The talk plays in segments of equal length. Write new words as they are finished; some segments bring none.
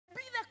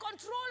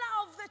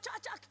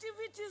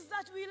opportunities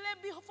that we lay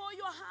before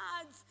your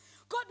hands.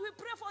 God, we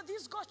pray for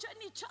this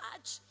Gocheni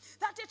church,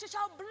 that it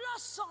shall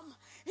blossom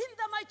in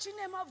the mighty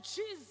name of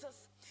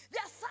Jesus.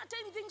 There are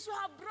certain things you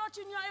have brought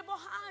in your able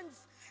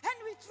hands, and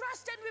we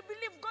trust and we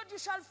believe, God, you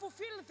shall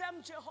fulfill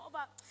them,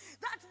 Jehovah.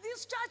 That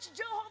this church,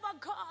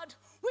 Jehovah God,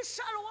 we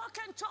shall walk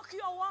and talk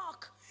your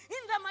walk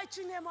in the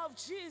mighty name of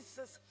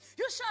Jesus.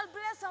 You shall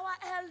bless our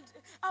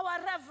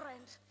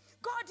reverend.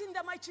 God, in the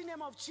mighty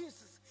name of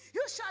Jesus,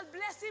 you shall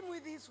bless him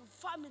with his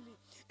family.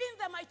 In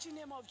the mighty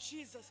name of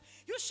Jesus,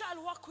 you shall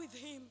walk with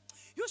him.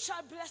 You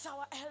shall bless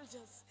our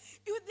elders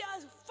with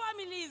their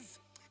families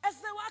as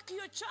they work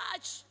your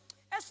church,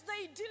 as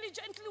they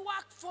diligently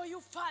work for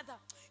you, Father.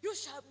 You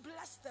shall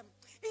bless them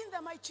in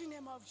the mighty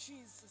name of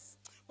Jesus.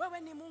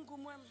 Wewe ni Mungu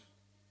mwema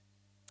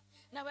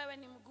na wewe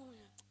ni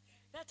mgumu.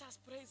 Let us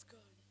praise God.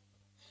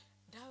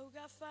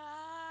 Dauga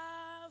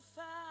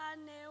fa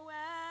ne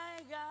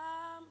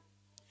wega.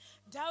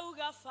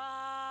 Dauga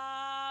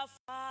fa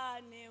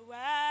ne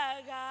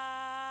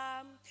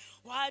wega.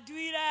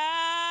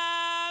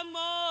 Wadwira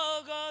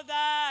mogo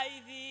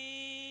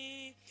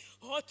daithi.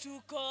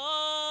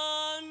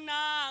 Otuko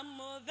na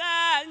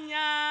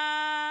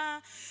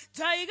modanya.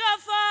 Dauga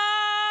fa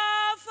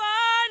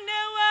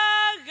ne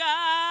wega.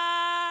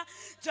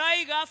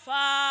 Dauga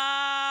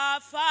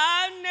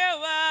fa ne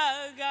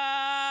wega.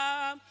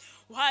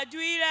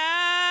 Wadwira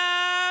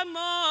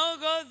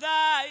mogo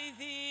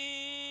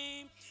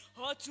daithi.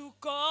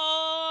 Otuko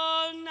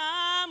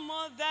na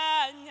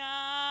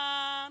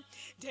modanya.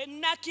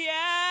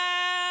 Denakia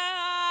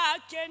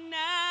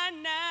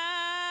kenana.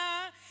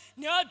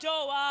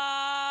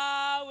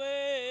 Nyodowa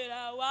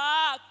wera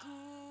waku.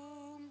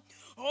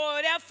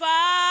 Ore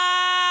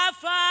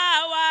fa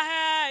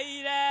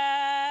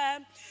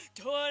waheire.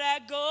 Tore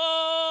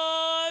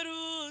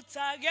goru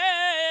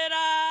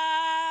tagera.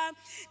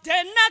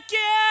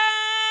 Denakia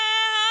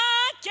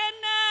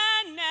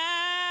kenana.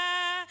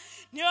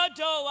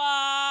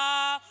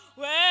 Nyodowa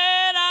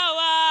wera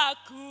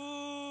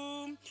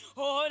waku.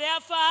 Ore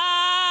fa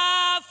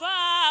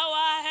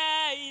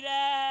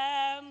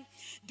waheire.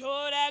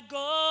 Dore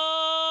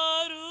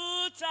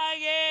goru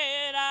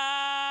tagera.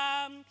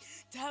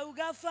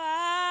 Tauga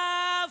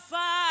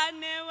fa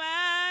ne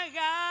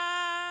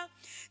wega.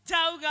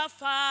 Tauga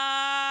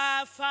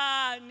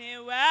fa ne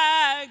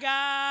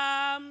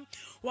wega.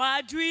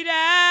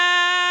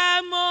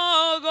 Wadwire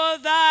mogo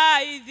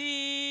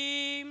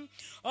daithi.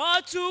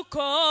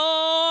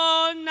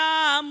 Otuko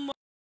na mo.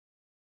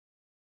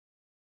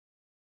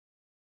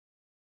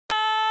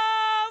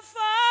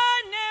 Fa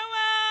ne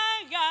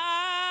wega.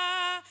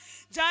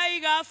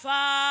 Taiga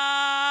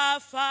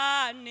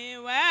fa ne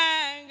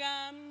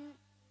wega.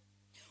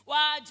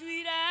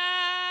 Wadwire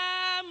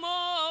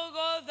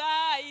mogo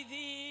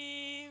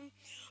daithi.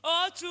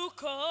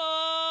 Otuko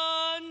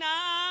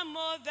na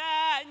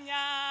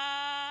modanya.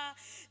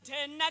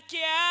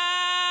 Tenakia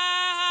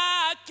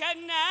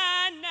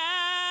kenana.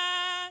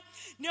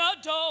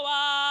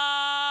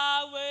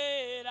 Nyodowa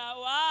wera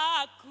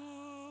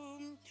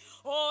waku.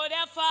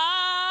 Ore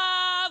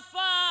fa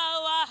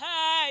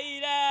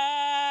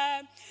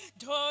waheire.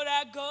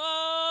 Dora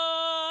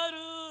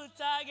goru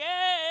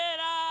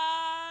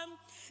tagera.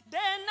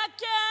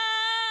 Denakia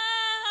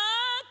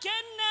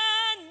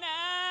kenana.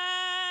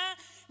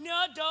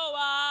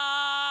 Nyodowa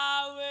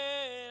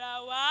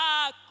wera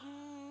waku.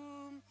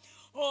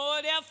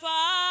 Ore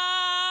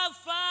fa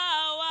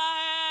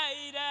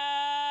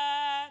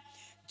waheire.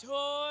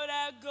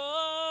 Dora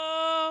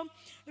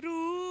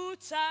goru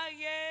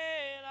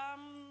tagera.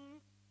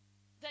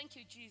 Thank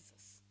you,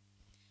 Jesus.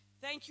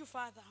 Thank you,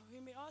 Father. We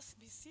may all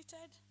be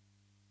seated.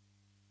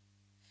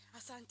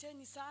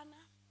 Asanteni sana.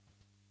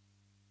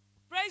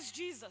 Praise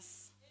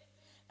Jesus.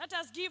 Let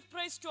us give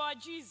praise to our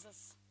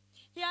Jesus.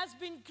 He has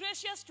been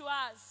gracious to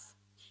us.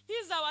 He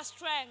is our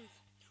strength.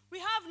 We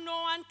have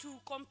no one to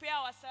compare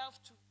ourselves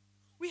to.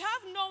 We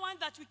have no one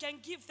that we can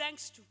give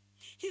thanks to.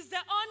 He's the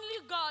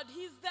only God.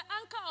 He's the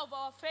anchor of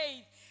our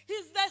faith.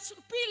 He's the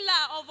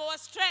pillar of our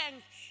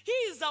strength. He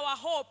is our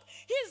hope.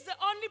 He is the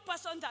only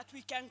person that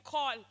we can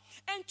call.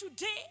 And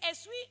today,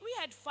 as we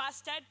had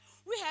fasted,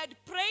 we had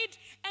prayed,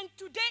 and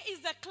today is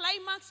the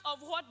climax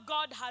of what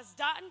God has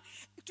done.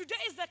 Today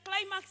is the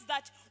climax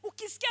that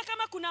ukisikia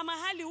kama kuna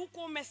mahali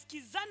huko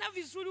umesikizana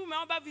vizuri,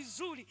 umeomba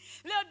vizuri.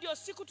 Leo ndio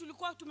siku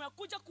tulikuwa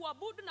tumekuja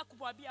kuabudu na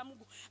kumwambia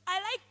Mungu. I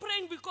like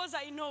praying because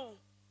I know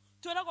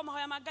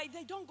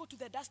they don't go to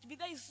the dustbin.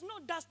 There is no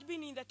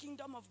dustbin in the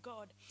kingdom of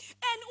God.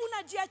 And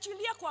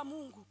unajiachilia kwa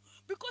Mungu.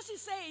 Because he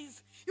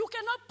says, you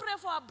cannot pray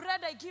for a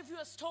bread, I give you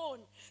a stone.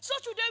 So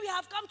today we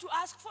have come to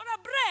ask for a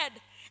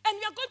bread. And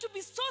we are going to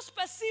be so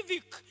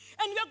specific.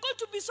 And we are going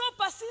to be so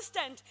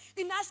persistent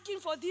in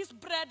asking for this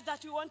bread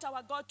that we want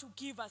our God to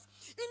give us.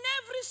 In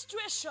every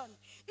situation,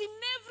 in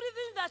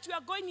everything that we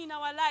are going in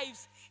our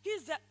lives, he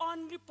is the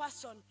only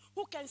person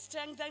who can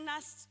strengthen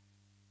us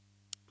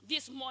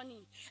this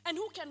morning, and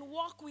who can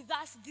walk with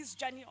us this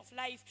journey of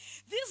life.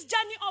 This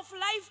journey of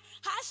life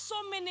has so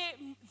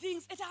many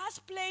things. It has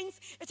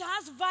plains, it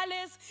has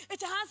valleys,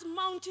 it has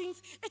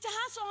mountains, it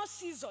has all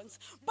seasons.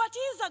 But he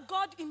is a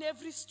God in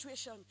every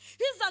situation.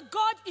 He is a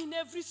God in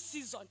every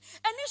season.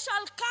 And he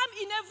shall come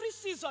in every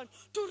season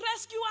to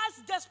rescue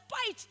us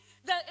despite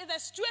the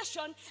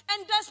situation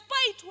and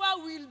despite where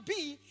we'll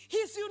be.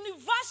 He's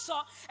universal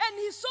and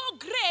he's so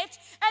great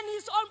and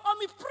he's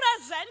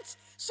omnipresent.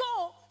 So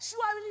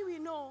surely we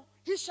know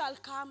he shall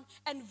come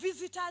and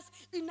visit us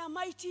in a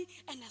mighty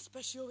and a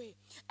special way.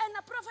 And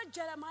the prophet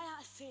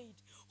Jeremiah said,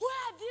 where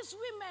are these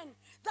women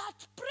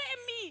that pray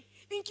me?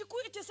 In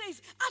Kikuyu it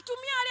says,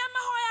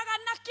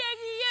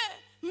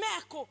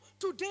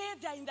 today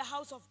they are in the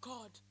house of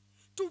God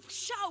to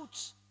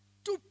shout,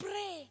 to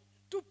pray,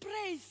 to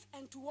praise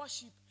and to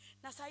worship.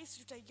 Na saisi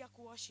tutaigia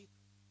kuworship.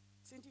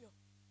 Sindio?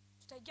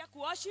 Tutaigia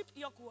kuworship,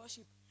 iyo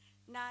kuworship.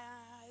 Na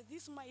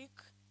this mic,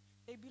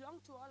 they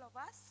belong to all of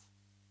us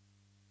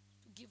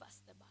to give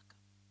us the backup.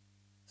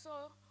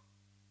 So,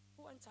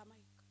 who wants a mic?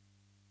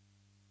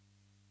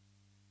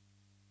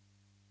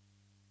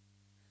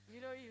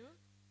 You know you?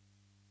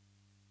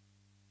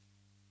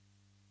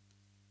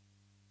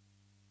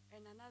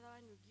 And another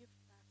one you give,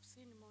 I've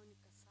seen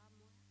Monica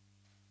somewhere.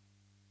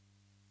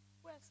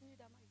 Who else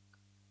need a mic?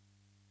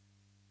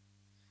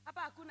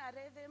 Hapa hakuna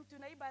rhythm,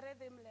 tunaiba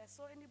rhythmless,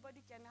 so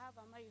anybody can have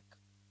a mic.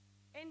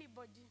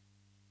 Anybody.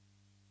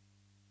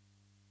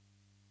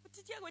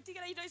 Utitia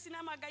gwetigera indo ici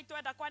na magai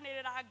twenda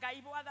kwanirira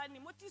ngai bwathani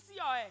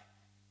muticio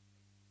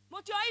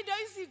mutio indo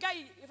ici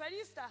ngai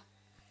Felista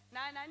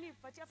na nani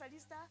patia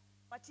Felista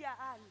patia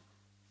Ani.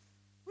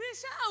 We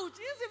shout,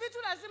 hizi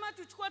vitu lazima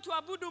tuchukue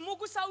tuabudu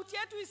Mungu, sauti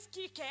yetu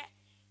isikike.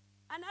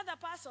 Another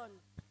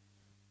person.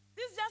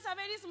 This is just a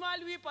very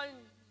small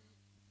weapon.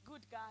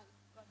 Good girl.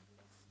 God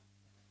bless.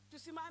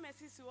 Tusimame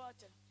sisi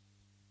wote.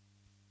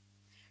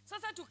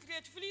 Sasa to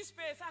create free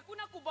space,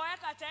 hakuna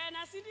kuboeka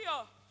tena, si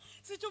ndio?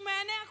 Si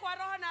tumeenea kwa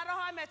roho na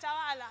roho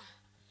ametawala.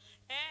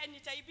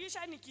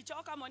 Nitaibisha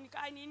nikichoka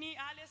Monica nini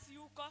Alice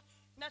yuko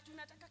na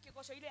tunataka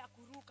kikosho ile ya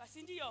kuruka,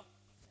 si ndio?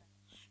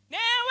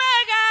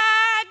 Newega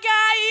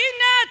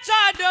gaine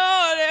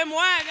tadore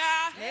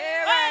mwega.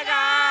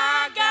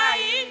 Newega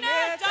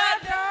gaine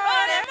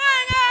tadore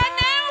mwega.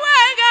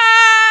 Newega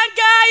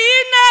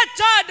gaine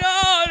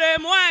tadore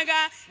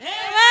mwega.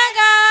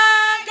 Newega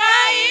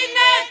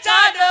gaine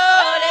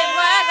tadore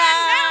mwega.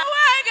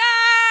 Newega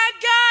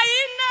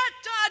gaine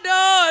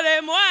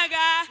tadore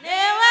mwega.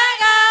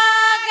 Newega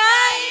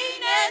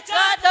gaine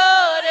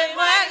tadore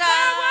mwega.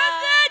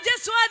 Wanda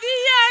Jesu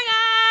adhianga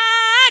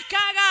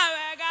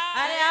kagawega.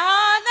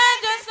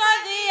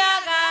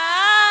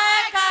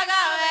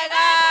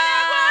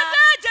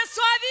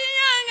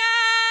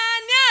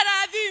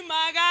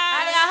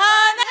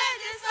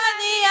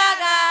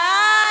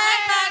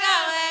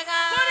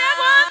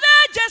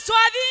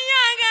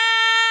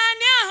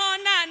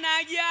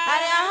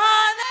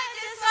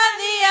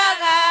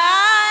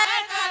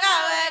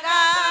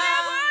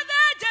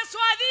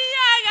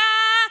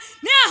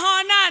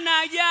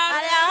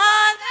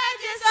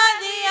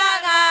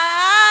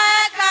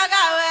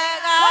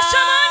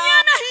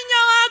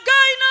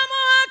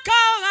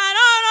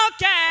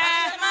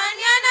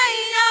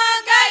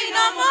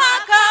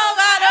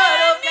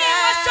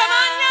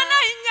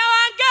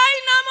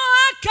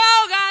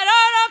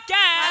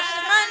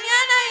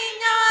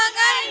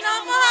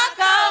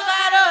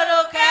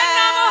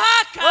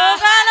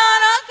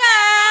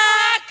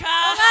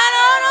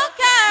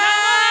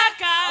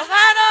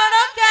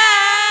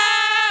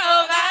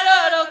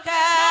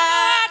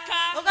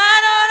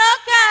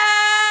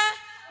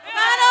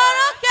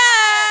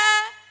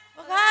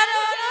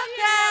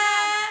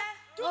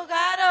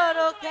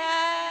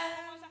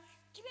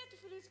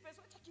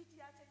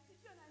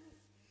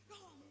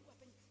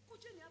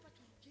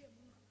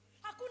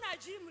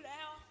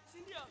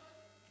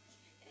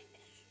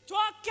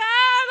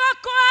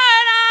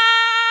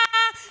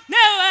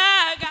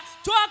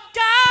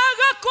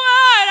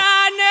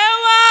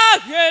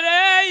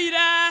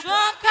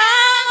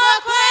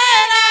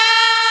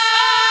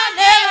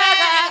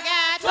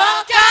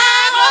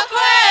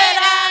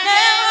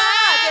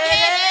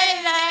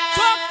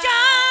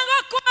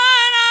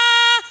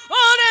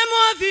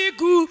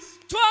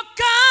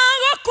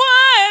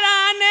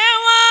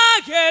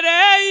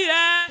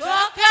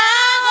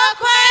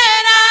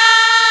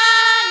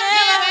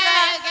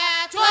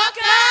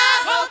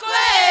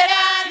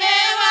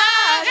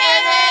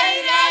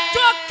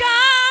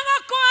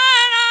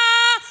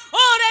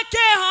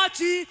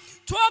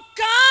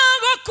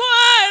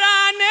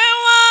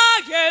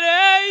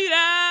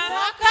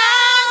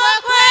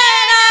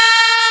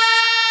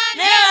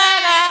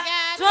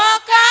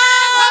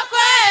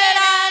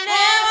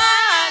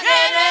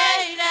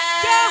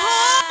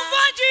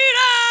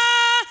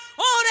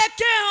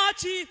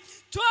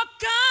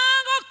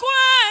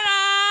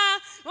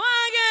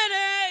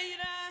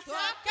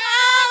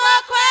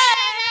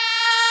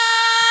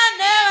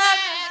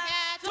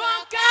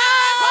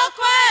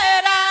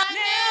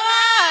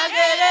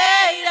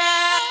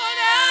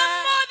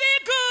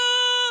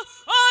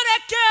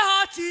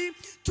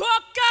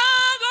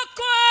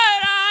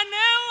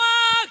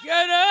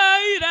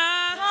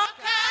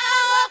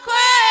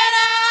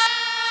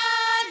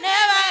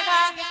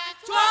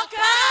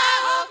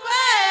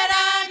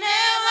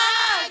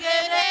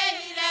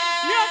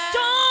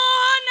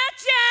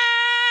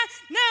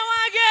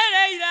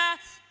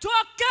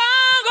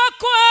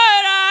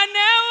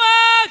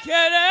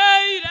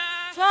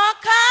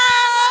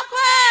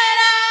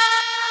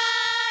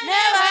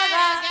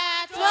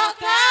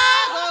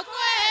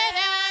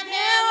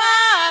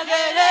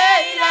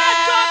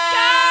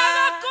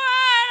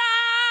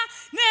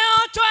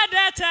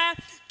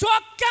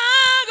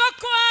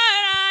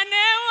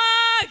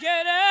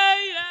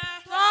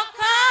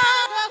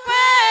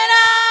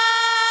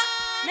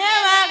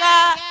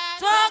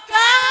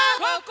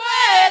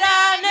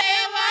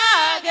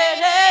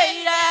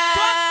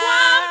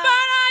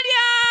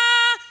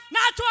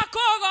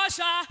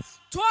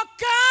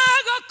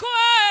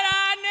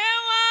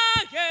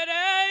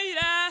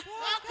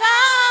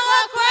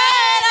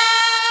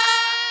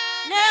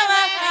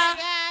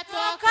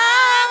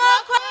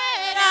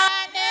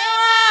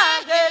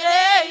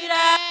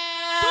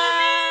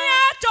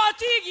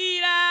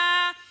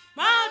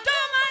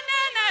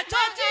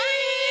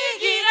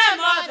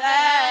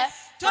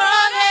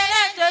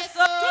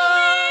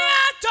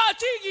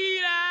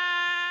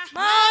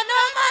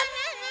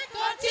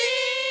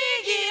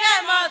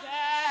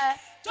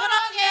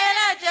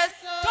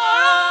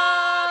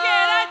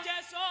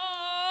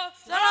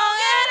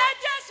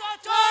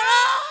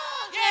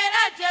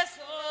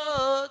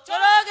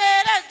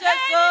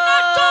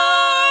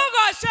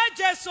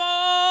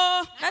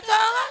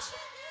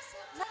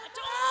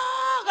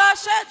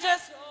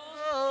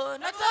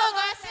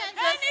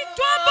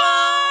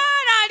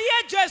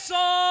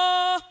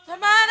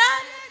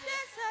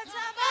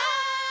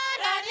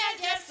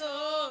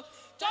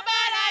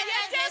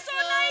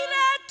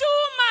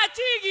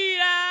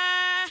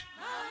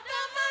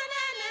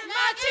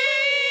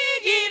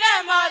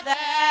 mothe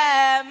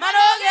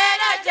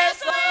marogera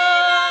Jesu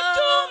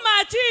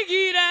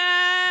tumatigire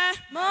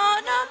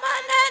mono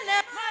manene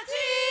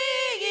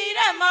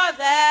matigire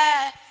mothe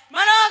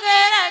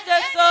marogera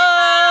Jesu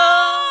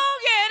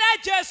gera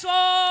Jesu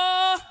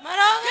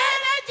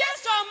marogera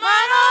Jesu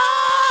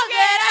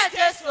marogera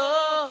Jesu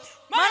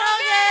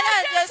marogera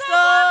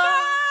Jesu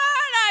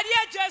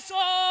mararia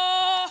Jesu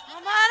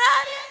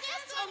mararia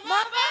Jesu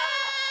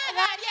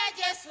mararia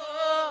Jesu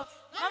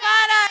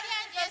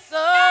mararia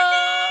Jesu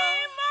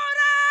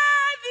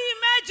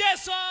moradime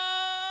Jesu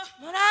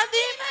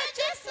moradime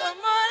Jesu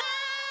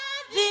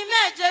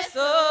moradime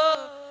Jesu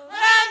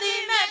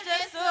moradime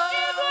Jesu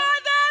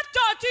igode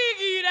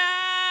totigire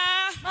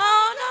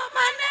mono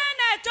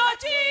manene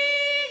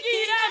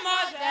totigire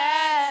mothe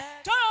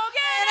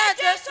togera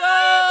Jesu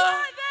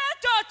igode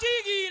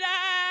totigire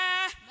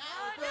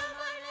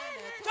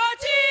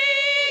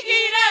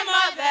totigire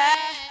mothe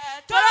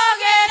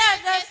torogera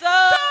Jesu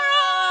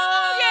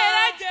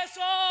togera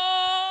Jesu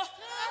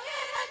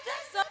torogera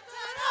Jesu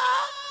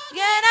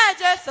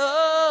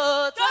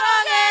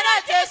torogera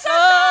Jesu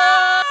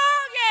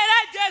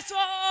torogera Jesu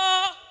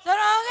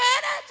togera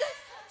Jesu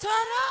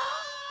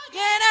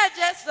torogera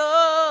Jesu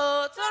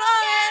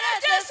torogera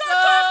Jesu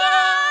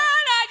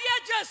mararia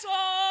Jesu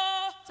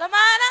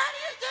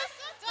Tamararia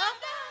Jesu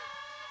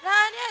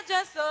Tamararia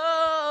Jesu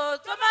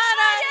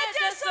Tamararia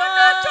Jesu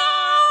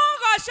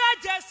natogosha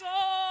Jesu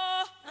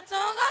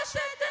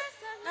Natogosha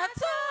Jesu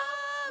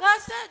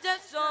Natogosha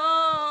Jesu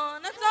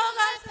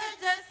Natogosha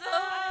Jesu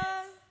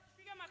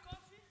piga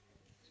makofi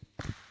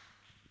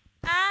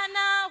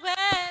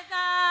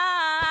Anaweza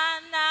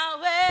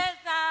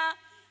anaweza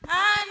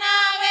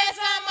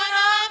anaweza mwana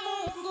wa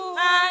Mungu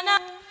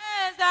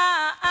anaweza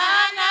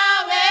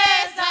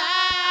anaweza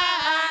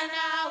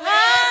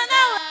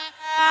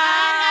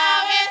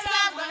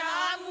anaweza mwana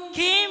wa Mungu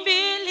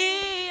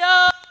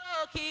kimbilio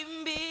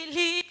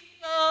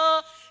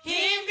kimbilio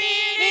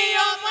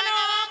kimbilio mwana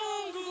wa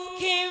Mungu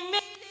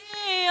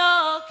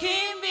kimbilio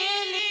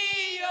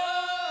kimbilio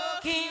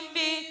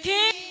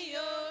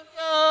kimbilio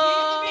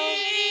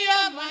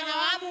kimbilio mwana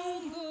wa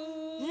Mungu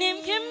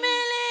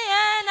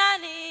nimkimbilie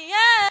nani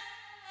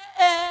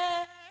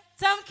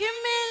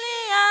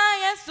tamkimbilia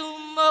Yesu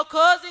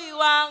mwokozi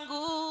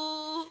wangu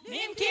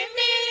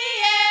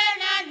nimkimbilie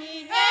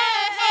nani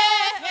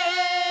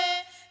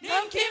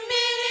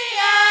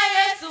nimkimbilia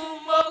Yesu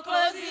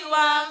mwokozi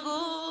wangu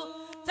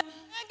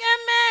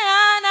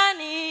tamtegemea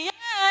nani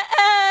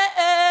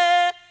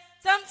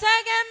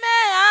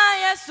tamtegemea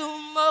Yesu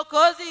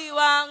mwokozi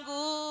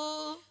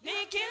wangu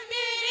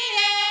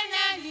nikimbilie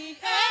nani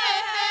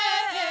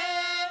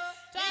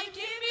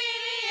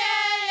tamkimbilia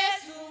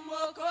Yesu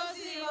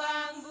mwokozi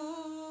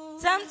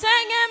wangu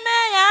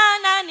tamtegemea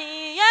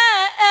nani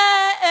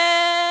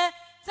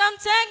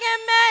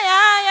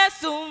tamtegemea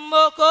Yesu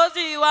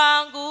mwokozi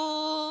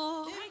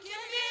wangu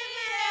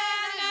nikimbilie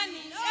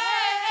nani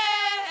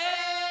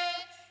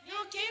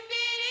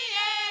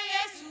nikimbilie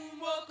Yesu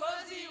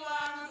mwokozi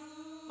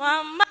wangu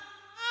mwamba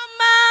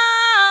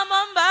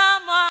mwamba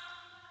mwamba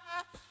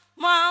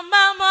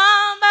mwamba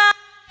mwamba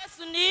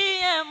Yesu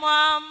ndiye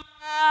mwamba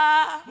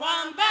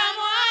mwamba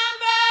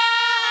mwamba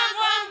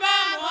mwamba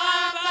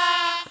mwamba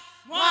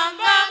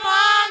mwamba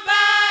mwamba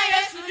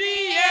Yesu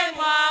ndiye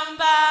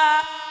mwamba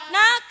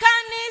na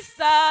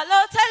kanisa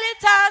lote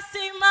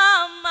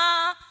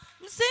litasimama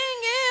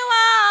msingi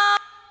wao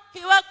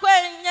kiwa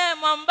kwenye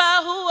mwamba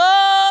huo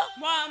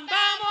mwamba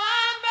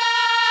mwamba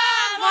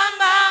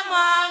mwamba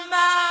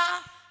mwamba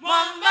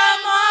mwamba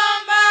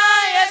mwamba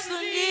Yesu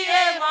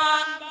ndiye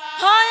mwamba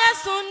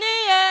Yesu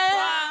ndiye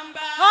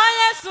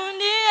Yesu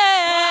ndiye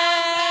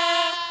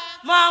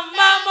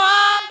mwamba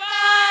mwamba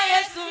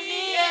Yesu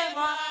ndiye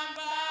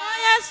mwamba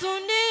Yesu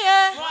ndiye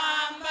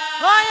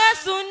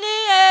Yesu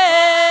ndiye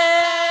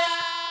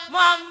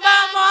mwamba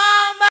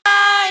mwamba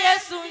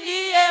Yesu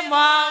ndiye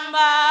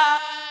mwamba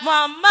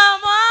mwamba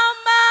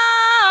mwamba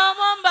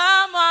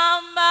mwamba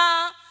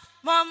mwamba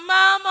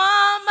mwamba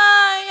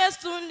mwamba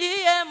Yesu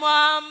ndiye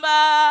mwamba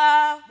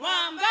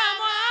mwamba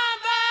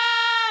mwamba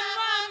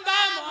mwamba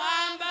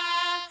mwamba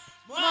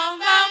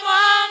mwamba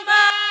mwamba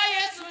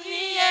Yesu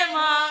ndiye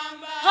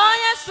mwamba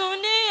Yesu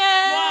ndiye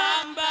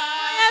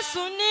Yesu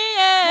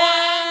ndiye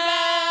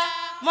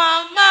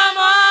mwamba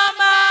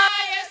mwamba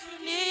Yesu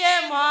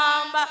ndiye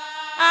mwamba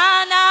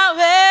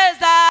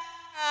anaweza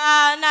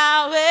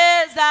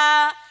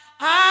anaweza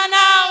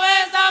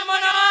anaweza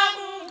mwana wa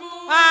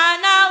Mungu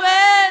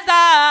anaweza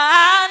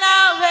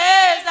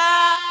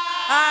anaweza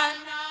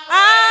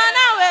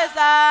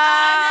anaweza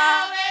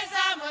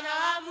anaweza mwana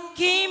wa Mungu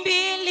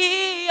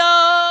kimbilio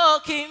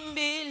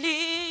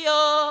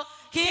kimbilio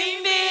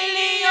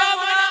kimbilio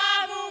mwana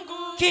wa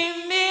Mungu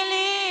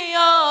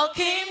kimbilio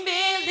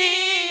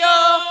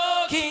kimbilio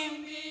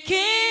kimbilio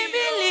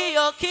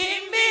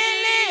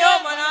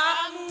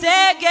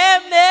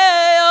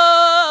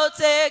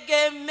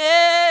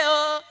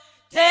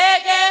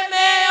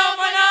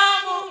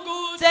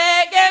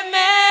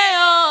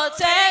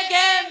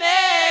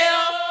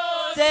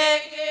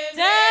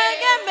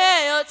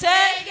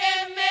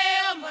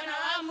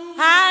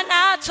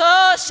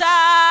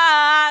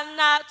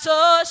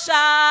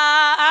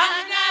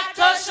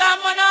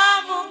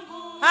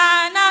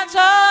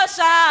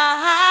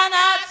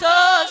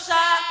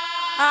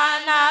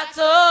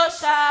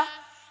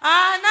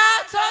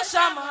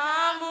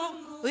mwana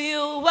Mungu.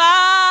 You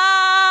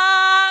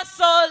are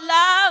so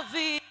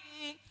loving,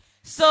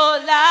 so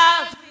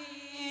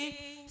loving,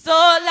 so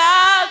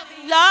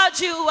loving. Lord,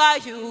 you are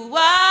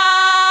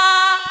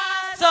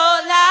so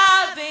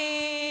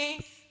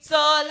loving,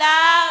 so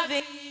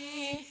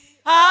loving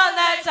all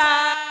the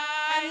time.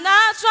 And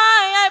that's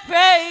why I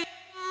praise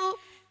you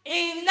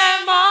in the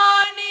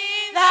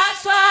morning.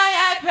 That's why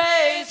I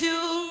praise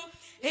you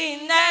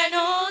in the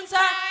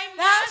noontime.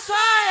 That's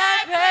why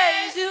I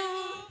praise you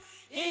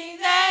in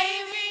the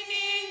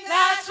evening.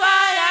 That's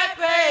why I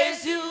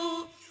praise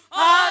you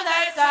all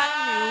the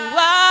time. You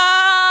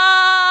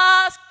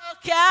are so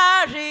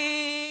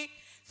caring,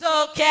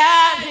 so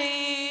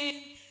caring,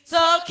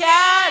 so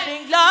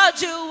caring.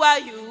 Lord, you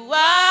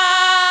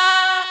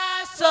are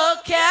so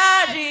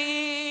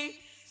caring,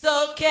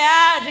 so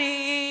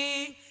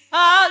caring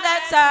all the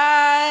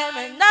time.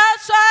 And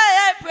that's why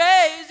I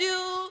praise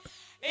you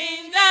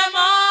in the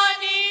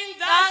morning.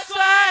 That's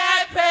why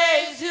I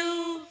praise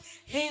you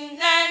in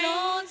the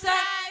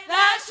noontime.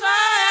 That's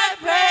why I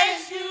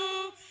praise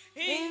you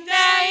in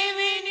the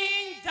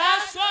evening.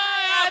 That's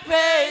why I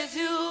praise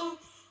you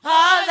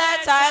all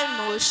the time.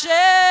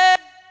 Moshe,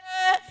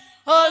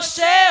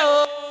 Oshe,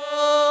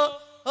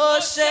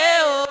 Oshe,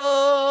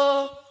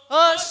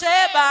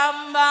 Oshe,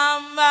 bam,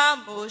 bam,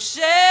 bam.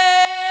 Oshe,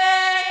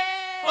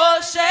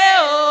 Oshe,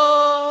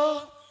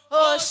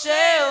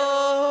 Oshe,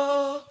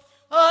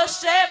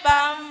 Oshe,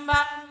 bam,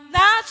 bam.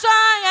 That's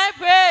why I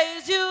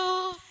praise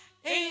you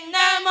in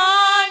the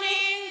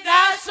morning.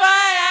 That's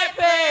why I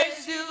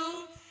praise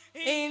you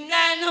in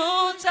the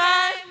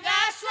noontime.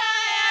 That's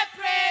why I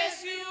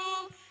praise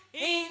you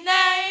in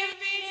the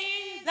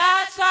evening.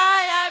 That's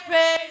why I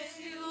praise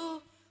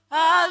you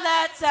all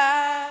the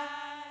time.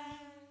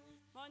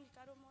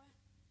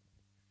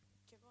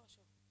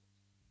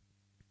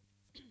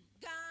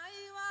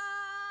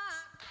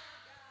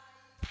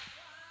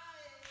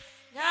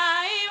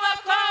 Gaiwa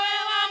kwawe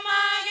wa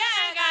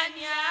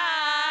magegania,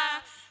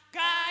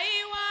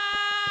 gaiwa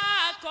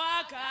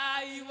kwa,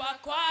 gaiwa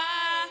kwa,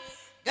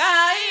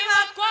 gaiwa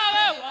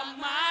kwawe wa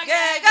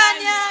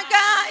magegania,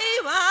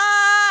 gaiwa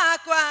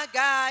kwa,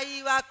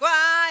 gaiwa kwa,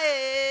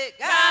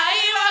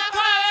 gaiwa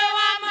kwawe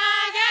wa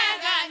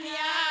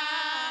magegania,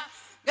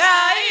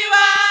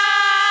 gaiwa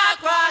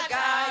kwa,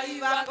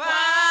 gaiwa kwa,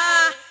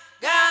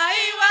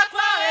 gaiwa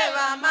kwawe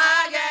wa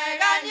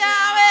magegania.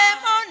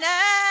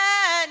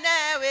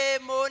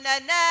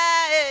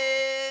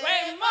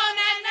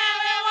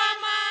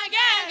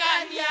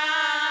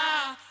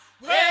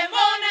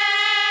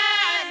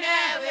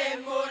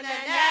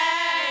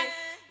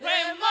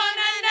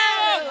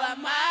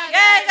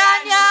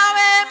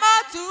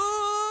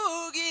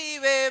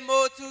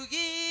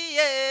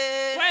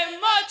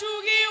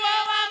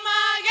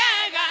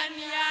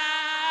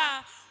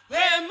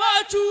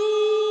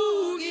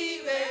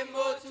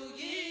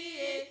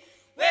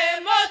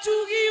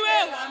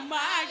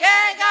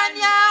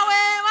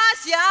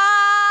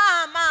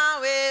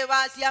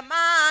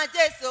 Washama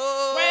Jesu,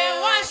 we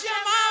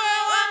washama we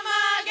wa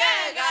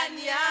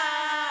magegania,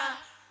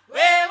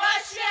 we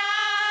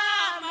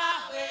washama,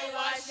 we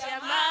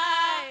washama,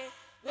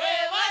 we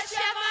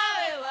washama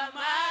we wa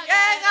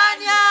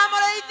magegania.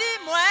 Mureithi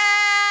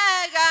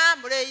mwega,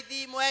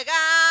 mureithi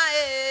mwega,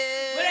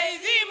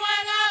 mureithi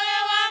mwega we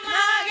wa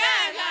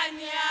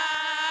magegania,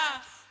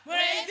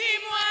 mureithi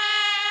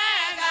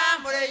mwega,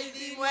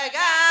 mureithi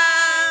mwega,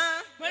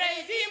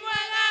 mureithi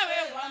mwega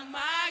we wa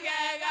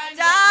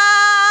magegania.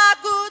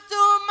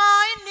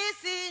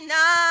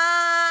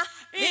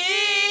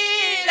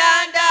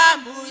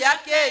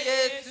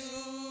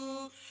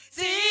 Yesu,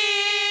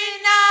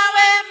 sina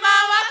wema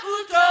wa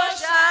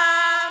kutosha,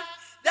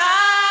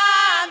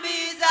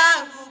 dhambi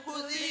zangu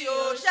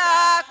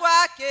kuziosha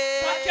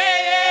kwake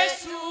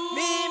Yesu.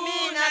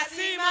 Mimi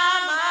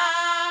nasimama,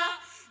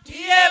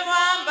 ndiye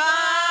mwamba,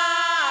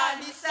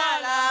 ni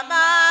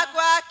salama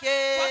kwake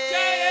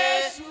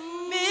Yesu.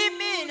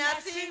 Mimi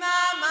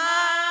nasimama,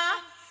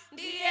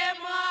 ndiye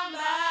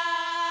mwamba,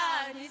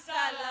 ni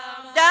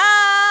salama.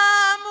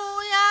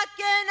 Damu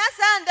yake na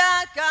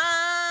sadaka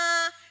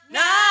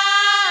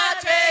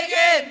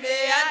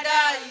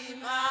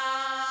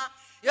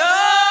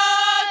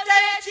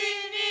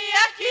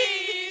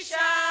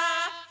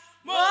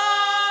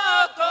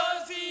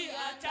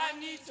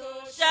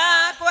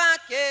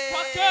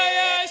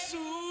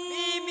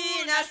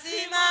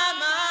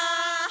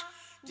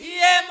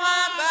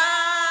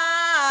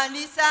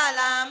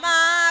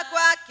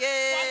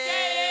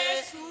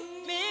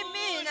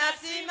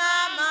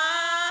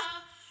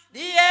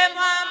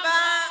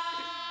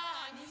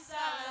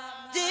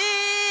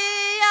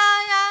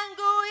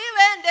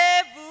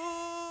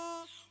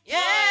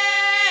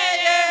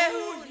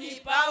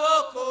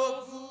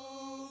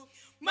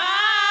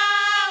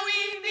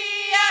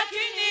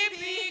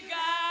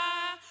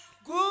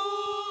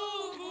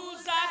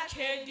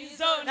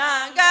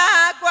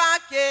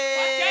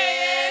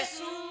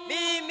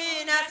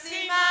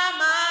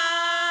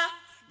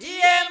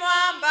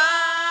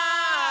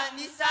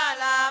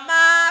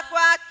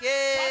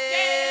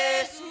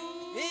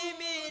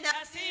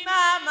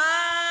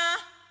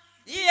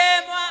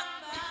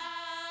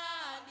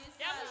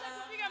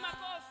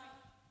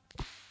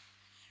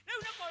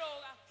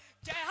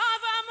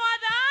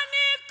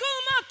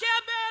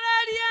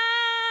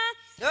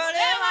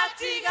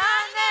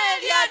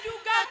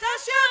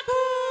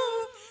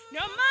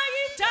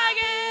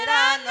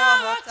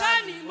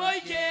hotani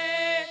moige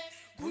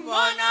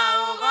gumona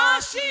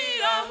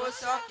ogoshira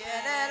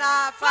Gushokerera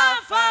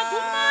fafa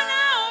gumona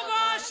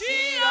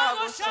ogoshira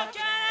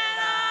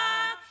gushokerera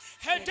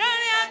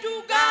hedere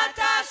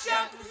dugata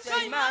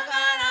shakusai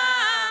magara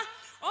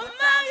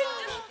omayo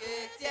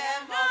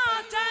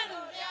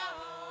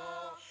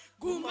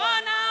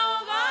gumona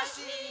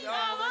ogoshira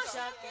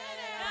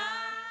gushokerera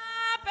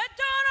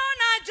Petro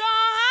na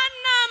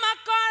Johanna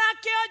makora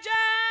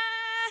kioje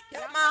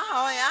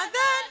Mahoya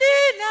dendi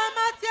na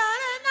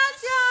matiare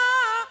nasya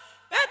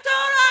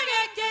Petro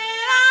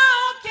gekera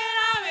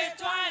okera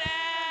betware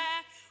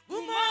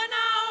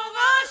gumona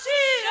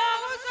ogoshira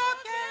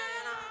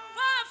Gushokerera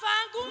fafa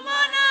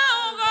gumona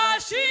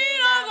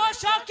ogoshira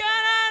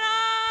goshokerera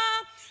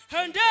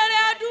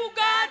hendere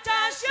dugata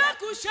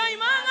shakushai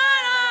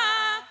magara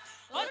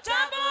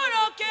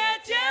otaboro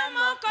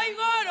ketiemo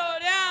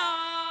kaigororea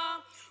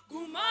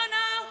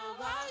gumona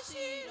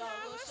ogoshira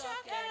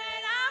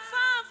goshokerera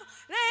fafa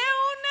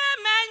leune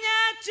menye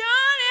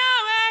tionia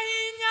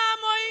wehinya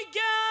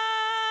moige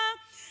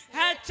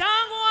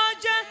etangwa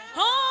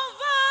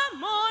Jehova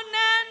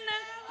monene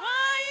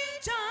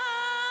waita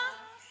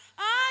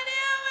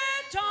aliyewe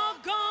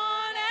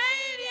togore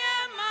ilie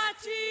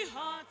mati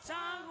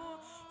hotangu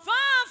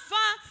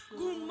fafa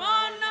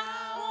gumona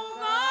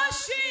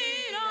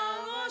ogoshira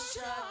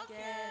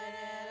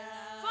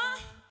goshokerera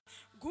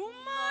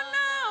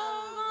gumona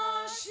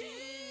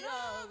ogoshira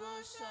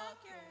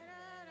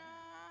goshokerera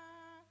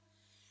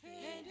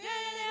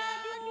endere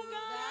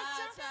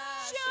dugata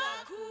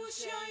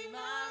shakushai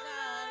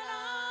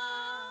magara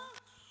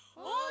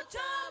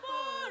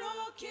otaboro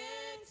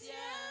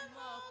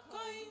ketiemo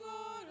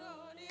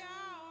koigororea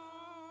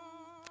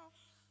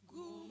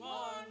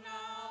gumona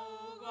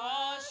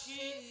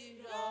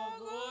ogoshira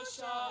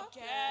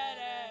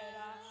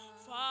goshokerera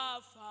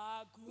fafa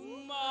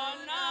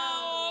gumona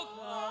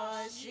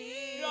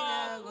ogoshira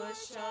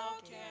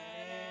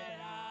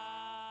goshokerera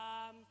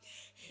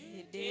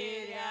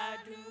hedere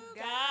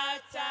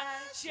dugata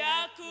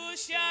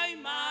shakushai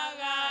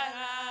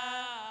magara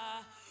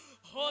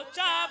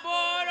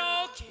otaboro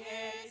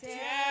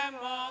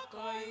ketiemo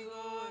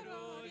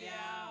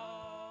koigororea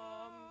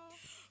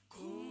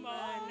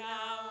gumona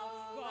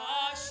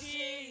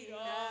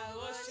ogoshira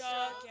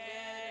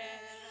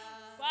goshokerera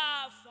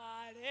fafa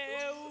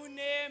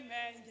leune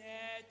menye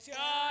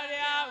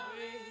tionia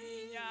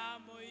wehinya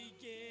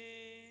moige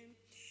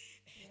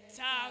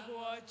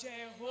etagwo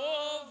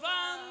Jehova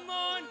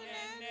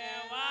monene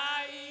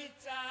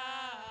waita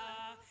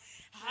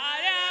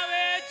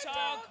halewe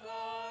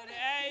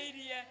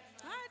chokoreirie.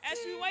 As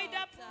we wind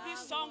up this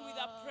song with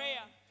a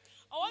prayer,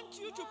 I want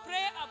you to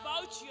pray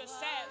about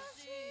yourself.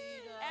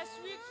 As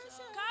we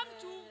come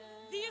to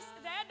the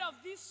end of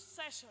this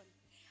session,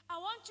 I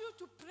want you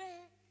to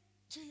pray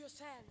to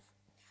yourself.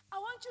 I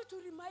want you to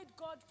remind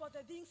God for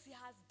the things He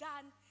has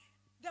done,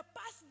 the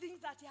past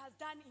things that He has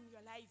done in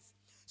your lives,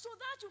 so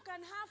that you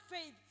can have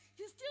faith.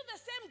 He's still the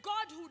same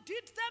God who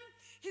did them.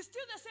 He's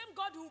still the same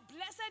God who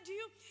blessed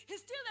you. He's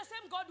still the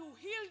same God who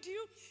healed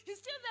you. He's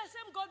still the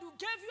same God who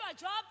gave you a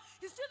job.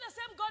 He's still the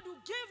same God who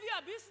gave you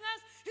a business.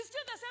 He's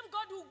still the same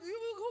God who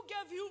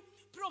gave you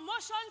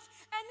promotions.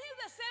 And He's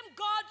the same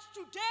God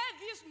today,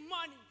 this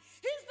morning.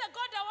 He's the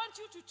God I want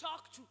you to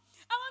talk to.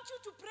 I want you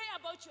to pray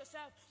about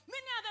yourself.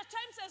 Many other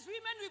times as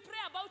women, we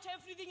pray about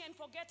everything and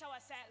forget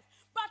ourselves.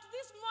 But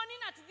this morning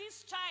at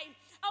this time,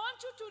 I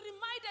want you to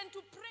remind and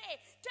to pray.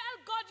 Tell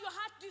God your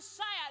heart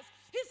desires.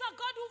 He's a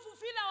God who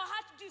fulfills our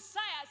heart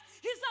desires.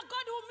 He's a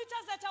God who meets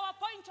us at our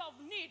point of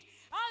need.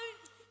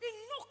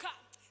 Inuka.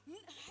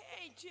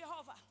 Hey,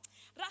 Jehovah.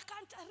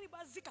 Rakanta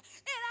ribazika.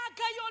 Era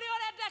gayori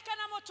ore deka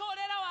na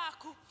motorera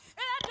waku.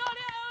 Era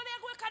dore ore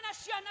gweka na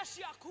shiana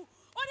shiaku.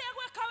 Ore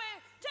gweka we.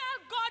 Tell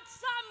God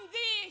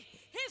something.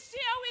 He's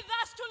here with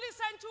us to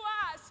listen to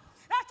us.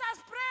 Let us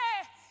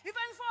pray,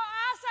 even for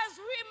us as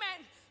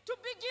women, to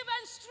be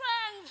given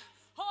strength.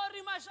 Oh,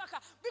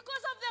 Rimashaka.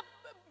 Because of the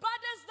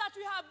burdens that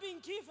we have been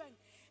given.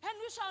 And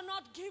we shall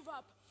not give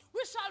up.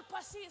 We shall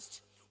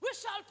persist. We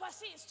shall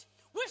persist.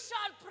 We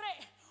shall pray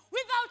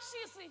without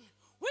ceasing.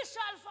 We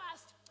shall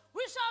fast.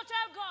 We shall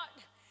tell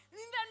God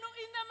in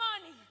the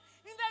morning,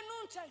 in the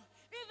noontime,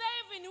 in the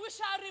evening, we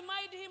shall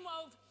remind Him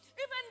of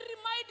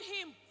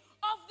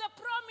the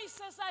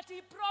promises that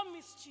He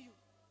promised you.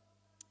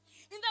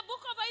 In the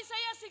book of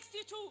Isaiah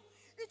 62,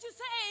 it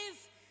says,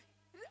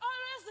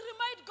 always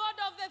remind God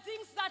of the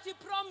things that He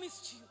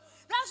promised you.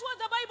 That's what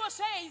the Bible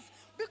says.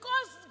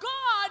 Because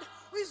God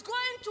is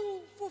going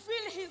to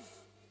fulfill His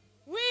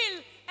will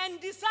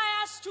and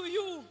desires to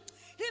you.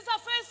 He's a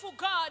faithful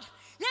God.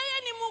 Yeye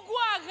ni Mungu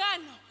wa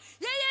agano.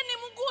 Yeye ni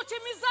Mungu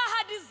hutimiza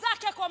ahadi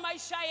zake kwa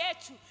maisha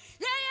yetu.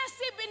 Yeye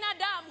si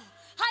binadamu.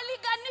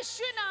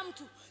 Haliganishwi na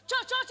mtu.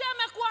 Chochote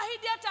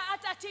amekuahidi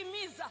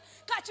atatimiza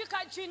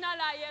katika jina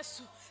la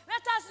Yesu.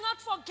 Let us not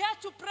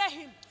forget to pray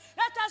Him.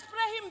 Let us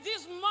pray Him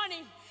this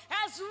morning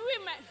as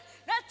women.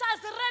 Let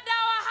us render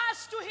our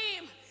hearts to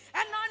Him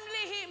and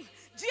only Him.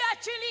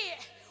 Jiachilie.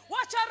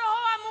 Wacha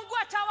roho wa Mungu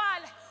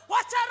atawale.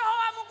 Wacha roho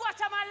wa Mungu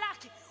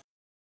atamalaki.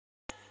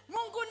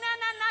 Mungu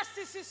nena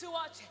nasi sisi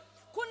wote.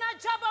 Kuna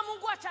jambo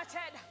Mungu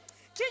atatenda.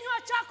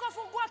 Kinywa chako,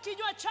 fungua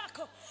kinywa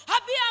chako.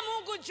 Habia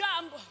Mungu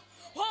jambo.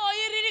 Oh,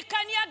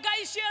 iririkania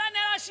gaishira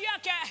nerashi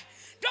yake.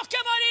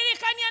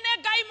 Dokemoririkania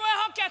negai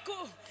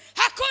mwehokeku.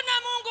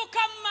 Hakuna Mungu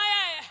kama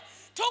yeye.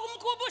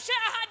 Tumkumbushe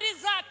ahadi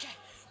zake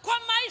kwa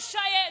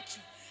maisha yetu.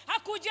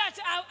 Hakuja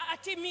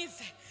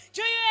atimize.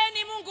 Juu yeye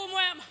ni Mungu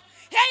mwema.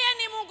 Yeye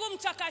ni Mungu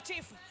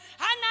mtakatifu.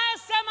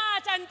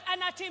 Anayesema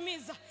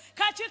anatimiza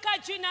katika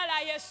jina la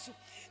Yesu.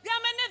 There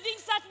are many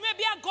things that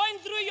maybe are going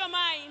through your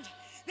mind.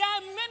 There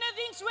are many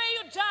things weigh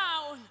you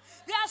down.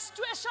 There are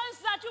situations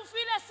that you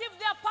feel as if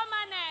they are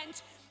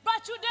permanent.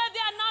 But today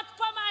they are not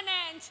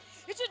permanent.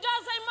 It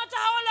doesn't matter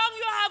how long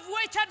you have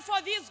waited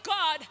for this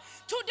God.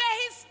 Today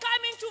He's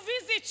coming to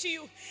visit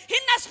you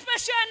in a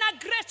special and a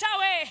greater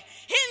way.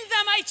 In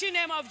the mighty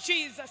name of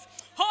Jesus.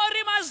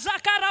 Horima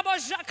zakarabo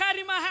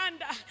zakari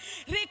mahanda.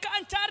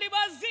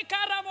 Rikantariba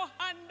zikaramo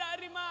handa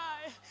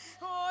rimai.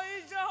 Oh,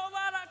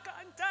 Jehovah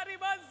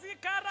rakantariba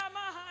zikara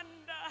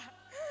mahanda.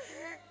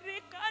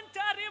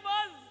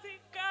 Rikantariba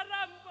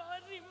zikaramo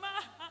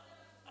rimaha.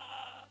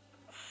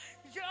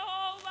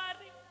 Jehovah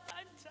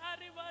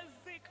rikantariba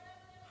zikara.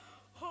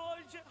 Oh,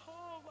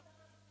 Jehovah.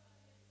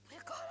 We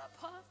call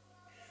upon.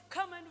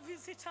 Come and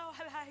visit our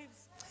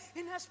lives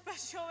in a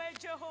special way,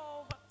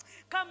 Jehovah.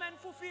 Come and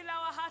fulfill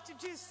our heart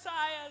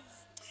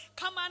desires.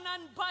 Come and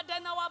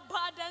unburden our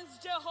burdens,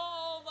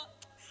 Jehovah.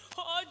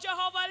 Oh,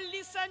 Jehovah,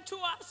 listen to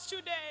us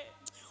today.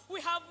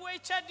 We have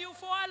waited you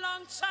for a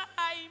long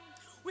time.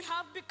 We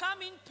have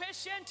become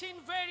impatient in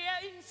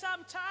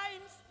some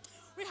times.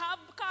 We have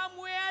become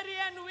weary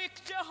and weak,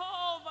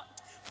 Jehovah.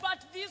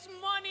 But this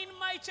morning,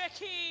 mighty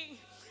King,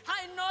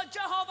 I know,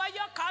 Jehovah,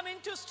 you're coming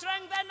to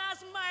strengthen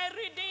us, my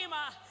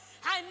Redeemer.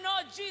 I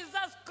know,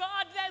 Jesus,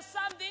 God, there's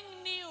something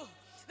new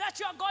that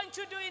you're going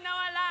to do in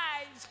our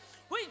lives.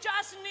 We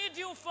just need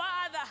you,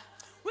 Father.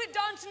 We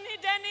don't need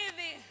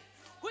anything.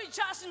 We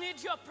just need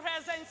your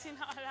presence in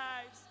our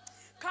lives.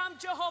 Come,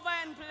 Jehovah,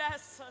 and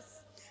bless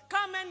us.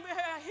 Come and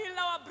heal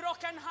our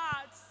broken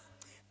hearts.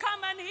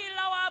 Come and heal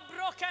our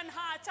broken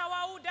hearts,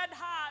 our wounded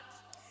hearts.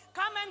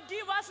 Come and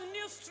give us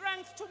new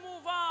strength to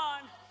move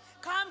on.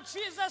 Come,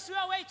 Jesus, we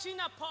are waiting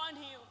upon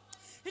you.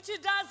 It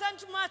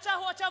doesn't matter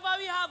whatever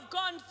we have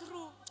gone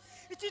through.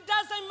 It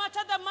doesn't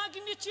matter the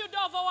magnitude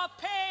of our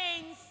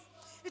pains.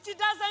 It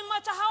doesn't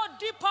matter how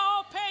deep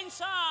our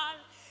pains are.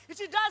 It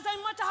doesn't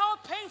matter how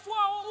painful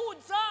our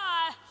wounds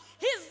are.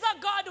 He's the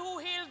God who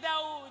healed the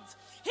wounds.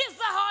 He's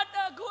the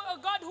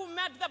God who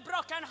made the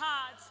broken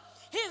hearts.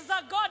 He's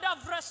the God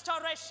of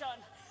restoration.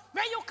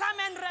 May you come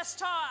and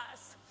restore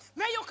us.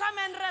 May you come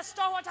and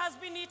restore what has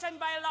been eaten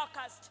by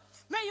locusts.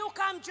 May you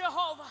come,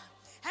 Jehovah,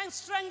 and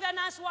strengthen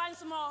us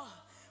once more.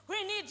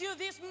 We need you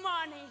this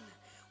morning.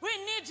 We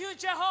need you,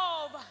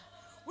 Jehovah.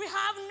 We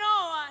have no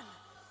one.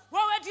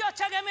 Wewe ndio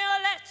tegemeo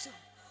letu.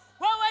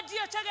 Wewe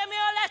ndio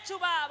tegemeo letu,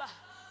 Baba.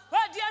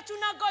 Wewe ndio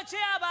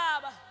tunangojea,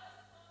 Baba.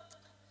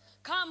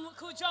 Come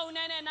kuja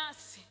unene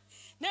nasi.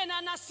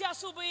 Nena nasi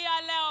asubuhi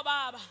ya leo,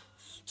 Baba.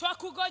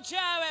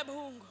 Twakungojea wewe,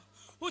 Mungu.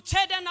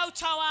 Utende na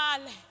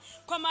utawale.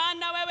 Kwa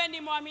maana wewe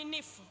ni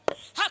mwaminifu.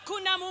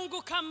 Hakuna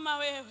Mungu kama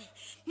wewe.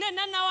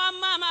 Nena na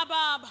wamama,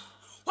 Baba.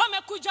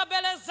 Wamekuja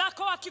mbele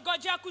zako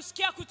wakingojea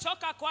kusikia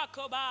kutoka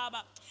kwako,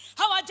 Baba.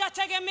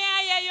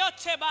 Hawajategemea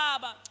yeyote,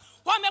 Baba.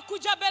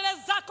 Wamekuja mbele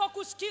zako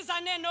kusikiza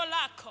neno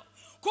lako,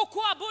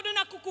 kukuabudu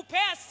na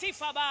kukupea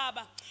sifa,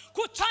 Baba.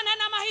 Kutana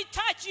na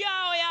mahitaji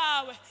yao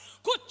yawe.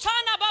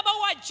 Kutana, Baba,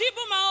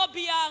 wajibu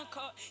maombi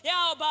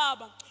yao,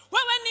 Baba.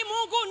 Wewe ni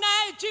Mungu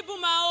unayejibu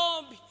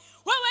maombi.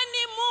 Wewe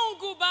ni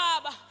Mungu,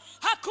 Baba.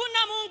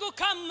 Hakuna Mungu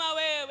kama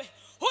wewe.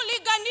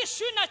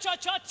 Uliganishwi na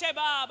chochote,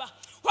 Baba.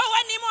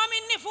 Wewe ni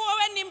mwaminifu,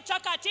 wewe ni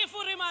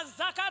mtakatifu,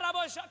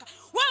 rimazakaraboshaka.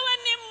 Wewe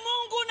ni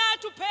Mungu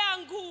unatupea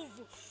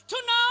nguvu.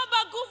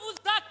 Tunaomba nguvu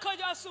zako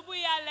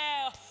asubuhi ya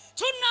leo.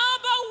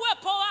 Tunaomba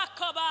uwepo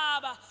wako,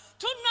 Baba.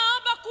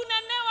 Tunaomba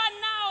kunenewa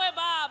nawe,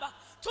 Baba.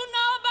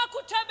 Tunaomba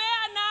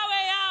kutembea nawe,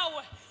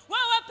 yawe.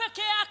 Wewe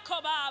peke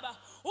yako, Baba.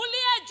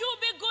 Uliye juu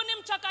mbinguni,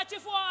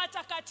 mtakatifu wa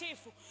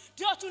watakatifu.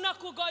 Ndio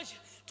tunakugoja.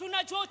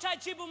 Tunajua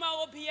utajibu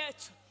maombi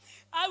yetu.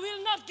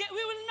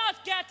 We will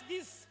not get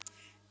this.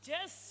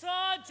 Just so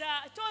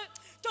that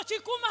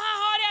tochikuma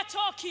hahore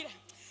atokire.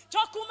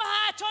 Tokuma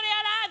hatore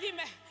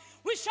aradime.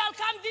 We shall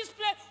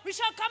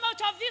come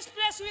out of this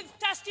place with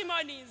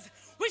testimonies.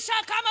 We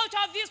shall come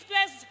out of this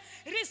place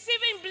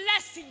receiving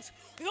blessings.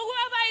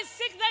 Whoever is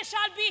sick, they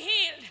shall be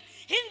healed.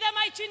 In the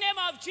mighty name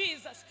of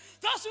Jesus.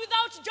 Those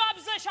without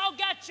jobs, they shall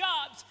get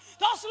jobs.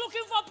 Those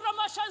looking for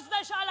promotions,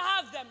 they shall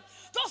have them.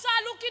 Those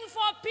are looking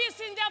for peace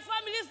in their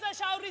families, they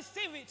shall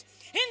receive it.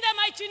 In the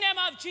mighty name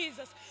of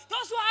Jesus.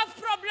 Those who have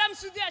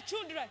problems with their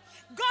children,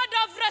 God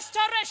of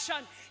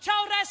restoration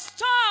shall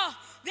restore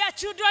their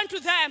children to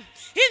them.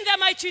 In the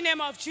mighty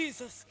name of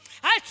Jesus.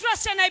 I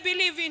trust and I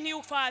believe in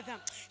you, Father.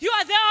 You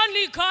are the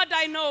only God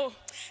I know.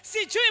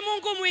 Sijui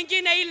Mungu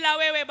mwingine ila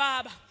wewe,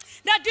 Baba.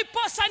 Na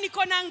diposa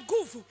niko na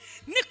nguvu.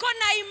 Niko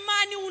na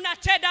imani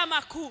unatenda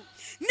makuu.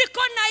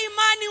 Niko na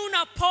imani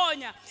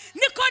unaponya.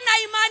 Niko na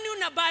imani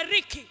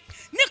unabariki.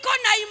 Niko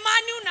na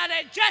imani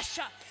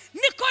unarejesha.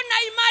 Niko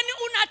na imani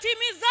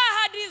unatimiza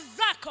ahadi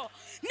zako.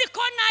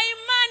 Niko na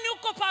imani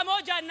uko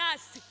pamoja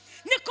nasi.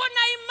 Niko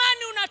na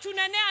imani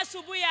unatunenea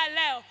asubuhi ya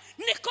leo.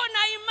 Niko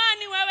na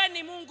imani wewe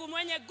ni Mungu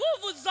mwenye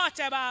nguvu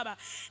zote Baba.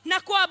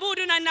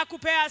 Nakuabudu na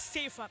nakupea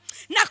sifa.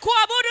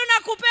 Nakuabudu na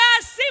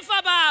kupea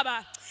sifa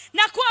Baba.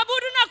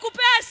 Nakuabudu na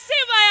kupea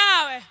sifa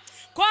yawe.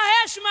 Kwa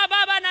heshima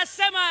Baba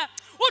nasema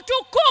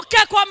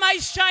utukuke kwa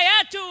maisha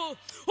yetu.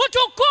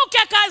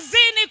 Utukuke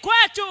kazini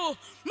kwetu,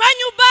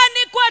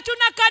 manyumbani kwetu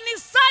na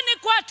kanisani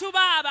kwetu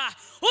Baba.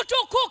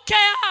 Utukuke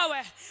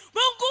yawe.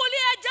 Mungu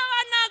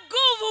uliyejawa na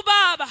nguvu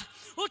Baba.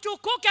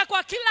 Utukuke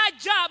kwa kila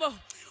jambo.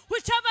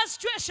 Whichever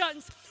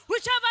situations,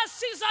 whichever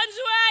seasons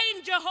we are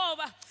in,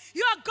 Jehovah.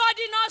 You are God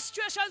in all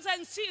situations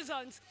and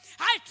seasons.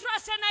 I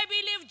trust and I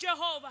believe,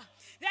 Jehovah,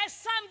 there's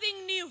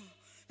something new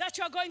that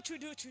you are going to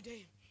do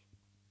today.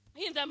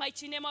 In the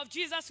mighty name of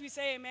Jesus, we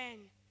say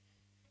amen.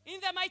 In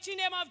the mighty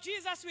name of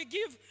Jesus, we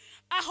give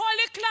a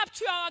holy clap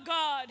to our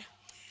God.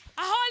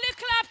 A holy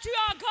clap to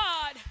our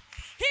God.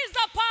 He's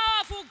the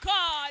powerful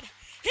God.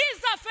 He's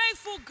the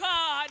faithful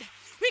God.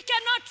 We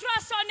cannot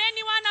trust on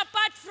anyone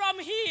apart from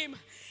him.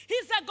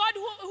 He's the God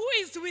who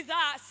is with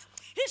us.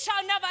 He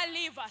shall never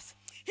leave us.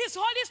 His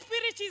Holy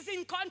Spirit is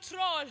in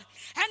control.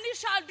 And he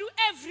shall do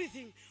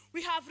everything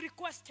we have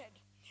requested.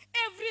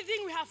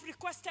 Everything we have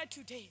requested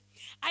today.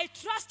 I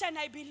trust and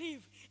I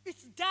believe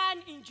it's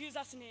done in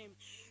Jesus' name.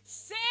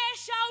 Say,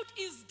 shout,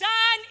 is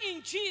done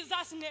in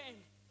Jesus'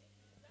 name.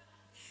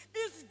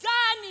 It's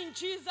done in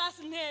Jesus'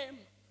 name.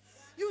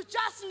 You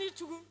just need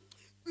to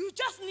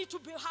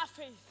have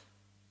faith.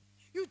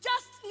 You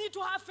just need to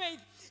have faith.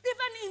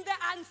 Even in the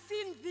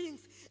unseen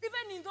things,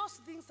 even in those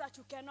things that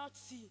you cannot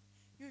see,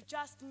 you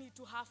just need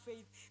to have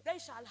faith. They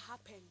shall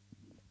happen.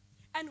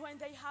 And when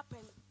they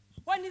happen,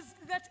 when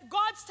that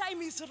God's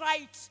time is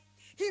right,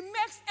 he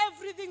makes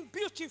everything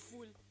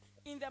beautiful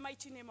in the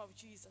mighty name of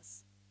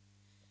Jesus.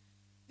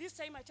 This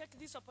time I take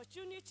this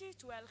opportunity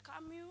to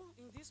welcome you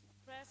in this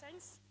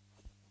presence.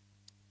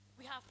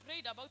 We have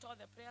prayed about all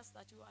the prayers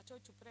that you are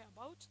told to pray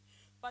about,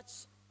 but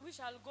we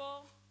shall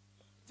go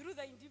through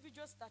the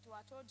individuals that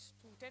were told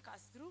to take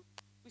us through.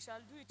 We shall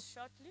do it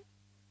shortly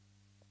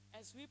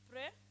as we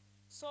pray.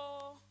 So,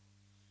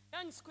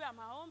 leo ni siku ya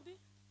maombi.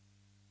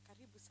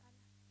 Karibu sana.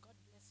 God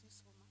bless you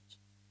so much.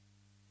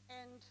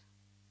 And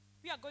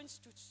we are going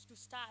to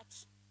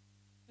start.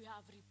 We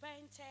have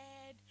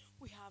repented.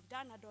 We have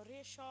done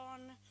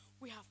adoration.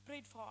 We have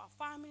prayed for our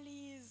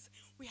families.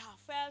 We have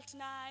felt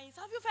nice.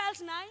 Have you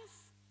felt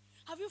nice?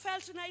 Have you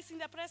felt nice in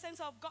the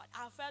presence of God?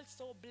 I have felt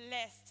so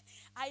blessed.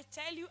 I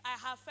tell you, I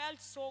have felt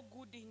so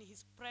good in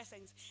his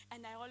presence.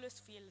 And I always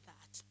feel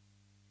that.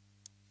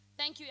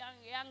 Thank you,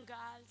 young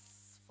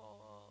girls,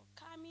 for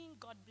coming.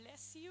 God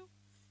bless you.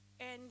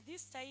 And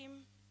this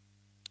time,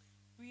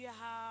 we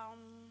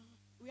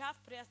have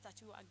prayers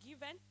that you are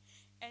given.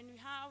 And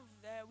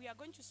we are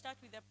going to start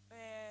with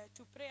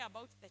to pray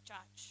about the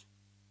church.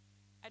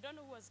 I don't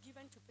know who was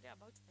given to pray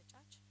about the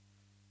church.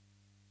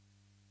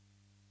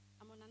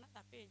 I'm on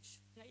another page.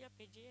 Na hiyo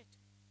page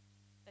yetu.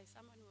 There is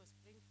someone who was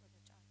praying for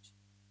the church.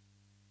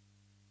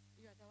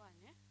 You are the one,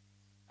 eh?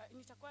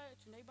 Nitakuwa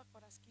tunaiba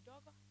chorus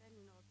kidogo, then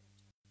unaombea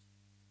church.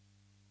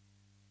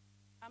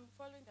 I'm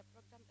following the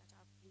program that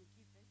I've been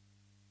given.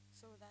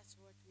 So that's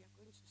what we are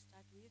going to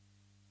start with.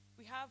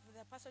 We have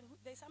the person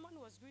there's someone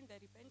who was doing the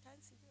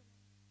repentance.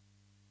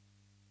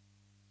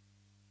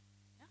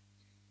 Yeah?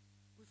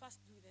 We first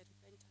do the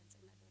repentance and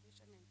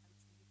adoration and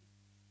thanksgiving.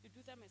 You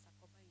do them as a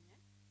combine, eh?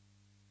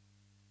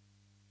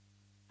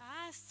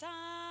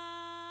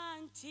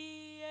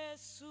 Asanti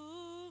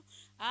Yesu,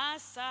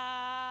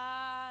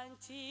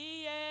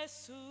 Asanti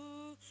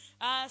Yesu,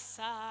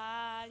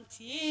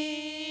 Asanti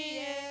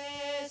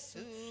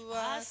Yesu,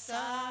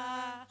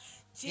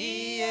 Asanti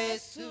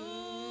Yesu,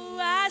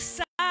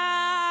 Asanti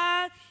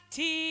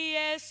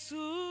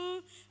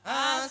Yesu,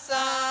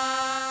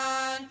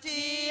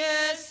 Asanti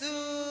Yesu,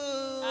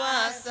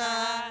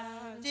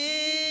 Asanti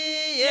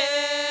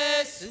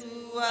Yesu,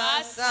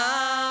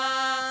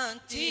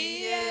 Asanti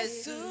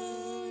Yesu,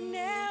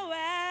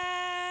 newe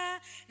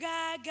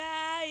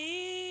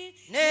gagai,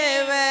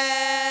 newe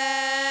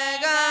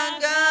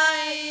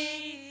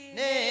gagai,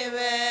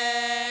 newe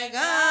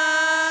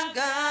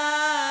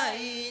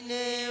gagai,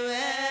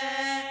 newe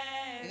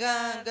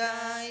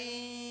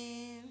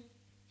gagai.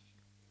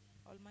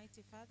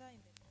 Almighty Father, in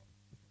the name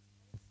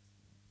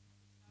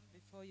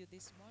before you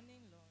this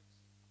morning, Lord.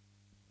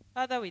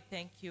 Father, we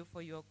thank you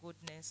for your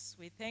goodness.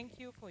 We thank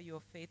you for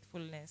your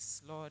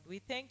faithfulness, Lord. We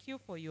thank you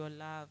for your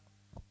love.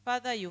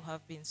 Father, you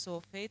have been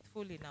so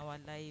faithful in our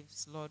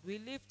lives, Lord. We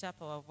lift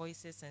up our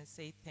voices and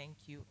say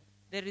thank you.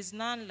 There is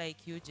none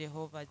like you,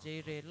 Jehovah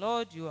Jireh.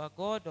 Lord, you are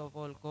God of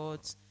all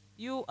gods.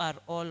 You are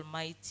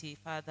almighty,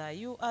 Father.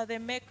 You are the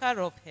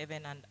maker of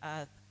heaven and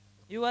earth.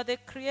 You are the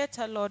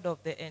creator, Lord,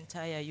 of the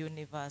entire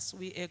universe.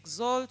 We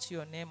exalt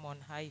your name on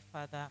high,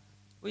 Father.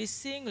 We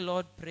sing,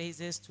 Lord,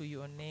 praises to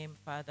your name,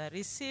 Father.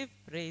 Receive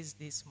praise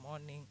this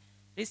morning.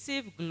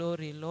 Receive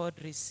glory, Lord.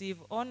 Receive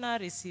honor,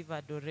 receive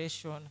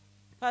adoration.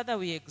 Father,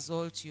 we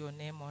exalt your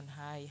name on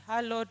high.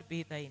 Hallowed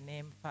be thy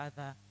name,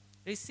 Father.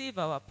 Receive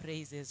our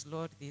praises,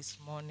 Lord, this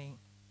morning.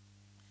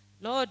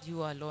 Lord,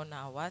 you alone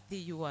are worthy,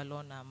 you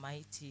alone are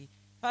mighty.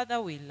 Father,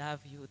 we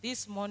love you.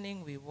 This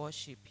morning we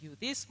worship you.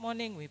 This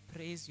morning we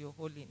praise your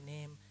holy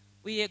name.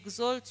 We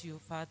exalt you,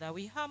 Father.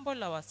 We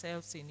humble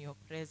ourselves in your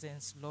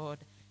presence, Lord,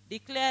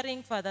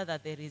 declaring, Father,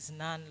 that there is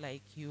none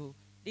like you.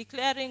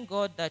 Declaring,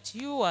 God, that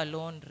you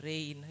alone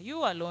reign. You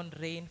alone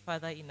reign,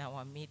 Father, in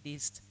our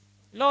midst.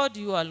 Lord,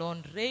 you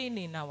alone reign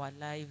in our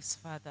lives,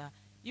 Father.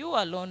 You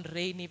alone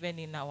reign even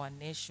in our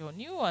nation.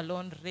 You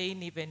alone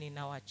reign even in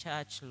our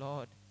church,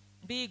 Lord.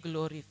 Be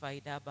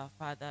glorified, Abba,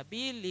 Father.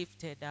 Be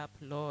lifted up,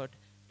 Lord.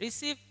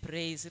 Receive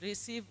praise,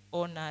 receive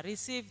honor,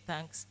 receive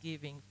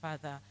thanksgiving,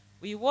 Father.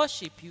 We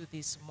worship you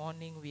this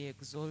morning. We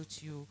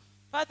exalt you.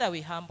 Father,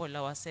 we humble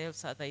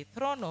ourselves at thy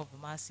throne of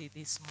mercy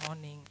this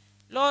morning.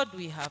 Lord,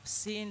 we have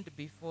sinned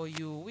before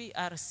you. We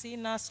are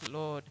sinners,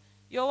 Lord.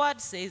 Your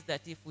word says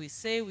that if we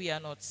say we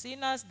are not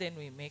sinners, then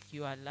we make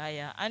you a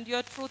liar, and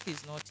your truth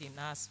is not in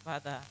us,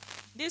 Father.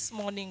 This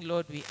morning,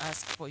 Lord, we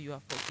ask for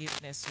your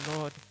forgiveness,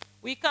 Lord.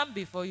 We come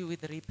before you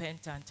with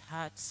repentant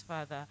hearts,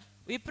 Father.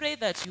 We pray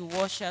that you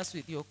wash us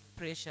with your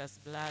precious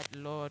blood,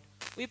 Lord.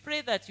 We pray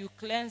that you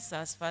cleanse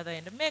us, Father,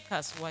 and make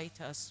us white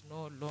as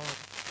snow, Lord.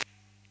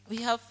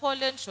 We have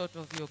fallen short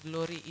of your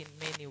glory in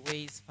many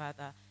ways,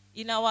 Father.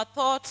 In our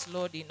thoughts,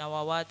 Lord, in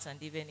our words,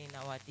 and even in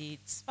our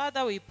deeds.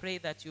 Father, we pray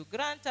that you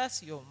grant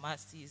us your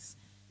mercies.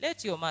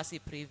 Let your mercy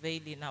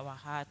prevail in our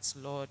hearts,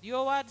 Lord.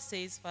 Your word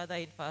says, Father,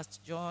 in 1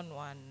 John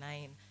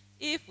 1:9,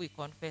 if we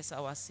confess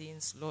our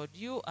sins, Lord,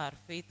 you are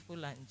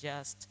faithful and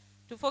just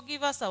to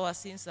forgive us our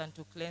sins and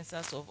to cleanse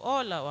us of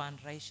all our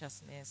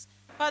unrighteousness.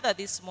 Father,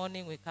 this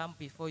morning we come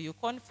before you,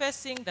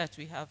 confessing that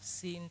we have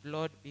sinned,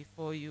 Lord,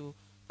 before you.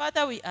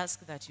 Father, we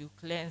ask that you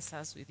cleanse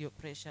us with your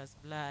precious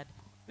blood.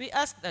 We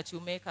ask that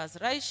you make us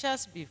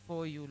righteous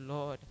before you,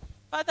 Lord.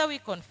 Father, we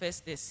confess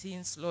the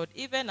sins, Lord,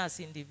 even as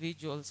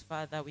individuals,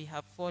 Father, we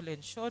have fallen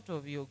short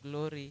of your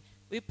glory.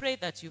 We pray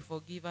that you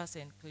forgive us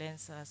and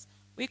cleanse us.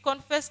 We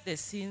confess the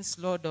sins,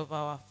 Lord, of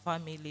our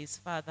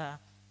families, Father.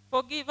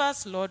 Forgive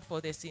us, Lord,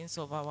 for the sins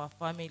of our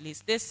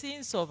families, the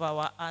sins of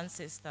our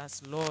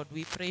ancestors, Lord.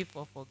 We pray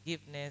for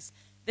forgiveness.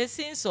 The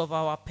sins of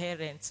our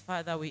parents,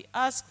 Father, we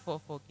ask for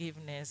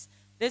forgiveness.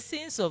 The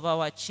sins of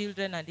our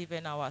children and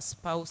even our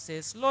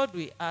spouses, Lord,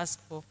 we ask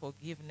for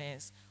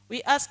forgiveness.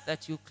 We ask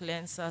that you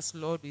cleanse us,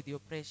 Lord, with your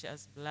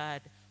precious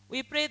blood.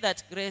 We pray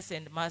that grace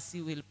and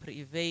mercy will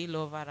prevail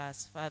over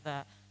us,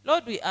 Father.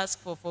 Lord, we ask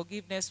for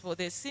forgiveness for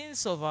the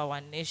sins of our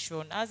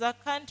nation. As a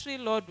country,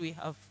 Lord, we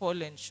have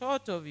fallen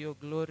short of your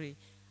glory.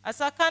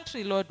 As a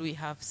country, Lord, we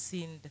have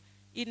sinned.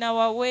 In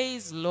our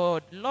ways,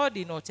 Lord,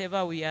 in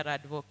whatever we are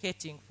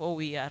advocating for,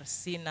 we are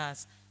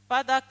sinners.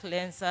 Father,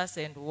 cleanse us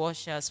and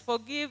wash us.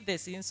 Forgive the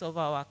sins of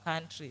our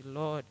country,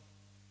 Lord.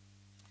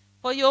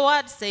 For your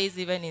word says,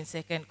 even in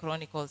 2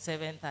 Chronicles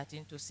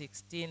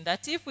 7:13-16,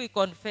 that if we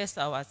confess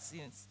our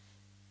sins,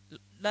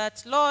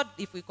 that, Lord,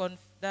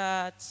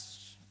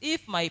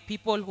 if my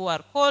people who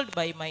are called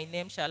by my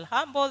name shall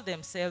humble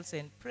themselves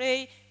and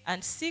pray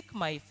and seek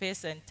my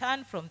face and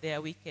turn from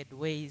their wicked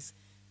ways,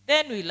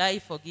 then will I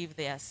forgive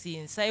their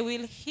sins. I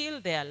will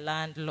heal their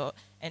land, Lord,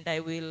 and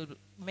I will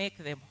make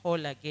them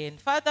whole again.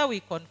 Father, we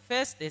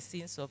confess the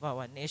sins of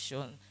our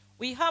nation.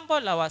 We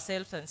humble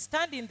ourselves and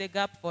stand in the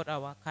gap for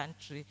our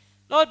country.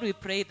 Lord, we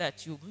pray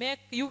that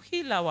you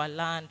heal our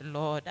land,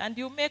 Lord, and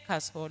you make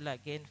us whole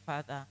again,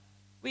 Father.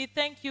 We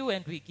thank you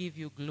and we give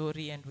you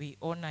glory and we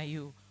honor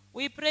you.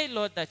 We pray,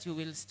 Lord, that you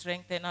will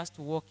strengthen us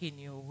to walk in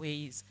your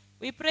ways.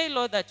 We pray,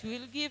 Lord, that you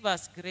will give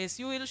us grace.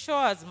 You will show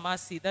us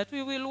mercy, that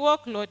we will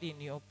walk, Lord, in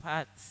your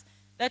paths,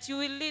 that you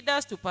will lead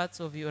us to paths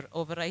of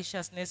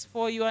righteousness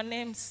for your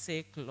name's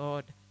sake,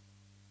 Lord.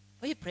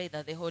 We pray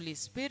that the Holy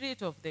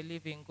Spirit of the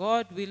living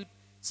God will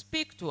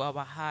speak to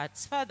our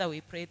hearts. Father,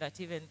 we pray that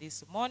even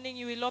this morning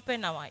you will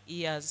open our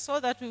ears so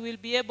that we will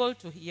be able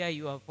to hear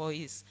your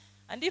voice.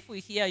 And if we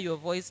hear your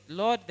voice,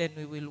 Lord, then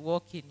we will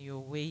walk in your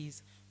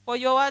ways. For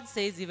your word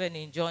says even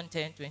in John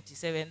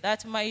 10:27,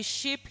 that my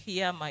sheep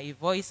hear my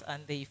voice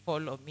and they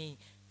follow me.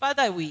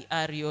 Father, we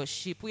are your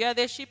sheep. We are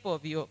the sheep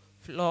of your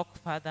flock,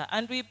 Father.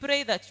 And we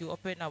pray that you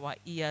open our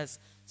ears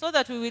so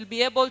that we will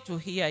be able to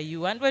hear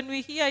you. And when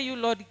we hear you,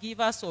 Lord, give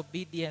us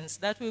obedience,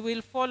 that we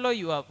will follow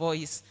your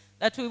voice,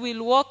 that we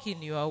will walk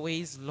in your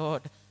ways,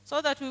 Lord,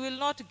 so that we will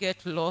not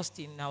get lost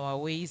in our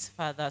ways,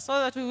 Father, so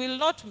that we will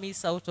not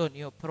miss out on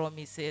your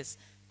promises.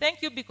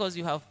 Thank you because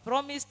you have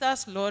promised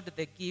us, Lord,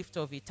 the gift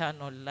of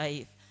eternal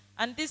life.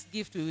 And this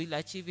gift we will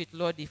achieve it,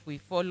 Lord, if we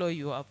follow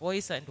your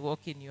voice and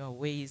walk in your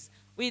ways.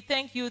 We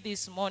thank you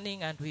this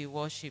morning and we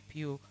worship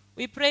you.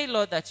 We pray,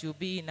 Lord, that you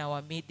be in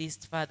our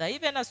midst, Father.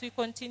 Even as we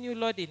continue,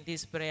 Lord, in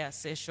this prayer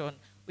session,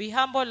 we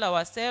humble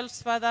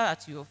ourselves, Father,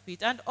 at your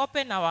feet and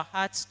open our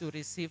hearts to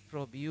receive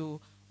from you.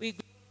 We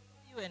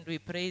glorify you and we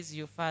praise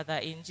you, Father.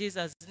 In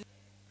Jesus' name,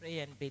 pray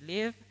and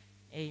believe.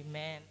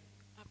 Amen.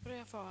 A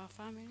prayer for our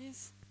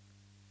families.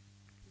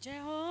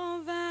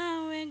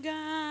 Jehovah, we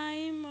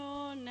gai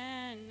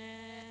monene.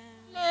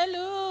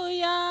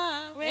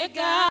 Hallelujah. We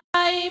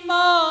gai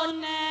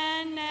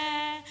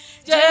monene.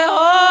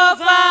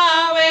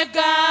 Jehovah we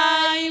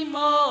gai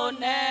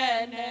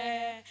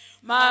monene.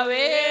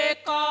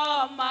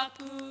 Maweko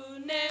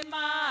makune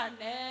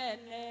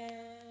manene.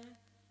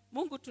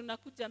 Mungu,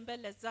 tunakuja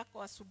mbele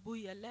zako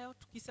asubuhi ya leo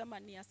tukisema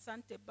ni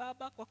asante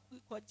Baba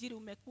kwa ajili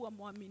umekuwa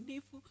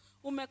mwaminifu,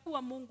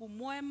 umekuwa Mungu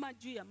mwema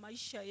juu ya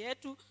maisha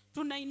yetu.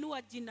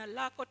 Tunainua jina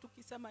lako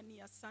tukisema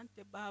ni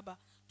asante Baba.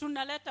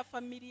 Tunaleta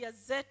familia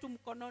zetu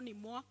mkononi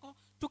mwako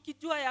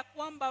tukijua ya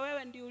kwamba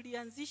wewe ndio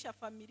ulianzisha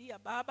familia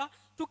Baba,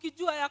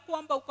 tukijua ya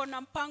kwamba uko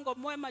na mpango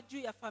mwema juu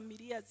ya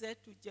familia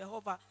zetu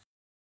Jehova.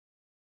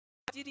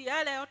 Ajili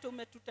yale yote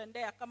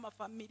umetutendea kama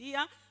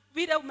familia,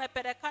 vile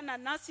umepelekana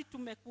nasi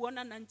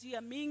tumekuona na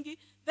njia mingi.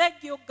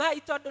 Thank you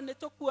Ngai tondu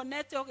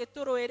nitukuonete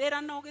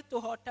ugituruirira na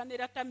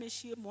ugituhotanira ta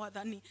micii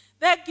Mwathani.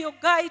 Thank you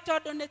Ngai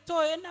tondu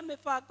nitui na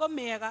mibango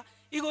miega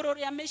iguru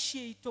ria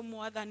micii itu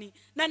Mwathani.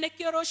 Na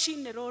nikio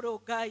rucini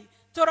ruru Ngai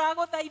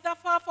turaguthaitha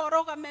Baba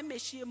urugame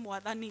micii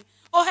Mwathani,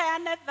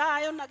 uheane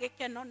thayo na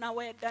gikeno na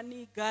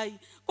wendani Ngai.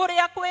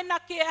 Kuria kwina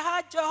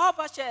kieha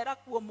Jehova cera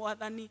kuo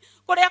Mwathani,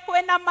 kuria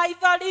kwina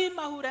maithori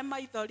mahure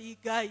maithori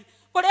Ngai,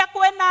 kuria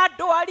kwina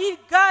ndwari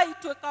Ngai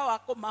tweka wa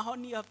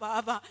kumahonia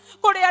Baba,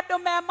 kuria andu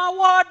me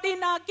mawodi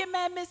na angi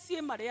me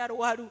micii mari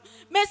arwaru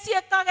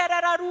micii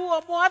kagerera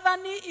ruo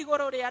Mwathani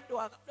iguru ria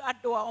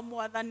andu ao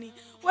Mwathani.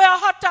 We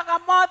hotaga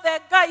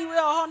mothe Ngai, we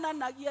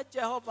ohonanagia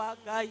Jehova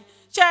Ngai.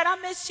 Cera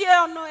micii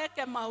ono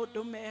eke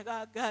maundu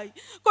mega Ngai.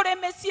 Kuri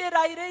micii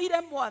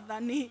rairiire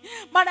Mwathani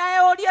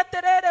marauria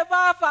terere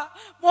Baba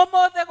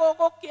mumothe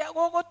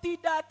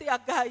gugutinda atia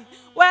Ngai.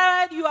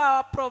 Where you are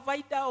a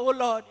provider, O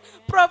Lord.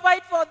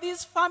 Provide for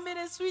these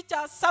families which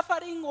are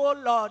suffering, O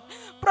Lord.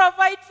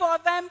 Provide for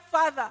them,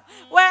 Father.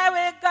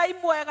 Wewe Ngai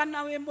mwega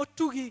na we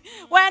mutugi,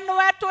 we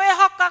niwe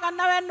twihokaga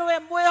na we niwe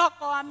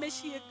mwihoko wa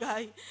micii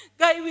Ngai.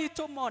 Ngai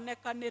witu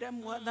monekanire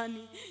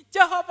Mwathani.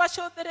 Jehova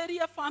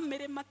cothereria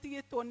family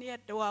matigitwo ni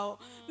endu wao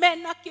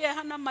mena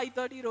kieha na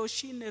maithori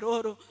rucini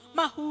ruru,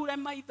 mahure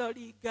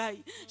maithori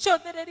Ngai.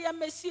 Cothereria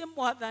micii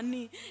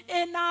Mwathani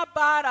ina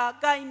mbara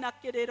Ngai na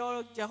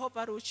kiriro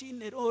Jehova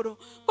rucini ruru,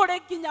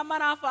 kuri nginya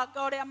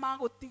marabanga uria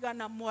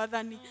magutigana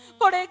Mwathani,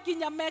 kuri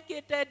nginya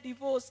mekite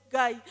divorce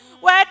Ngai.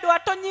 We ndu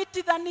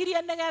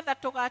atunyitithanirie nigetha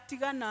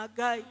tugatigana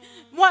Ngai.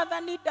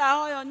 Mwathani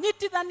ndahoyo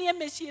nyitithanie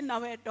micii na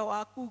wendo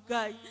waku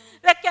Ngai.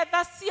 Reke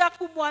tha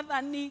ciaku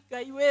Mwathani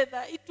Ngai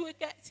wetha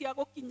ituike cia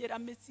gukinyira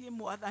micii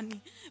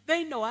Mwathani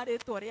thiini wa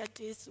ritwa ria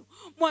Jesu.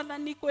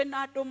 Mwathani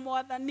kwina andu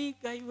Mwathani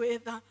Ngai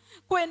wetha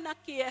kwina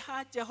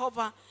kieha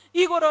Jehova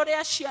iguru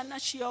ria ciana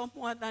ciao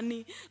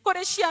Mwathani,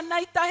 kuri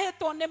ciana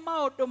itahitwo ni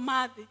maundu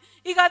mathi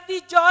igathi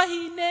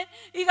njohi-ini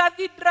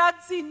igathi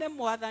drugs-ini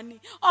Mwathani,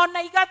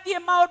 ona igathie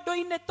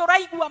maundu-ini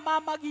turaigua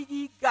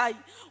mamagigi Ngai.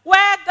 We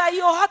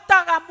Ngai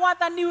uhotaga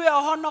Mwathani, we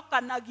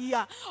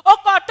ohonokanagia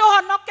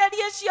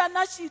ukotuhonokerie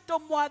ciana citu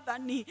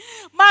Mwathani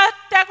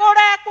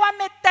mategure kwa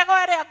mitego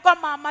iria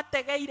ngoma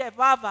mategeire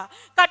Baba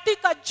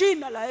katika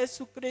jina la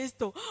Yesu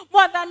Kristo.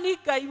 Mwathani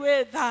Ngai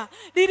wetha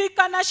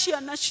ririkana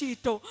ciana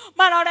citu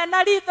marore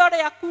na ritho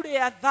riaku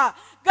ria tha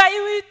Ngai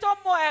witu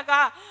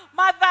mwega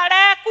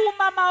mathare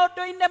kuma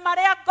maundu-ini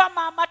maria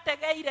ngoma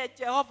mategeire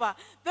Jehova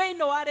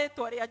thiini wa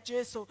ritwa ria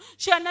Jesu.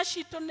 Ciana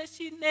citu ni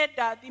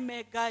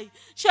ndathime Ngai,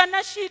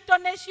 ciana citu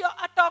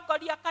nicio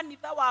atongoria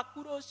kanitha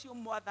waku rucio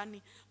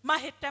Mwathani,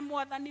 mahite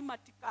Mwathani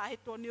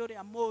matikahitwo ni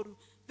uria muru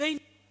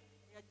thiini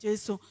wa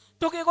Jesu.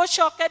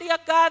 Tugigucokeria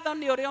ngatho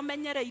ni uria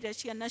umenyereire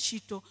ciana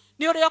citu,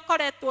 ni uria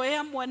ukoretwo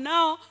hamwe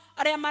nao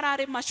aria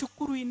marari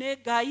macukuru-ini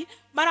Ngai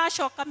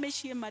maracoka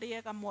micii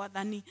mariega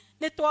Mwathani.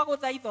 Ni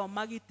twaguthaitha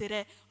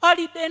magitire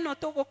holiday no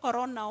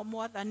tugukorwo nao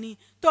Mwathani,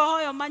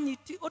 twahoyo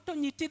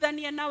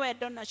utunyitithanie na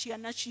wendo na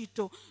ciana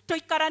citu,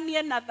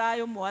 tuikaranie na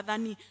thayo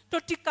Mwathani,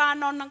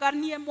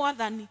 tutikanonaganie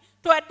Mwathani,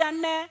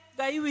 twendane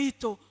Ngai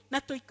witu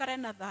na tuikare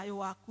na thayo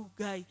waku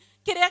Ngai.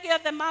 Kiria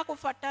giothe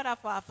magubatara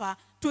Baba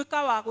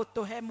twika wa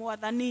gutuhe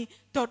Mwathani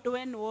tondu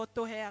we niwe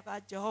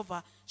utuheaga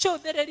Jehova.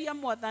 Cothereria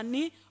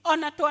Mwathani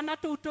ona twana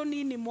tuu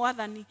tunini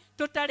Mwathani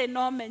tutari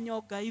no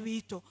umenyo Ngai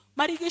witu,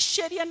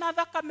 marigicerie na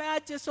thakame ya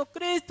Jesu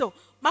Kristo,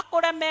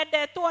 makure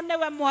mendetwo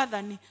niwe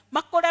Mwathani,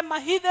 makure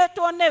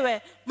mahithitwo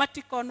niwe,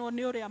 matikonwo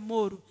ni uria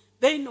muru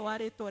thiini wa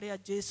ritwa ria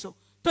Jesu.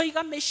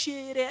 Tuiga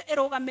micii iria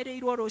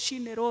irugamirirwo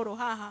rucini ruru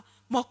haha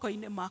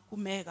moko-ini maku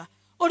mega.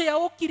 Uria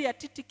ukire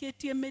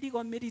atitikitie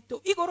mirigo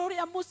miritu iguru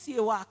ria mucii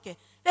wake,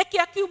 reke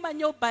akiuma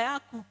nyumba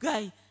yaku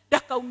Ngai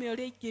ndakaume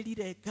uria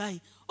ingirire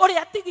Ngai.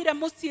 Uria atigire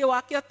mucii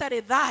wake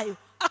utari thayo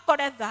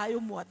akore thayo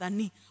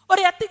Mwathani,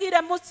 uria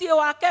atigire mucii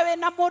wake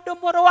wina mundu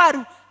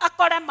murwaru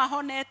akore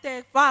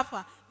mahonete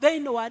Baba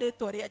thiini wa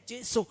ritwa ria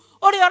Jesu.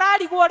 Uria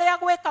urarigwo uria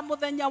gwika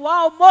muthenya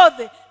wa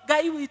umuthi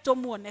Ngai witu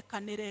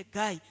muonekanire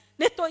Ngai.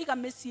 Nitwiga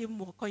micii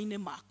moko-ini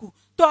maku,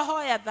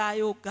 twahoya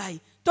thayo Ngai,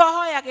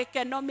 twahoya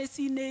gikeno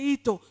micii-ini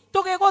itu,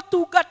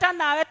 tugigutungata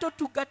nawe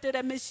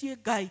tutungatire micii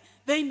Ngai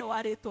thiini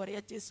wa ritwa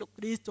ria Jesu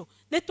Kristo.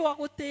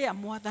 Nitwagutia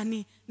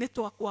Mwathani,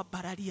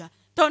 nitwakwambararia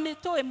tondũ nĩ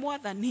tũĩ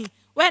Mwathani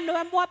we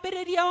nĩwe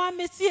mwambĩrĩria wa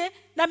mĩciĩ,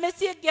 na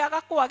mĩciĩ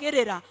ĩngĩaga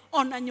kwagĩrĩra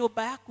ona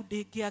nyũmba yaku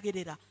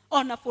ndĩngĩagĩrĩra,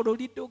 ona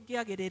bũrũri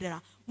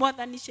ndũngĩagĩrĩra.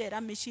 Mwathani cera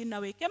mĩciĩ na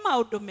wĩke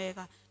maũndũ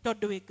mega,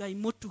 tondũ wĩ Ngai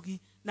mũtugi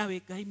na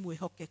wĩ Ngai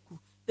mwĩhokeku.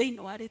 Thĩinĩ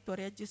wa rĩĩtwa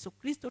rĩa Jesũ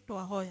Kristo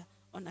twahoya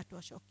ona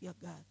twacokia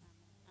ngatho.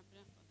 I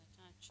pray for the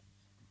church.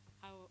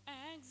 How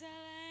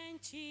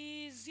excellent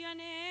is your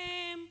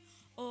name,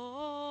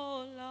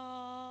 O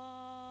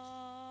Lord.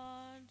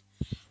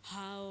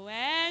 How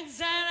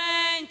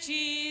excellent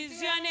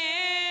is your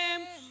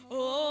name,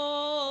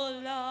 O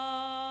Lord.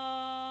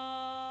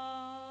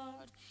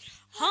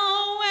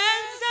 How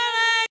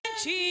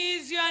excellent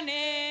is your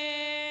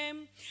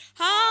name.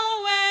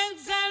 How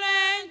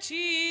excellent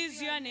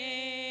is your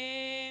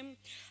name.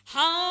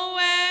 How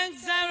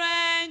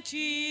excellent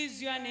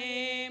is your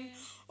name,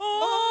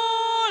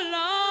 O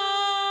Lord.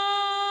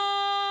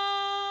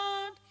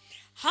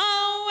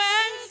 How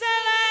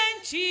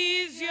excellent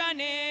is your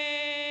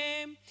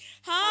name.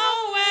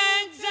 How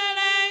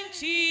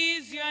excellent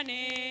is your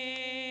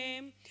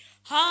name.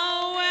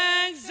 How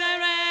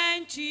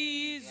excellent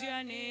is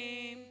your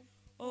name,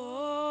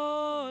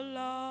 O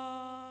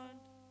Lord.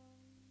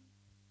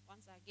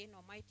 Once again,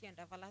 Almighty and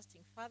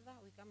everlasting Father,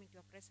 we come into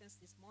your presence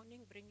this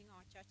morning, bringing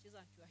our churches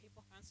unto your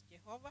able hands,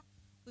 Jehovah.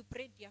 We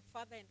pray, dear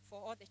Father, and for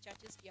all the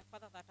churches, dear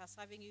Father, that are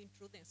serving you in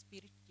truth and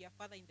spirit, dear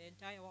Father, in the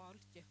entire world,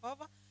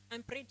 Jehovah.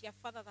 And pray, dear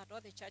Father, that all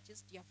the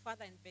churches, dear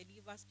Father, and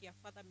believers, dear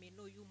Father, may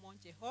know you more,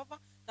 Jehovah.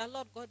 That,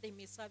 Lord God, they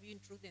may serve you in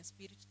truth and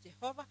spirit,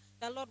 Jehovah.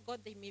 That, Lord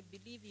God, they may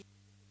believe in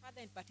you,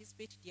 Father, and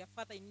participate, dear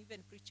Father, in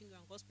even preaching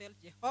your gospel,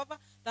 Jehovah.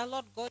 That,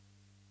 Lord God,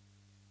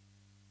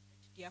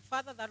 dear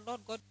Father, that,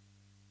 Lord God,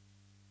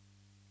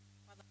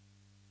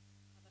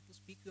 to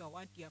speak your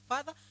word, dear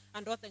Father,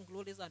 and all the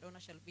glories and honor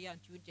shall be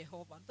unto you,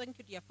 Jehovah. And thank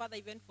you, dear Father,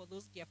 even for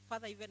those, dear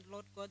Father, even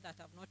Lord God, that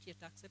have not yet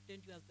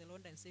accepted you as the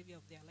Lord and Savior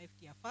of their life,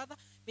 dear Father.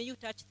 May you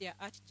touch their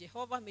heart,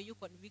 Jehovah. May you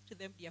convict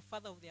them, dear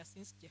Father, of their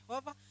sins,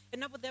 Jehovah.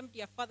 Enable them,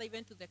 dear Father,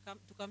 even to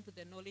come to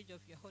the knowledge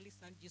of your Holy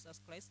Son, Jesus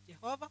Christ,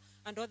 Jehovah.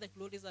 And all the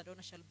glories and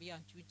honor shall be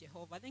unto you,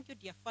 Jehovah. Thank you,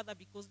 dear Father,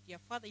 because, dear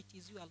Father, it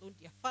is you alone,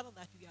 dear Father,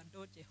 that we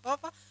adore,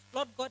 Jehovah.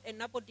 Lord God,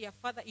 enable, dear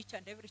Father, each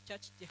and every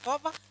church,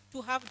 Jehovah,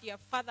 to have, dear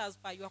Father, as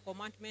by your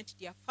commandment,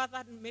 dear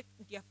Father, make,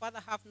 dear Father,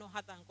 have no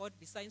other God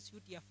besides you,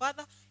 dear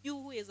Father. You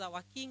who is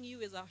our King, you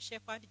is our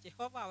Shepherd,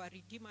 Jehovah, our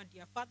Redeemer,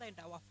 dear Father, and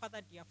our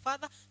Father, dear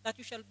Father, that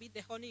you shall be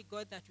the only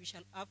God that we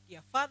shall have,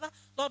 dear Father.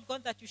 Lord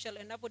God, that you shall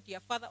enable, dear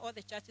Father, all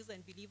the churches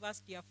and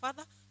believers, dear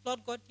Father. Lord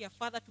God, dear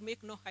Father, to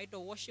make no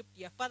idol worship,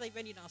 dear Father,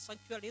 even in our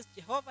sanctuaries,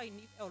 Jehovah, in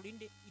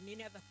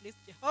any other place,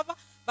 Jehovah.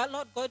 But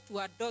Lord God, to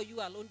adore you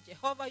alone,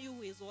 Jehovah, you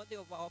who is worthy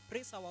of our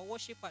praise, our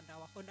worship, and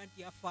our honor,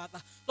 dear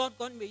Father. Lord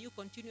God, may you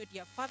continue,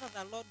 dear Father,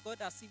 that Lord God,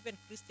 as even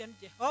Christian,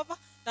 Jehovah,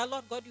 that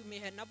Lord God, you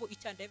may enable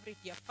each and every,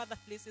 dear Father,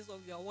 places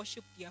of your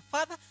worship, dear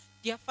Father,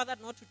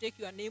 not to take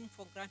your name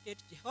for granted,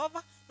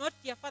 Jehovah, not,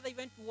 dear Father,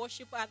 even to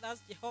worship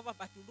others, Jehovah,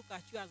 but to look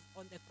at you as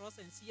on the cross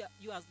and see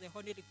you as the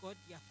only God,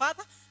 dear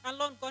Father. And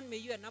Lord God, may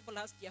you enable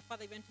us, dear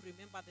Father, even to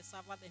remember the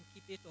Sabbath and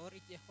keep it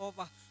holy,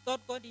 Jehovah.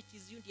 Lord God, it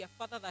is you, dear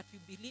Father, that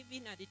we believe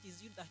in, and it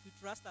is you that we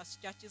trust as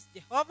churches,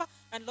 Jehovah.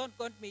 And Lord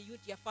God, may you,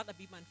 dear Father,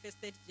 be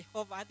manifested,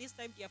 Jehovah. At this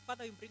time, dear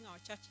Father, we bring our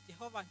church,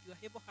 Jehovah, into your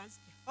able hands,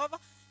 Jehovah.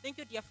 Thank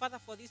you, dear Father,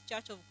 for this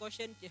church of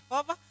Goshen,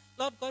 Jehovah.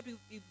 Lord God,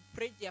 we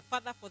pray, dear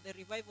Father, for the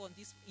revival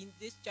in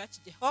this church,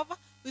 Jehovah.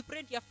 We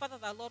pray, dear Father,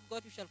 that Lord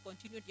God, you shall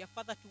continue, dear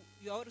Father,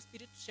 to your Holy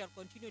Spirit shall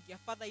continue, dear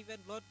Father, even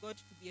Lord God,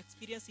 to be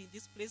experienced in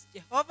this place,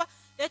 Jehovah.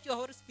 Let your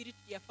Holy Spirit,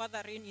 dear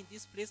Father, reign in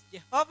this place,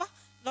 Jehovah.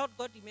 Lord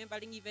God,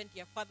 remembering even,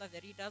 dear Father, the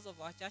leaders of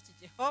our church,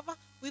 Jehovah.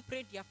 We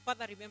pray, dear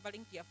Father,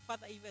 remembering, dear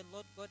Father, even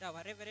Lord God,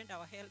 our reverend,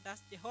 our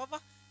elders, Jehovah,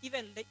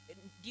 even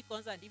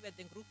deacons and even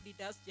the group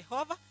leaders,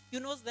 Jehovah. You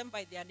know them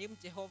by their name,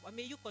 Jehovah.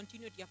 May you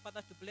continue, dear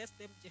Father, to bless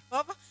them,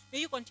 Jehovah. May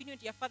you continue,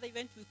 dear Father,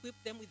 even to equip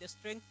them with the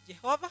strength,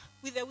 Jehovah,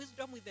 with the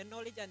wisdom, with the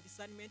knowledge and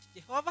discernment,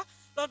 Jehovah.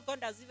 Lord God,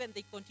 as even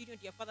they continue,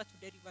 dear Father, to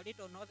deliberate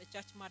on all the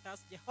church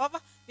matters,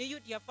 Jehovah. May you,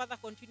 dear Father,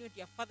 continue,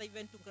 dear Father,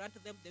 even to grant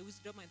them the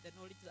wisdom and the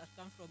knowledge that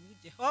come from you,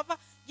 Jehovah.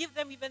 Give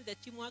them even the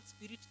teamwork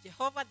spirit,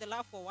 Jehovah, the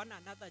love for one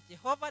another,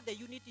 Jehovah, the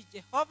unity,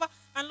 Jehovah.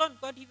 And Lord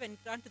God, even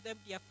grant them,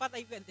 dear Father,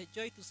 even the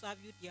joy to serve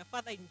you, dear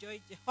Father, enjoy,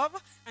 Jehovah,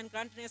 and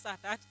grantness at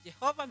heart,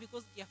 Jehovah,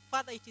 because, dear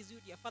Father, it is you,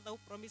 dear Father, who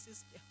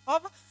promises,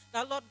 Jehovah,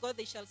 that Lord God,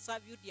 they shall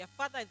serve you, dear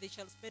Father, and they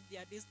shall spend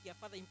their days, dear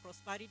Father, in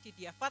prosperity,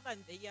 dear Father,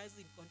 and their years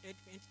in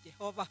contentment,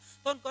 Jehovah.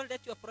 Lord God,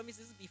 let your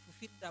promises be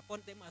fulfilled upon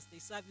them as they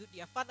serve you,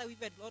 dear Father,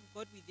 even, Lord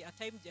God, with their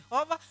time,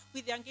 Jehovah,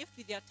 with their gift,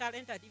 with their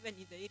talent, and even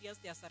in the areas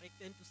they are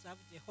selected to serve,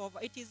 Jehovah.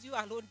 It is you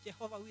alone,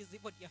 Jehovah, who is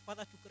able, dear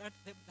Father, to grant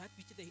them that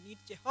which they need,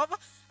 Jehovah.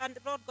 And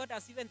Lord God,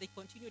 as even they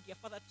continue, dear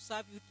Father, to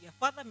serve you, dear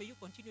Father, may you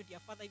continue, dear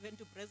Father, Father, even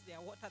to bless their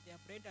water, their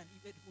bread, and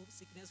even remove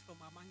sickness from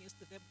amongst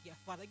them, dear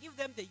Father. Give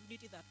them the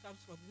unity that comes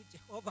from you,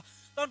 Jehovah.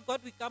 Lord God,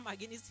 we come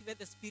against even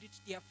the spirit,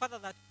 dear Father,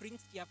 that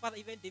brings, dear Father,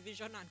 even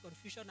division and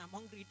confusion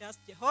among readers,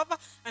 Jehovah,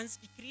 and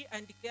decree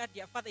and declare,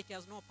 dear Father, it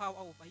has no power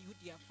over you,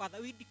 dear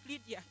Father. We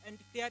declare and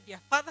declare, dear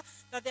Father,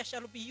 that there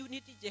shall be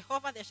unity,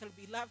 Jehovah, there shall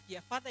be love,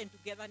 dear Father, and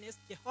togetherness,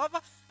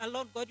 Jehovah. And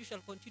Lord God, you shall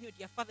continue,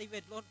 dear Father,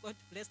 even Lord God,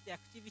 to bless the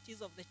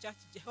activities of the church,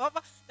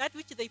 Jehovah, that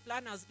which they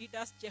plan as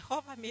leaders,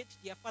 Jehovah, may it,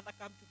 dear Father,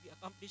 come to be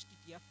accomplished,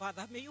 dear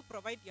Father. May you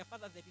provide, dear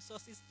Father, the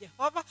resources,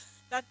 Jehovah.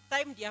 That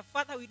time, dear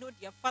Father, we know,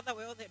 dear Father,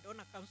 where all the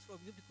donor comes from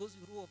you because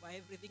you rule over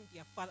everything,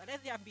 dear Father. Let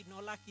there be no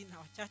lack in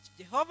our church,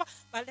 Jehovah,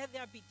 but let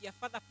there be, dear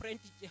Father,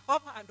 plenty,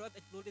 Jehovah, and all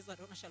the glories and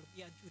honor shall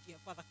be unto you, dear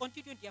Father.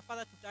 Continue, dear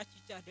Father, to touch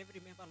each and every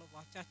member of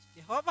our church,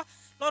 Jehovah.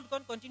 Lord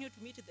God, continue to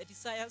meet the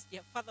desires,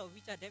 dear Father, of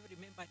each and every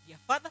member, dear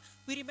Father.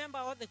 We remember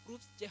all the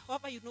groups,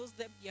 Jehovah, you know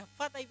them, dear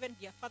Father, even,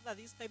 dear Father,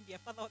 this time, dear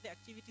Father, all the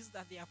activities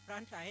that they have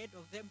planned ahead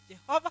of them,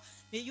 Jehovah.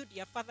 May you,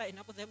 dear Father,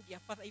 enable them, dear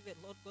Father, even,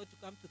 Lord God, to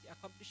come to the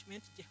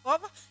accomplishment,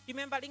 Jehovah.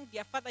 Remembering,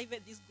 dear Father, even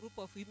this group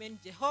of women,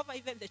 Jehovah,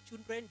 even the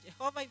children,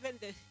 Jehovah, even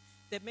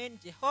the men,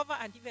 Jehovah,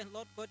 and even,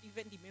 Lord God,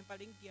 even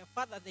remembering, dear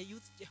Father, the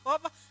youth,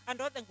 Jehovah,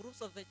 and all the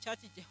groups of the church,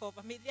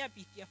 Jehovah. May there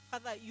be, dear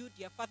Father, you,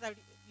 dear Father,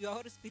 your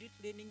Holy Spirit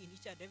reigning in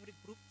each and every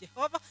group,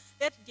 Jehovah.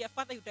 Let, dear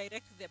Father, you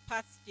direct the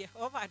paths,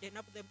 Jehovah, and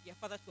enable them, dear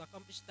Father, to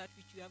accomplish that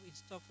which you have in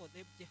store for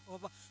them,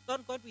 Jehovah.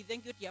 Lord God, we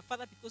thank you, dear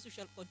Father, because you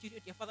shall continue,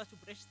 dear Father, to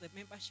bless the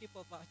membership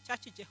of our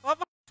church,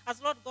 Jehovah. As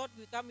Lord God,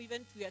 we come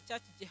even to your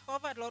church,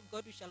 Jehovah. Lord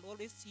God, we shall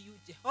always see you,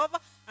 Jehovah.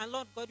 And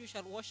Lord God, we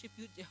shall worship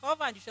you,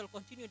 Jehovah. And you shall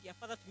continue, dear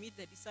Father, to meet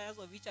the desires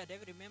of each and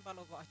every member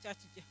of our church,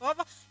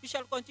 Jehovah. You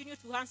shall continue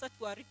to answer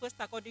to our request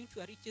according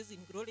to your riches in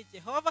glory,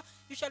 Jehovah.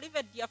 You shall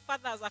even, dear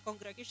Father, as a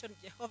congregation,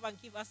 Jehovah,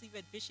 and give us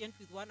even patience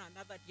with one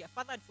another, dear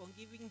Father, and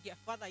forgiving, dear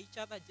Father, each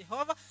other,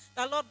 Jehovah.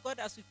 The Lord God,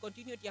 as we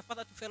continue, dear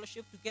Father, to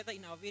fellowship together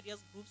in our various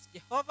groups,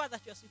 Jehovah,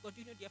 that as we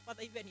continue, dear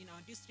Father, even in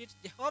our district,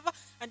 Jehovah,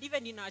 and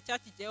even in our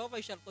church, Jehovah,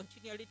 you shall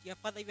continually, dear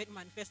Father, even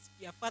manifest,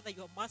 dear Father,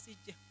 your mercy,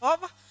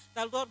 Jehovah.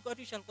 The Lord God,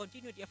 you shall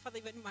continue, dear Father,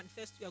 even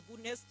manifest your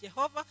goodness,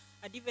 Jehovah,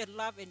 and even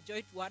love and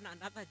joy to one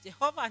another,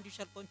 Jehovah. And you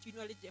shall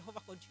continually,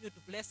 Jehovah, continue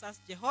to bless us,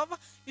 Jehovah.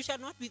 You shall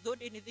not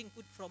withhold anything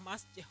good from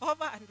us,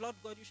 Jehovah. And Lord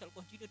God, you shall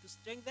continue to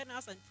strengthen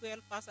us and to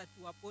help us and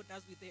to uphold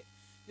us with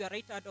your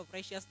right hand of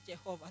righteous,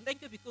 Jehovah.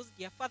 Thank you because,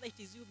 dear Father, it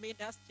is you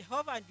made us,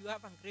 Jehovah, and you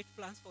have great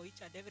plans for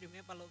each and every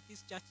member of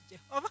this church,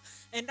 Jehovah.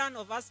 And none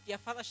of us, dear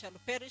Father, shall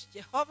perish,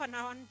 Jehovah.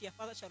 None, dear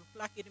Father, shall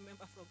pluck any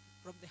member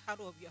from the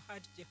hollow of your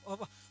hand,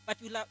 Jehovah. But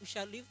we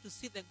shall live to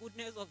see the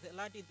goodness of the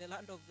land in the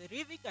land of the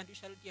living, and we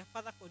shall, dear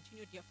Father,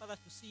 continue, dear Father,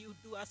 to see you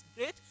do us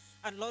great.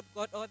 And Lord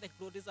God, all the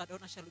glories and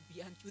honor shall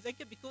be unto you. Thank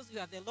you because you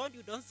are the Lord,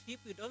 you don't sleep,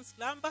 you don't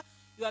slumber.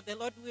 You are the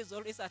Lord who is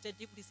always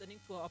attentive, listening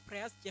to our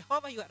prayers,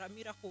 Jehovah. You are a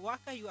miracle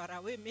worker, you are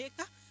a way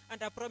maker,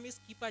 and a promise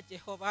keeper,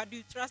 Jehovah. And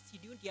we trust in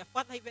you, dear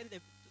Father, even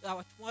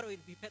our tomorrow will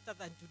be better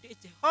than today,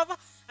 Jehovah.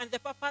 And the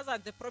purpose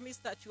and the promise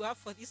that you have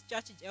for this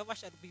church, Jehovah,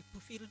 shall be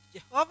fulfilled,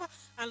 Jehovah.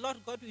 And Lord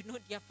God, we know,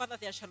 dear Father,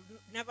 there shall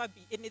never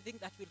be anything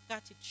that will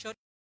cut it short.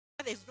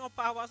 There is no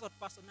powers or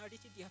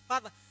personality, dear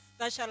Father,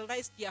 that shall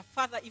rise, dear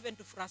Father, even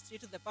to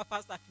frustrate the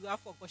purpose that you have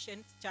for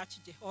Goshen Church,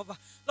 Jehovah.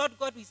 Lord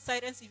God, we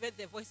silence even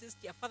the voices,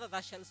 dear Father,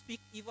 that shall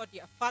speak evil,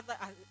 dear Father,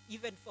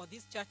 even for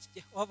this church,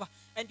 Jehovah.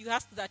 And you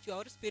ask that your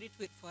Holy Spirit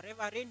will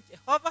forever reign,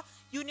 Jehovah.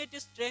 Unity,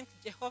 strength,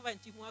 Jehovah,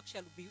 and teamwork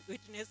shall be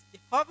witnessed,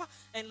 Jehovah.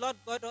 And Lord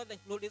God, all the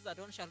glories that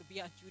shall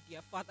be unto you,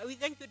 dear Father. We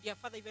thank you, dear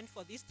Father, even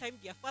for this time,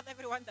 dear Father,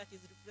 everyone that is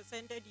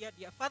represented here,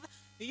 dear Father.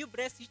 May you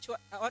bless each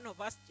one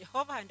of us,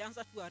 Jehovah, and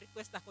answer to our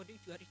request according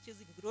to your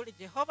riches in glory,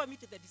 Jehovah.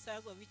 Meet the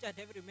desires of each and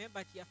every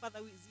member, dear Father,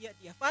 who is here,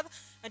 dear Father,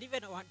 and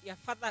even our, dear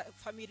Father,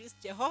 families,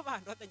 Jehovah,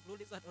 and all the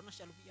glories and honor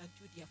shall be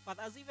unto you, dear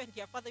Father. As even,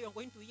 dear Father, you are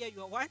going to hear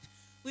your word.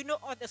 We know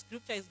all the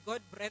scripture is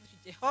God-breathed,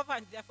 Jehovah,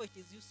 and therefore it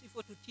is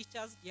useful to teach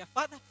us, dear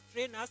Father, to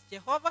train us,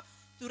 Jehovah,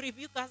 to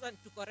rebuke us and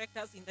to correct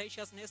us in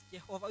righteousness,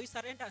 Jehovah. We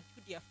surrender unto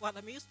you, dear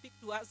Father. May you speak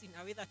to us in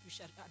a way that we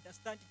shall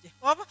understand,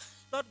 Jehovah.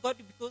 Lord God,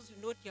 because you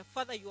know, dear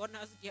Father, you honor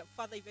us, dear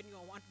Father, even you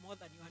want more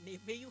than your name.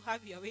 May you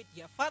have your way,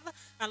 dear Father.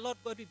 And Lord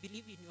God, we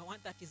believe in your one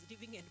that is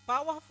living and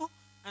powerful.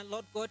 And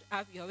Lord God,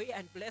 have your way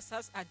and bless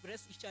us and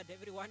bless each and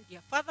every one,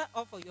 dear Father,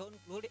 all for your own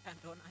glory and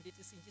honor. And it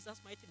is in Jesus'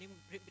 mighty name we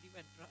pray, believe,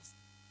 and trust.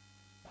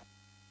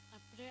 A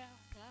prayer,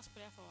 last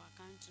prayer for our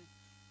country.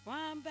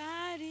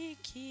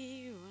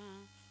 Wabarikiwa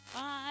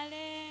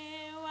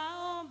wale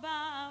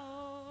waombao,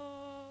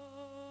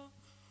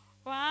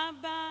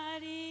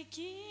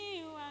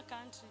 wabarikiwa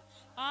country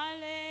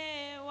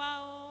wale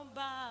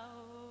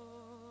waombao,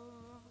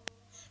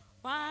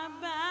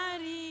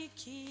 wabarikiwa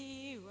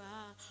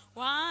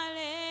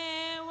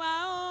wale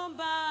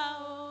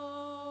waombao,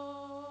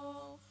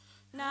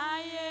 na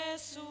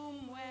Yesu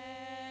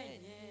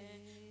mwenyewe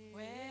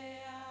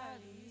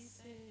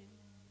alisema.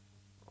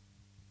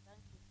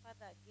 Thank you,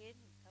 Father. Again,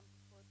 we come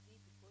before thee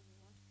because we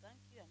want to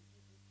thank you and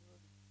give you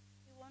glory.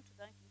 We want to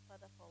thank you,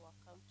 Father, for our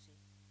country.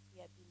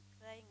 We have been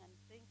crying and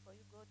praying for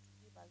you, God, to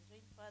give us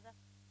rain, Father,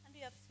 and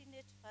we have seen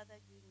it, Father,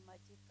 doing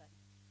magic and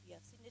We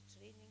have seen it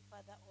raining,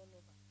 Father, all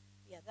over.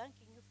 We are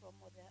thanking you from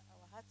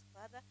our hearts,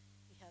 Father.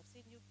 We have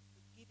seen you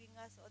giving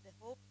us all the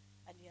hope,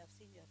 and we have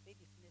seen your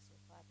faithfulness,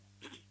 oh Father.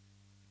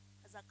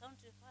 As a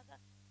country, Father,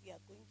 we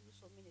are going through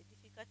so many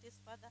difficulties,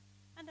 Father,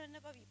 and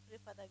whenever we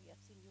pray, Father, we have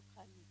seen you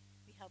coming.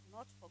 We have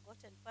not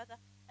forgotten, Father,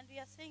 and we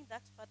are saying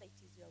that, Father, it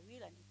is your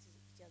will and it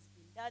has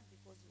been done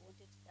because you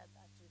wanted it done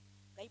that way.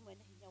 Ngai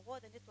mwene hinya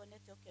wothe nĩ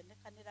tuonete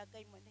ũkĩonekanĩra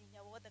Ngai mwene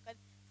hinya wothe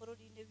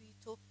bũrũri-inĩ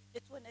witũ nĩ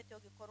tuonete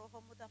ũgĩkorwo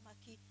ho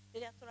mũthamaki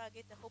rĩrĩa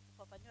tũragĩte hope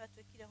baba nĩ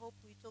watuĩkire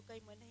hope witũ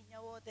Ngai mwene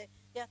hinya wothe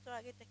rĩrĩa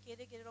tũragĩte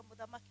kĩĩrĩgĩrĩro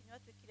mũthamaki nĩ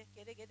watuĩkire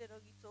kĩĩrĩgĩrĩro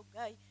gitũ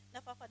Ngai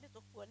na baba nĩ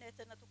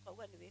tũkuonete na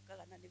tũkauga nĩ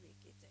wĩkaga na nĩ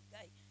wĩkĩte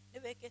Ngai nĩ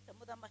wĩkĩte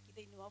mũthamaki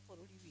thĩinĩ wa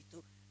bũrũri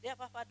witũ rĩrĩa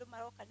baba andũ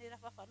marokanĩrĩra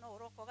baba no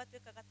ũroka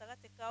ũgatuĩka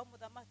gatagatĩ kao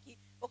mũthamaki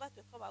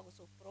ũgatuĩka wa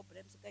gũsolve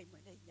problems Ngai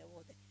mwene hinya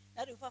wothe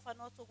na rĩu baba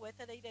no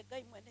tũgwetereire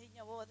Ngai mwene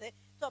hinya wothe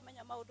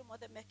twamenya maũndũ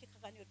mothe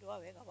mekĩkaga nĩ ũndũ wa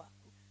wega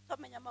waku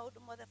twamenya maũndũ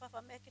mothe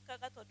baba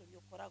mekĩkaga tondũ nĩ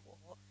ũkoragwo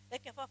ho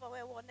reke baba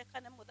we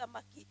wonekane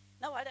mũthamaki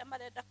na arĩa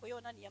marenda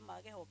kwĩyonania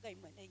mage ho Ngai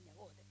mwene hinya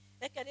wothe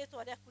reke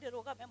rĩtwa rĩaku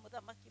rĩrũgame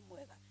mũthamaki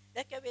mwega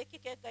reke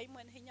wĩkĩke Ngai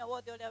mwene hinya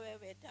wothe ũrĩa we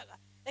wendaga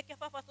reke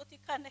baba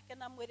tũtikaneke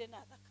na mwĩrĩ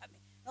na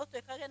thakame no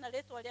twĩkage na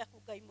rĩtwa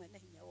rĩaku Ngai mwene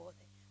hinya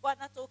wothe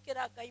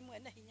wanatũũkĩra Ngai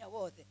mwene hinya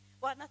wothe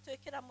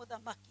wanatwĩkĩra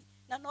mũthamaki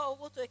na no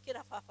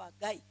ũgũtwĩkĩra baba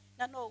Ngai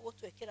na no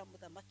ũgũtwĩkĩra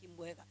mũthamaki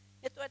mwega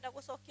nĩ twenda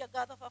gũcokia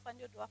ngatho baba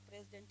nĩ ũndũ wa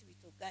president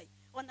witũ Ngai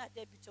ona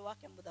deputy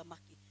wake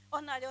mũthamaki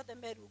ona arĩa othe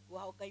merungu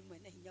wao Ngai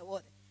mwene hinya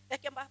wothe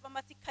reke baba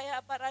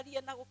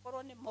matikayambararie na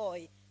gũkorwo nĩ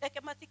moĩ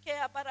reke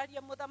matikayambararie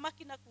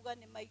mũthamaki na kuga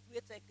nĩ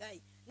maiguĩte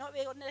Ngai no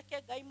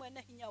wĩoneke Ngai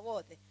mwene hinya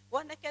wothe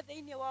woneke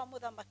thĩinĩ wa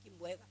mũthamaki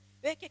mwega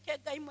wĩkĩke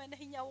Ngai mwene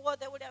hinya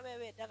wothe ũrĩa we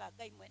wendaga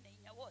Ngai mwene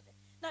hinya wothe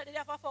na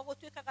rĩrĩa baba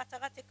ũgũtuĩka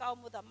gatagatĩ kao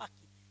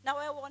mũthamaki na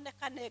we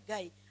wonekane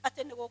Ngai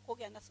atĩ nĩ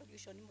gũkũgĩa na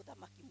solution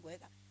mũthamaki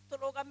mwega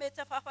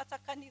tũrũgamĩte baba ta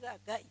kanitha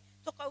Ngai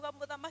tũkauga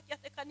mũthamaki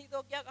atĩ kanitha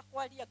ũngĩaga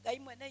kwaria Ngai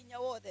mwene hinya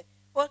wothe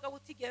wega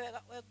gũtige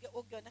wega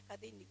ũngĩoneka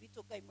thĩinĩ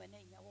witũ Ngai mwene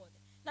hinya wothe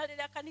na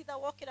rĩrĩa kanitha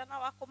wokĩra na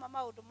wakũma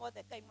maũndũ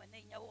mothe Ngai mwene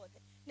hinya wothe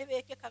nĩ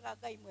wĩkĩkaga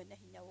Ngai mwene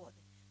hinya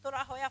wothe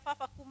tũrahoya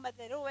baba kuma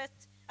the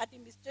lowest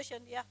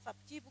administration ya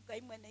subchief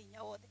Ngai mwene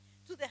hinya wothe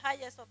to the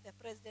highest of the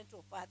president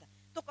of father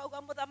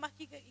tukauga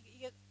mũthamaki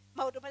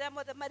maũndũ marĩa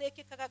mothe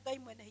marĩkĩkaga Ngai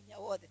mwene hinya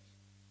wothe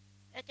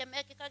reke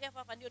mekĩkage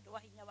baba nĩ ũndũ wa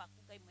hinya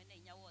waku Ngai mwene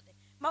hinya wothe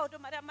maũndũ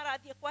marĩa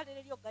marathiĩ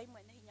kwarĩrĩrio Ngai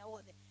mwene hinya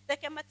wothe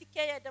reke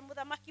matikeyende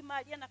mũthamaki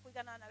marie na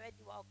kũigana na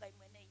wendi wao Ngai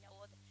mwene hinya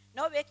wothe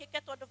no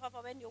wĩkĩke tondũ baba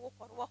we nĩ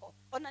ũgũkorwo ho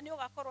ona nĩ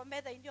ũgakorwo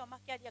metha-inĩ o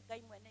makĩaria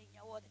Ngai mwene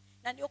hinya wothe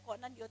na nĩ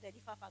ũkonanio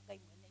ũtheri baba Ngai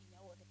mwene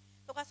hinya wothe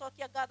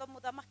tugacokia ngatho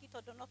mũthamaki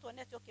tondũ no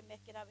tuonete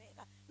ũkĩmekĩra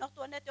wega no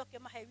tuonete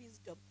ũkĩmahe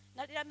wisdom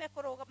na rĩrĩa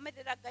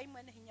mekũrũgamĩrĩra Ngai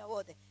mwene hinya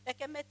wothe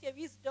reke metie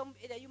wisdom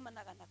ĩrĩa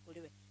yumanaga na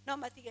kũrĩ we no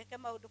matigeke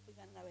maũndũ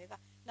kũigana na wega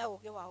na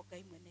ũgĩ wao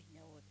Ngai mwene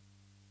hinya wothe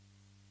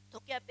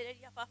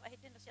tukiambĩrĩria baba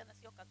hĩndĩ ĩno ciana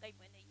cioka Ngai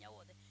mwene hinya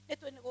wothe nĩ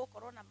twĩ nĩ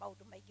gũkorwo na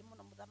maũndũ maingĩ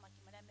mũno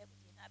mũthamaki marĩa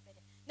megũthiĩ na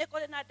mbere nĩ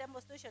kũrĩ na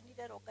demonstration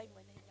irerwo Ngai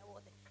mwene hinya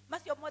wothe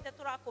macio mothe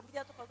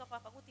tũrakũmbithia tũkauga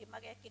baba gũtirĩ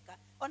magekĩka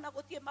ona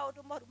gũtirĩ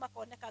maũndũ moru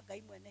makoneka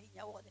Ngai mwene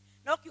hinya wothe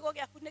no kiugo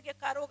gĩaku nĩ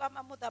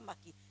gĩkarũgama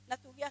mũthamaki na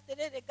tuge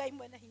atĩrĩrĩ Ngai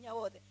mwene hinya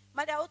wothe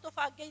marĩa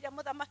ũtũbangĩire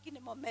mũthamaki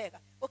nĩmo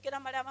mega gũkĩra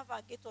marĩa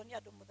mabangĩtwo nĩ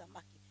andũ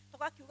mũthamaki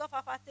tugakiuga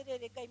baba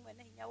atĩrĩrĩ Ngai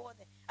mwene hinya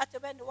wothe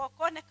atĩ we nĩ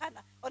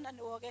wokonekana ona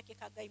nĩ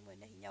wogekĩka Ngai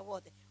mwene hinya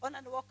wothe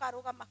ona nĩ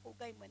wokarũgama kũu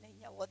Ngai mwene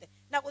hinya wothe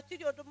na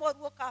gũtirĩ ũndũ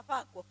mũru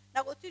ũkabangwo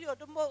na gũtirĩ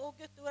ũndũ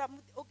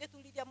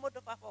ũngĩturithia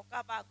mũndũ baba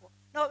ũkabangwo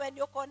no we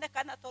nĩ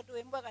ũkonekana tondũ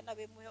wĩ mwega na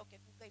wĩ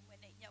mwĩhokeku Ngai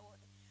mwene hinya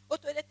wothe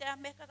ũtwĩrĩte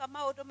mekaga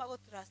maũndũ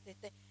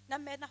magũtrustĩte na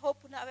mena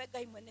hope nawe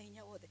Ngai mwene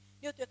hinya wothe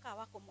nĩ ũtuĩkaga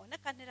wa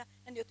kũmonekanĩra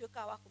na nĩ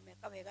ũtuĩkaga wa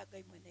kũmeka wega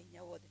Ngai mwene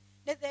hinya wothe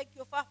nĩ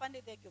thengio baba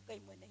nĩ thengio Ngai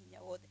mwene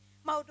hinya wothe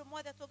maũndũ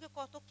mothe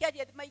tũngĩkorwo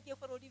tũkĩaria maingĩ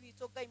bũrũri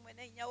witũ Ngai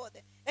mwene hinya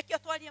wothe reke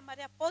twarie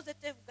marĩa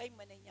positive Ngai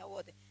mwene hinya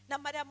wothe na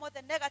marĩa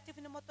mothe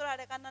negative nĩmo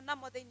tũraregana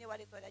namo thĩinĩ wa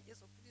rĩtwa rĩa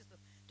Jesũ Kristo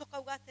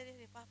tukauga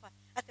atĩrĩrĩ baba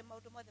atĩ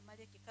maũndũ mothe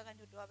marĩkĩkaga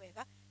nĩ ũndũ wa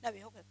wega na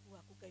wĩhokeku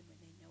waku Ngai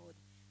mwene hinya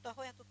wothe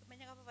twahoya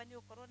tũkĩmenyaga baba nĩ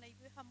ũkorwo na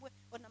ithuĩ hamwe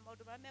ona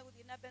maũndũ marĩa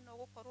megũthiĩ na mbere no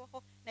gũkorwo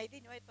ho na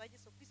thĩinĩ wa rĩtwa rĩa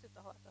Jesũ Kristo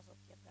twahoya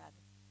twacokia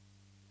ngatho.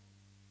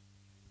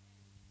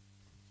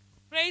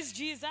 Praise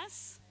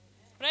Jesus.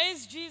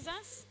 Praise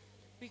Jesus.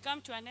 We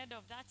come to an end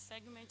of that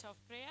segment of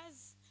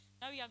prayers.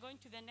 Now we are going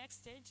to the next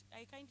stage.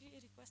 I kindly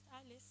request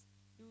Alice,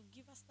 you will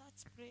give us that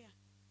prayer.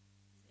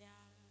 Yeah,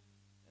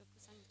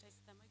 sanitize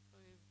the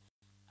microwave.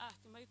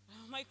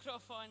 The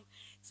microphone.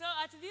 So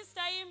at this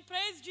time,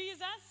 praise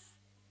Jesus.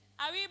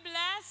 Are we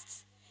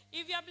blessed?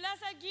 If you're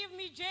blessed, give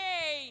me J.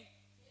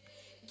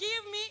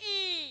 Give me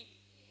E.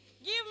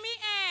 Give me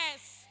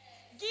S.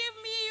 Give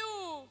me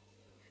U.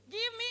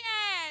 Give me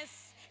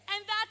S.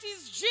 And that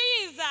is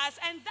Jesus.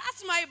 And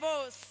that's my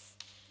boss.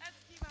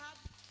 Let's give a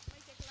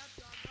make a clap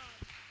to our God.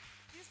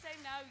 This time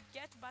now we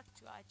get back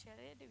to our chair.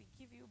 We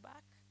give you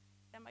back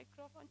the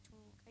microphone to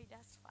guide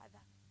us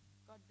further.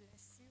 God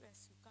bless you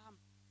as you come.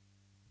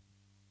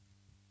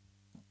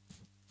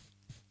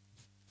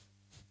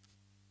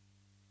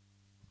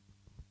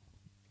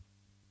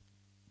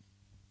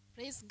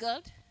 Praise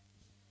God.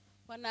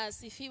 Bwana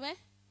asifiwe.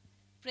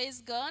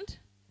 Praise God.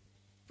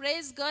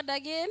 Praise God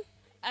again.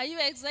 Are you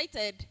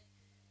excited?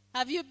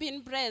 Have you been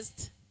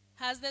blessed?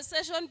 Has the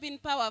session been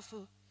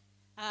powerful?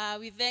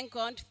 We thank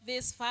God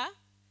this far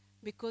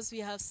because we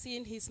have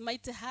seen his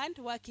mighty hand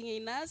working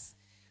in us.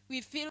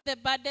 We feel the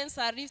burdens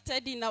are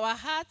lifted in our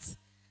hearts,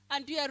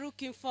 and we are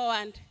looking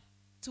forward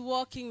to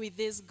walking with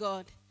this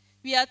God.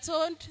 We are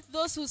told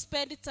those who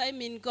spend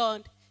time in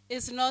God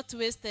is not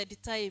wasted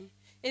time.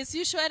 It's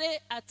usually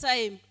a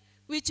time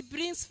which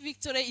brings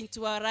victory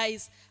into our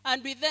lives.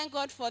 And we thank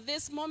God for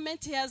this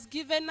moment he has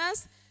given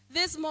us,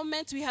 this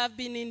moment we have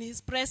been in his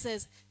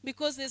presence,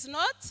 because it's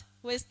not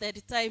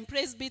wasted time.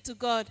 Praise be to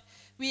God.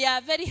 We are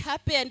very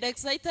happy and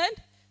excited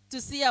to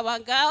see our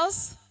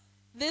girls.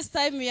 This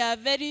time we are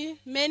very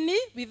many.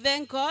 We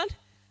thank God.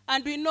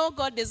 And we know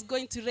God is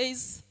going to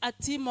raise a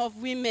team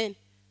of women,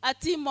 a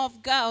team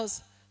of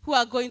girls who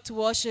are going to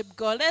worship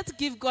God. Let's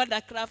give God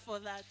a clap for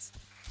that.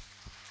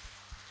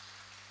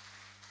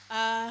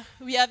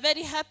 We are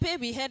very happy.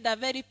 We had a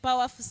very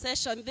powerful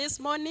session this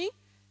morning,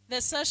 the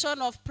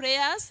session of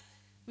prayers.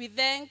 We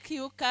thank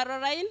you,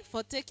 Caroline,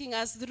 for taking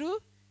us through,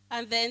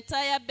 and the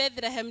entire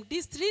Bethlehem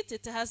district.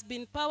 It has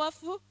been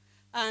powerful,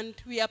 and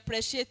we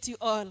appreciate you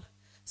all.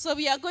 So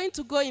we are going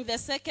to go in the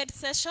second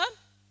session.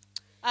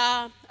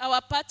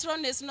 Our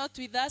patron is not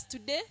with us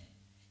today.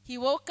 He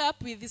woke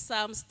up with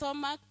some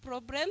stomach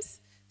problems,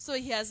 so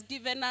he has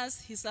given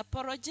us his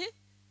apology.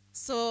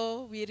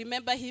 So we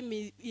remember him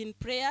in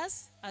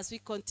prayers as we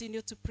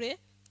continue to pray.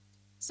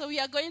 So we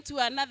are going to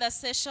another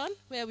session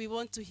where we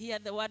want to hear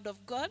the word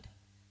of God.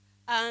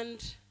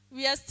 And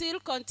we are still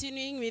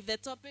continuing with the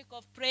topic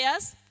of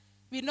prayers.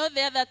 We know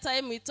the other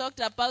time we talked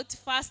about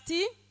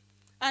fasting.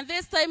 And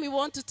this time we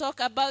want to talk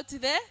about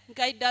the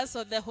guidance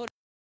of the Holy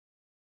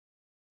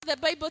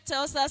Spirit. The Bible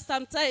tells us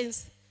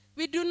sometimes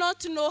we do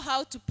not know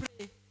how to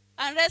pray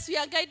unless we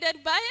are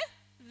guided by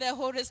the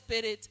Holy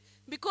Spirit.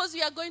 Because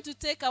we are going to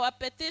take our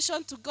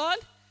petition to God,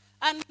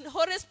 and the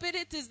Holy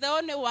Spirit is the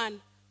only one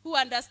who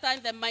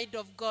understands the mind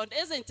of God,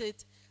 isn't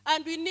it?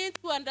 And we need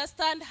to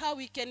understand how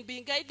we can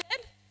be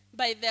guided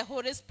by the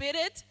Holy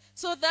Spirit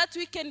so that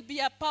we can be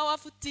a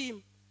powerful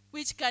team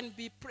which can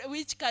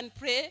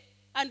pray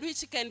and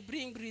which can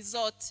bring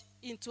result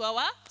into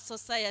our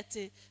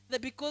society.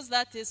 Because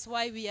that is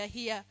why we are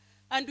here.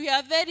 And we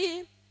are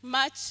very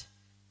much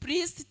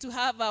pleased to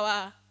have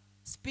our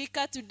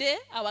speaker today,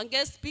 our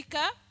guest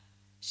speaker.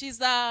 She's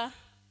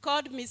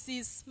called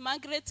Mrs.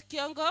 Margaret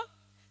Kiongo.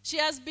 She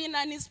has been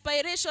an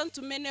inspiration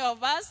to many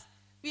of us.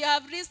 We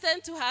have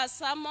listened to her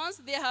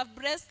sermons. They have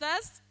blessed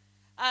us.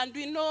 And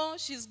we know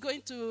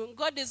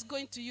God is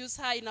going to use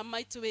her in a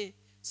mighty way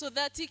so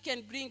that he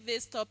can bring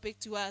this topic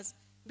to us.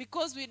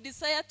 Because we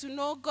desire to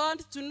know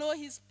God, to know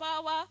his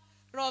power,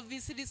 of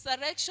his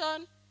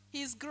resurrection,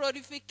 his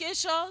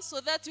glorification, so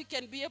that we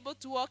can be able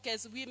to walk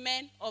as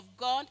women of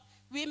God,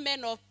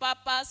 women of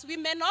purpose,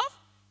 women of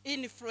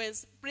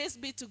influence. Praise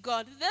be to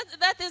God.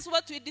 That is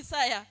what we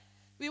desire.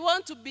 We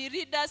want to be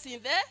leaders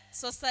in the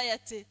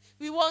society.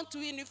 We want to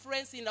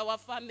influence in our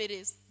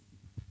families.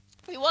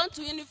 We want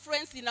to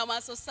influence in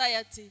our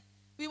society.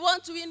 We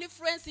want to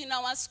influence in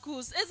our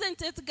schools.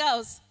 Isn't it,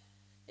 girls?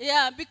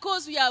 Yeah,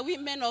 because we are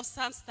women of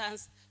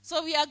substance.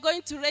 So we are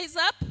going to raise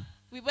up.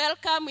 We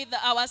welcome with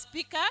our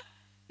speaker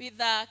with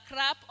a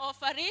clap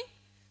offering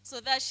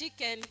so that she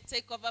can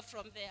take over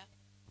from there.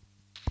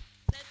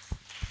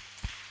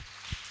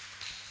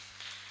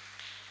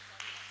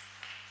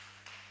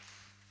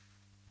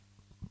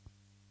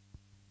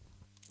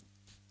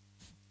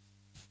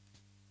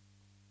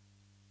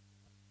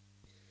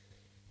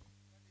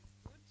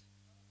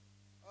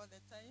 All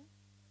the time.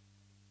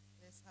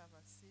 Let's have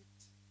a seat.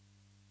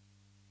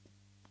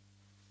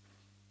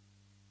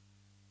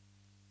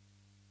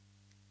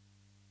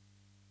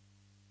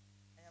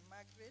 I am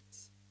Margaret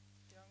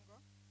Kiongo,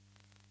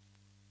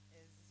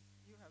 as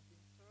you have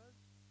been told.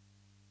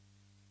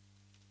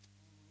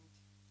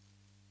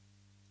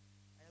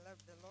 And I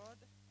love the Lord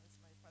as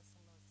my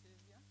personal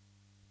Savior.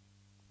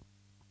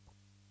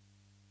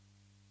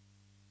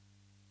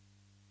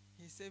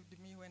 He saved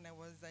me when I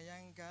was a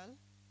young girl.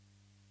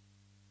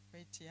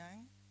 Quite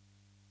young.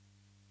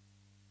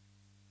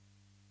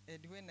 And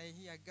when I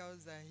hear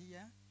girls are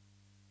here,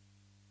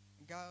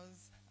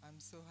 girls, I'm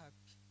so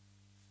happy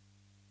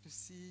to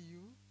see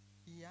you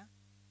here,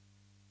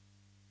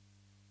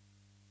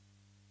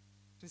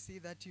 to see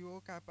that you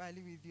woke up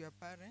early with your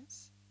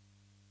parents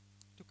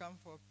to come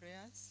for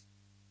prayers.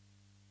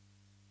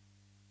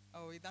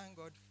 Oh, we thank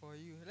God for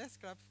you. Let's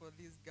clap for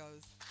these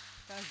girls.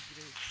 That's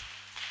great.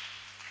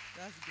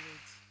 That's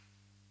great.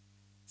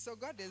 So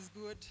God is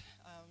good.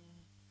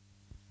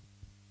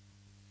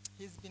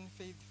 He's been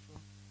faithful.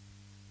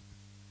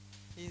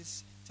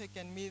 He's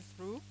taken me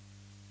through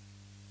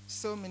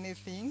so many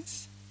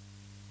things.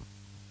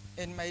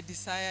 And my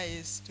desire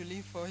is to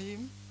live for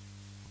him.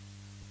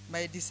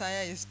 My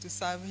desire is to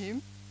serve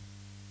him.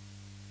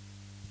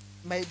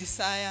 My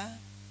desire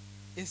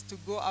is to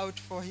go out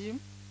for him.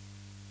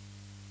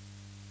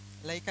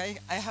 Like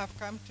I have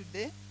come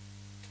today.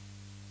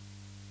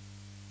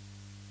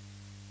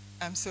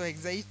 I'm so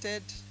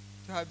excited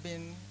to have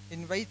been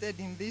invited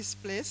in this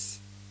place.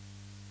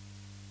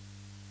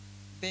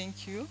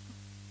 Thank you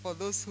for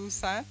those who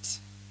sat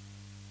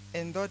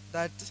and thought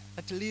that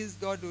at least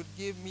God would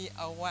give me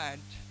a word.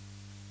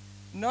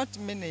 Not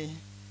many,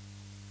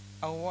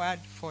 a word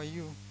for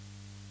you.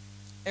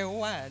 A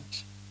word.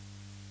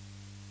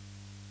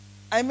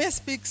 I may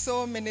speak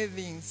so many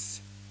things,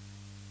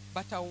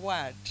 but a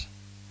word.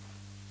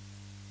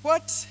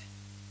 What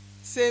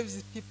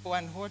saves people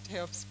and what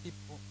helps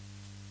people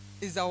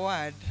is a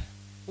word.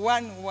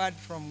 One word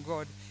from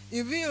God.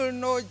 If you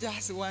know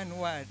just one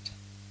word,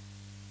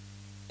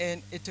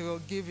 and it will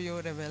give you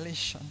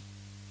revelation.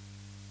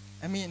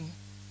 I mean,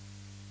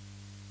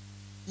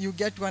 you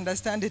get to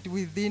understand it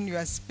within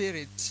your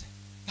spirit.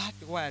 That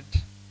word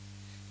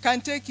can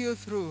take you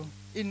through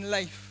in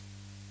life.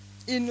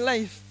 In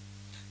life.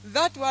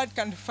 That word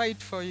can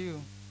fight for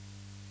you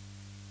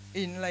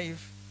in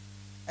life.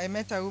 I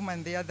met a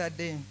woman the other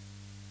day,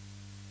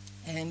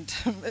 and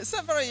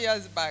several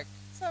years back,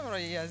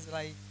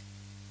 like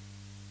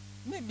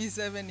maybe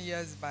 7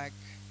 years back,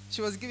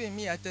 she was giving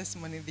me a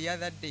testimony the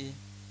other day.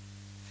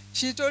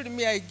 She told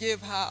me I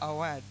gave her a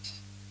word.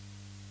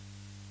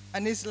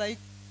 And it's like,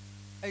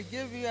 I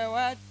gave you a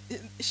word.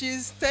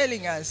 She's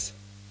telling us,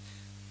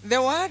 the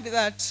word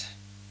that,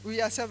 we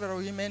are several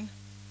women,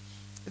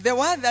 the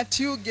word that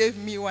you gave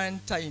me one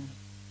time,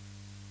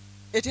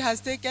 it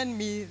has taken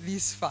me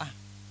this far.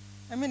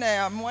 I mean, I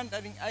am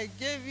wondering, I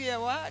gave you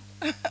a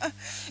word.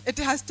 It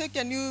has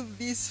taken you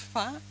this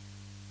far.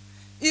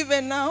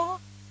 Even now,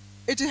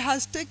 it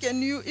has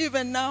taken you,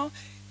 even now,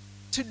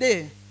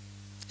 today.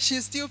 She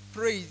still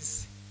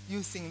prays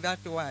using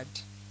that word.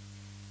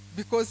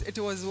 Because it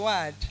was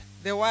word,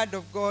 the word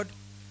of God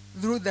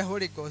through the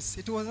Holy Ghost.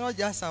 It was not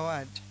just a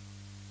word.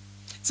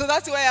 So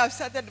that's why I've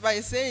started by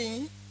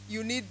saying,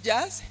 you need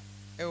just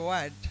a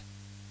word.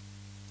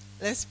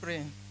 Let's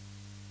pray.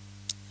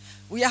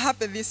 We are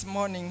happy this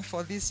morning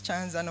for this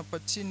chance and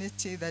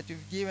opportunity that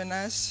you've given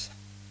us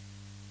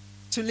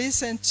to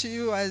listen to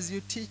you as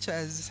you teach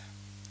us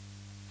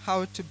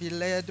how to be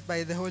led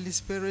by the Holy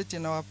Spirit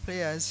in our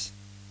prayers.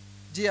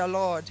 Dear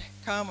Lord,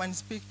 come and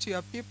speak to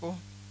your people.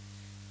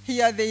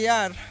 Here they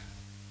are.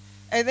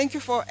 I thank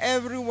you for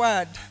every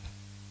word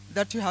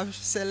that you have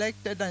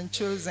selected and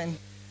chosen.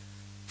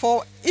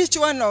 For each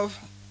one of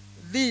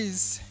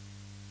these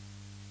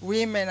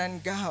women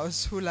and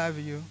girls who love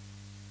you.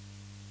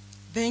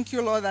 Thank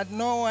you, Lord, that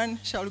no one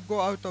shall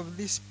go out of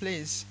this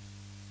place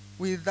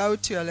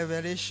without your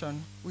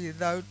revelation,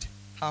 without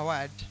a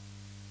word.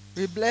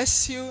 We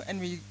bless you and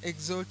we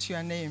exalt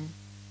your name.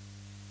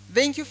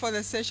 Thank you for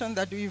the session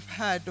that we've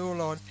had, oh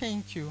Lord.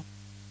 Thank you.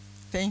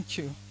 Thank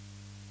you.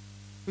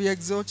 We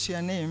exalt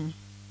your name.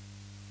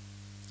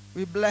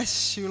 We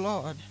bless you,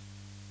 Lord.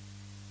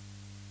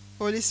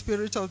 Holy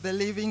Spirit of the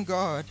living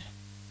God,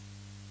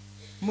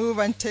 move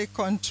and take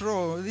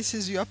control. This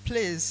is your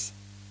place.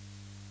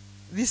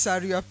 These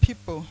are your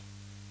people.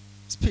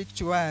 Speak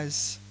to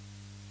us.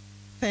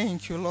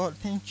 Thank you, Lord.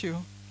 Thank you.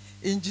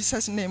 In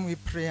Jesus' name we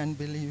pray and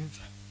believe.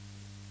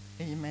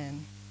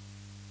 Amen.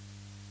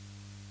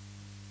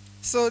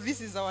 So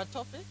this is our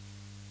topic,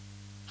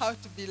 how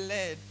to be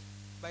led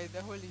by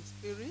the Holy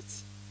Spirit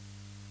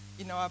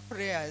in our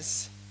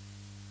prayers,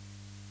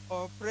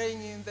 or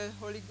praying in the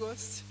Holy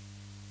Ghost,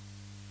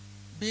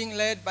 being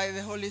led by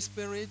the Holy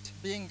Spirit,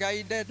 being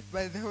guided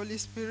by the Holy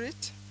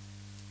Spirit.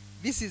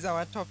 This is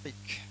our topic.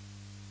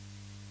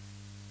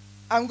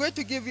 I'm going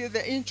to give you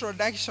the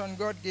introduction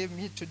God gave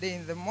me today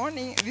in the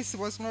morning. This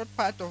was not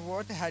part of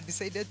what I had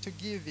decided to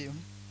give you.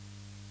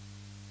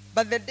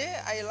 But the day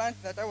I learned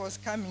that I was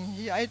coming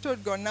here, I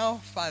told God, now,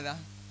 Father,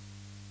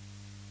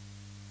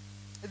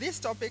 this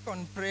topic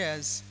on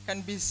prayers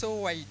can be so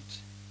wide.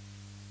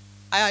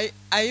 I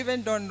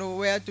even don't know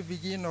where to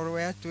begin or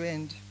where to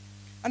end.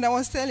 And I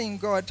was telling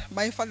God,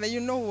 my Father, you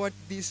know what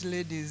these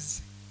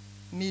ladies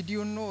need.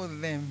 You know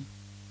them.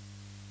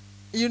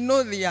 You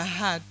know their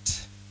heart.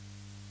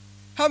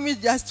 Help me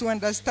just to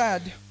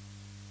understand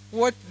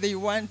what they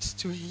want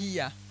to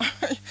hear.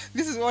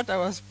 This is what I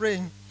was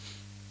praying.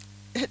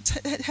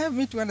 Help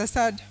me to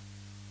understand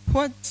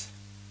what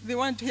they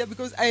want to hear,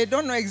 because I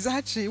don't know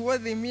exactly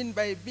what they mean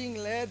by being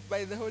led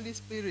by the Holy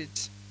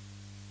Spirit.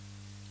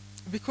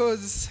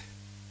 Because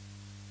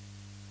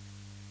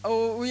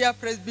we are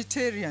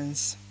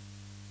Presbyterians,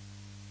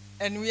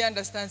 and we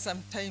understand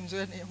sometimes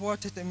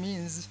what it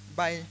means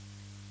by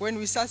when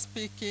we start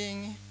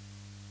speaking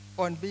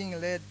on being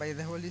led by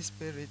the Holy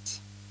Spirit.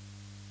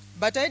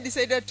 But I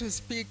decided to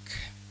speak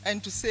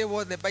and to say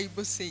what the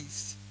Bible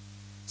says.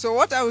 So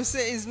what I will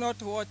say is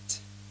not what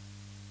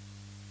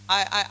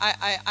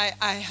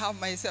I have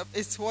myself.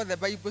 It's what the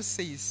Bible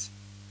says.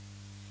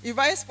 If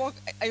I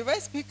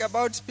speak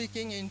about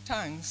speaking in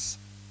tongues,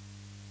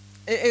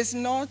 it is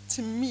not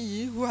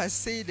me who has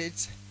said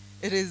it.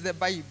 It is the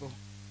Bible.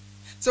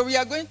 So we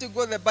are going to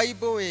go the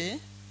Bible way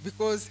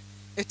because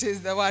it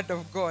is the Word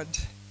of God.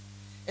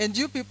 And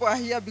you people are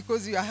here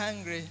because you are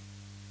hungry.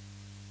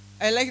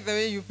 I like the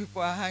way you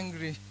people are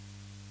hungry.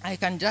 I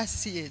can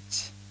just see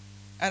it.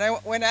 And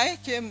when I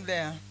came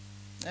there,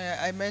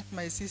 I met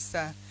my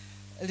sister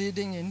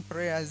leading in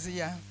prayers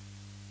here.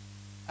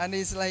 And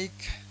it's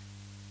like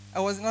I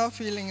was now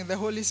feeling the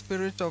Holy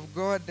Spirit of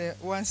God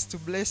wants to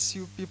bless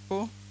you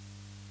people.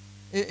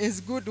 It's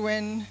good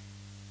when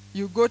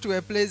you go to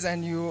a place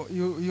and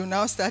you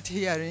now start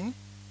hearing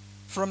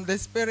from the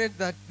Spirit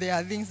that there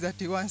are things that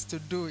he wants to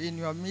do in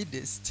your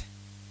midst.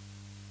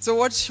 So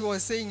what she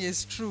was saying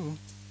is true,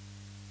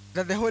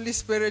 that the Holy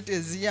Spirit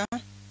is here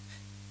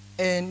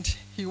and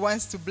he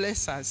wants to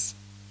bless us.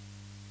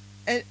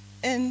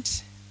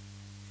 And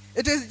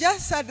it is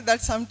just sad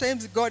that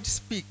sometimes God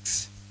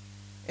speaks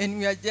and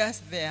we are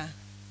just there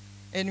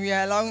and we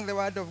are allowing the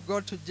word of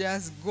God to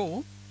just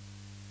go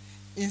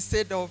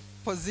instead of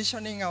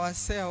positioning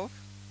ourselves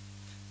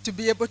to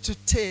be able to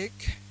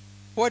take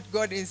what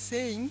God is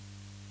saying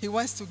he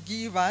wants to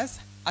give us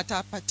at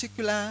a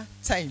particular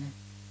time.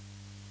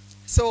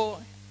 So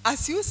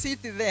as you sit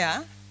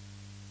there,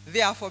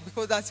 therefore,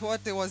 because that's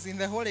what was in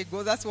the Holy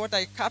Ghost, that's what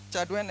I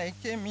captured when I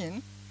came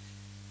in,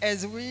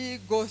 as we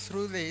go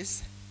through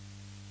this,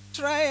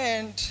 try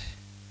and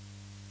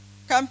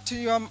come to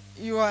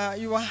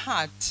your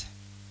heart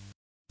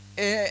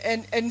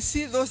and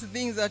see those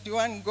things that you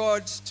want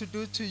God to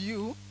do to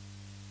you,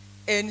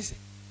 and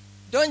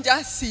don't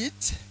just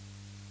sit,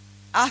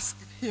 ask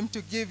him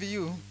to give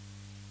you,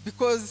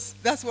 because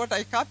that's what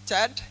I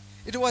captured.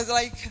 It was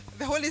like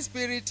the Holy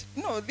Spirit,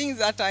 things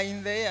that are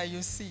in the air,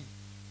 you see.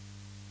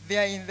 They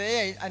are in the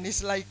air, and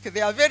it's like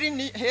they are very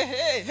near,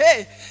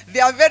 they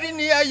are very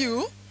near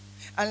you,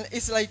 and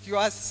it's like you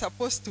are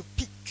supposed to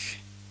pick.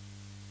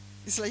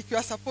 It's like you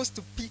are supposed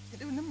to pick.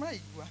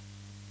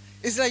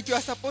 It's like you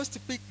are supposed to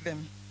pick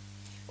them.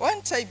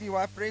 One time you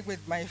were praying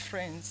with my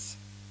friends.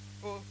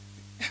 Oh,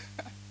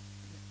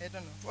 I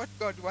don't know. What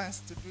God wants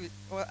to do,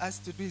 or us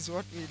to do, is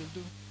what we will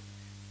do.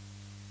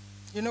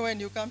 You know, when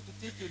you come to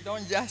teach, you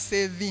don't just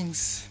say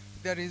things.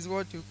 There is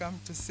what you come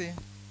to say.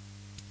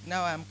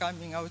 Now I'm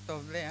coming out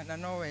of there.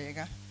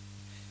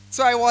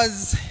 So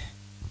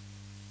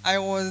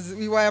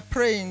we were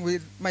praying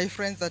with my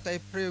friends that I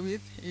pray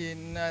with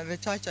in the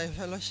church I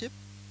fellowship.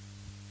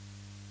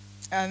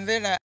 And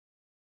then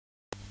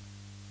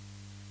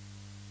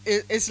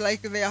it's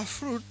like there are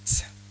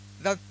fruits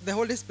that the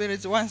Holy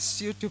Spirit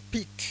wants you to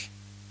pick.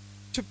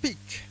 To pick.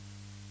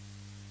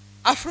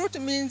 A fruit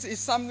means it's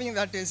something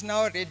that is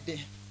now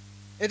ready.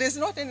 It is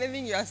not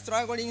anything you are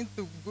struggling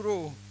to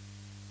grow.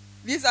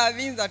 These are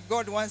things that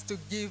God wants to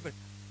give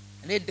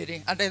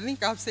readily. And I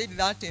think I've said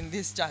that in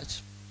this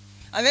church.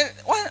 And then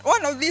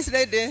one of these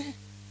ladies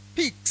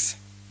picks.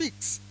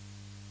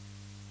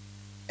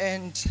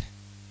 And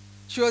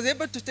she was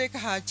able to take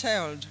her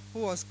child, who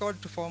was called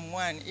to Form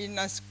 1, in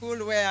a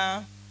school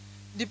where,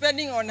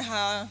 depending on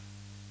her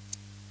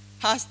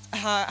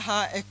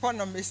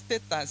economic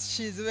status,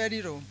 she is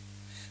very low.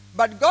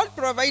 But God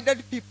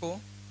provided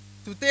people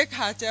to take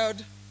her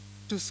child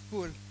to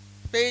school,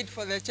 paid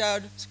for the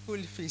child's school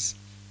fees,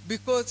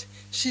 because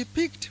she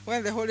picked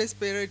when the Holy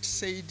Spirit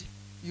said,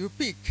 you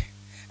pick.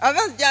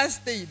 Others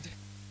just stayed.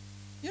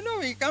 You know,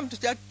 we come to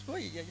church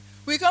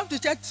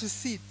to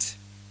sit.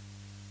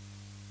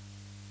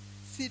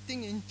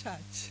 Sitting in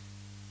church.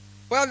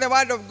 While the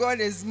word of God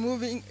is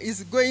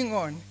going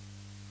on,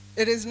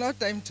 it is not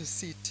time to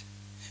sit.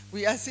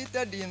 We are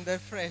seated in the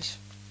flesh.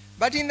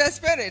 But in the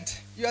spirit,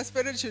 your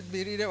spirit should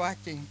be really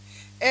working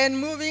and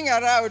moving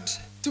around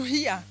to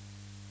hear,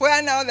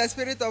 where now the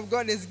Spirit of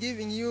God is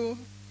giving you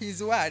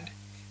his word,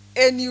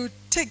 and you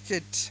take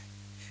it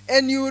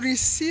and you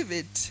receive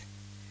it,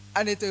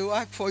 and it will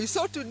work for you.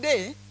 So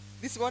today,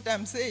 this is what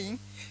I'm saying,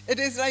 it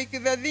is like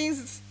the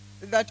things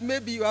that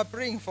maybe you are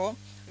praying for,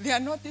 they are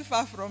not too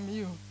far from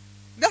you.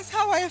 That's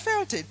how I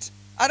felt it.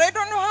 And I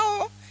don't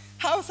know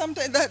how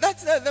sometimes,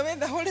 that's the way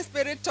the Holy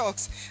Spirit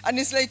talks. And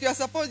it's like you are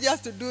supposed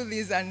just to do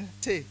this and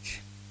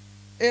take.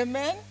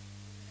 Amen?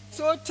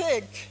 So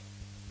take.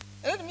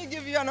 Let me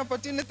give you an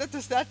opportunity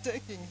to start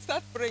taking.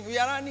 Start praying. We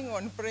are running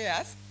on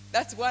prayers.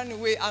 That's one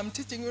way I'm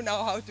teaching you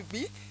now how to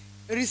be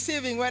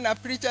receiving when a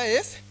preacher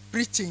is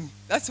preaching.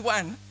 That's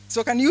one.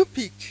 So can you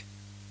pick?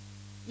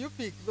 You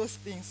pick those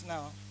things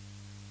now.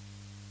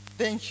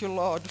 Thank you,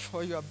 Lord,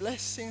 for your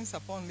blessings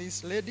upon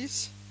these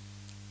ladies.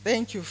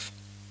 Thank you,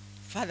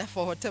 Father,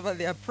 for whatever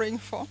they are praying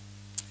for.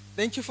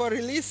 Thank you for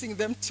releasing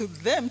them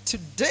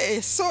today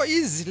so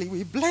easily.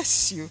 We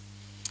bless you.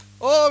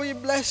 Oh, we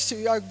bless you.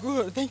 You are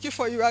good. Thank you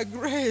for your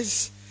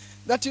grace,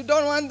 that you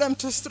don't want them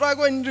to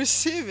struggle in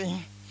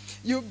receiving.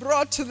 You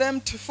brought to them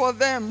for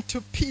them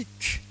to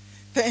pick.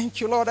 Thank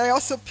you, Lord. I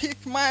also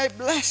pick my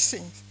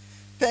blessings.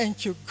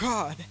 Thank you,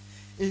 God.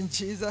 In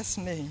Jesus'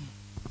 name.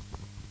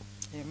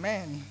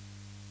 Amen.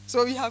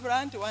 So we have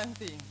learned one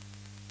thing.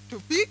 To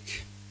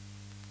pick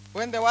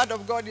when the word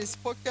of God is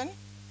spoken,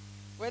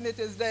 when it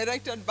is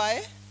directed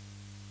by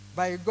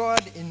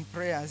God in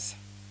prayers.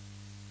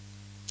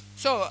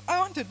 So I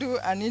want to do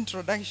an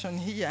introduction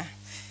here.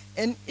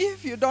 And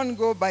if you don't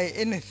go by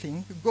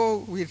anything, go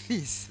with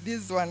this.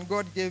 This one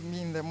God gave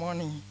me in the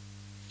morning.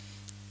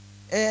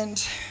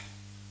 And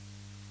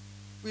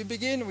we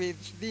begin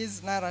with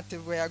this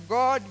narrative where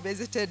God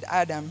visited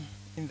Adam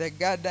in the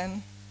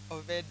Garden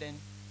of Eden.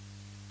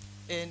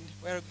 And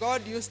where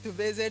God used to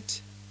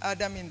visit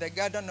Adam in the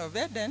Garden of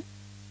Eden,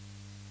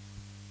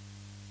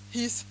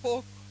 he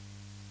spoke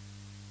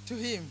to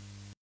him.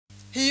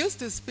 He used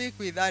to speak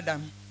with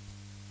Adam.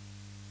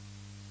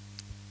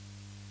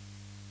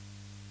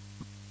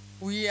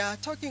 We are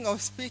talking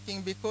of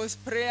speaking because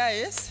prayer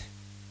is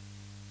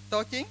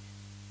talking,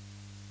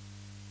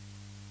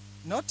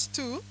 not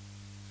to.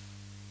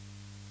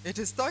 It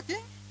is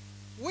talking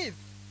with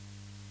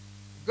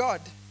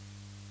God.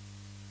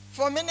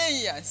 For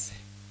many years,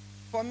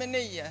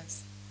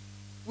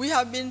 we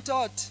have been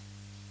taught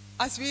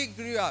as we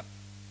grew up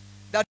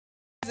that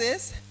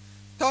is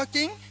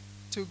talking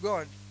to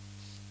God.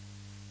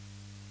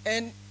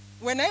 And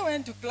when I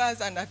went to class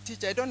and a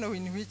teacher, I don't know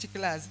in which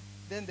class,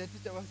 then the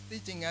teacher was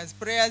teaching us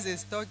prayers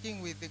is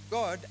talking with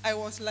God. I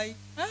was like,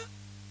 huh?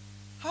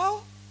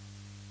 How?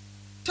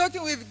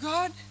 Talking with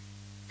God?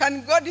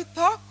 Can God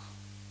talk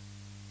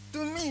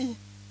to me?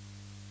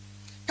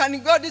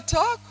 Can God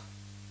talk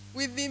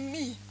with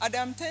me? And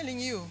I'm telling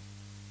you,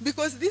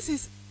 because this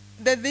is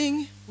the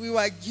thing we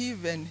were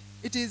given.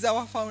 It is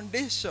our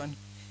foundation.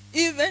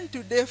 Even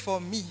today for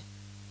me,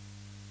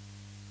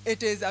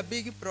 it is a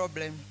big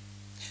problem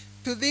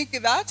to think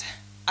that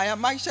I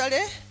am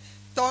actually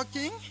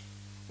talking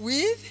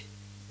with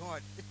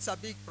God. It's a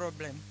big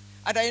problem.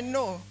 And I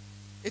know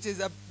it is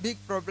a big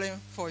problem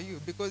for you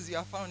because you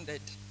are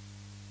founded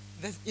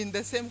in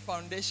the same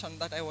foundation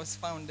that I was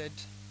founded.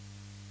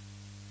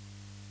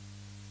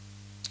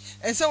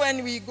 And so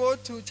when we go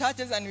to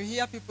churches and we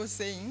hear people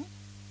saying,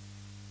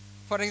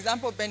 for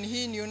example, Ben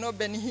Hinn, you know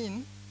Ben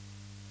Hinn,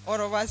 all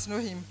of us know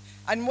him.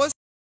 And most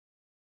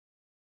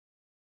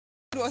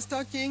was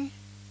talking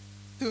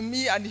to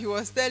me and he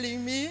was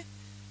telling me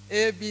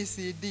A, B,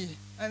 C, D.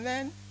 And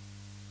then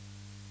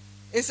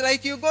it's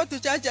like you go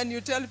to church and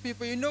you tell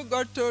people, you know,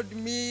 God told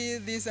me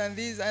this and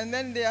this, and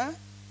then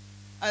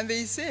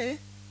they say,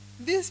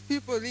 these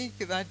people think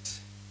that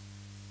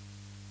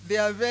they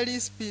are very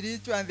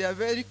spiritual and they are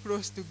very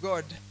close to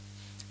God.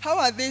 How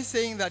are they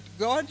saying that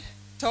God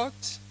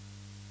talked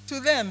to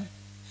them?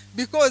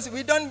 Because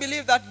we don't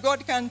believe that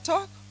God can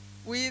talk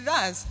with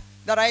us,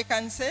 that I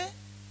can say,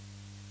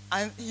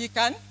 and he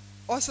can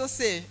also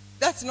say.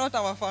 That's not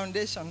our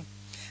foundation.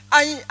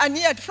 And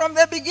yet, from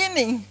the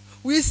beginning,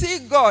 we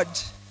see God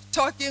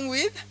talking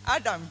with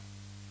Adam.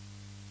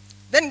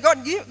 Then God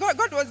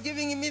was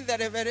giving me the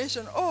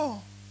revelation, oh,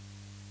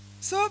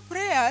 so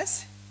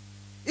prayers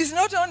is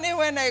not only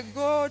when I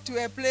go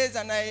to a place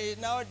and I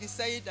now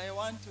decide I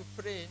want to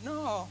pray.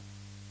 No.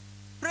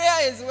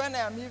 Prayer is when I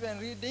am even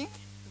reading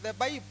the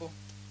Bible.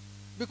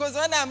 Because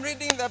when I am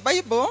reading the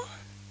Bible,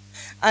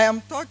 I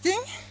am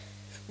talking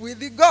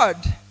with God.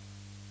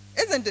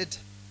 Isn't it?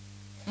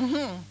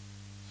 Mm-hmm.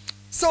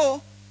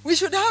 So, we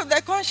should have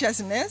the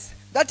consciousness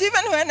that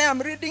even when I am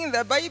reading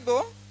the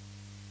Bible,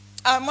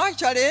 I'm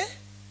actually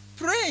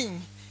praying.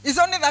 It's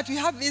only that we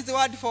have this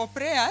word for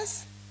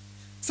prayers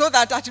so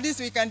that at least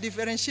we can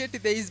differentiate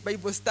there is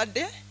Bible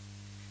study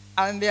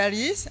and there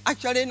is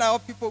actually now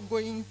people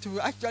going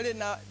to, actually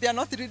now, they are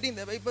not reading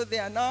the Bible, they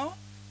are now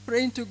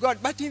praying to God.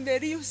 But in the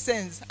real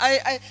sense,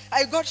 I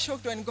got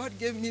shocked when God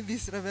gave me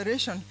this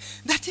revelation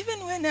that even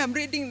when I'm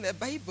reading the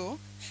Bible,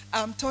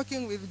 I'm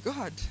talking with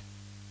God.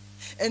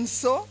 And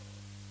so,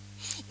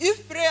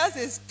 if prayers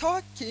is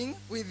talking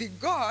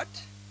with God,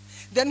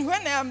 then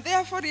when I am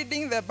therefore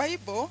reading the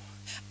Bible,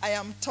 I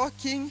am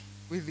talking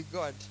with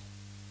God.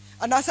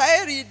 And as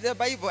I read the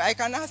Bible, I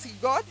can ask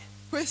God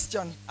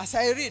questions as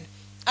I read.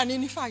 And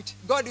in fact,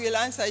 God will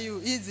answer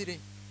you easily.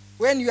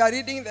 When you are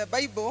reading the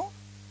Bible,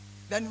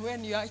 than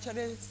when you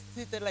actually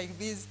sit like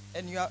this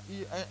and you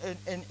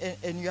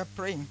are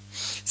praying.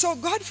 So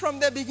God from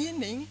the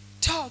beginning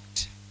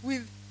talked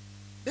with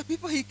the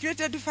people he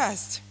created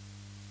first.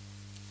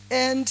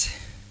 And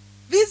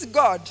this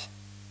God,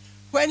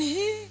 when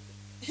he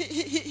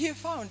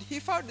found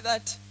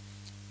that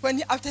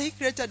after he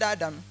created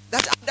Adam,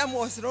 that Adam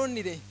was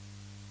lonely.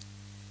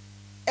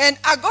 And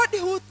a God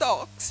who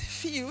talks,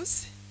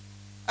 feels,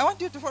 I want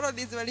you to follow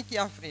this very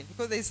carefully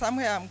because there is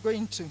somewhere I'm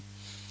going to.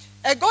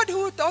 A God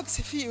who talks,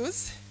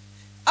 feels,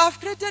 I've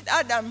created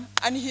Adam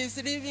and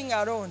he's living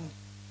alone.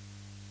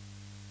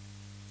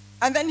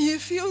 And then he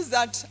feels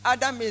that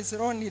Adam is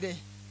lonely.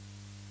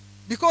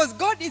 Because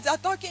God is a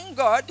talking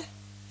God,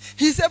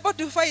 he's able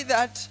to find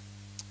that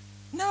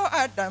now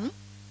Adam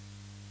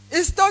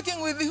is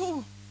talking with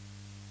who?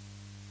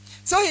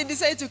 So he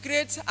decided to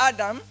create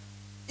Adam,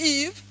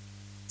 Eve,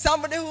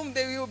 somebody whom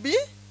they will be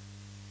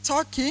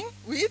talking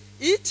with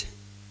each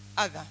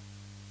other.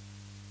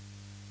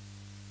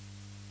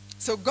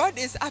 So God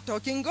is a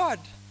talking God.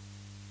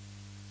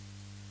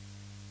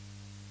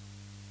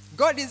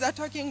 God is a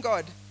talking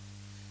God.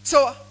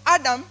 So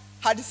Adam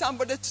had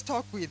somebody to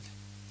talk with.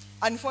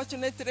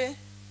 Unfortunately,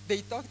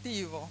 they talked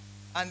evil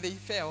and they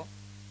fell,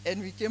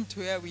 and we came to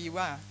where we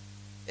were,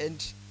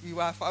 and we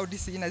were found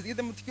sinners.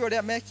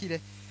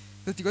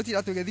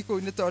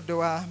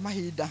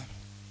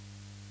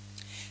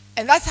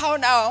 And that's how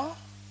now,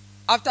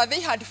 after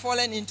they had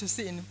fallen into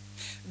sin,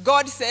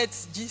 God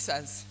sent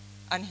Jesus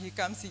and he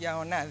comes here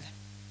on earth.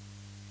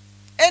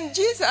 And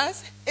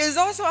Jesus is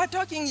also a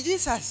talking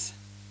Jesus.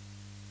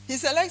 He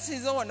selects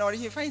his own, or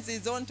he finds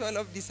his own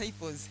 12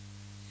 disciples.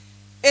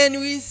 And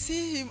we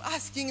see him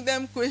asking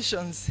them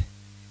questions,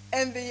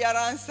 and they are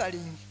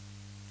answering.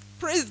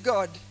 Praise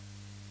God.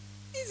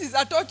 This is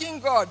a talking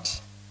God.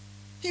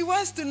 He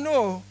wants to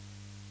know,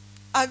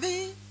 are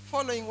they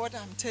following what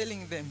I'm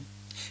telling them?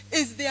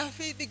 Is their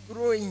faith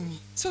growing?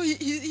 So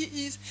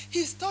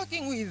he's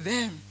talking with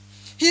them.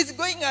 He's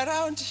going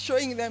around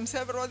showing them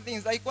several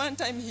things. Like one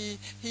time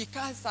he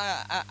cast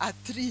a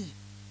tree.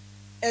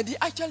 And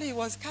he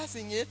was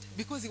casting it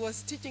because he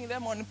was teaching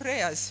them on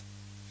prayers.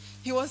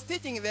 He was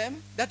teaching them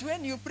that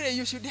when you pray,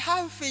 you should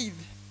have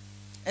faith.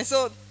 And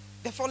so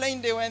the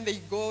following day when they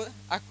go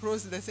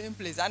across the same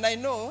place, and I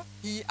know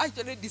he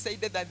actually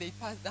decided that they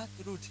passed that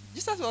route.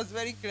 Jesus was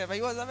very clever.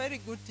 He was a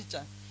very good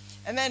teacher.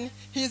 And then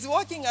he's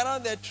walking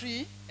around the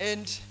tree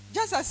and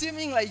just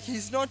assuming like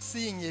he's not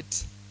seeing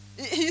it.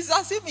 He's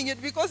assuming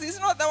it because he's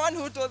not the one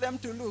who told them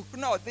to look.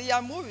 No, they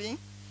are moving.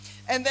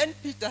 And then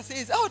Peter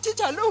says, "Oh,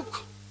 teacher,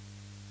 look."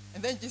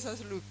 And then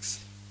Jesus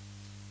looks.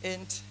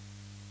 And,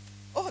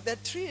 oh, the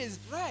tree is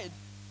dried.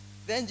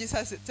 Then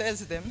Jesus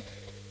tells them,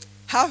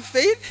 have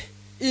faith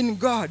in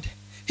God.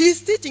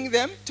 He's teaching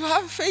them to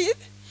have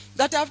faith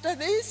that after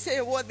they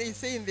say what they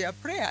say in their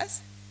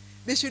prayers,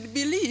 they should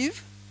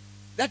believe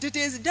that it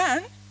is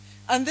done,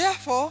 and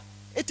therefore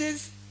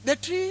the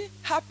tree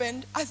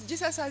happened as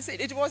Jesus has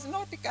said. It was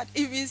not cut.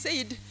 If he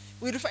said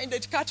we'll find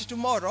it cut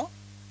tomorrow,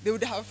 they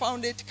would have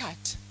found it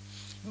cut.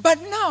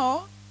 But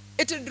now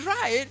it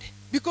dried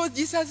because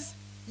Jesus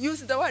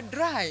used the word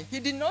dry. He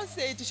did not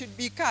say it should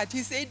be cut.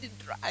 He said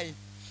dry.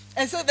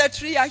 And so the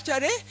tree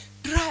actually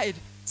dried.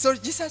 So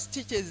Jesus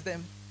teaches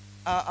them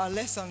a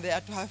lesson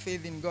there to have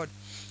faith in God.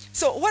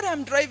 So what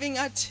I'm driving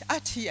at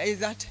here is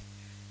that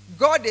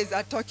God is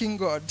a talking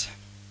God.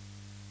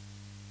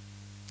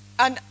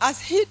 And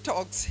as he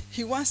talks,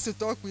 he wants to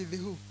talk with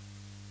who?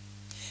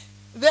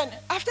 Then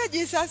after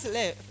Jesus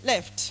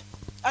left,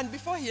 and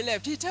before he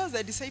left, he tells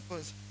the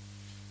disciples,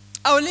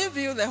 I will leave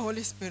you the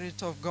Holy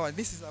Spirit of God.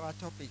 This is our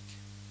topic.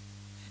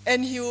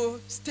 And he will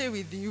stay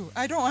with you.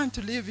 I don't want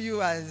to leave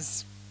you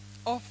as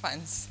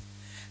orphans.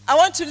 I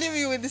want to leave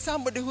you with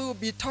somebody who will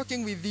be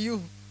talking with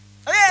you.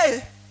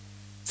 Hey!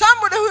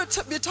 Somebody who will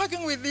be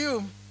talking with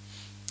you.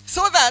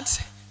 So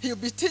that he'll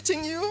be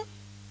teaching you.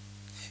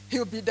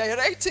 He'll be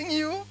directing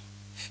you.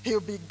 He'll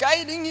be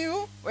guiding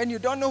you when you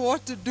don't know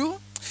what to do.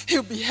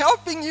 He'll be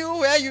helping you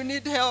where you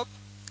need help.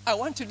 I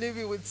want to leave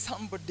you with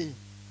somebody.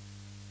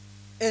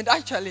 And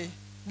actually,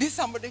 this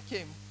somebody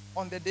came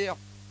on the day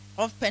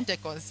of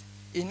Pentecost.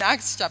 In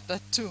Acts chapter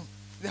 2,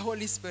 the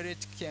Holy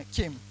Spirit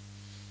came.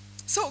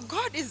 So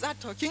God is that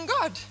talking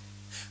God.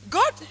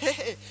 God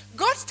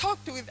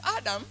talked with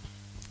Adam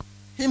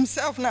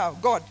himself now.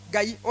 God,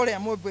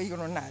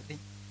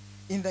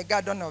 in the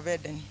Garden of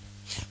Eden.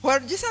 While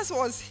Jesus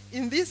was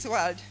in this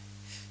world,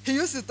 he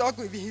used to talk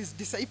with his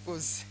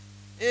disciples.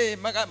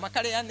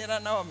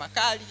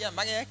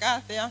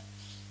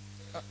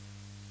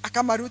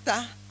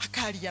 Akamaruta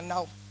akaria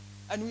now.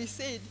 And we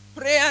said,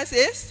 prayers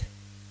is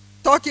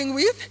talking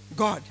with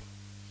God.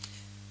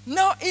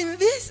 Now in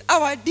this,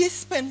 our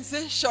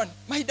dispensation,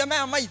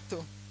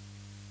 the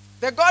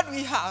God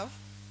we have,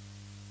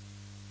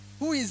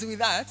 who is with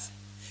us,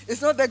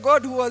 is not the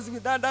God who was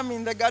with Adam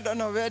in the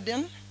Garden of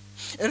Eden.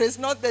 It is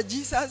not the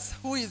Jesus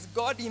who is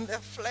God in the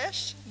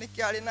flesh.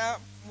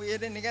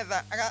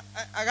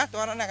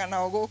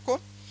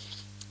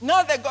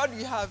 Now the God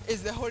we have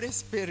is the Holy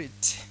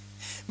Spirit.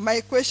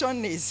 My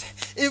question is,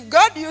 if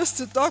God used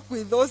to talk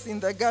with those in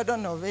the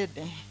Garden of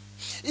Eden,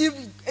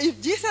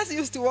 if Jesus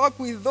used to walk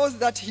with those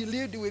that he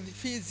lived with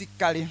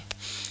physically,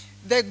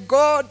 the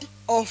God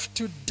of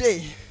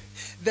today,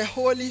 the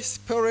Holy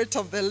Spirit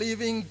of the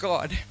living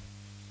God,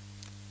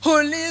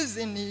 who lives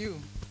in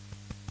you,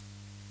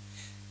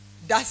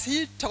 does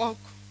he talk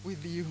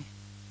with you?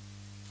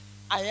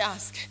 I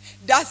ask,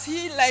 does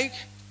he like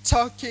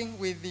talking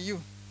with you?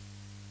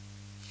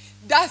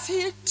 Does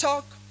he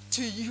talk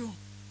to you?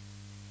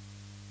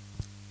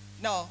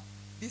 Now,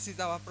 this is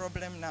our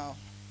problem now.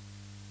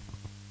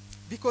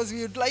 Because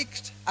we would like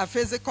a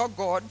physical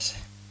God,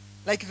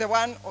 like the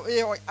one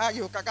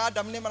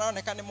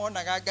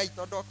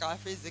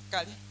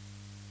physically.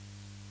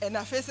 And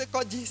a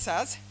physical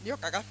Jesus,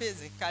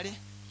 physically.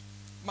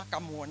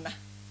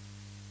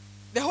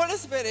 The Holy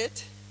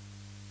Spirit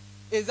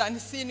is an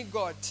unseen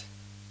God.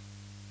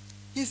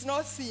 He's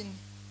not seen.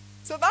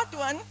 So that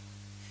one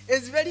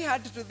is very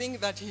hard to think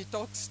that he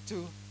talks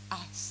to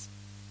us.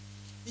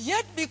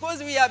 Yet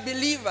because we are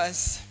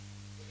believers,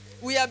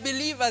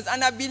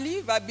 and a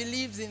believer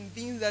believes in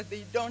things that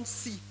they don't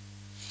see.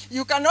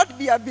 You cannot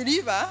be a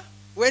believer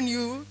when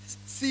you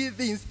see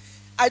things.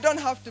 I don't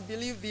have to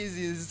believe this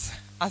is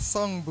a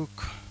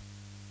songbook.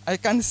 I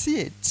can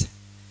see it.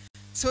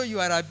 So you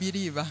are a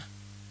believer.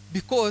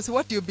 Because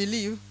what you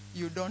believe,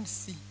 you don't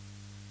see.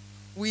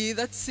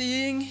 Without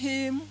seeing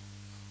him,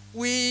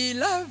 we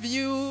love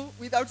you.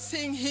 Without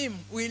seeing him,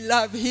 we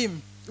love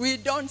him. We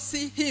don't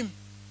see him.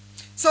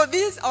 So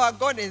this, our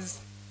God is,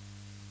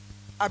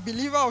 a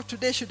believer of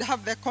today should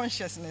have the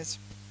consciousness.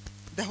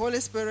 The Holy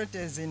Spirit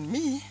is in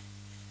me,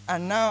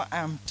 and now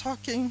I'm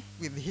talking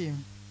with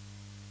him.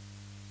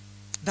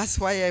 That's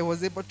why I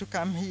was able to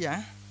come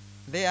here.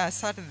 There, I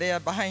sat there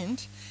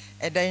behind,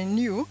 and I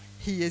knew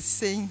he is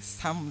saying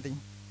something.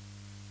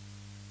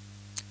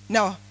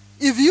 Now,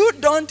 if you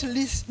don't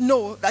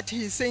know that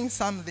he is saying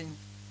something,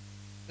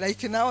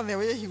 like now the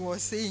way he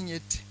was saying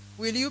it,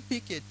 will you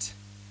pick it?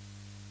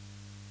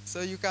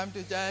 So you come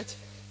to church,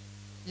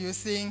 you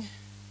sing,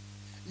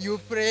 you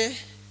pray,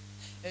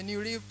 and you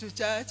leave to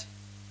church,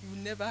 you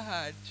never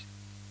heard.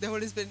 The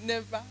Holy Spirit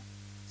never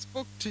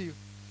spoke to you.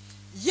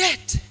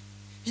 Yet,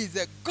 he's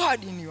a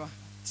God in your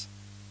heart.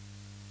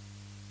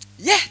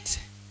 Yet,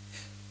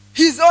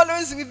 he's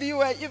always with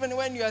you, even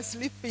when you are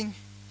sleeping.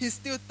 He's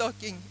still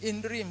talking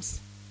in dreams.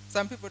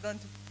 Some people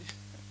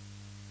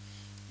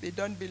they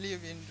don't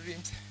believe in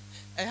dreams.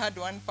 I had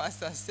one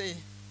pastor say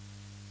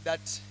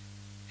that,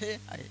 hey,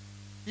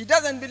 he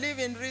doesn't believe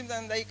in dreams,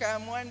 and like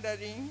I'm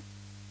wondering,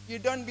 you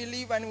don't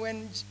believe, and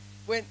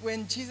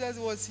when Jesus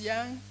was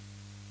young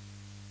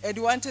and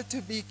wanted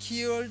to be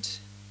killed,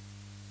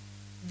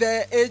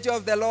 the angel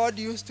of the Lord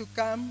used to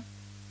come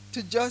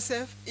to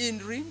Joseph in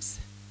dreams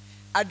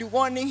and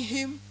warning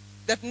him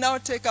that now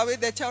take away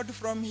the child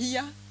from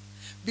here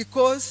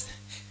because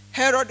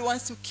Herod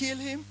wants to kill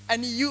him,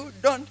 and you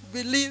don't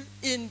believe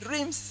in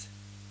dreams.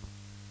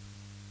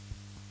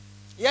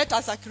 Yet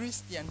as a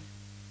Christian,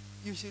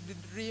 you should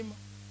dream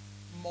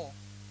more.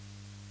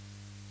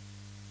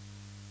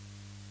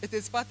 It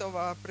is part of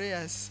our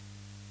prayers.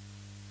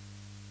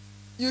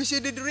 You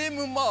should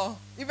dream more.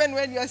 Even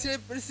when you are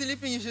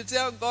sleeping, you should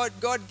tell God,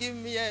 God, give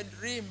me a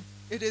dream.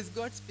 It is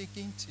God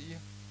speaking to you.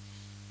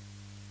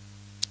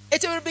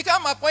 It will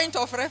become a point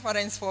of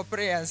reference for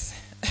prayers.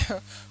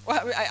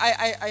 Well,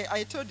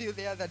 I told you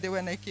the other day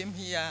when I came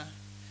here,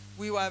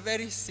 we were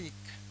very sick.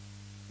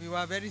 We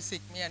were very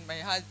sick, me and my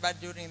husband,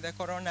 during the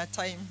corona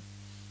time.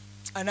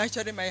 And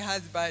actually my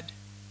husband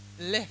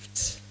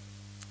left.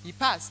 He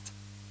passed.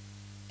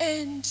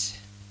 And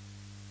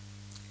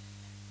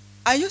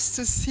I used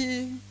to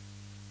see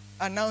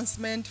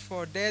announcement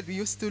for death. We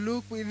used to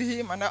look with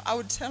him, and I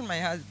would tell my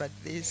husband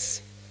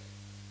this.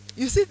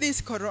 You see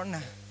this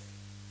corona,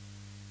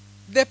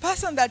 the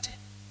person that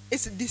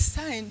is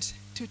designed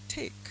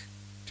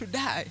to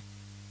die,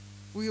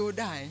 will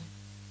die.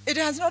 It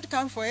has not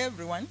come for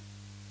everyone.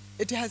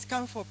 It has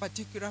come for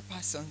particular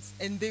persons,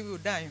 and they will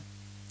die.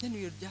 Then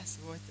we'll just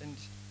watch. And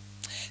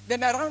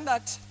then around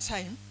that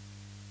time,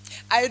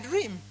 I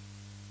dream.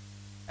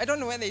 I don't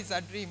know whether it's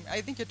a dream.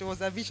 I think it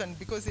was a vision,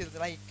 because it's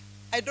like,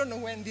 I don't know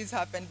when this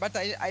happened, but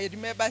I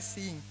remember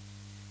seeing,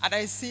 and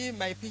I see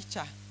my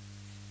picture,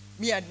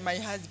 me and my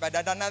husband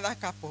and another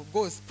couple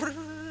goes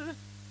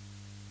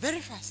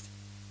very fast.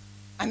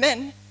 And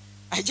then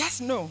I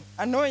just know,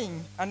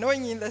 knowing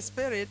in the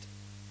spirit,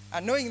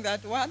 and knowing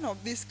that one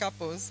of these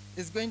couples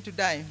is going to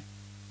die.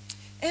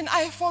 And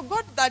I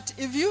forgot that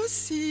if you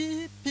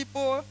see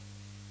people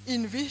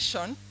in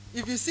vision,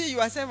 if you see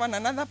yourself and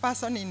another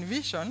person in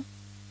vision,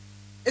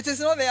 it is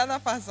not the other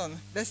person.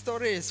 The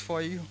story is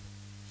for you.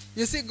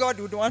 You see, God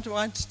would want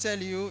to tell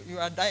you you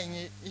are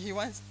dying. He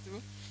wants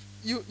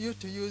you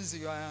to use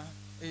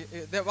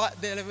the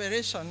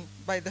revelation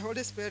by the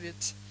Holy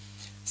Spirit.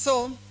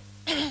 So,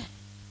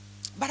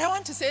 but I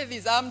want to say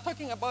this. I'm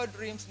talking about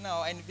dreams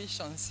now and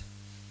visions.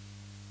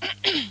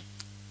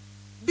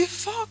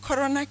 Before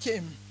Corona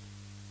came,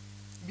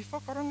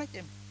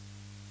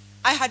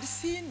 I had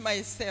seen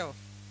myself,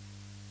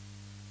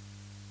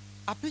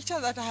 a picture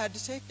that I had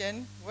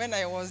taken when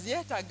I was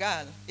yet a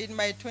girl in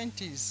my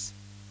 20s.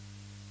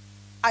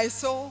 I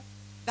saw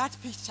that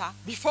picture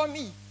before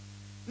me,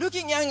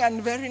 looking young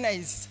and very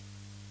nice.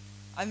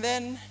 And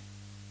then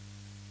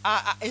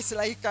it's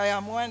like I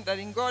am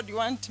wondering, God, you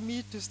want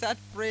me to start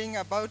praying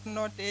about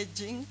not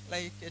aging,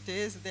 like it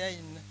is there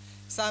in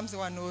Psalms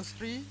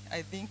 103,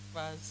 I think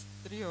verse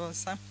 3 or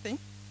something,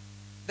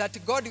 that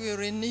God will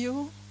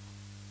renew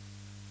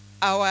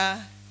our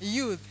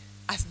youth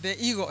as the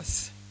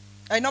eagles.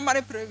 I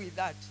normally pray with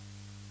that.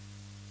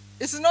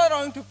 It's not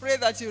wrong to pray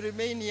that you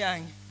remain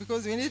young,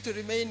 because we need to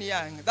remain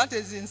young. That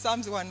is in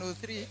Psalms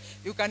 103.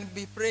 You can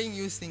be praying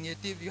using it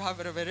if you have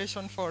a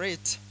revelation for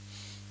it.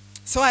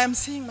 So I am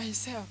seeing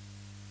myself.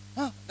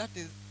 Oh,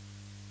 that's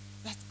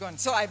gone.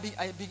 So I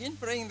begin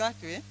praying that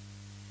way.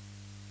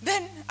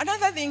 Then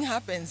another thing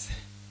happens.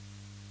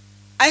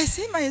 I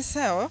see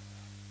myself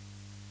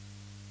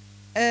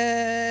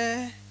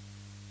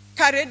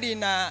carried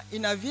in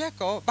a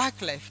vehicle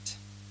back left.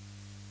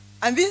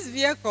 And this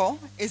vehicle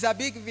is a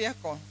big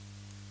vehicle.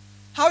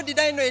 How did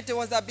I know it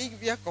was a big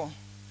vehicle?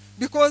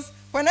 Because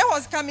when I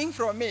was coming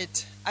from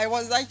it, I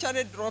was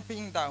actually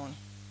dropping down.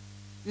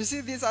 You see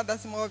these other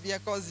small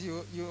vehicles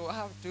you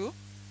have to,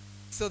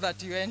 so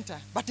that you enter.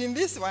 But in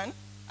this one,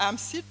 I'm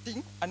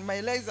sitting and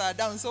my legs are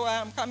down, so I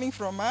am coming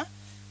from a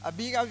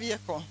bigger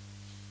vehicle.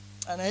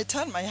 And I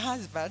tell my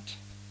husband,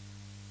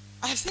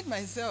 I've seen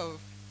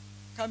myself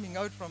coming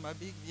out from a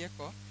big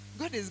vehicle.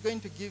 God is going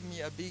to give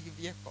me a big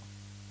vehicle.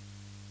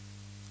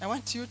 I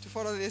want you to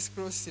follow this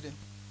closely.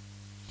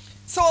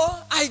 So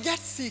I get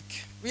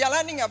sick. We are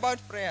learning about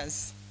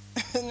prayers.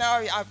 Now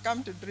I've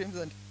come to dreams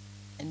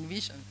and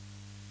visions.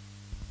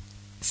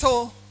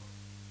 So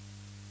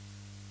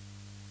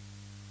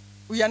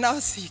we are now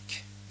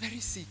sick, very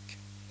sick.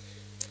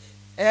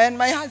 And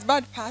my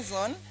husband passed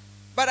on,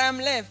 but I'm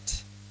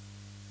left.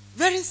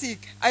 Very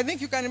sick. I think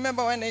you can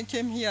remember when I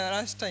came here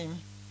last time.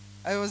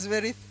 I was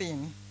very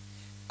thin.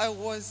 I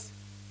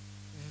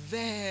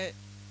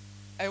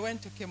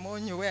went to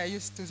Kemonyo where I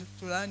used to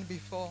learn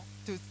before,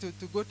 to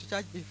go to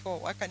church before.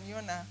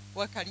 Wakaniona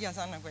wakalia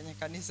sana kwenye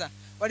kanisa.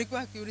 Walikuwa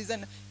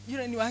wakiulizana,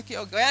 yule ni wa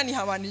Kiongo, yani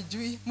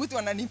hawanijui. Mtu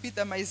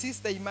ananipita, my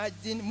sister,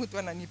 imagine, mtu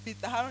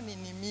ananipita, hao ni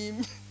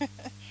mimi.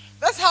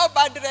 That's how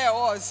bad I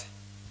was.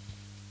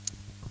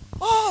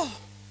 Oh,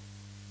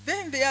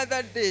 then the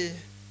other day,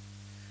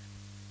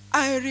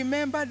 I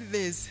remembered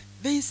this.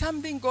 There is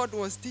something God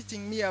was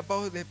teaching me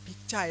about the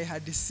picture I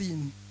had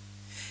seen.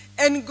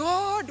 And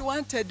God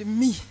wanted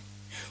me,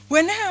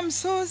 when I am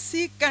so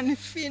sick and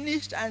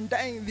finished and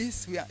dying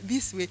this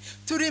way,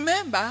 to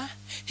remember,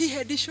 He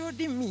had showed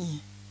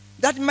me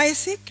that my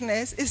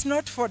sickness is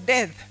not for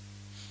death.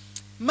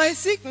 My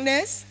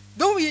sickness,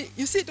 though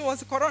you see it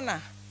was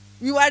corona,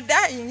 we were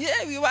dying,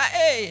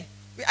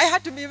 I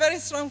had to be very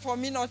strong for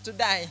me not to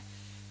die.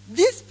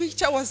 This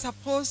picture was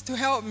supposed to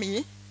help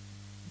me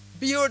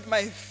build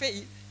my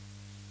faith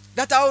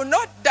that I will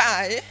not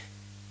die,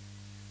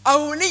 I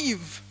will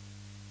live.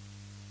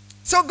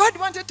 So God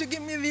wanted to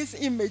give me this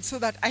image so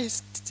that I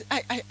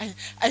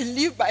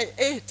live by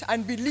it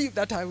and believe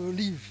that I will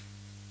live.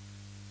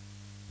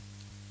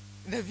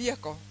 The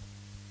vehicle.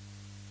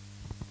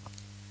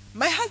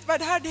 My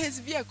husband had his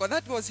vehicle.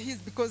 That was his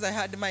because I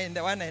had mine,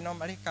 the one I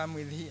normally come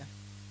with here.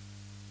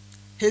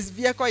 His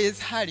vehicle is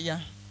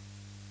Harrier.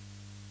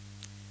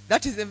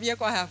 That is the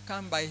vehicle I have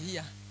come by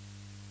here.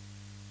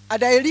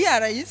 And I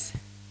realize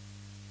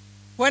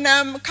when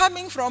I'm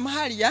coming from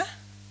Harrier,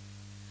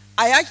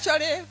 I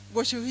actually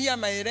go to hear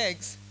my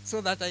legs so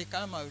that I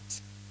come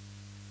out.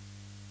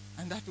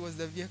 And that was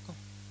the vehicle.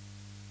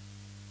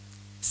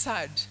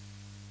 Sad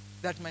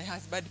that my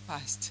husband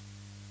passed.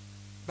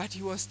 But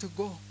he was to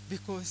go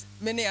because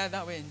many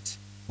others went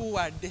who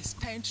were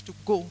destined to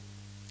go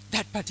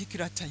that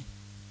particular time.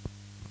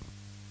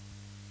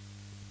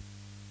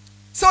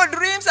 So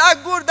dreams are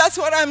good, that's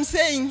what I'm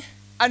saying.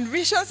 And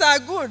visions are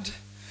good.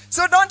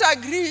 So don't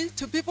agree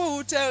to people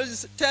who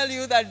tell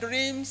you that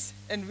dreams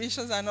and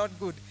visions are not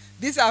good.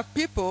 These are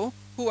people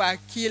who are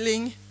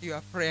killing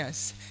your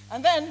prayers.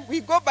 And then we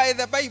go by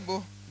the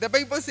Bible. The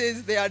Bible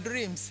says they are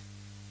dreams.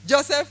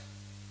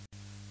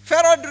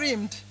 Pharaoh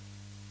dreamed.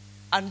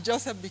 And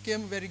Joseph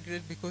became very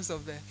great because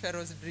of the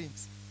Pharaoh's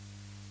dreams.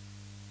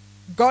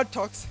 God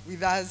talks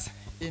with us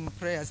in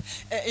prayers,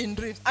 in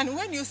dreams. And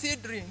when you see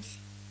dreams,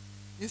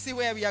 you see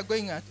where we are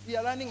going at. We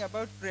are learning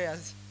about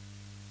prayers.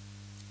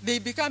 They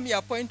become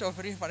your point of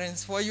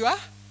reference for your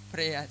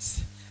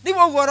prayers.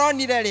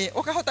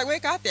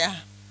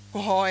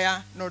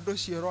 Kuhoya no ndu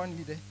cio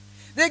ronire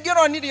ringi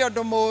ronire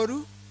undu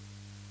moru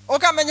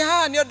ukamenya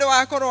haha ni undu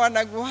wa kurwa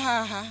naguo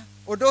haha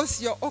undu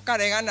ucio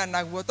ukaregana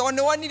naguo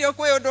tondu ni wonire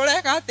kwi undu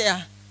ureka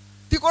atia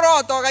ti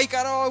kurota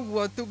ugaikara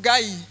uguo tu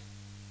Ngai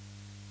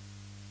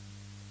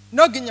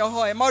no nginya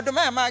uhoye maundu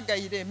maya ma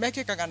Ngai ri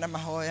mekikaga na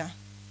mahoya.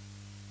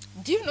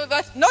 Do you know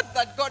that not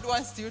that God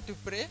wants you to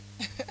pray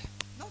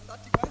not that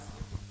He wants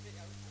you to pray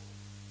out.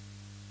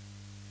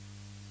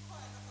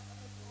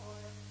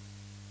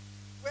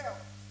 Well,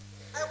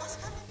 I was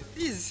coming to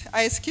this.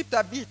 I skipped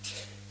a bit.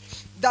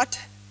 That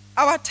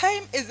our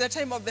time is the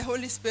time of the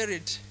Holy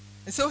Spirit.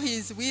 And so He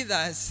is with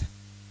us.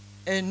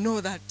 And know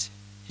that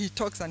He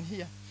talks and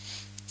hears.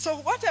 So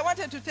what I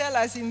wanted to tell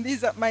us in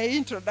this, my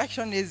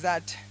introduction is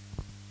that,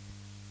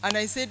 and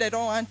I said I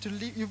don't want to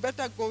leave, you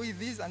better go with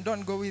this and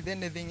don't go with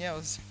anything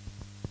else.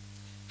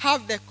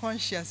 Have the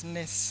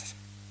consciousness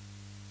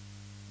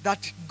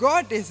that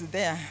God is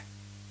there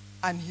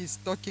and He's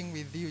talking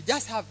with you.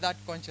 Just have that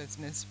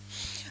consciousness.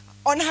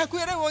 Ona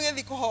hakwire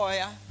wogethi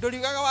kuhoya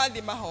ndurigaga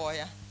wathi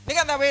mahoya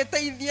nigetha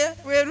weteithie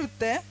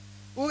wirute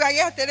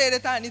ugage atirire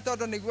tani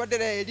tondu niguo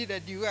ndirerire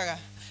ndiugaga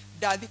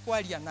ndathi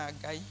kwaria na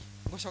Ngai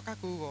ngucoka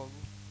kuuga uguo.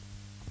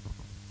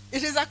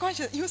 It is a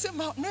conscious. You say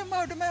no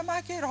maundu maya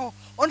ma kiroho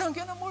ona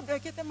ngiona mundu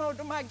ekite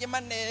maundu mangi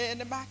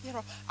manene ma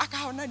kiroho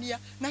akahonania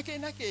naki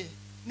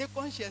ni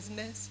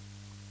consciousness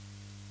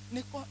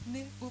ni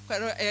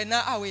ukaro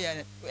na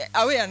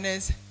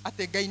awareness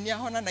ati Ngai ni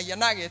ahonanagia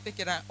na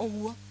agetikira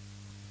uguo.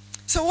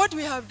 So what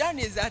we have done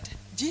is that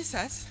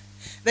Jesus,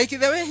 like the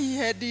way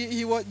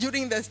he was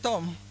during the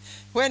storm,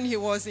 when he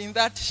was in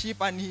that ship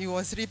and he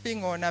was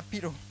sleeping on a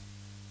pillow.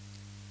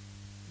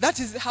 That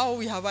is how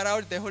we have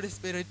allowed the Holy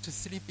Spirit to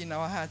sleep in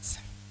our hearts.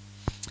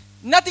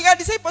 Natiga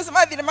disciples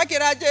mathire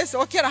makira Jesu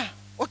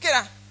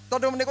okira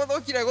tondu ni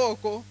guthukire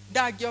guku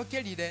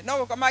ndangiokerire no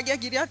guko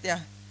mangiakire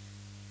atia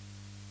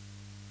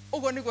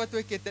uguo niguo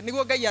twikite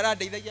niguo Ngai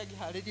arandeithagia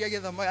ngihariria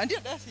githomo andi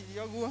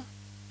ndeciria uguo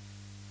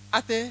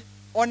ati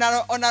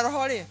ona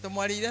roho ri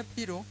tumwarire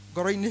piro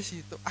ngoro-ini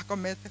citu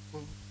akomete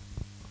ku.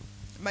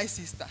 My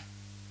sister,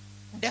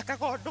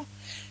 ndekagondo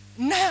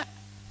na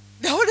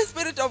the Holy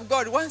Spirit of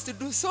God wants to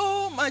do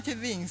so much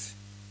things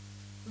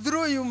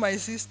through you, my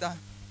sister,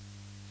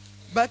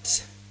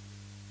 but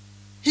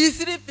he's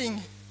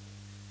sleeping.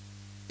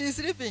 He's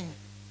sleeping.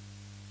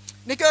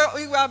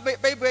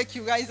 Bible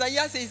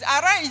Isaiah says,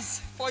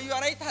 arise, for your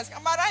light has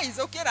come. Arise,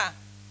 okay na.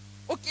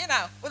 Okay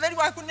na. Utheri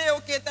waku ni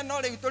ukite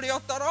no riu turi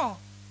otoro.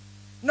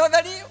 No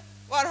theri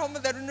wa roho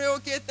mutheru ni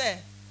ukite.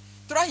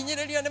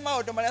 Turahinyiririo ni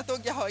maundu maria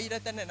tungihoire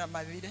tene na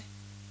mathire.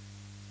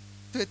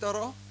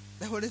 Twitoro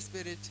the Holy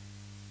Spirit,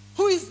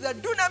 who is the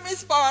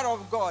dunamis power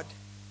of God.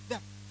 The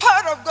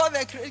power of God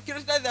that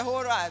created the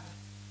whole earth.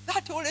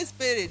 That Holy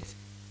Spirit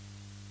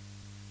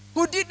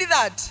who did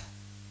that,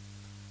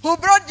 who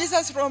brought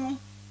Jesus from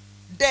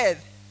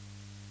death,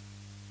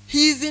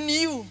 he is in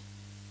you.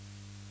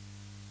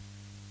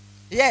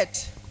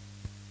 Yet,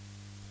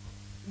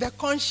 the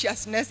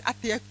consciousness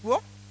at the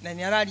equal, na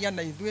ni araria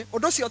na ithue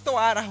undu ucio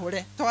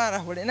twarahore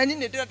na ni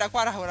ndirenda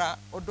kwarahura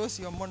undu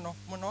ucio muno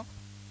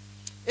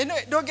ino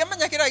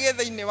ndungimenya kira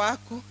githaini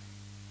waku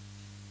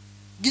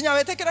ginya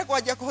wetekera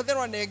kwajia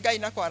kuhuthirwo ni Ngai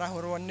na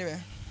kwarahurwo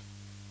niwe.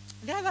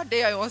 The other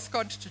day I was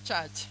called to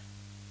church.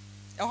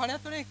 Ohana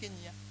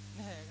turikinyia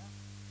ni hega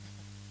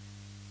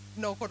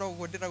no koro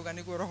uguo ndirauga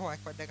niguo roho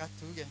wakwa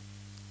ndagatuge.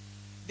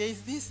 There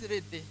is this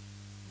lady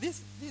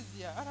this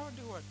year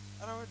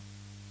around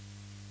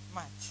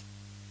March.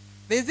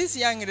 There's this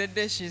young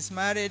lady, she's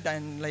married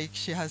and like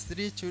she has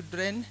 3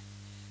 children,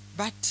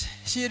 but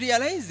she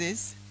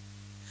realizes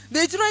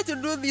they try to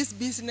do this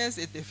business,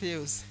 it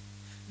fails.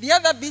 The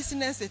other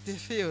business, it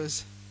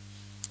fails.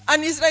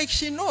 And it's like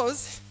she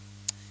knows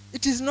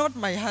it is not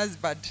my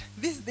husband.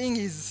 This thing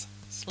is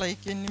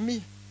like in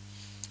me.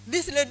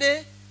 This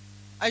lady,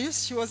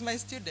 she was my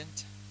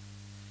student.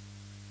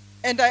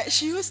 And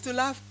she used to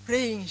love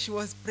praying. She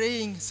was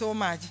praying so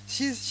much.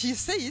 She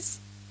says,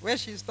 where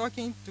she's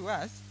talking to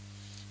us,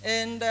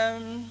 and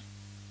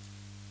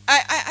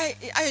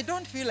I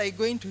don't feel like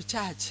going to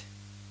church.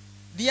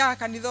 Dia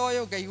kanitha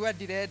uyu Ngai wa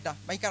ndirenda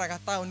maikaraga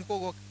town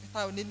kogo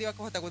town ni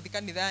akahota guthi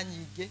kanitha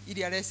nyingi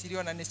iria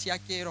recirio na ni cia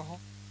kiroho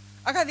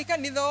akathi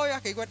kanitha uyu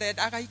akaigwa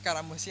ndenda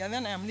akaikara muci. And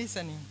then I am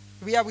listening.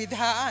 We are with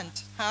her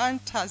aunt. Her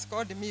aunt has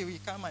called me. We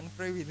come and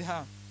pray with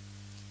her.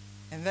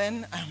 And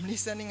then I'm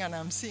listening and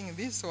I'm seeing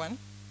this one.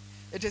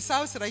 It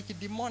sounds like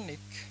demonic.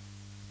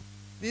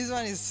 This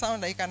one is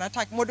sound like an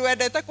attack. Mundu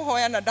wendete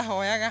kuhoya na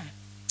ndahoyaga.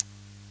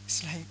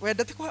 It's like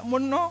wendete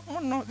muno.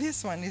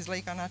 This one is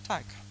like an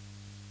attack.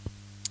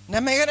 Na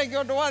megere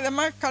gyondo wothe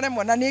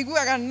makaremwo na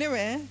niguaga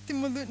niwe ti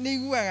mundu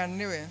niguaga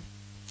niwe.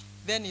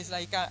 Then it's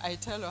like I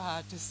tell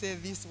her to say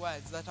these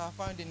words that are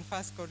found in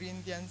 1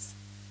 Corinthians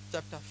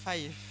chapter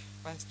 5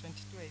 verse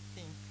 22, I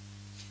think.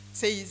 It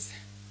says,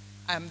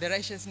 I am the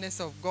righteousness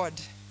of God.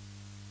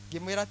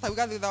 Gimwira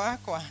tauga thutha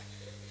wakwa,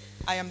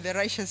 I am the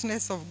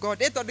righteousness of God.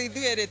 Etondu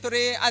ithuere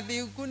turi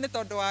athiuku ni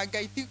tondu wa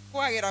Ngai ti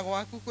kwagira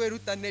gwaku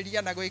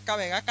kwirutaniria na gwika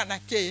wega kana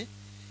ki.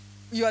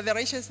 You are the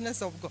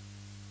righteousness of God.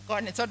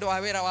 God ni tondu wa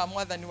wira wa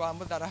mwathani wa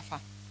mutharaba.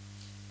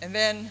 And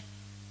then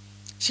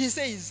she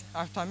says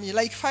after me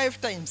like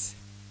 5 times.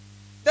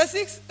 The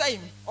 6th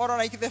time or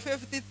like the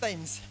 50th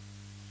times.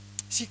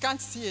 She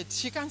can't see it.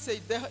 She can't say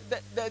it.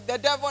 The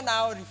devil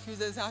now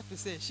refuses her to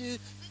say.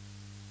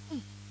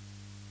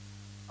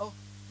 Oh,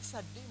 it's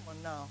a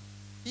demon now.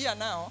 Here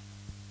now,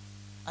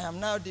 I am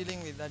now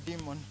dealing with a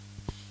demon.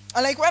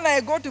 And like when I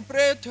go to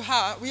pray to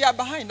her, we are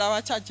behind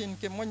our church in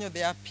Kemonyo,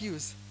 there are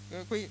pews.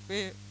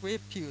 We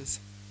pews.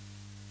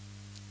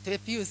 The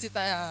pews,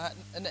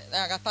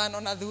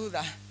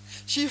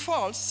 she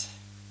falls.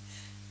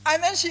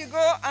 And then she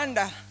go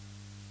under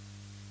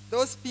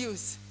those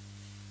pews.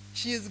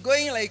 She is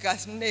going like a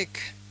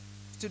snake.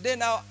 Today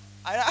now,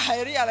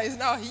 I realize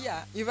now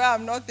here, if I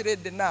am not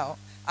ready now,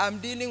 I'm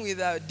dealing with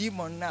a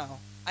demon now.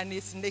 And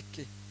it's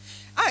snaky.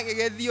 And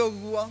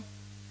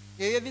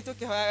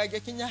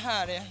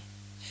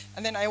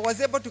then I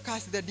was able to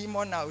cast the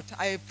demon out.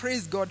 I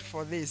praise God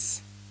for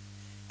this.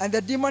 And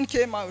the demon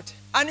came out.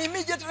 And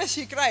immediately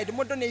she cried.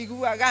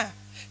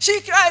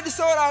 She cried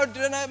so loud.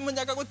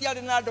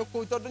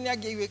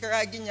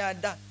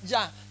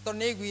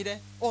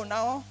 Oh,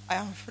 now I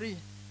am free.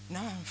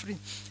 Now I'm free.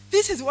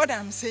 This is what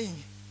I'm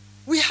saying.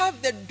 We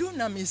have the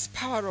dunamis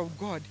power of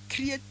God,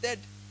 created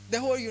the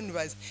whole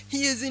universe.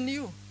 He is in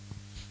you.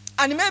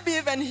 And maybe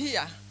even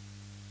here,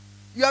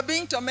 you are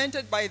being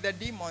tormented by the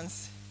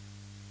demons,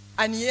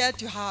 and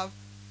yet you are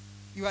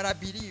a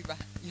believer.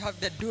 You have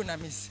the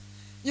dunamis.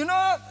 You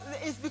know,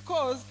 it's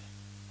because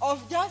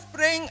of just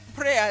praying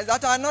prayers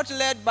that are not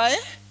led by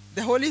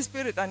the Holy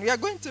Spirit. And we are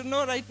going to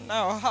know right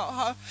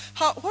now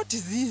what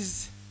is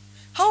this?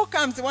 How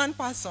comes one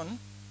person,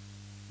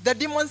 the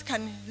demons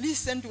can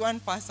listen to one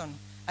person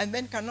and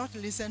then cannot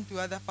listen to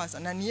other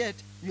person, and yet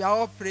we are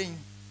all praying.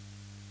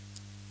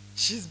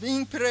 She's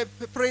being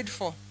prayed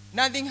for.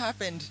 Nothing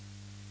happened.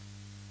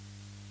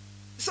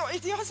 So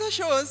it also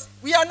shows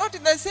we are not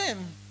the same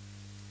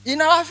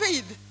in our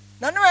faith.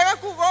 We are not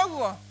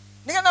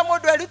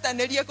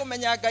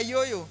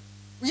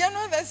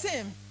the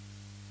same.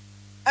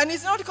 And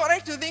it's not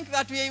correct to think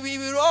that we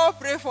will all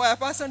pray for a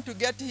person to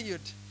get healed.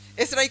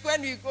 It's like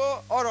when we go,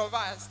 all of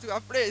us, to a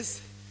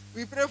place,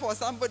 we pray for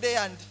somebody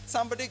and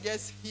somebody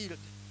gets healed.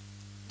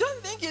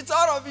 Don't think it's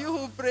all of you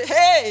who pray.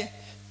 Hey,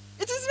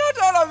 it is not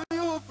all of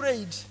you who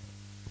prayed.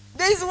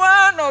 There is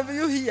one of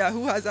you here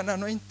who has an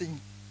anointing.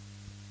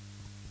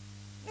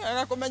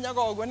 Kwenda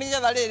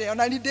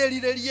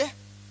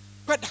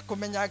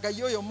kumenya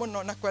Ngai uyu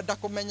muno na kwenda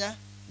kumenya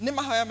ni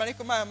mahoya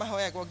mariku maya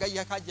mahoyagwo Ngai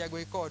akanjia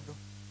gwika undu.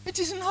 It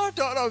is not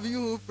all of you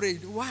who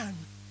prayed, one.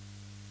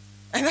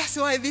 And that's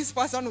why this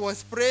person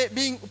was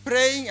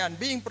praying and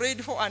being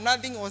prayed for and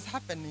nothing was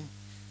happening.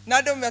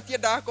 Nado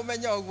matiendaga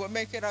kumenya uguo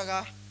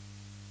mekiraga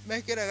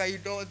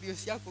indo thio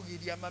cia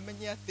kugiria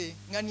mamenye ati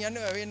ng'ania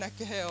niwe wina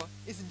kiheo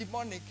is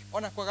demonic.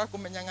 Ona kwaga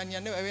kumenya ng'ania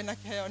niwe wina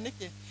kiheo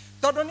niki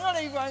tondu ni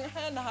uraigua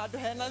hena handu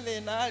hena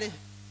thina ri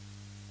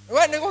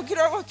we ni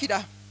gukira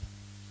gukira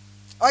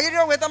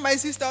agirwo gweta my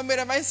sister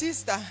omere my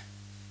sister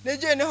ni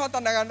njui ni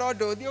hotanaga no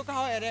nduthi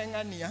ukahoere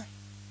ng'ania.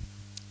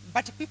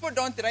 But people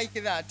don't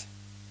like that.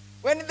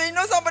 When they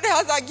know somebody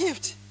has a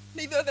gift,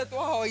 ni ithuothe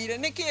twahoire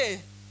niki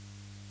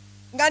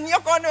ng'ania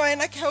ko ni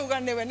wena kiheuga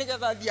niwe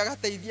nigetha thia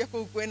gateithie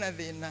kuu kwina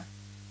thina.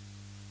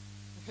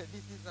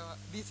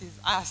 This is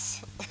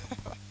us.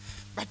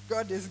 But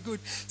God is good.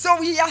 So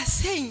we are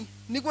saying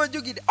niguo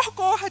njugire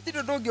oko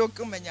hatire ndungi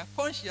ukumenya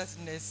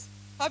consciousness.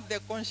 Have the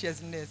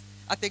consciousness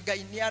ati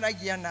Ngai ni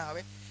aragia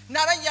nawe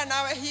na aragia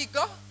nawe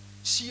hingo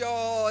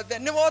ciothe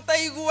ni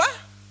wotaigua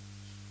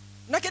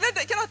na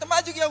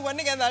kiratuma njugie uguo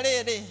nigetha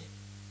riri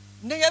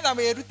nigetha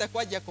wirute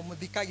kwanjia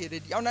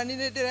kumuthikagiriria ona ni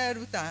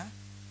ndireruta.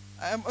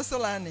 I am also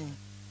learning.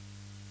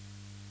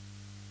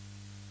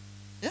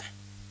 Yeah.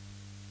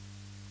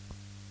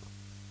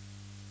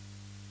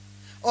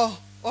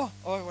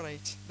 All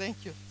right.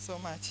 Thank you so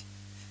much.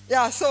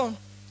 Yeah. So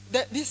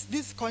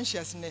this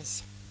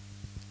consciousness.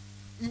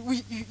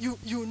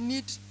 You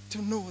need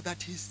to know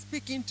that He's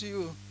speaking to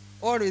you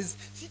always.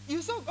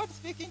 You saw God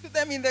speaking to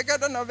them in the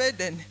Garden of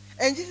Eden,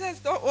 and Jesus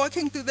started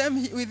walking to them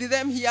with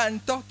them here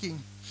and talking.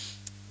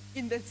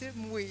 In the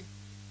same way,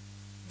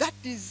 that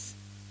is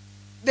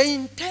the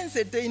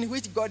intensity in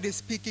which God is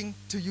speaking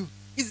to you.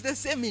 It's the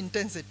same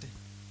intensity.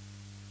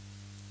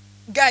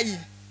 Guy,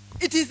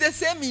 it is the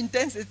same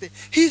intensity.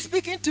 He's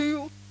speaking to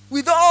you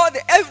with all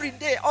the every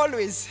day,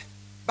 always.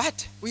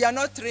 But we are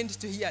not trained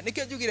to hear.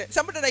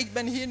 Somebody like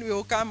Ben Hinn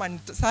will come and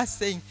start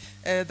saying,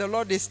 the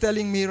Lord is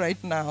telling me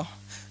right now.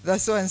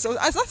 That's so and so.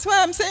 That's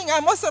why I'm saying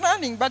I'm also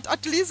learning, but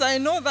at least I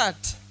know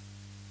that.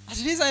 At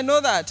least I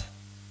know that.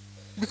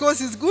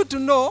 Because it's good to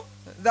know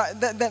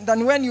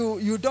than when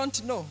you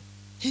don't know.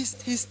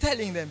 He's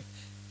telling them.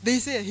 They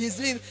say,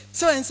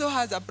 so and so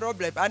has a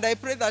problem. And I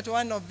pray that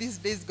one of these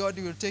days God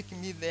will take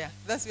me there.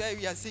 That's why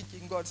we are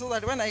seeking God. So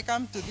that when I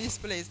come to this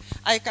place,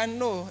 I can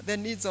know the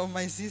needs of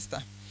my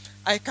sister.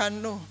 I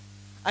can know.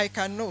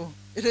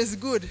 It is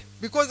good.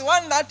 Because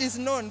when that is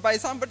known by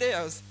somebody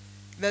else,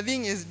 the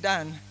thing is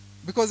done.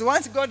 Because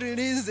once God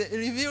reveals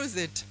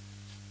it,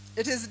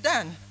 it is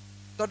done.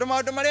 Things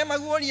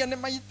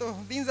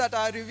that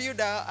are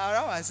revealed are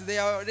ours. They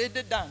are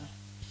already done.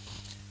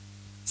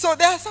 So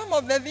there are some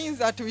of the things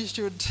that we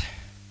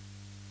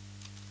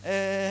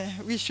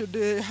should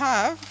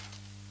have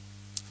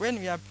when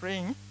we are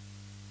praying.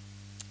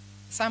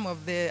 Some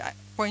of the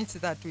points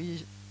that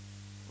we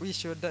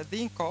should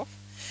think of.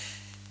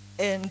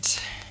 And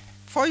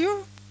for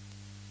you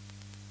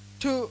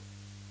to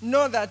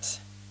know that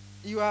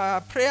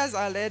your prayers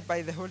are led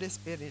by the Holy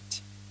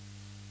Spirit,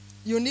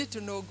 you need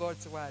to know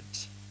God's word.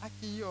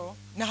 Akiyo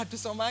na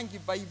hatusomangi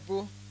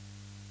Bible.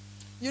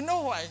 You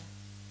know why?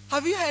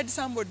 Have you heard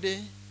somebody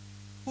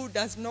who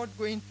doesn't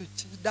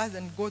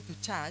go to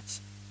church,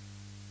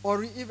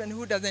 or even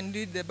who doesn't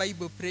read the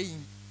Bible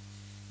praying?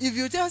 If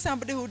you tell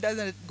somebody who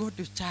doesn't go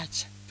to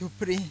church to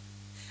pray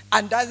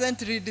and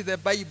doesn't read the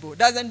Bible,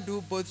 doesn't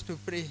do both to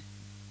pray,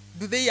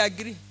 do they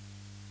agree?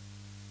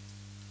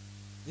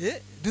 Yeah?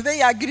 Do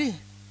they agree?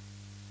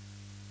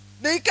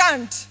 They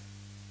can't.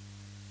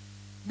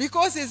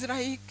 Because it's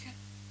like,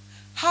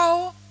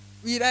 how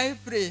will I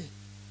pray?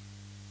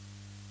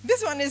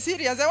 This one is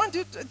serious. I want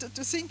you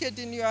to sink it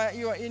in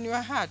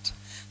your heart.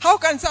 How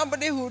can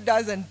somebody who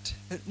doesn't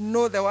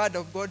know the word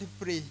of God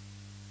pray?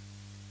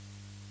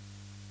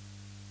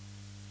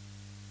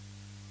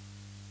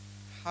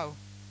 How?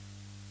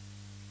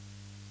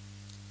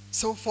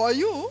 So for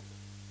you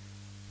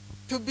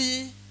to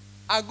be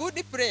a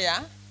good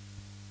prayer,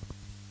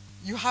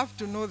 you have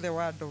to know the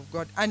word of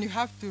God, and you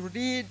have to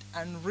read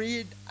and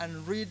read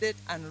and read it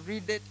and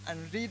read it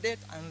and read it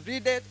and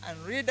read it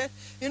and read it.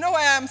 You know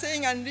why I'm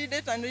saying and read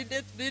it and read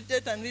it, read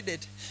it and read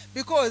it?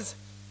 Because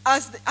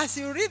as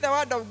you read the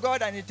word of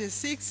God and it is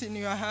sinks in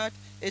your heart,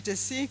 it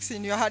is sinks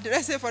in your heart.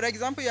 Let's say, for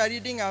example, you are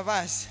reading a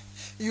verse.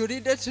 You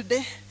read it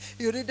today,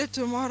 you read it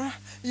tomorrow,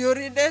 you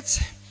read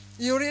it.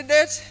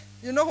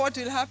 You know what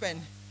will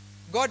happen?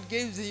 God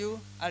gives you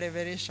a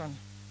revelation.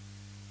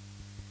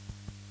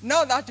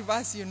 Now that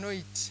verse, you know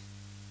it.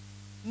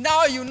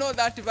 Now you know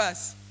that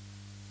verse.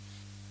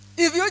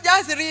 If you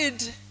just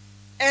read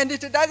and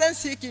it doesn't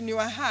sink in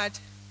your heart,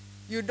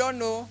 you don't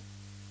know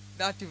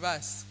that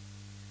verse.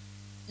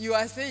 You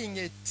are saying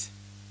it.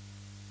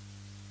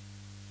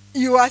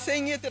 You are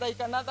saying it like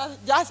another,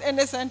 just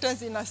any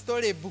sentence in a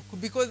storybook,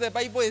 because the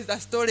Bible is a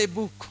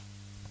storybook.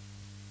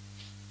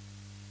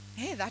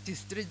 Hey, that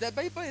is true. The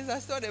Bible is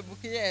a storybook,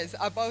 yes,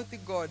 about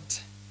God.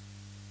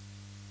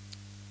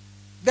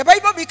 The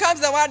Bible becomes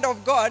the word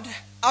of God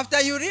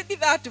after you read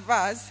that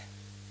verse,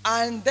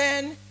 and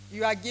then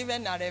you are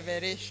given a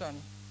revelation.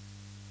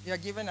 You are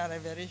given a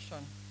revelation.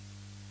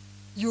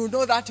 You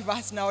know that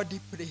verse now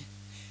deeply.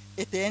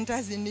 It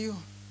enters in you.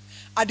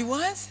 And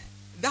once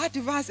that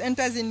verse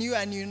enters in you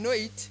and you know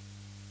it,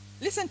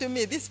 listen to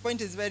me, this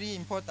point is very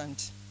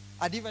important.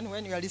 And even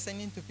when you are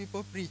listening to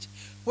people preach,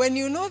 when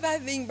you know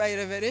that thing by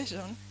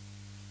revelation,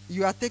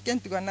 you are taken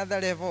to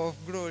another level of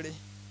glory.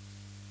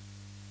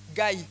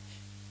 Guy,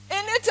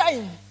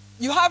 anytime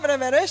you have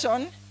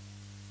revelation,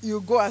 you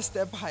go a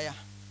step higher.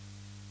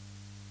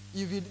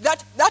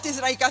 That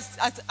is like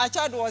a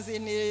child was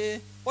in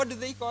a, what do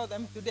they call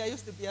them today? I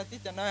used to be a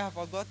teacher, now I have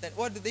forgotten.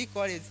 What do they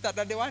call it?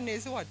 Saturday one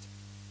is what?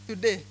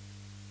 Today.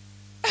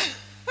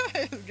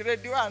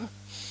 Grade 1.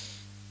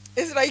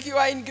 It's like you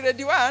are in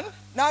grade 1,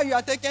 now you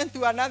are taken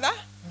to another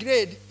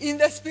grade. In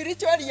the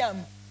spiritual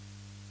realm,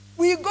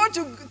 we go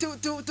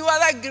to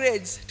other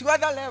grades, to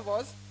other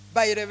levels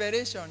by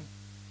revelation.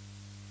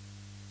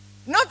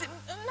 Not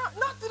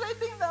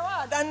reading the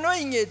word and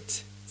knowing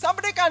it.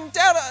 Somebody can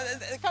tell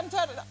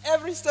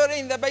every story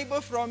in the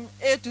Bible from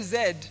A to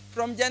Z,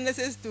 from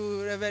Genesis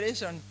to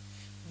Revelation,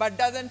 but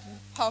doesn't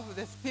have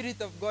the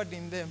Spirit of God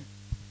in them.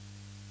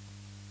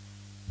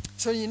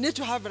 So you need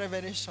to have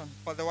revelation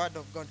for the word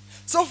of God.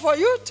 So for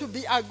you to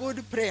be a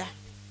good prayer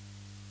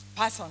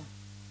person,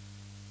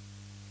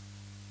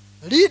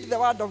 read the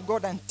word of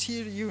God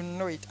until you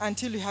know it,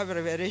 until you have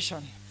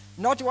revelation.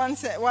 Not one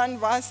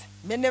verse,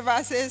 many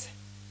verses,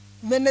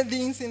 many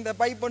things in the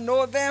Bible,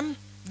 know them,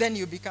 then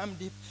you become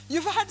deep.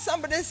 You've heard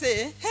somebody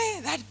say,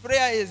 hey, that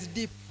prayer is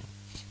deep.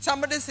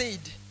 Somebody said,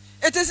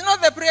 it is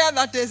not the prayer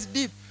that is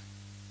deep.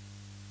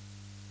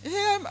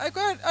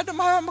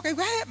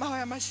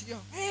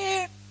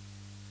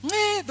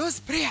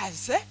 Those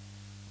prayers,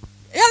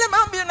 yale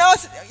mambo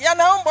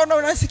yanaomba na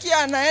unasikia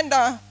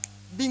anaenda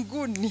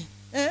mbinguni,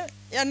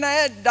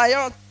 yanaenda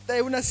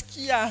yote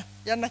unasikia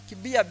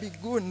yanakibia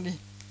mbinguni.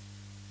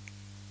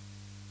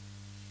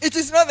 It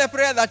is not the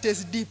prayer that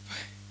is deep.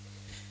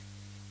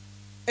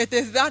 It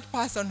is that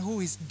person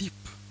who is deep.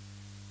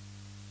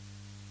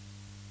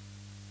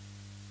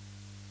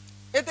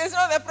 It is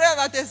not the prayer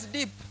that is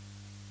deep.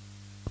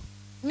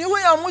 Ni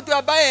huyo mtu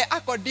ambaye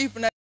ako deep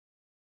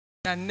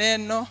na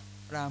neno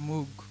la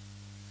Mungu.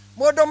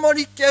 Modo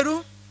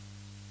morikeru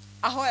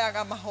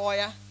ahoyaga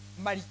mahoya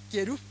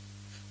marikeru.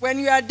 When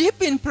you are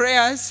deep in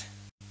prayers,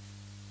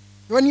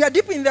 when you are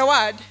deep in the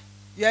word,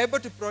 you are able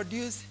to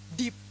produce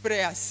deep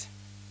prayers.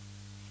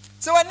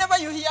 So whenever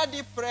you hear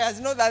deep prayers,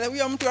 know that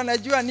huyo mtu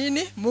anajua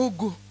nini?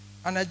 Mungu.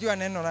 Anajua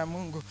neno la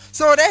Mungu.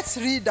 So let's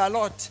read a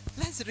lot.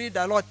 Let's read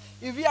a lot.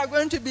 If we are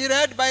going to be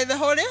led by the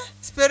Holy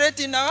Spirit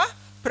in our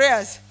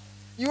prayers,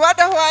 you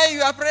wonder why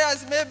your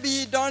prayers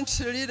maybe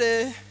don't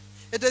read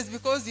it is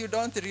because you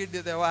don't read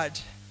the word.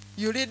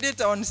 You read it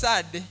on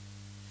Sunday.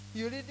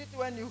 You read it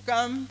when you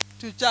come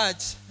to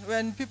church,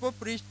 when people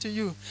preach to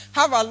you.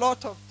 Have a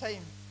lot of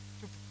time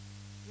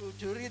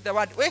to read the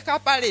word. Wake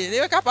up early.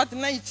 Wake up at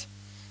night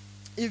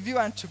if you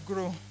want to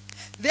grow.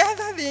 The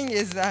other thing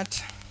is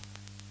that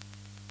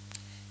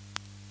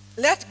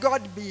let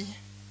God be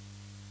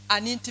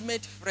an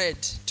intimate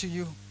friend to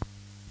you.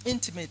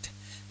 Intimate.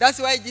 That's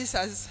why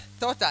Jesus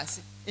taught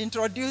us,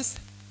 introduce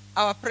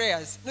our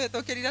prayers. No,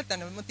 tokirira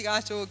tane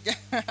mutigacoge.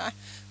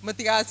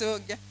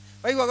 Mutigacoge.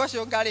 Waigwa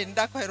gocoga ri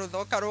ndakwerutha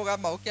ukaruga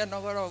maukia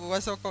nogoro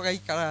gwacoka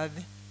gaikara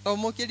thi. To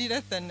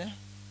mukirire tene.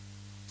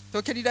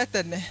 Tokirire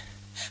tene.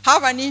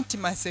 Have an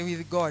intimacy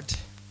with God.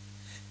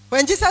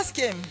 When Jesus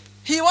came,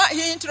 he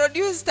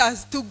introduced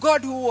us to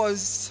God who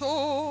was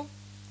so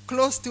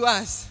close to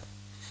us.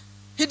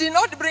 He did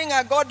not bring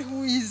a God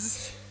who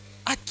is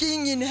a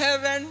king in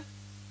heaven,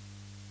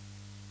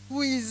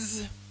 who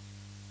is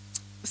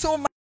so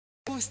much,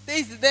 who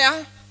stays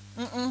there.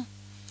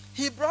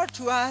 He brought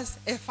to us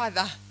a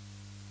father.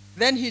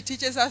 Then he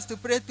teaches us to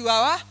pray to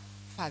our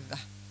Father.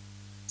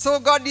 So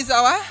God is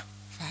our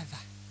Father.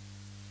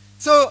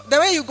 So the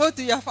way you go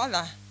to your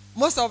Father,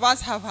 most of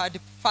us have had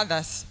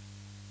fathers.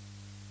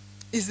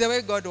 It's the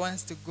way God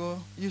wants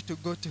you to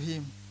go to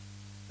him,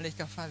 like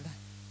a father.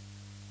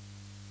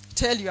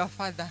 Tell your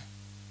Father,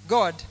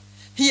 God,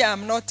 here I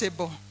am not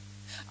able.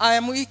 I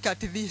am weak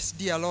at this,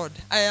 dear Lord.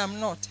 I am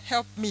not.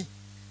 Help me.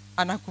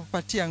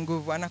 Anakupatia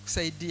nguvu,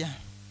 anakusaidia.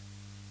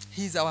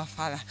 He's our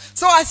Father.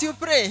 So as you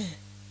pray,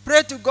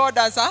 pray to God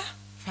as a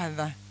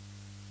Father.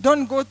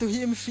 Don't go to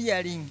him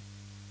fearing.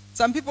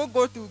 Some people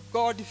go to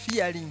God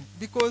fearing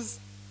because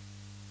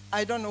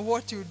I don't know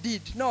what you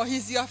did. No,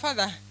 he's your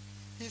Father.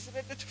 He's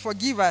ready to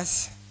forgive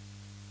us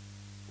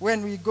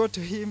when we go to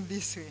him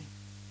this way.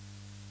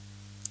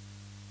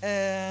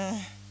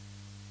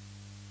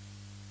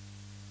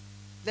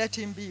 Let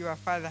him be your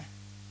Father.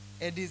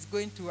 and is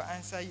going to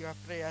answer your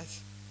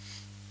prayers.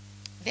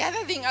 The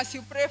other thing, as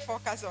you pray,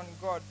 focus on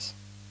God.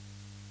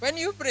 When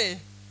you pray,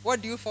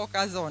 what do you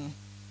focus on?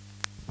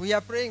 We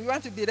are praying, we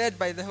want to be led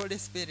by the Holy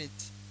Spirit.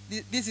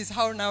 This is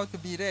how now to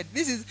be led.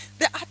 This is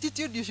the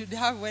attitude you should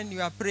have when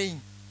you are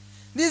praying.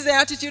 This is the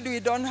attitude we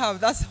don't have.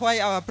 That's why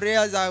our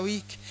prayers are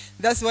weak.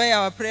 That's why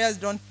our prayers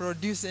don't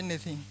produce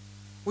anything.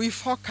 We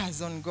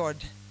focus on God.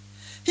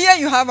 Here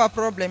you have a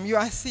problem. You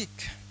are sick.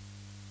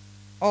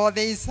 Or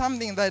there is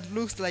something that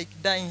looks like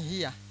dying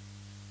here.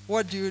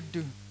 What do?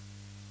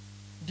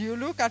 Do you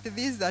look at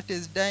this that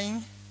is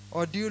dying,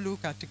 or do you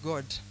look at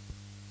God?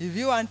 If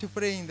you want to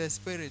pray in the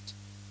Spirit,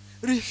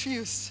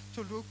 refuse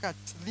to look at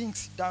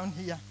things down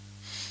here.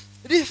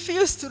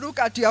 Refuse to look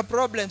at your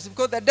problems,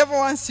 because the devil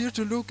wants you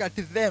to look at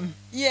them.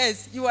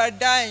 Yes, you are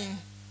dying,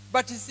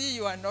 but you see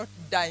you are not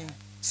dying.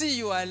 See,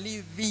 you are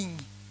living.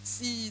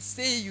 See,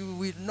 say you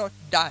will not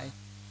die.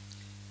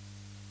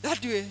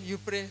 That way you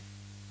pray,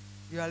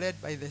 you are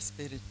led by the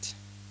Spirit.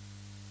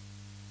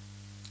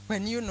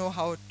 When you know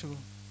how to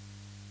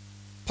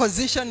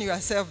position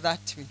yourself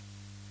that way,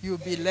 you will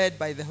be led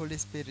by the Holy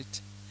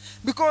Spirit.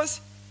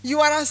 Because you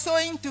are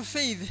sowing to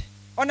faith.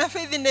 On a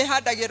faith in the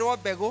heart,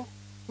 bego.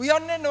 We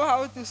only know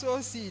how to sow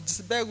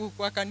seeds. Begu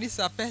kwa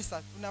kanisa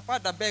pesa.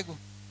 Unapanda begu.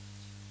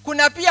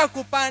 Kuna pia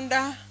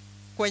kupanda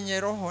kwenye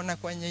roho na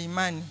kwenye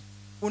imani.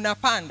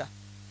 Unapanda.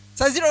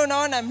 Saa zile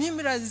unaona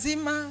mimi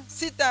lazima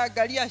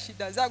sitaangalia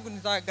shida zangu,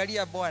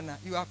 nitaangalia Bwana.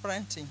 You are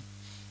planting.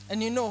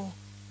 And you know,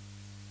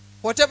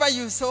 whatever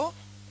you sow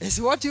is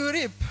what you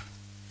reap.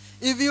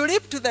 If you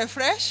reap to the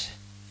flesh,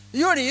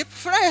 you reap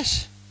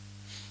fresh.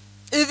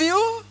 If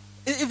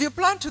you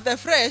plant to the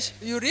flesh,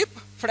 you reap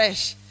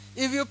fresh.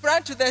 If you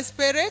plant to the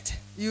Spirit,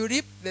 you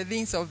reap the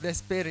things of the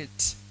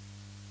Spirit.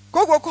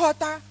 Kogo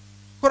kohota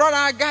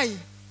kurora Ngai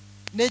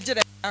nĩ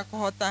njĩra ya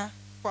kuhota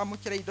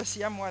kwamũkĩra indo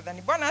cia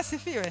Mwathani. Bwana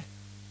asifiwe.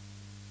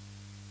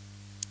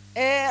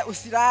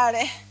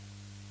 Usirare.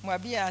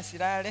 Mwambie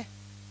asirare.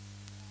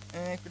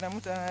 Kuna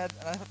mtu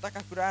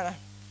anataka kulala.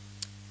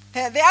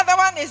 The other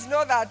one is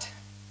know that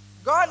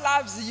God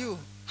loves you.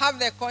 Have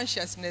the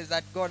consciousness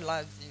that God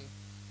loves you.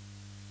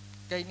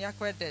 Ngai ni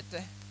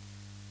akwendete.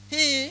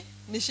 Hii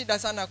ni shida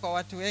sana kwa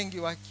watu wengi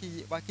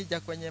wakija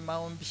kwenye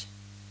maombi.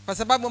 Kwa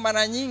sababu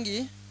mara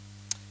nyingi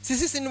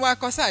sisi ni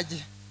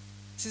wakosaji.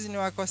 Sisi ni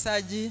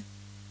wakosaji.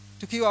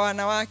 Tukiwa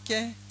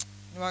wanawake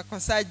ni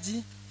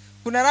wakosaji.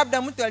 Kuna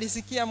labda mtu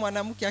alisikia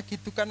mwanamke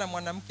akitukana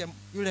mwanamke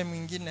yule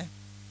mwingine.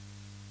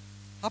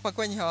 Hapa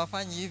kwenye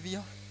hawafanyi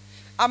hivyo.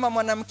 Ama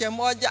mwanamke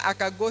mmoja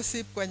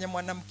akagossip kwenye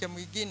mwanamke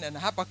mwingine, na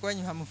hapa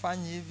kwenye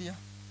hamfanyi hivyo.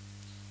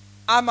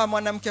 Ama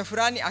mwanamke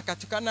fulani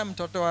akatukana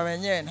mtoto wa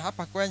wenyewe, na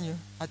hapa kwenye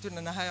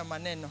hatuna na hayo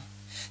maneno.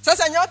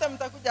 Sasa nyote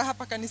mtakuja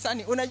hapa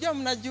kanisani, unajua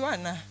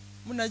mnajuana.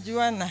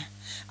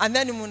 And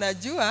then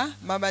mnajua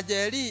Mama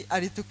Jerry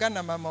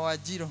alitukana Mama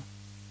Wajiro.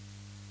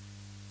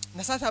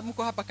 Na sasa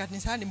mko hapa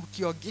kanisani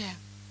mkiongea.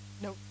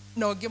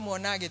 Na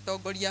ungemuona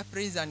agitongoria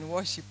praise and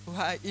worship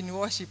in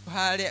worship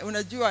hale.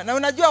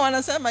 Unajua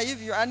wanasema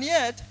hivyo, and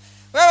yet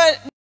wewe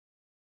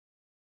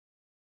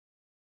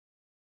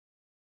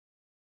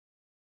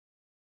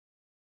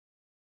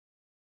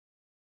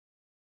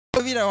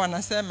vile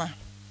wanasema.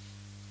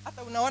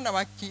 Hata unaona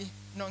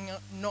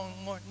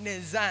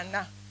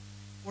wakinong'onezana.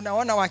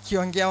 Unaona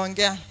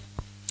wakiongea.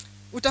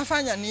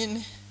 Utafanya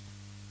nini?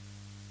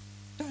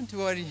 Don't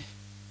worry.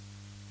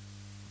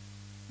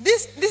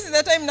 This is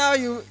the time now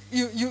you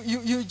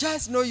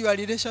just know your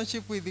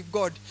relationship with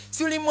God.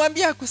 Si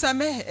ulimwambia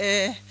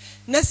kusamehe,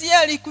 na si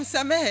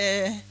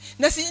alikusamehe,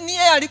 na si ni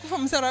yeye alikufa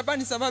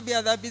msalabani sababu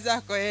ya dhambi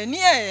zako, ni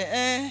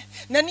yeye,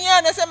 na ni yeye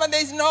anasema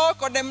there is no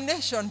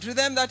condemnation to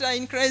them that are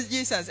in Christ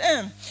Jesus,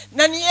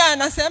 na ni yeye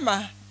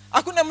anasema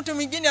hakuna mtu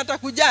mwingine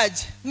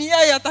atakujaji, ni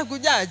yeye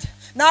atakujaji,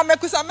 na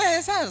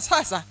amekusamehe.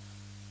 Sasa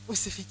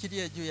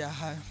usifikirie juu ya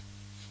hayo.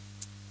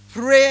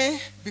 Pray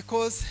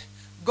because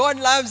God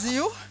loves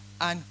you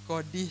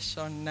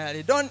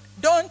unconditionally.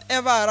 Don't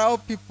ever allow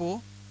people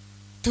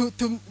to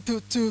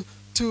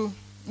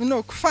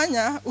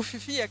kufanya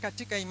ufifie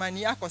katika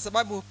imani yako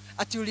sababu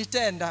ati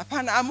ulitenda.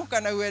 Hapana,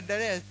 amuka na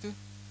uendelee tu.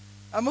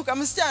 Amuka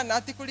msichana,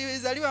 ati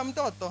kulizaliwa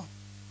mtoto,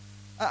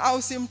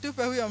 au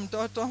simtupe huyo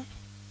mtoto.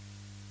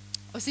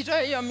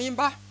 Usitoe hiyo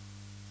mimba.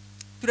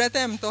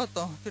 Tuletee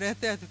mtoto,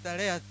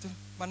 tutalea tu.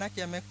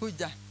 Manake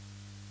amekuja.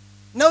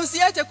 Na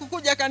usiache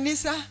kukuja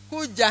kanisa,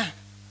 kuja.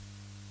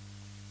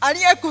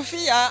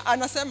 Aliyekufia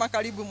anasema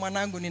karibu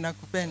mwanangu,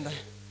 ninakupenda.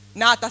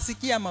 Na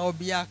atasikia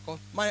maombi yako.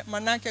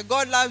 Manake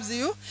God loves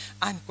you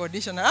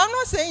unconditionally. I'm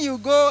not saying you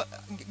go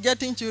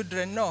getting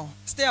children. No.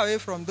 Stay away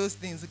from those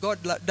things. God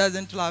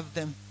doesn't love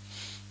them.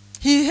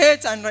 He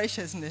hates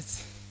unrighteousness.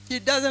 He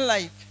doesn't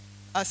like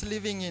us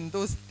living in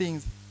those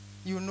things.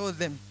 You know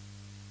them.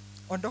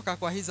 Ondoka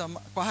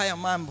kwa haya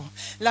mambo.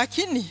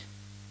 Lakini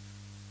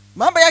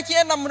mambo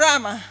yakienda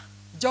mrama,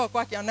 njoo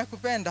kwake,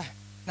 anakupenda.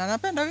 Na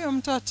anapenda huyo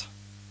mtoto.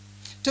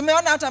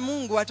 Tumeona hata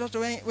Mungu watoto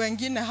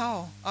wengine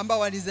hao ambao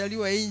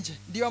walizaliwa nje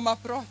ndio ma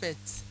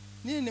prophets.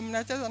 Nini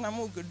mnacheza na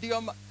Mungu?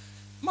 Ndio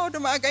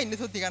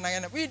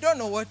We don't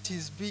know what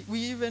he's doing. We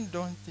even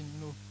don't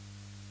know.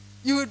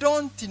 You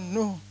don't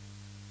know.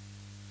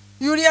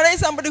 You realize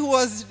somebody who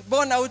was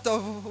born out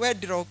of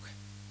wedlock.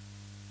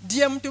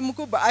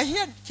 I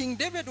hear King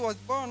David was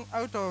born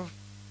out of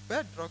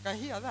wedlock. I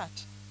hear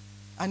that.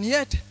 And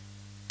yet,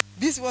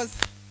 this was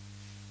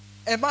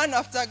a man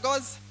after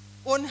God's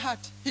own heart.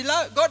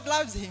 God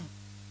loves him.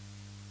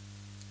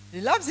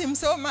 He loves him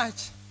so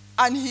much.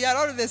 And he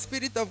allowed the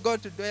Spirit of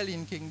God to dwell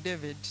in King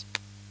David.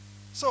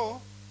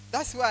 So,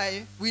 that's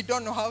why we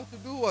don't know how to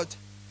do what?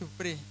 To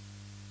pray.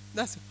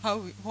 That's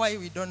why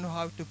we don't know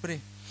how to pray.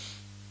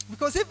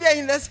 Because if you are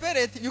in the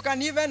Spirit, you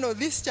can even know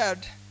this child.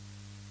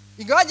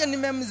 Ingawaje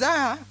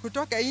nimemzaa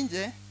kutoka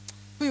nje,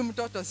 huyu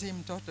mtoto si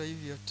mtoto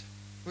hivyo tu.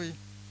 Huyu.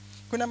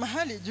 Kuna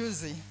mahali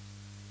juzi,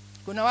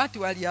 kuna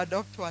watu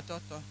waliadopt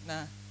watoto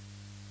na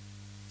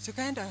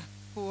tukaenda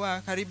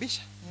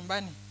kuwakaribisha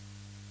nyumbani.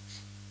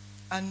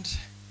 And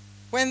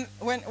when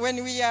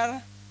we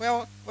are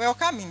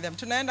welcoming them,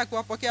 tunaenda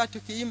kuwapokea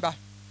tukiimba.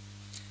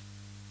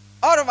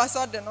 All of a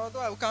sudden,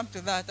 although I will come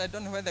to that, I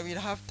don't know whether we'll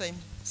have time,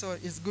 so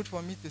it's good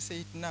for me to say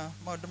it now.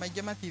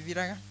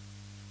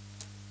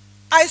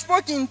 I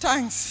spoke in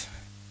tongues.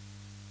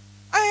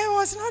 I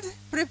was not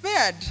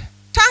prepared.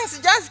 Tongues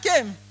just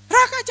came.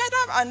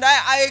 And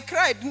I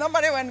cried.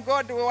 Normally when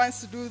God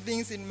wants to do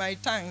things in my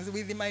tongues,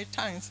 with my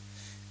tongues,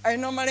 I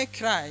normally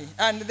cry.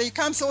 And they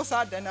come so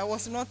sudden, I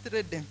was not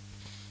ready.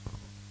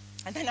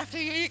 And then after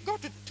we go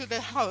to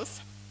the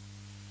house,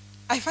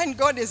 I find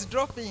God is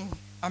dropping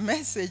a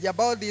message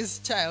about this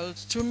child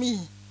to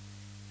me.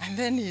 And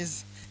then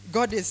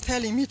God is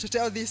telling me to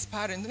tell this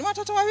parent, ni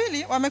watoto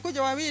wawili,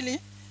 wamekuja wawili,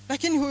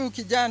 lakini huyu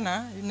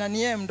kijana, na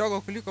niye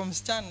mdogo kuliko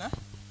msichana,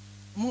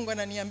 Mungu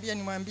ananiambia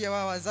nimwambie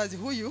wao wazazi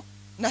huyu,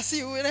 na si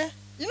yule.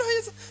 You know,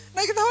 he's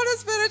like the Holy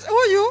Spirit,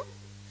 huyu,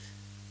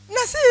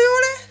 na si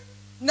yule.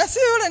 Na si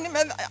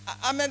yule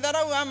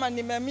amedharau ama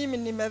mimi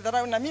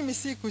nimedharau na mimi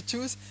si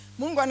kuchoose.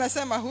 Mungu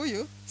anasema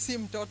huyu si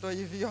mtoto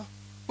hivyo.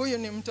 Huyu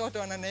ni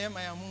mtoto ana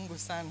neema ya Mungu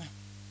sana.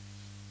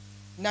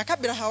 Na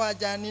kabla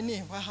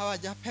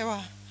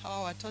hawajapewa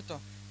hawa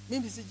watoto,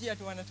 mimi sijui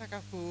ati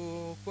wanataka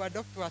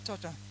kuadopt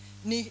watoto.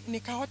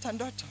 Nikaota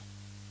ndoto.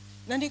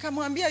 Na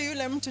nikamwambia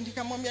yule mtu,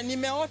 nikamwambia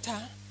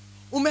nimeota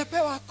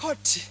umepewa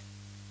koti.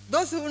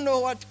 Those who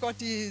know what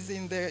court is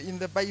in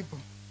the Bible.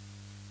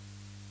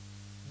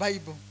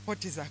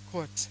 What is a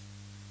court?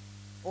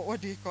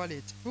 What do you call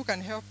it? Who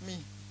can help me?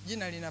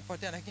 Jina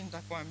linapotea lakini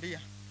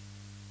nitakwambia.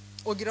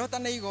 Ogirota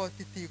na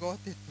igoti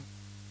tu.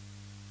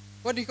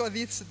 What do you call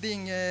this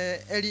thing?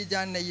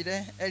 Elijah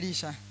neire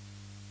Elisha.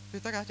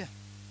 Tutakata.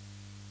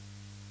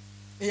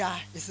 Yeah,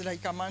 it's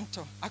like a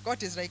mantle. A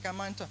court is like a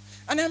mantle.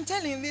 And I'm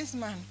telling this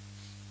man,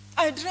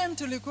 I dreamt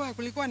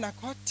kulikuwa na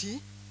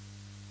koti.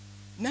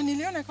 Na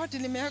niliona koti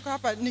limewekwa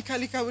hapa,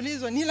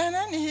 nikaulizwa, ni la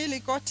nani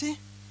hili koti?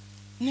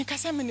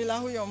 Nikasema ni la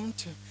huyo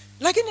mtu.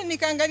 Lakini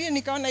nikaangalia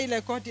nikaona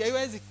ile koti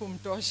haiwezi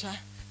kumtosha.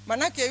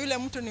 Manake yule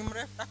mtu ni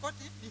mrefu na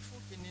koti ni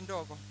fupi ni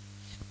ndogo.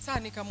 Sasa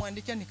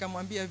nikamwandikia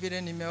nikamwambia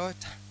vile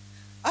nimeota.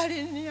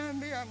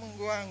 Aliniambia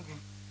Mungu wangu.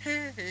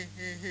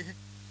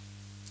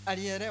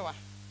 Alielewa.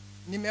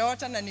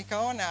 Nimeota na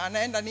nikaona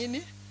anaenda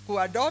nini?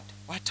 Kuadopt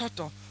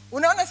watoto.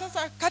 Unaona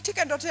sasa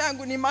katika ndoto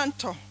yangu ni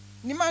manto.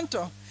 Ni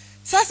manto.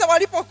 Sasa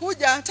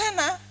walipokuja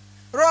tena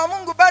Roho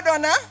Mungu bado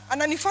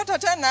ananifuata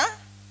tena.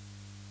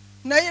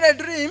 Na ile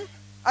dream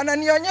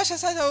ananionyesha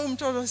sasa huyu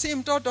mtoto si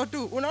mtoto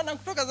tu. Unaona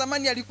kutoka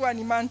zamani alikuwa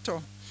ni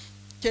manto.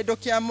 Kedo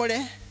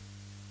kiamule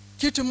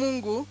kitu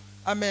Mungu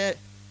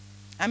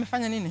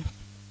amefanya nini?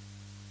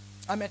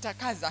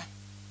 Ametakaza.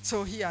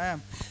 So here I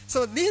am.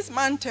 So this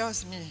man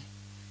tells me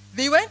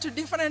they went to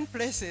different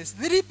places.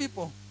 3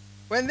 people.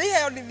 When they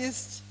held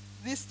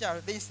this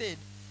child, they said,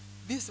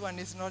 this one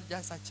is not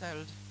just a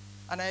child.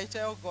 And I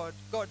tell God,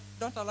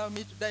 don't allow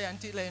me to die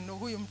until I know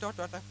huyu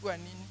mtoto atakuwa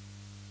nini.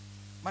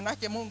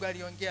 Manake Mungu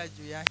aliongea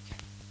juu yake.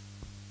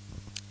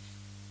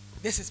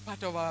 This is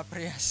part of our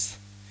prayers.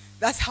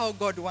 That's how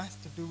God wants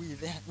to do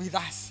with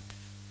us.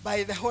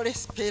 By the Holy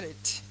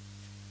Spirit.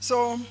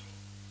 So,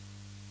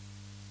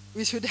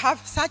 we should have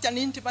such an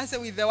intimacy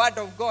with the Word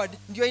of God.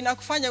 Ndio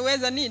inakufanya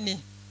uweza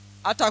nini?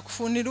 Hata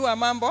kufunilua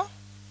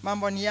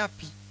mambo ni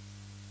yapi.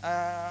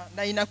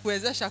 Na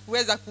inakuwezesha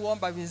kuweza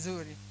kuomba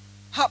vizuri.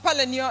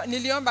 Pale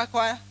niliomba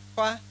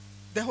kwa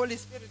the Holy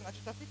Spirit na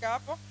tutafika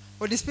hapo.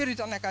 Holy Spirit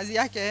ana kazi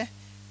yake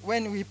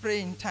when we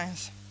pray in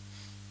tongues.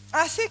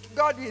 Seek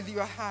God with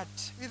your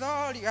heart, with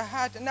all your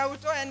heart. Na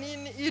utoe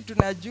nini? Hii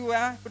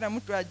tunajua, kuna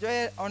mtu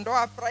ajoe,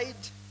 ondoa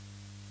pride,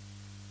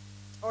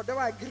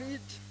 ondoa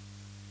greed,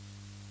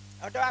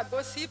 ondoa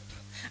gossip,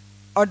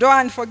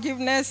 ondoa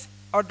unforgiveness,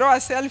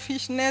 ondoa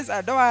selfishness,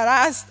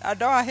 ondoa lust,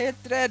 ondoa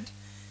hatred,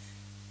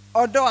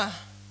 ondoa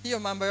hiyo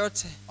mambo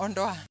yote,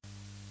 ondoa.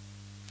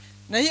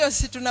 Na hiyo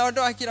si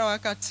tunaondoa kila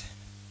wakati.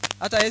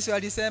 Hata Yesu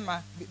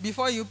alisema,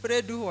 before you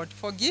pray do what?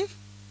 Forgive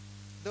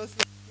those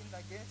who sin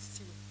against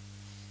you.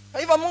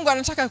 Kwa hivyo Mungu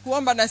anataka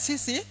kuomba na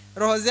sisi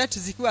roho zetu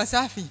zikiwa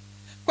safi.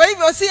 Kwa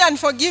hivyo si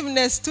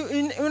unforgiveness tu.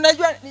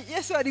 Unajua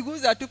Yesu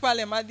aliguza tu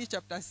pale Matthew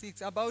chapter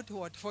 6 about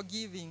what?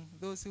 Forgiving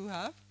those who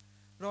have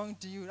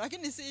wronged you.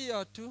 Lakini si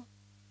hiyo tu.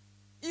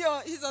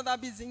 Hizo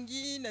dhambi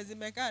zingine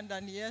zimekaa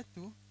ndani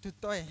yetu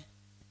tutoe.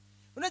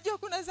 Unajua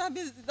kuna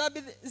dhambi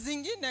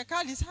zingine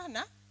kali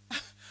sana.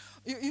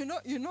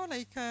 you know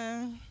like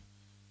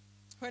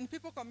when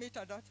people commit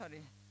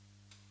adultery,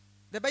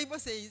 the Bible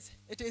says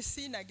it is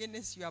sin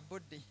against your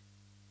body.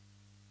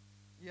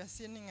 You are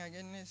sinning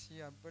against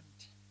your body.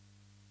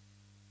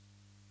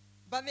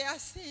 But there are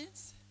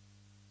sins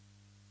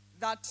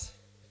that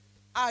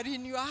are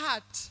in your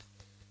heart.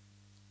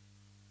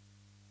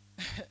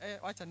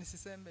 Wacha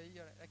nisiseme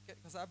hiyo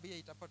kwa sababu hiyo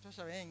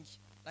itapotosha wengi,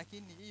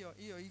 lakini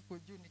hiyo iko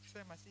juu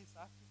nikisema si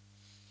safi.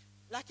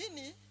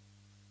 Lakini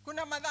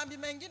kuna madhambi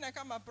mengine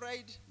kama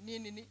pride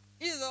nini,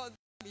 hizo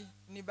dhambi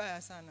ni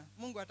baya sana.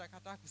 Mungu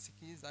atakataa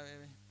kusikiliza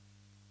wewe.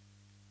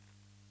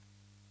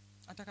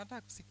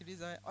 Atakataa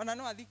kusikiliza wewe.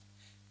 Unanoa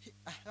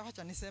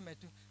wacha niseme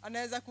tu.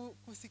 Anaweza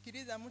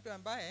kusikiliza mtu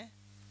ambaye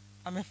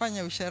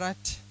amefanya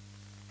usherati.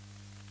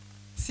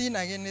 Sin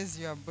against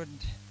your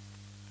body.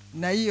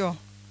 Na hiyo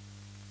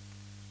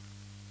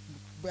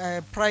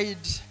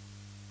pride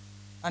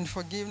and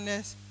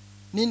forgiveness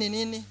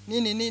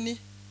nini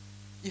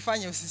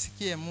ifanye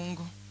usisikie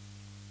Mungu.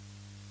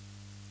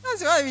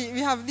 That's why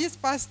we have these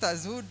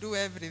pastors who do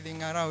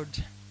everything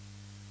around.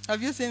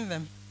 Have you seen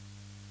them?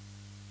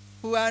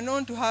 Who are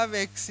known to have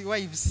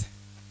ex-wives.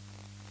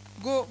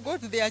 Go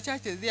to their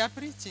churches. They are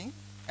preaching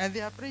and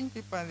they are praying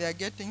people and they are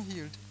getting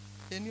healed.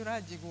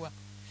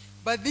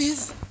 But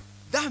this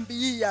dhambi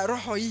hii ya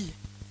roho hii,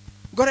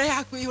 ngoro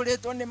yaku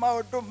ihuretwo ni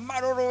maundu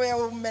maruru we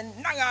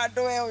umenaga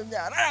andu we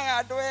unyaraga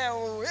andu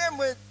we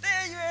emwe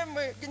teyu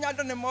emwe nginya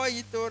andu ni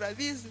moitura.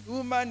 This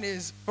woman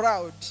is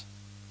proud.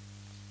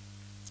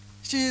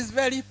 She is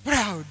very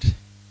proud.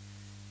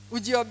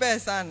 Ujiobe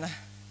sana.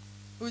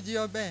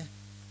 Ujiobe.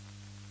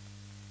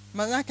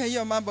 Manake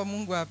hiyo mambo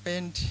Mungu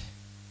hapendi.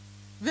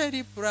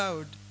 Very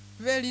proud,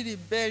 very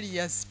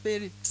rebellious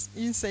spirit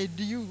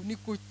inside you. Ni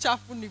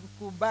kuchafu, ni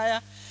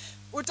kubaya.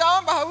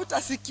 Utaomba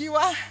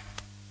hautasikiwa.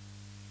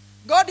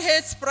 God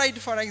hates pride,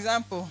 for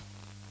example.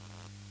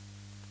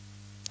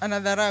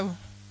 Anadharau.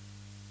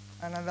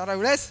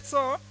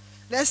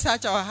 Let's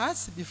search our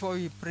hearts before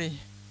we pray.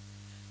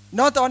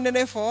 Not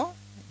only for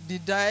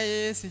did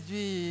I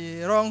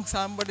wrong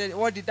somebody,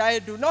 what did I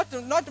do?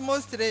 Not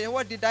mostly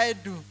what did I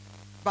do,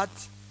 but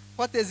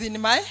what is in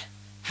my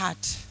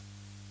heart.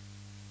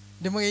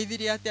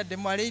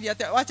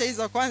 Wacha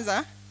hizo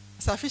kwanza,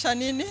 safisha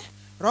nini?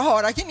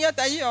 Roho. Lakini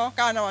hata hiyo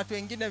kaa na watu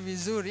wengine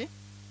vizuri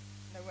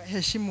na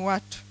heshimu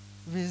watu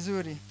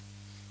vizuri.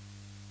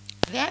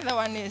 The other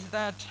one is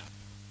that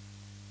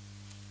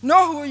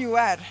know who you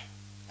are.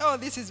 Oh,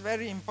 this is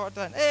very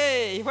important.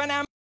 Hey, when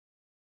I'm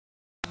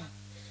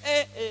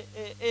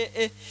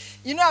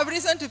you know, I've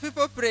listened to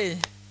people pray,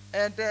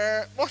 and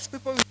most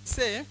people will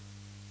say,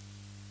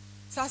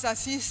 sasa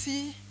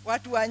sisi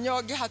watu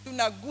wanyonge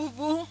hatuna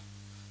nguvu,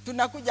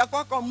 tunakuja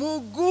kwako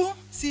Mungu.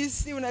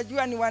 Sisi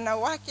unajua ni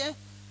wanawake,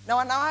 na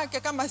wanawake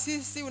kama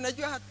sisi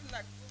unajua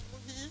hatuna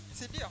nguvu hii,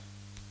 si ndio?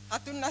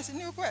 Hatuna, si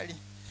ni ukweli?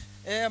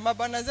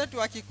 Mabwana zetu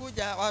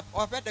wakikuja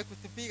wapende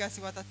kutupiga,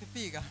 si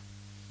watatupiga.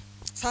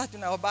 Sasa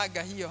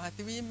tunaobaga hiyo,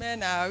 hati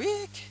women are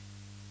weak.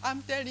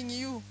 I'm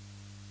telling you.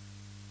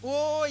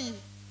 Oi,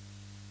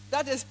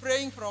 that is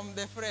praying from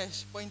the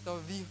fresh point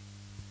of view.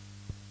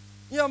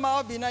 Hiyo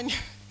maombi nani?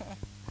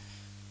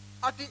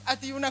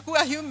 ati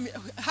unakuwa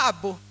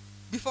humble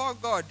before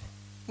God.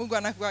 Mungu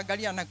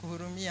anakuangalia na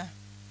kuhurumia.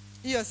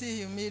 Hiyo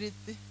si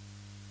humility.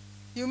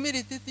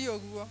 Humility tiyo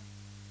guo.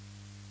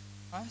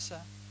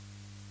 Asha.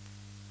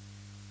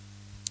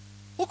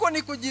 Huko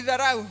ni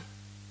kujidharau,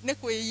 ni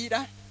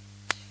kuira.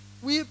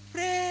 We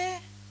pray.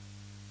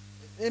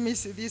 Let me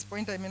see this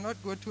point. I may not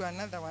go to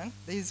another one.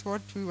 This is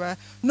what we are.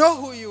 Know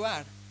who you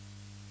are.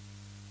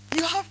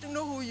 You have to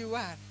know who you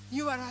are.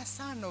 You are a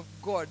son of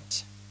God.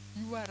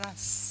 You are a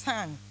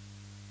son.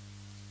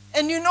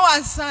 And you know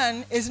a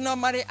son is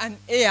normally an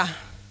heir.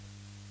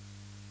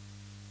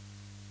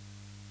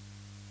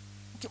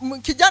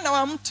 Kijana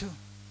wa mtu,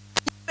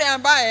 yule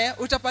ambaye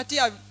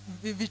utapatia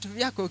vitu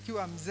vyako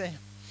ukiwa mzee.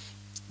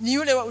 Ni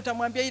yule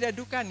utamwambia ile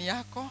duka ni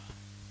yako,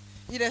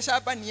 ile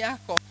shamba ni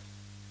yako.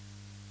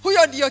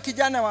 Huyo ndio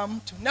kijana wa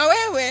mtu. Na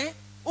wewe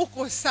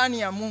uko sani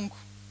ya Mungu.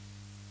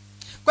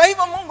 Kwa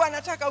hivyo Mungu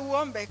anataka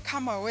uombe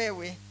kama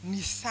wewe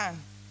ni son.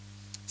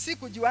 Si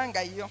kujuanga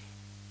hiyo.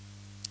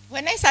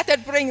 When I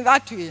started praying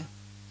that way,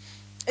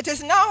 it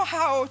is now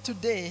how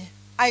today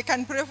I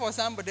can pray for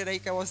somebody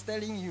like I was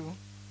telling you,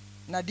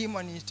 na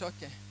demon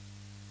itoke.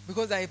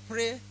 Because I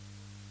pray,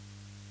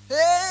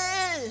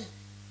 hey,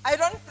 I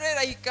don't pray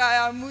like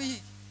I am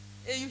weak.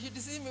 Hey, you should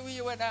see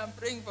me when I am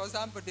praying for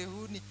somebody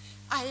who needs.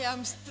 I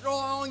am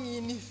strong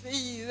in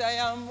faith. I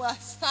am a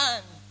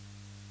son.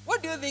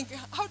 What do you think?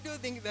 How do you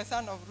think the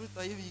son of Ruth,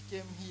 if he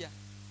came here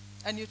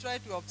and you try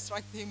to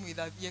obstruct him with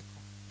a vehicle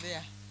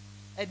there,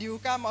 and you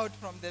come out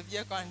from the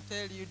vehicle and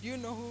tell you, do you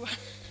know who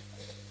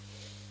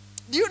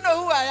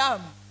I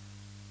am?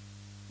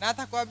 na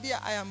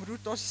atakwambia I am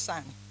Ruto's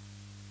son.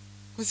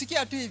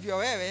 Kusikia tu hivyo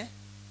wewe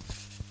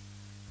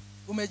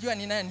umejua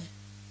ni nani.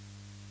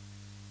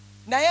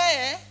 Na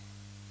yeye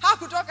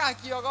hakutoka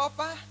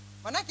akiogopa,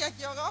 manake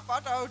akiogopa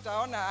hata wewe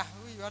utaona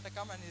huyu hata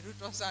kama ni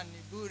Ruto's son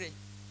ni bure.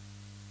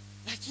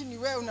 Lakini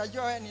wewe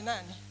unajua wewe ni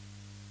nani?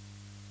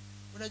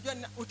 Unajua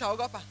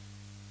utaogopa.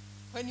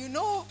 When you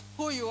know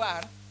who you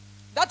are,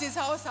 that is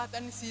how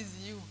Satan sees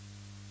you.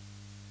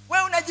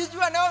 Wewe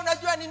unajijua na wewe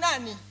unajua ni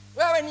nani?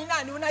 Wewe ni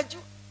nani?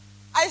 Unajua.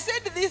 I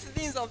said these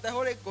things of the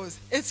Holy Ghost.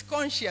 It's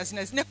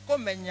consciousness. Ni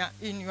kumenya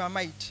in your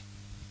mind.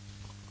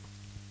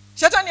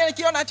 Shetani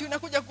akiona tu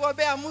unakuja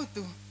kuombea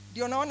mtu,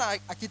 ndio naona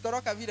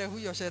akitoroka vile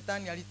huyo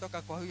shetani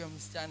alitoka kwa huyo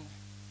msichana.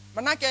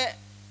 Manake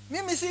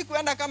mimi si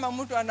kuenda kama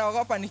mtu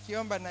anaogopa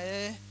nikiomba na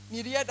yeye.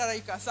 Nilienda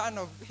like a son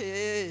of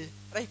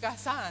like a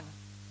son.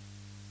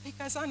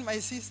 Like a son,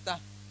 my sister.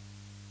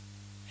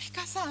 Like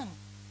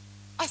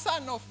a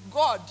son of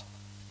God.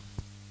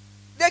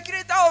 The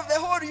creator of the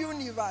whole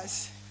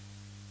universe.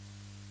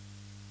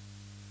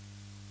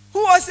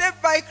 Who was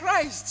saved by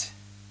Christ.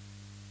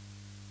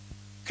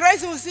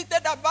 Christ was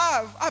seated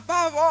above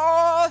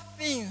all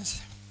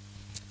things.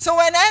 So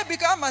when I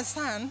become a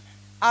son,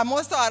 I'm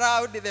also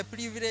allowed the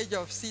privilege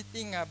of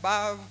sitting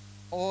above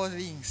all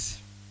things.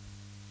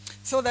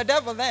 So the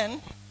devil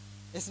then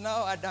is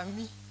now under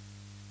me.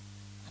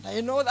 And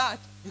I know that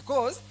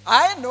because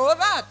I know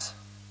that.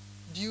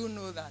 Do you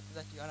know that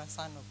you are a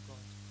son of God?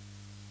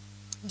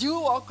 Do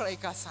you walk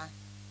like a son?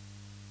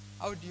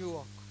 How do you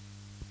walk?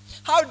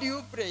 How do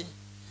you pray?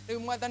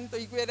 Don't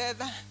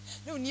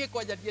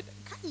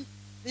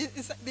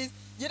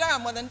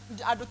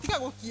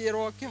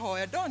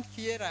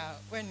care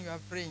when you are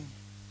praying.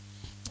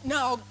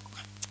 Now,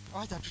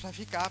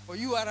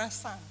 you are a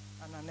son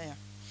and an heir.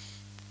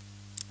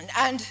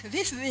 And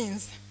these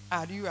things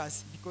are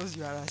yours because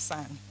you are a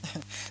son.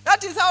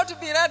 That is how to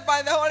be led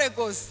by the Holy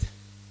Ghost.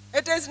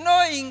 It is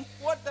knowing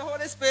what the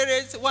Holy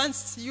Spirit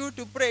wants you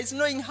to pray. It's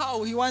knowing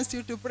how He wants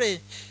you to pray.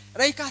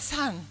 Like a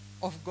son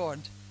of God.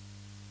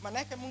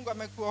 Manake Mungu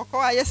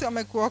amekuokoa, Yesu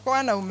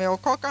amekuokoa na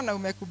umeokoka na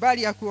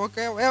umekubali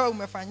akuokoe. Wewe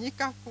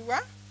umefanyika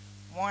kuwa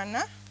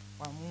mwana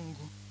wa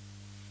Mungu.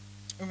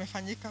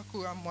 Umefanyika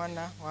kuwa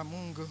mwana wa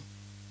Mungu.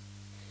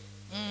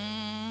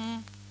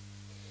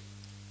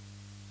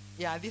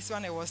 Yeah, this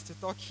one I was to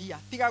talk here.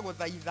 Tiga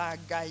guthaitha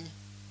Ngai.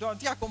 Don't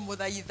tiga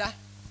kumuthaitha.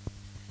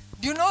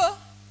 Do you know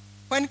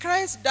when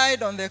Christ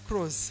died on the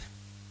cross,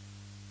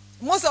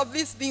 most of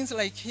these things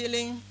like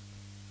healing,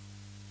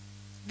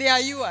 they are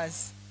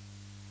yours.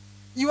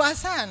 Your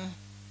son.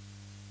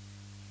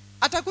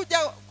 Atakuja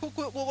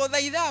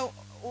kukuthaitha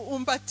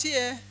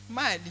umpatie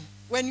mali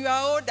when you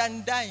are old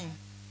and dying.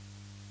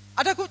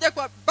 Atakuja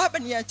kwa baba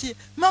niachie,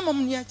 mama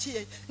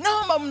mniachie,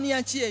 naomba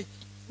mniachie.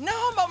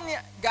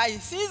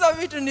 Guys, hizo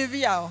vitu ni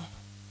vyao.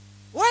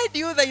 Why do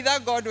you thaitha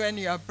God when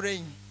you are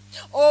praying?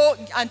 Oh,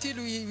 until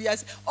we are,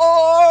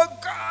 oh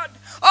God,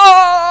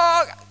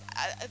 oh,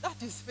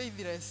 that is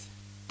faithless.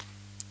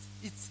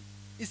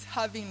 It's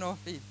having no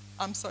faith.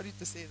 I'm sorry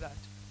to say that.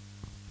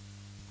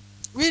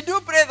 We do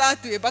pray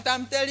that way, but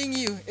I'm telling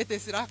you, it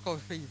is lack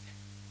of faith.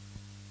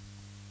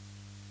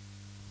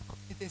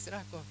 It is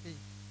lack of faith.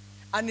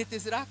 And it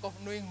is lack of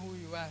knowing who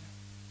you are.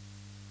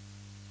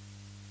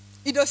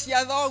 Ido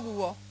cia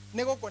thoguo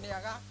nego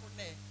kuniaga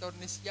kune tondu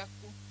ni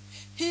ciaku.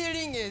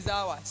 Healing is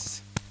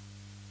ours.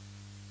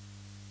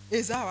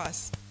 Is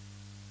ours.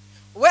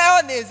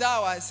 Wealth is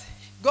ours.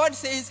 God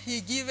says He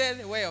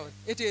giveth wealth.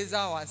 It is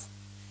ours.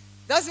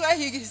 That's why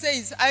He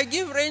says, I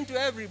give rain to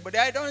everybody.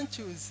 I don't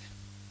choose.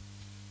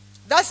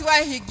 That's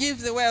why He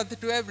gives the wealth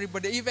to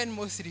everybody, even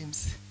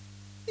Muslims.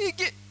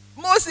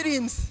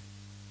 Muslims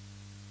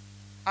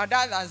and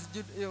others,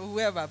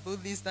 whoever,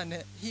 Buddhist,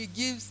 and He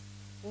gives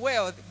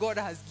wealth God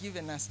has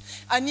given us.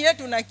 And yet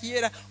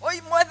unakiera,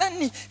 oi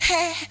mwadhani,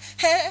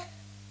 he.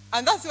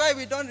 And that's why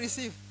we don't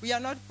receive. We are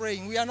not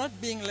praying. We are not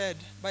being led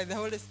by the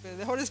Holy Spirit.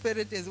 The Holy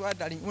Spirit is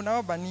wondering,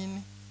 unaomba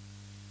nini?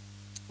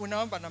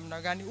 Unaomba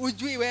namna gani?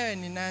 Ujui wewe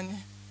ni nani?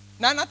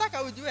 Na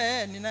anataka ujue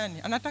yeye ni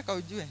nani? Anataka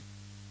ujue.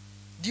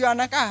 Ndio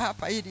anakaa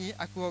hapa ili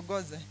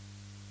akuongoze.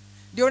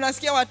 Ndio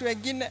unasikia watu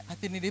wengine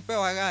ati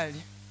nilipewa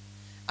gari.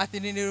 Ati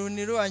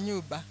nilirunirua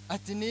nyumba.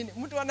 Ati nini?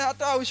 Mtu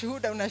anatoa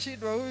ushuhuda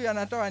unashindwa huyu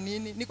anatoa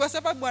nini? Ni kwa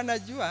sababu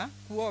anajua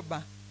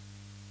kuomba.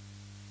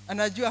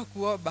 Anajua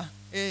kuomba.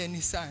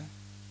 Ni sana.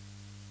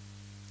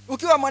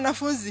 Ukiwa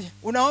mwanafunzi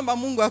unaomba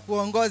Mungu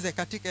akuongoze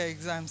katika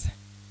exams.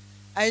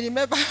 I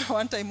remember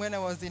one time when I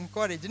was in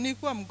college,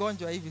 nilikuwa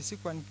mgonjwa hivi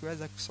sikuwa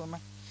nikiweza kusoma.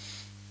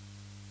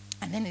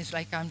 And then it's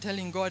like I'm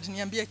telling God,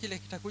 niambie kile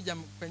kitakuja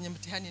kwenye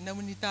mtihani na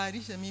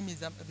unitayarishe mimi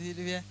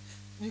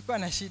nilikuwa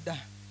na shida,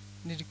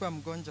 nilikuwa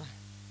mgonjwa.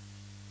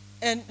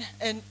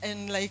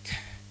 And like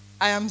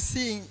I am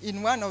seeing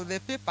in one of the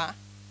paper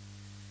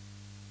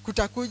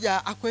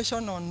kutakuja a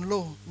question on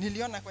law.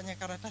 Niliona kwenye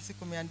karatasi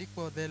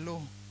kumeandikwa the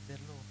law.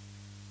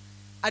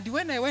 And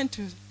when I went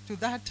to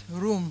that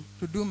room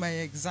to do my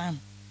exam,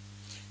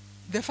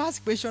 the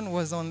first question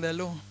was on the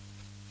law.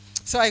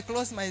 So I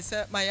closed my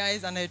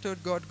eyes and I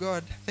told God,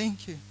 God,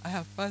 thank you. I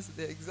have passed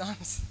the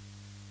exams.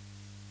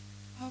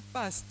 have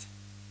passed.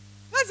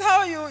 That's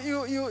how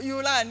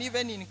you learn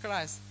even in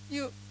class.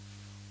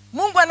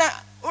 Mungu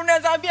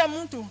unaweza ambia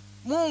mtu,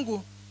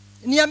 Mungu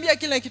niambie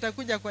kile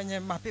kitakuja kwenye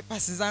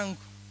mapapers zangu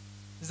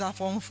za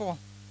form 4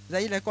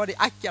 za ile kodi,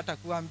 aki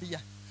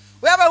atakuambia.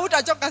 Wewe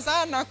utachoka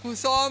sana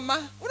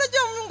kusoma.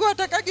 Unajua Mungu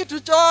hataki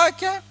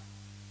tuchoke.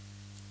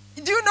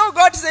 Do you know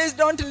God says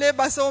don't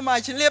labor so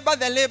much, labor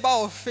the labor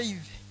of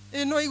faith.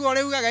 You know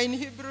in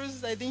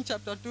Hebrews, I think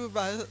chapter 2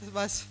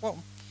 verse 4.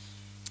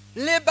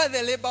 Labor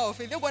the labor of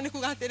faith. Wewe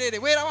nikugaterere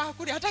wera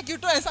waku hataki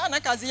utoe sana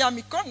kazi ya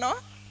mikono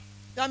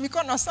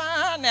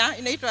sana,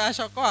 inaitwa ya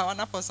shokoa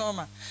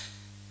wanaposoma.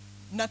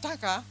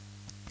 Nataka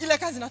ile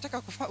kazi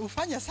nataka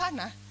ufanye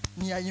sana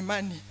ni ya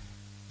imani.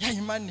 Ya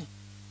imani.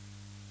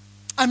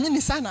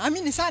 Amini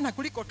sana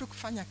kuliko tu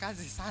kufanya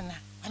kazi sana.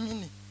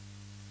 Amini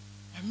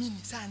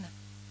sana.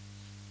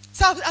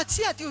 Sasa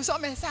ati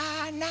usome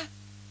sana,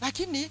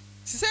 lakini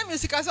sisemi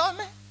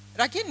usikasome,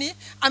 lakini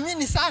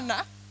amini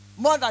sana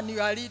more than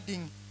you are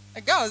reading.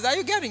 Girls, are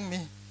you getting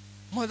me?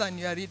 More than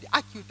you are reading.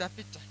 Aki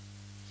utapita.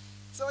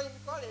 So in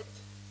college,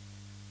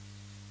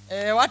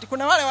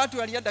 kuna wale watu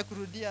walienda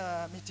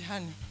kurudia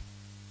mitihani.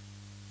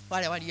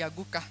 Wale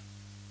waliaguka.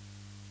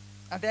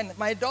 And then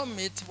my dorm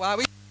mates were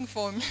waiting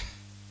for me.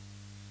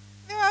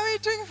 They were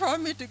waiting for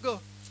me to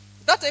go.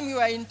 That time we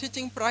were in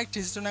teaching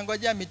practice.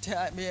 Tunangojea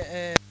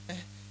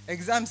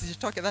exams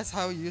zitoke. That's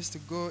how we used to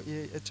go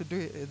to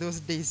do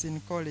those days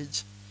in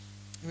college.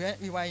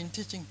 We were in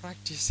teaching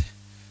practice.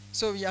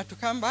 So we had to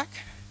come back.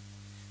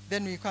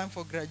 Then we come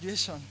for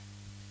graduation.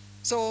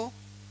 So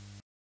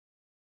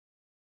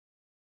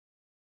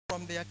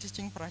from their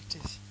teaching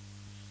practice,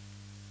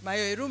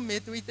 my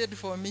roommate waited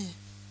for me.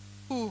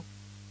 Who?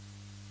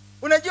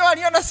 Unajua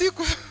aliona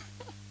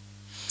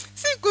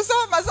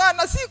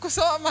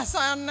sikusoma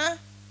sana.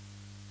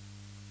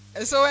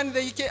 And so when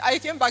I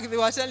came back, they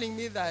were telling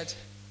me that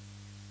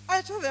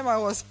I told them I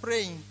was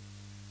praying.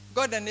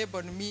 God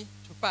enabled me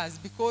to pass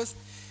because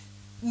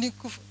ni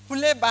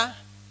kuleba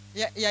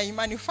ya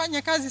imani.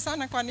 Ufanye kazi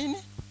sana kwa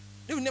nini?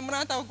 Ndio ni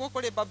mnata uko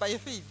kule baba ya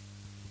faith.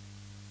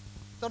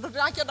 Tondu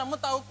ndirakia na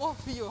muta uko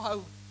fio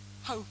hau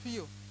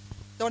fio.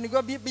 Tondu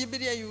go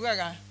Biblia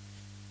yugaga.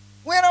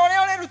 Wera ore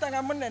ore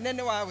rutaga munene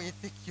ni wa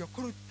witikio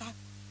kuruta.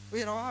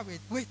 Wera wa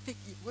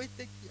witikio.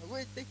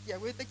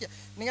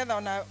 Nigetha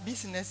ona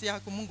business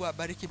yako Mungu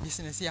abariki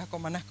business yako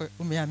manako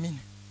umeamini.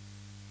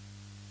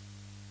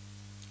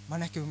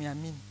 Manake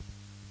umeamini.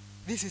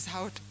 This is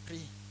how to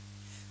pray.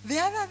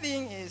 The other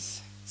thing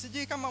is,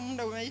 sijui kama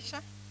muda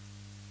umeisha?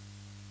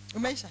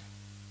 Umeisha?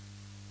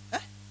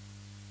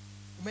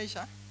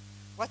 Umeisha?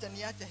 Wacha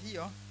niache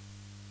hiyo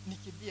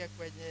nikibie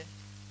kwenye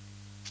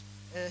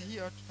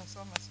hiyo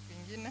tutasoma siku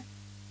nyingine.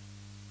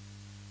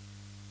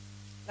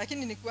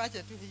 Lakini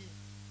nikuache tu hii.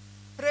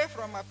 Pray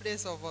from a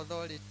place of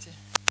authority.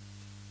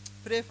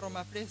 Pray from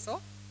a place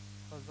of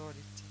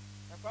authority.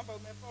 Na kwamba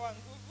umepewa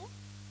nguvu.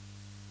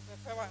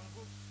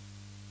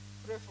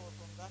 Pray from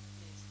that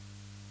place.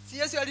 Si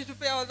Yesu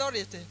alitupea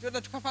authority,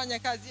 tuende tukafanya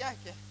kazi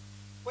yake.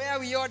 Where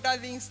we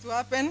order things to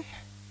happen.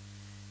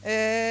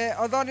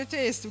 Authority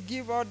is to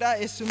give order,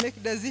 is to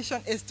make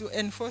decision, is to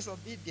enforce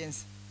obedience.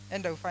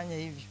 Enda ufanye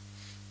hivyo.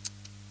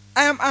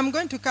 I'm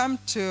going to come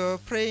to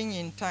praying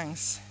in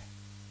tongues.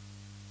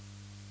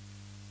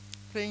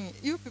 Praying.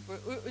 You people,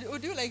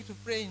 would you like to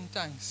pray in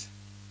tongues?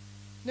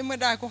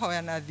 Nimwenda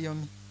kuhoya na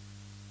thiomi.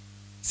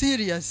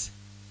 Serious.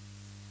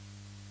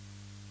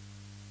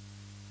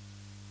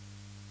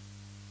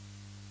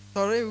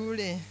 Sorry,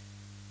 ule.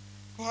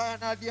 Kuhoya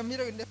na thiomi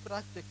ro in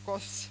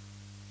practice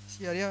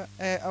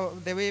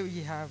the way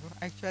we have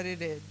actually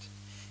read.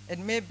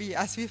 And maybe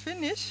as we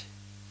finish,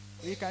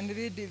 we can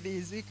read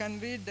this. We can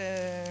read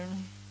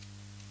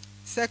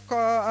 1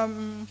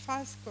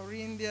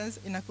 Corinthians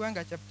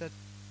inakuanga chapter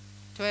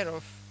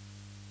 12.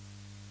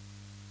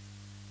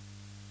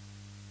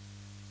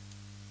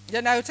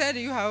 Then I'll tell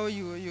you how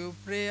you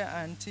pray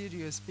until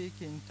you speak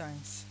in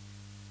tongues.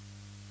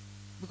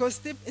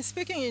 Because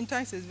speaking in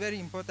tongues is very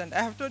important.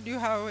 I have told you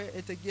how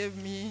it gave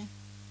me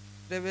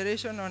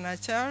revelation on a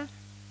child.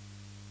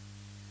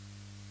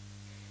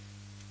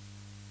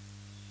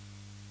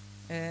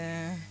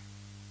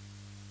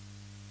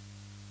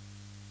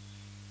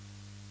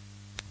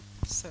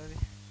 Sorry.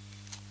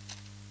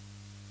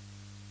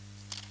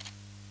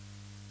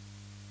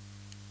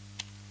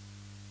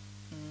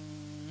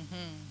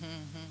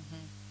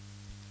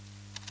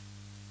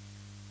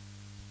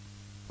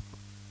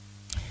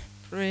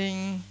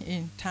 Praying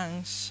in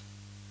tongues.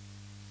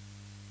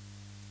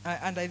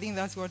 And I think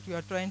that's what we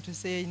are trying to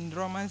say in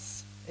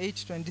Romans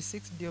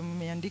 8:26 ndio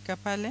mmeandika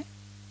pale.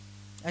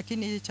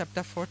 Lakini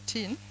chapter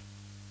 14.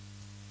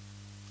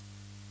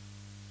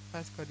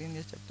 1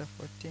 Corinthians chapter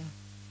 14.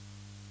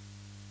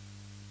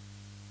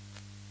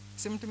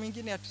 Si mtu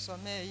mwingine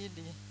atusomee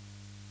ili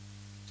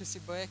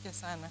tusiboeke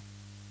sana.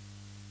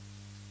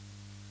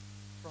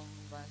 From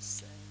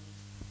verse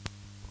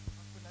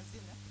kuna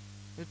zile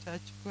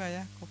utachukua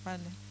yako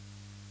pale.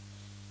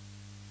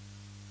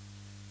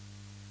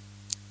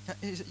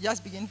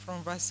 Just begin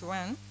from verse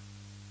 1.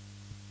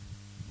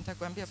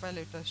 Nitakwambia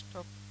pale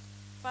utastop.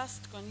 1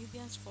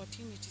 Corinthians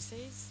 14, it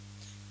says,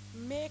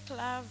 make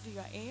love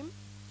your aim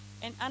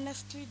and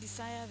earnestly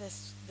desire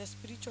the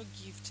spiritual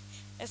gift,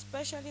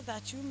 especially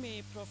that you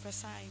may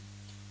prophesy.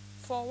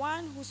 For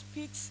one who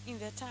speaks in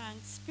the tongue,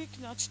 speak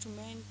not to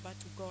men but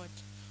to God.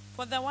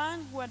 For the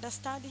one who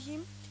understands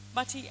him,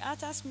 but he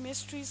utters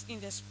mysteries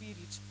in the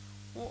spirit.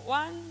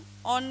 One,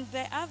 on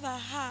the other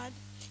hand,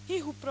 he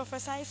who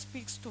prophesies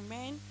speaks to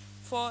men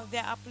for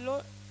their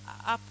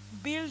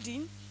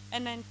upbuilding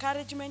and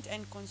encouragement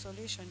and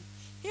consolation.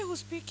 He who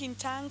speaks in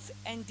tongues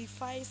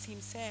edifies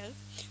himself,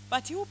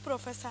 but he who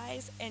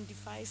prophesies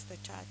edifies the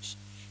church.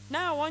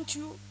 Now I want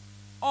you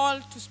all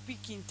to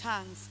speak in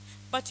tongues,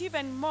 but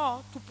even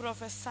more to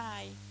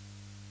prophesy.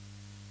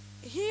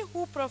 He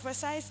who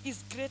prophesies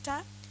is greater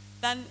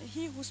than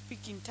he who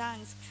speaks in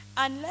tongues,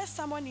 unless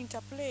someone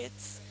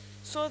interprets,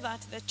 so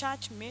that the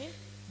church may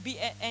be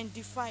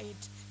edified.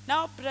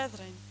 Now,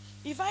 brethren,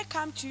 if I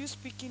come to you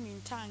speaking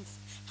in tongues,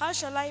 how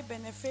shall I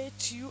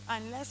benefit you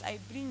unless I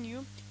bring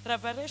you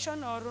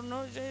revelation or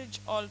knowledge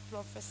or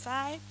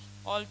prophesy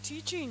or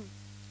teaching?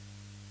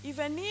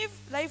 Even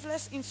if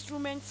lifeless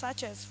instruments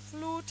such as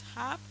flute,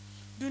 harp,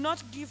 do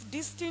not give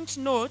distinct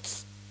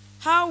notes,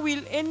 how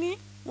will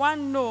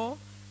anyone know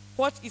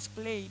what is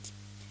played?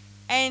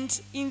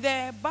 And in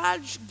the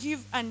bulge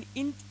give an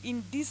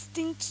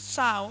indistinct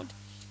sound,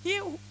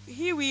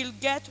 he will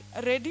get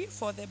ready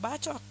for the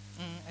battle.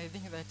 I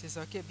think that is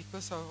okay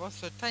because of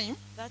also time.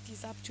 That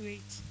is up to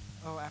 8.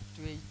 Oh, up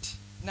to 8.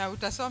 Na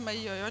utasoma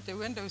hiyo yote,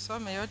 uende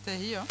usome yote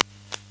hiyo.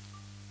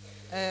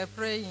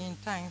 Pray in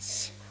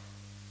tongues.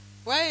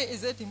 Why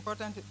is it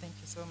important? Thank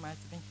you so much.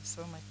 Thank you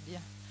so much,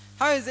 dear.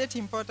 How is it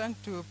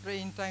important to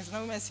pray in tongues?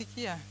 Na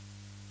umesikia,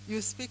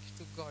 you speak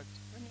to God.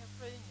 When you're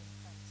praying in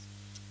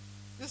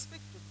tongues, you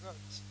speak to God.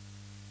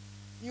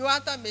 You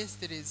utter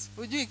mysteries.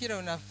 Hujui kile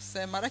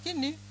unasema,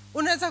 lakini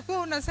unaweza kuwa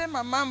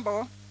unasema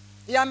mambo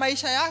ya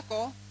maisha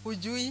yako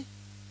hujui.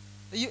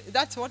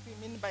 That's what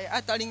we mean by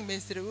uttering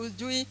mystery.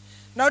 Hujui.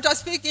 Na uta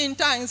speak in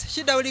tongues,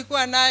 shida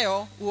ulikuwa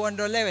nayo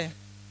uondolewe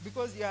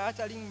because you are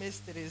uttering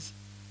mysteries.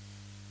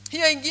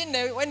 Hiyo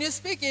ingine, when you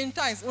speak in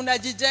tongues,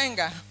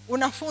 unajijenga,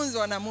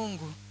 unafunzwa na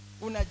Mungu,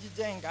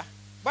 unajijenga.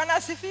 Bwana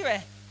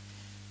asifiwe.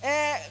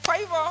 Kwa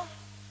hivyo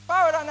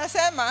Paulo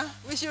anasema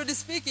we should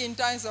speak in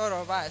tongues, all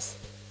of us.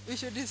 We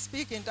should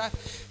speak in tongues.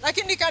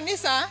 Lakini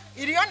kanisa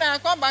iliona ya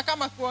kwamba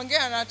kama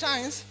kuongea na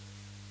tongues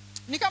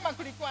ni kama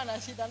kulikuwa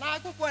na shida, na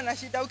hakukuwa na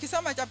shida.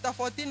 Ukisoma chapter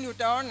 14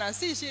 utaona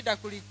si shida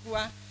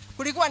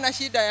kulikuwa na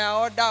shida ya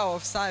order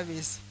of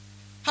service.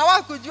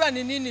 Hawakujua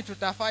ni nini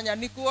tutafanya,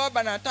 ni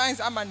kuomba na tongues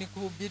ama ni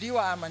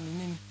kuhubiriwa ama ni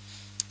nini.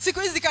 Siku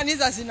hizi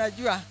kanisa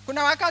zinajua.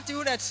 Kuna wakati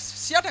ule,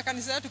 si hata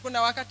kanisa yetu,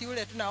 kuna wakati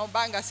ule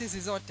tunaombanga sisi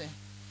zote.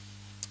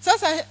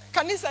 Sasa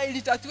kanisa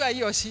ilitatua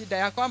hiyo shida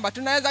ya kwamba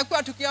tunaweza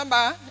kuwa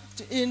tukiomba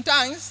in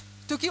tongues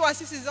tukiwa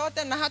sisi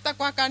zote na hata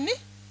kwa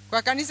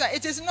kanisa.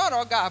 It is no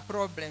longer a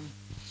problem.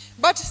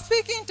 But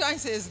speaking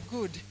tongues is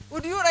good.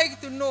 Would you like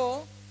to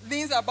know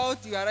things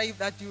about your life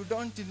that you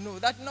don't know,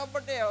 that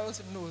nobody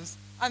else knows,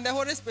 and the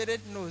Holy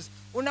Spirit knows?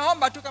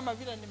 Unaomba tu kama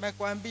vile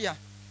nimekuambia,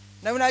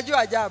 na unajua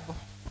ajabu.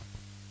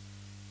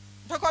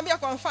 Nitakwambia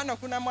kwa mfano,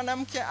 kuna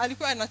mwanamke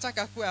alikuwa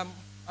anataka kuwa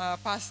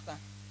pastor,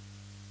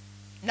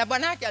 na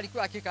bwana yake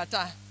alikuwa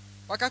akikataa.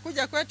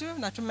 Wakakuja kwetu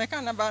na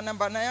tumekaa na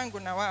bwana yangu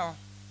na wao.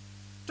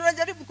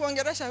 Tunajaribu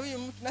kuongelesha huyu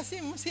mtu, na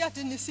si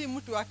ati ni si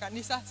mtu wa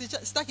kanisa,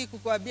 sitaki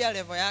kukuambia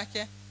level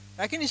yake,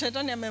 lakini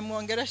shetani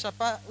amemuongelesha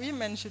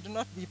women should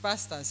not be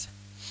pastors.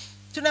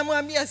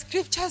 Tunamwambia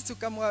scriptures,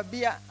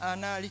 tukamwambia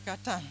na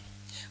alikataa.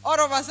 All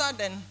of a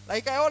sudden,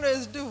 like I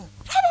always do,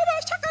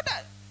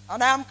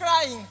 and I am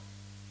crying.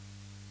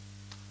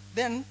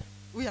 Then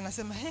huyu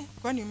anasema, hey,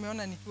 kwani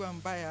umeona nikiwa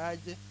mbaya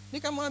aje?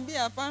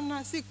 Nikamwambia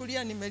hapana, si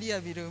kulia nimelia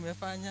vile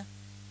umefanya.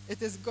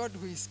 It is God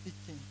who is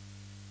speaking.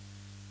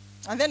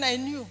 And then I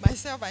knew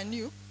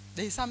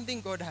there is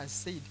something God has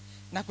said.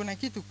 Na kuna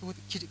kitu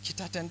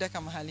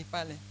kitatendeka mahali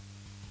pale.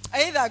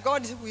 Either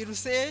God will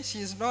say she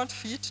is not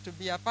fit to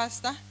be a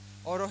pastor,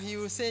 or he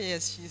will say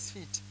yes, she is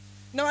fit.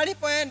 Na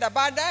walipoenda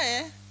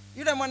baadaye,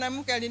 yule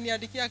mwanamke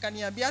aliniandikia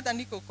akaniambia hata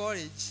niko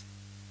college.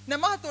 Na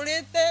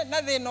matulete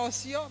na thina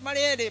ucio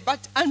marere, but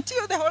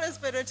until the Holy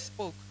Spirit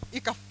spoke,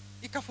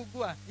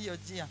 ikafungua hiyo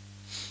njia.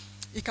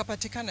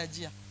 Ikapatikana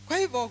njia. Kwa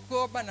hivyo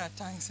kuomba na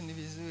tongues ni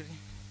vizuri.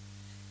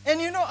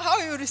 And you know how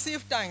you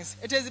receive tongues?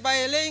 It is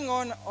by laying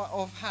on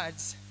of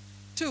hands.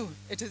 2,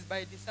 it is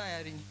by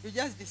desiring. You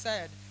just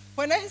desired.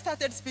 When I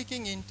started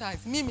speaking in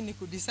tongues, mimi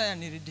nikudesire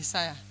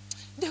nilidesire.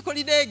 Ndiko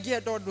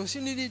lidege dodo, si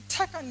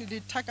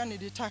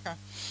nilitaka.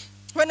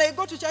 When I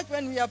go to church,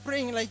 when we are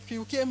praying like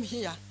you came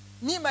here,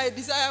 my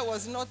desire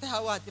was not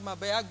how ati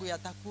mambo yangu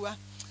yatakuwa.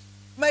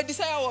 My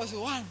desire was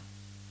one.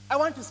 I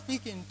want to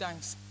speak in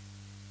tongues.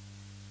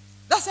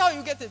 That's how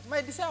you get it.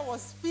 My desire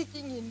was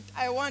speaking in,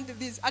 I want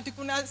this. Ati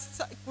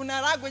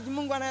kuna language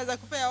Mungu anaweza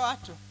kupea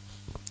watu.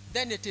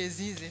 Then it is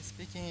easy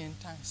speaking in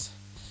tongues.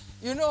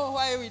 You know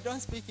why we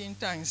don't speak in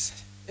tongues?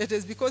 It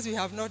is because we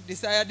have not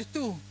desired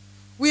to.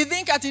 We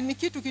think ati ni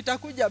kitu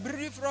kitakuja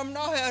from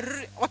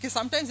nowhere. Okay,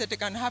 sometimes it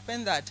can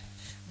happen that.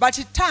 But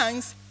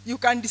tongues, you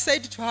can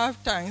decide to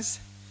have tongues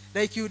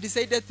like you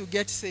decided to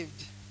get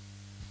saved.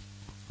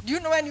 Do you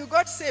know when you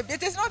got saved?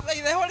 It is not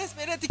like the Holy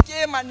Spirit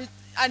came and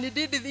he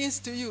did things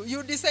to you.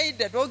 You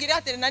decided,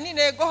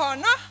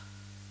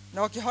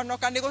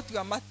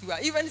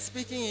 even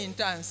speaking in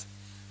tongues.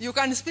 You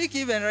can speak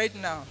even right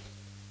now.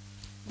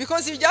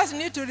 Because you just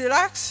need to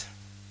relax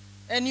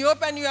and you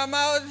open your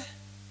mouth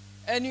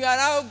and you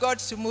allow God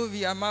to move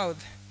your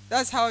mouth.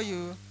 That's how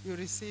you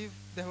receive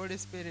the Holy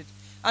Spirit.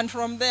 And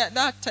from there,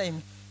 that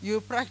time, you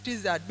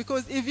practice that.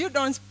 Because if you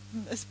don't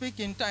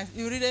speak in tongues,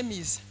 you really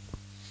miss.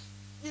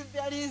 If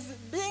there is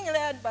being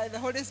led by the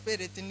Holy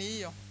Spirit,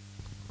 ni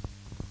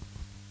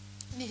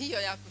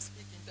hiyo ya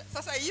kuspeak in tongues.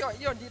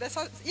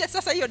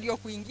 Sasa hiyo ndio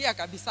kuingia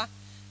kabisa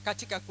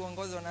katika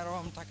kuongozwa na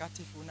Roho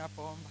Mtakatifu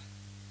unapoomba.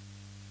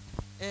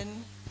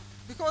 And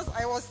because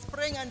I was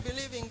praying and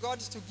believing God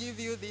to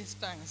give you these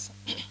tongues,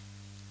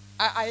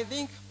 I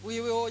think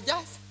we will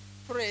just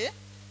pray.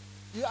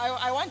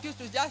 I want you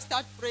to just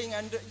start praying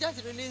and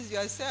just release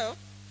yourself.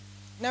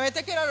 Now,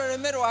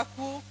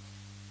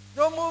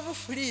 don't move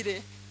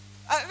freely.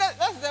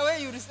 That's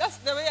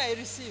the way I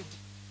received.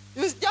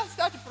 You just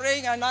start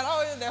praying and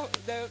allow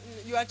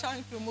your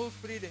tongue to move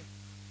freely.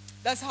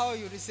 That's how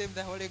you receive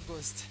the Holy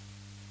Ghost.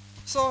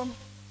 So,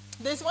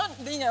 there's one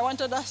thing I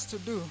wanted us to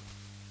do.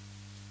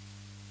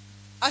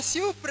 As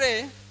you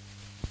pray,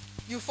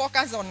 you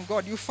focus on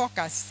God. You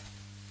focus.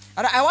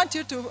 And I want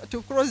you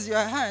to close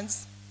your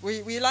hands.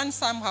 We learn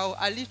somehow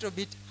a little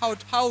bit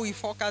how we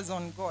focus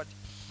on God.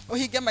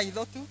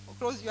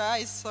 Close your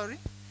eyes, sorry.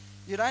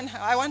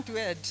 I want to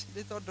add.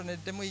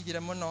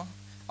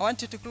 I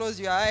want you to close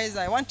your eyes.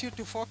 I want you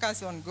to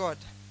focus on God.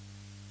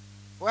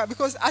 Well,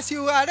 because as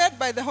you are led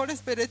by the Holy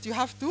Spirit, you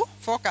have to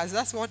focus.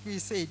 That's what we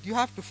said. You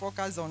have to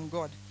focus on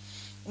God.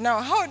 Now,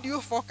 how do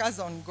you focus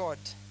on God?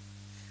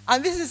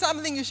 And this is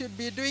something you should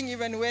be doing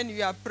even when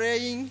you are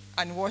praying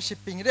and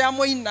worshiping.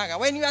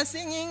 When you are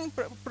singing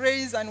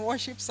praise and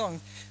worship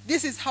songs,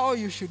 this is how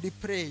you should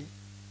pray.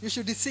 You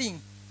should sing.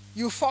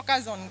 You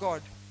focus on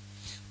God.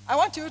 I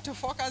want you to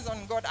focus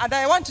on God. And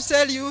I want to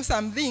tell you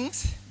some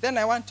things, then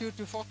I want you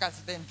to focus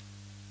them.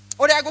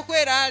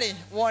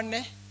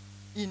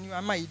 In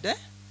your mind,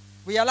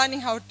 we are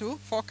learning how to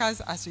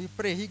focus as we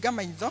pray.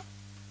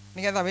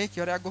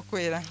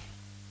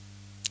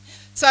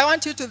 So I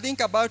want you to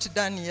think about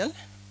Daniel.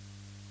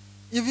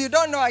 If you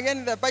don't know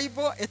again the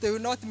Bible, it will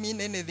not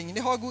mean anything.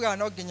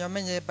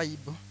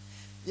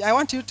 I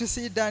want you to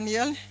see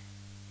Daniel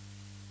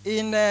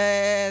in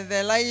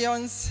the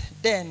lion's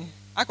den.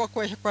 Ako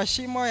kwa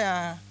shimo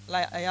ya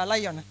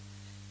lion.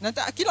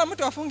 Kila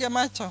mtu afunge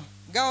macho.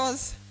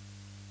 Girls,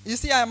 you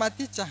see I am a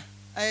teacher.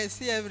 I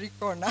see every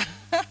corner.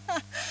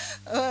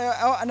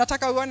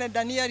 Nataka uone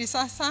Daniel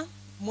sasa.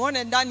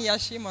 Muone ndani ya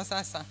shimo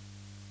sasa.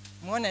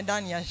 Muone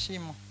ndani ya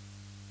shimo.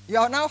 You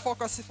are now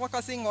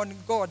focusing on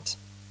God.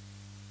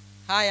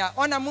 Haya,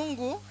 ona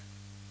Mungu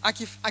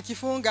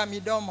akifunga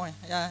midomo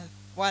ya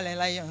wale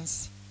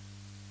lions.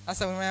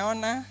 Sasa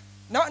umeona?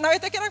 Now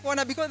itakira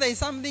kuona because there is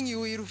something you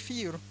will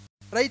feel.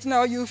 Right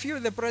now you feel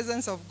the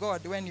presence of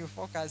God when you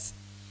focus.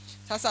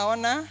 Sasa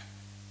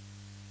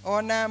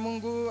ona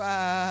Mungu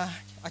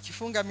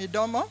akifunga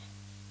midomo.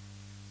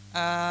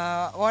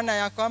 Ona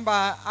ya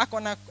kwamba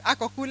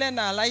ako kule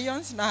na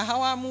lions na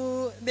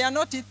they are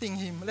not eating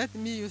him. Let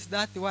me use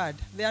that word.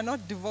 They are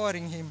not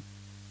devouring him.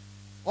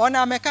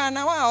 Ona amekaa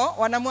na wao,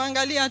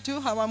 wanamwangalia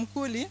tu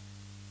hawamkuli.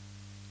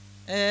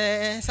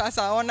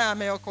 Sasa ona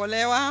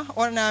ameokolewa,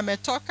 ona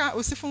ametoka,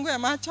 usifungue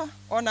macho,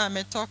 ona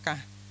ametoka.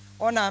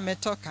 Ona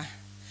ametoka.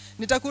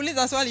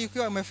 Nitakuuliza swali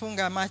ukiwa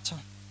umefunga macho.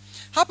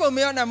 Hapa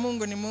umeona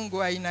Mungu ni Mungu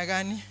wa aina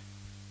gani?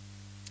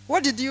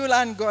 What did you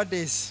learn God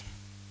is?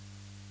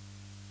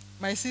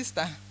 My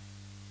sister.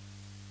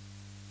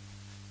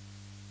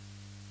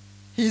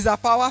 He's a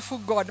powerful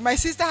God. My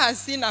sister has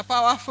seen a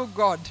powerful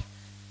God.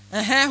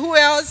 Who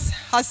else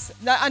has?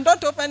 And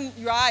don't open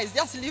your eyes.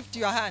 Just lift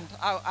your hand.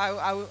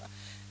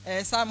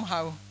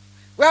 Somehow.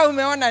 Wewe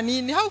umeona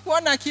nini?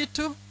 Haukuona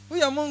kitu?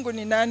 Huyo Mungu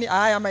ni nani?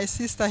 I am my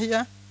sister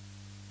here.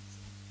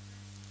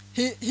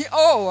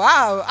 Oh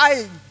wow!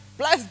 I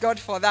bless God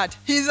for that.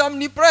 He's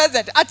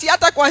omnipresent. Ati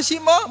hata kwa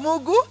shimo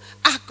Mungu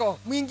ako.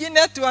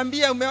 Mwingine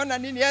tuambie umeona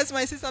nini? Yes,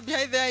 my sister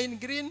behind there in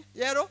green,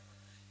 yellow.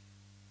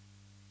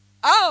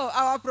 Oh,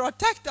 our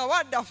protector,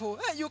 wonderful.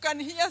 You can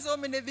hear so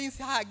many things.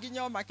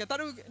 Ginyo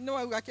maketaru no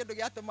ugakedo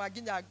gyato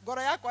maginya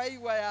goro yako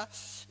aigwa ya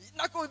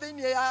nako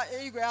thini ya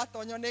aigwa ya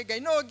tonyo nega.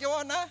 No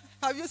giona.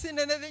 Have you seen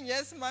anything?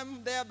 Yes,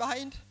 ma'am, there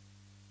behind.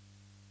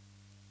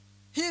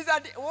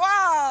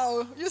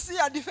 Wow, you see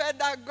a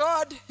defender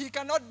God, he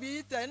cannot be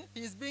eaten,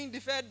 he's being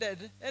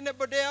defended.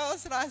 Anybody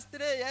else? Last 3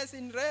 yes,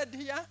 in red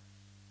here.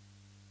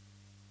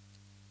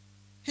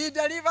 He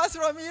delivers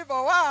from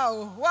evil.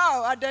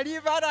 Wow, a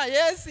deliverer,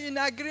 yes, in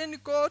a green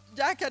coat,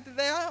 jacket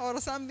there,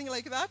 or something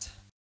like that.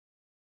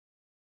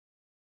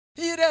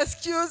 He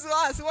rescues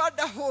us,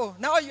 wonderful.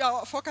 Now you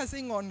are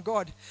focusing on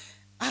God.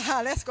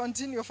 Let's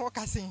continue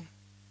focusing.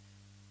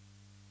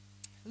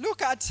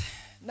 Look at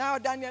now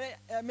Daniel,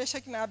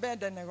 Meshach and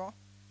Abednego.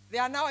 They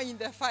are now in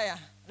the fire.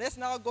 Let's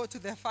now go to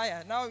the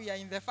fire. Now we are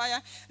in the fire.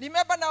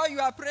 Remember now you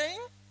are praying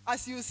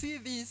as you see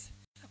this.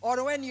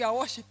 Or when you are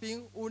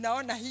worshiping,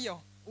 unaona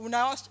hiyo.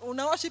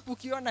 Una worship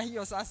ukiona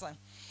hiyo sasa.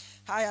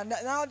 Haya,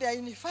 now they are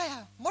in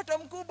fire. Moto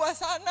mkubwa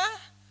sana.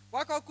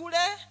 Wako kule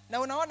na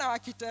unaona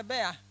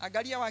wakitembea.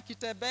 Angalia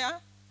wakitembea.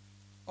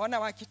 Ona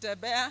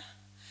wakitembea.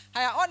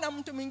 Haya, ona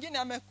mtu mwingine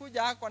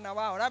amekuja hako na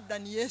wao. Labda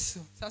ni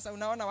Yesu. Sasa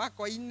unaona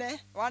wako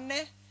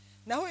wane.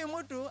 Na huyu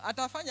mtu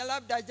atafanya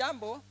labda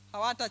jambo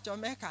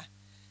hawatachomeka.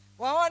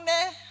 Waone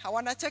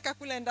wanacheka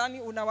kule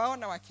ndani,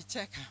 unawaona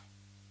wakicheka.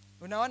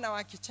 Unaona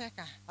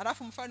wakicheka.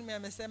 Alafu mfalme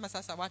amesema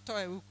sasa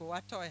watoe huko,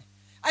 watoe.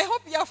 I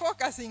hope you are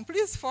focusing.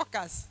 Please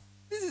focus.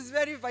 This is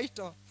very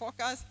vital.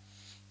 Focus.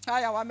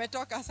 Haya,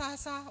 wametoka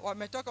sasa,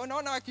 wametoka.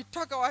 Unaona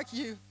wakitoka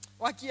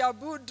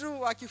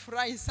wakiabudu,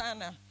 wakifurahi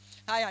sana.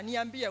 Haya,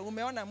 niambie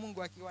umeona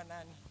Mungu akiwa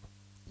nani?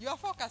 You are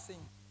focusing.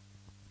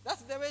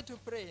 That's the way to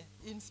pray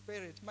in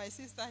spirit. My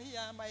sister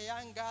here, my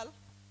young girl.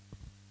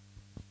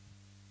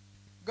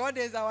 God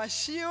is our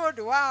shield.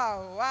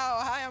 Wow.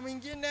 Haya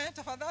mwingine,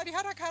 tafadhali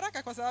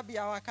haraka kwa sababu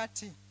ya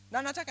wakati.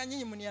 Na nataka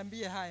nyinyi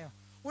mniambie hayo.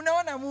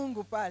 Unaona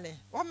Mungu pale.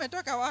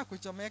 Wametoka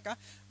kuchomeka.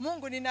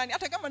 Mungu ni nani?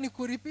 Hata kama ni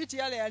kurepeat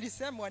yale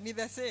yalisemwa ni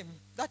the same.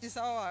 That is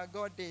how our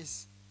God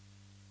is.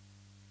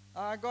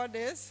 Our God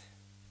is.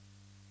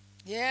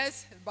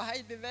 Yes,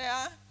 behind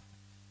there.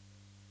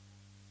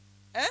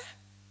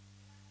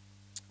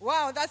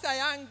 Wow, that's a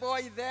young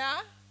boy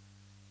there.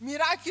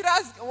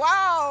 Miraculous.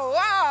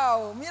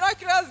 Wow.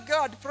 Miraculous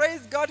God.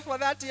 Praise God for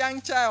that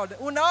young child.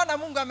 Unaona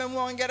Mungu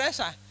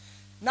amemuongeresha.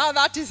 Now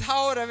that is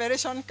how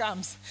revelation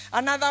comes.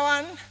 Another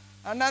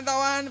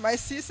one. My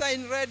sister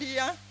in red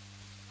here.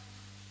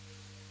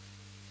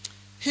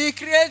 He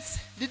creates.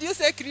 Did you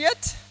say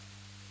create?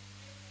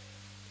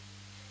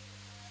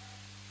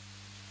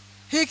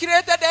 He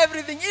created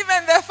everything,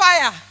 even the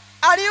fire.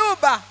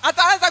 Aliumba.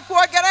 Ataanza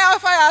kuogelea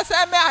fire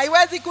aseme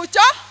haiwezi kucho.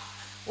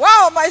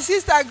 Wow, my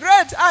sister,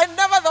 great. I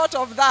never thought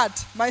of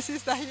that. My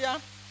sister here.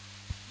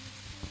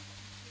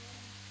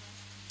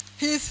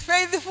 He is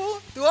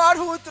faithful to all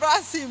who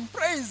trust him.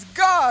 Praise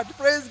God.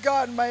 Praise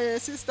God, my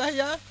sister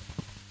here.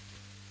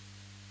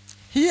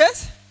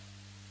 Yes.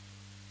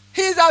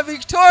 He is a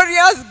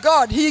victorious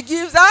God. He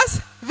gives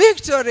us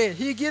victory.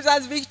 He gives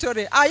us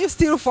victory. Are you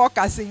still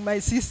focusing, my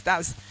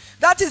sisters?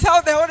 That is how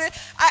the Holy...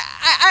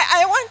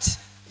 I want...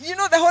 You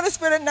know, the Holy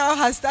Spirit now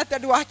has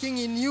started working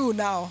in you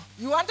now.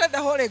 You wanted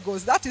the Holy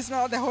Ghost. That is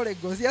not the Holy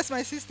Ghost. Yes,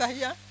 my sister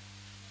here?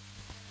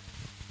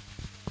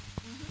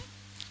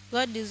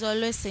 God is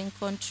always in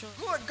control.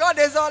 Good. God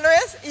is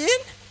always in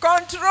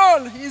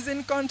control. He's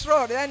in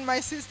control. Then my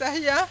sister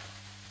here.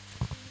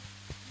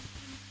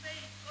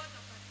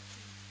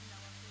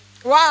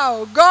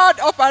 Wow. God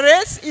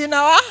operates in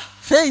our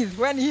faith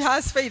when he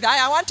has faith.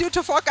 I want you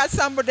to focus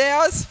somebody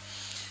else.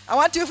 I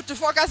want you to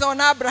focus on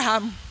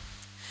Abraham.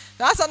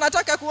 Sasa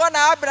nataka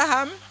kuona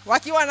Abraham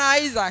wakiwa na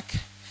Isaac.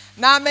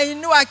 Na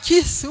ameinua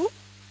kisu.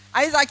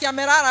 Isaac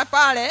amelala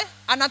pale,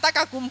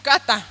 anataka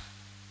kumkata.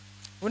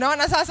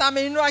 Unaona sasa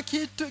ameinua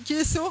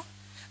kisu,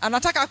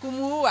 anataka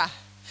kumuua.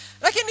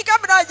 Lakini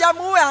kabla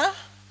hajamuua,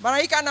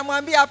 malaika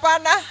anamwambia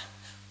hapana,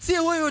 si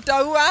huyu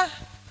utaua.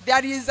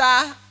 There is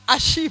a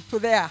sheep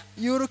there.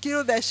 You will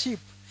kill the sheep.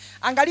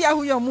 Angalia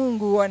huyo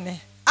Mungu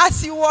uone.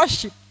 As you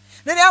worship.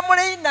 When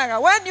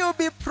you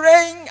be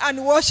praying and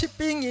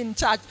worshiping in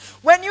church,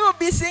 when you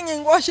be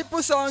singing worship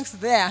songs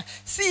there,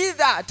 see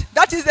that.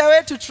 That is the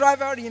way to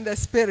travel in the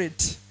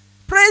spirit.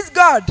 Praise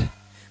God.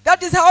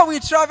 That is how we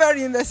travel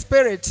in the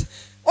spirit.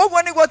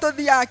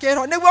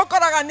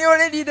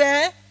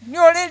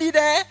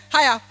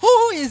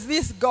 Who is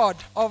this God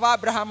of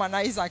Abraham and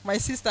Isaac? My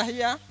sister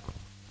here.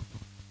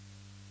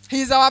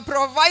 He is our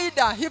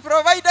provider. He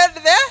provided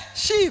the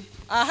sheep.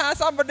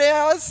 Somebody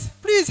else.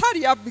 Please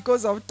hurry up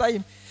because of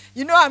time.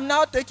 You know I'm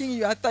now taking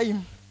your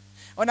time.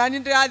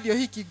 Onanindirathio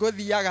hiki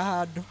gothiaga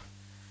handu.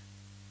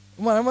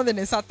 Mwana mothe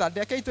ni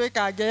Saturday.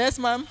 Akaitwekage. Yes,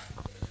 ma'am.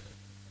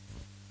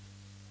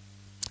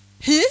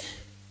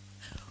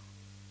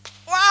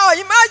 Wow,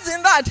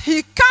 imagine that.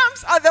 He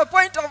comes at the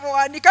point of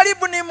one.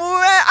 Karibu ni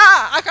muue.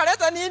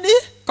 Akaleta nini?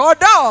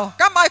 Kodoo.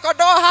 Kama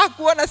kodoo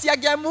hakuona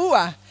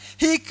siangemuua.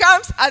 He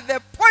comes at the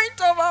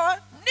point of our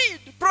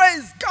need.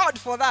 Praise God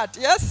for that.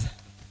 Yes?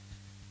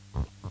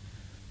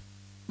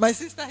 My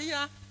sister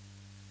here.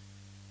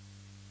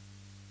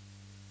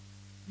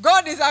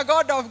 God is a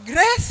God of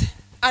grace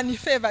and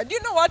favor. Do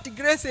you know what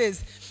grace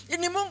is?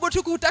 Ni Mungu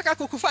tu kutaka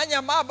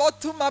kukufanya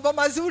mambo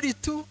mazuri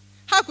tu.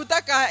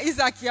 Hakutaka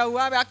Isaac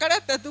auawe,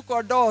 akaleta tu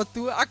kodoo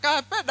tu,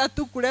 akapenda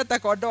tu kuleta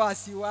kodoo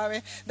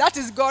asiuawe. That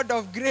is God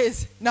of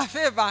grace na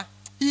favor.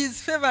 He is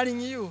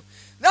favoring you.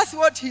 That's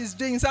what he's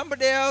doing.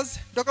 Somebody else.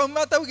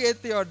 Dokumata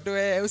ugete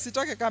odwe.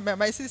 Usitoke kama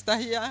my sister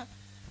here.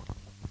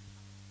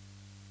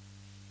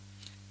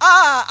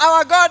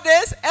 Our God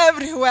is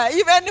everywhere.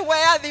 Even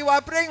where they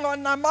were praying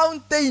on a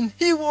mountain,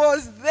 he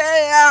was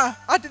there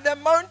at the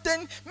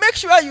mountain. Make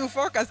sure you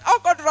focus. How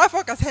God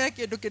focus?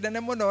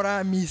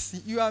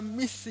 You are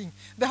missing.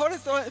 The Holy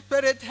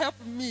Spirit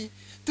helped me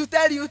to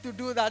tell you to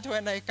do that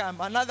when I come.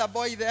 Another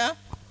boy there.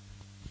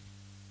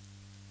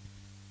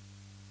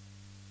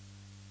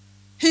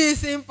 He is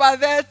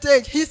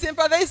sympathetic. He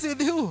sympathizes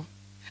with who?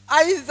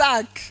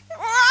 Isaac.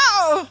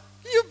 Wow!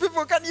 You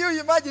people, can you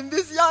imagine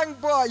this young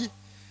boy?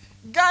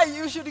 Guy,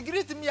 you should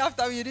greet me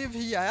after we leave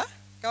here. Eh?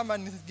 Come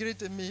and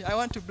greet me. I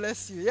want to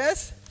bless you.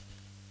 Yes?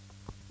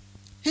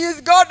 He is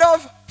God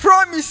of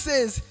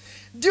promises.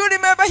 Do you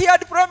remember he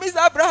had promised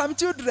Abraham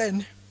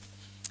children?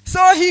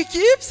 So he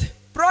keeps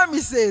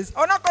promises.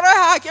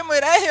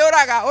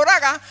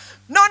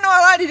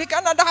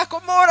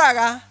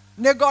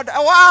 No, God,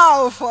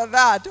 wow for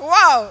that.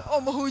 Wow.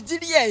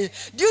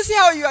 Do you see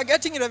how you are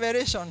getting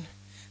revelation?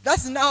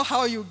 That's now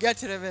how you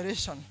get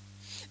revelation.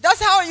 That's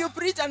how you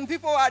preach and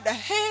people are the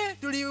hey,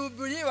 do you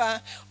believe?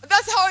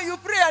 That's how you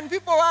pray and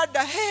people are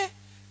the hey,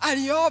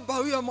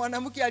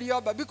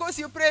 Alioba, because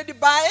you prayed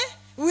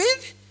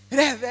with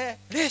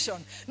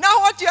revelation. Now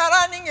what you are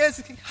learning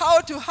is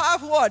how to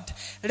have what?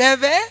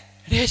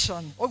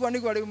 Revelation.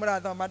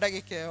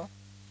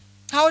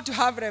 How to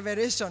have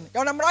revelation.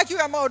 Wow,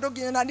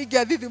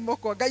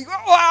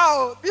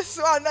 this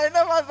one, I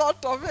never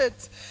thought of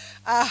it.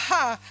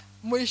 Aha,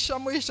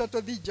 mwisho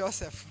to the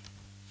Joseph.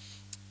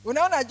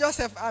 Unaona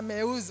Joseph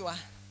ameuzwa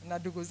na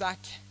ndugu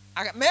zake.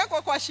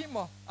 Amewekwa kwa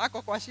shimo.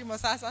 Ako kwa shimo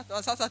sasa.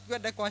 Sasa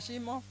tuende kwa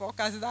shimo.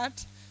 Focus that.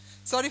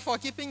 Sorry for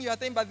keeping your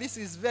time, but this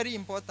is very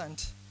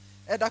important.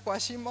 Eda kwa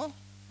shimo.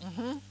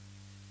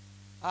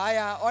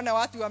 Haya, ona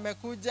watu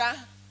wamekuja.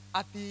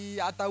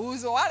 Ati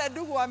atauzwa. Wale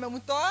ndugu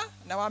wamemtoa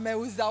na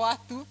wameuza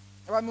watu.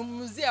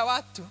 Wamemuzia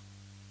watu.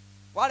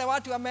 Wale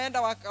watu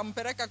wameenda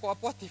wakampeleka kwa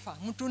Potifa.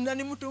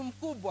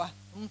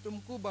 Mtu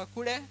mkubwa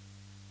kule.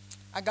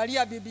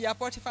 Angalia bibi ya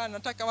Potifa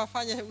anataka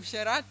wafanye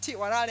usherati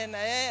walale na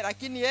yeye,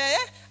 lakini yeye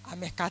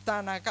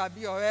amekataa na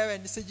akaambia wewe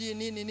nisiji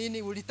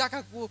nini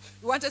ulitaka you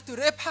wanted to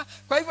rape her,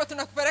 kwa hivyo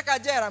tunakupeleka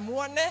jela.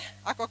 Muone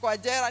ako kwa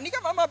jela. Ni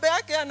kama mambo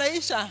yake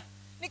yanaisha.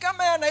 Ni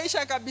kama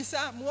yanaisha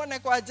kabisa. Muone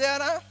kwa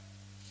jela.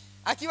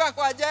 Akiwa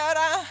kwa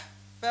jela,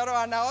 Farao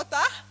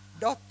anaota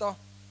ndoto.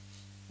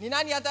 Ni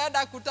nani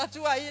ataenda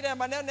kutatua ile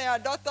maneno ya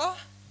ndoto?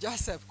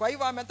 Joseph. Kwa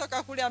hivyo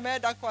ametoka kule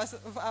ameenda kwa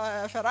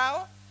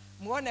Farao.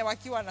 Muone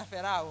wakiwa na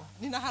Farao.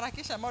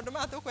 Ninaharakisha maundu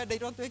ma tukwenda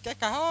irotwike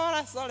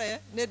kahora sore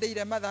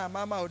ndeire mathaa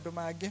ma maundu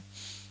mangi.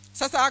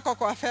 Sasa ako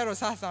kwa Farao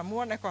sasa,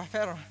 muone kwa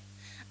Farao.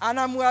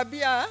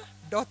 Anamwambia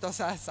ndoto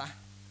sasa.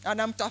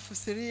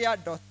 Anamtafsiria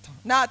ndoto.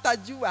 Na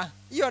atajua.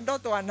 Hiyo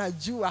ndoto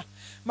anajua.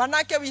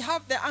 Manake we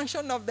have the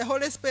unction of the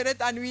Holy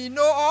Spirit and we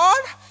know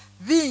all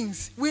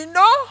things. We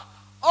know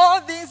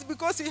all things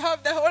because we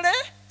have the Holy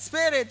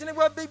Spirit. Ni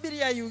kwa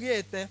Biblia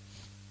yugete.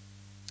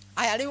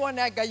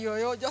 Aliona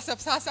gayoyo Joseph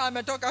sasa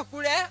ametoka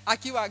kule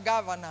akiwa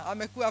governor,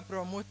 amekuwa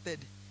promoted.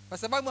 Kwa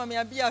sababu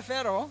ameambia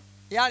Farao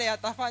yale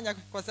atafanya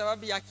kwa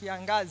sababu ya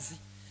kiangazi.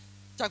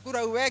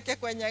 Chakula uweke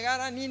kwenye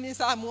gara nini,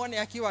 sasa muone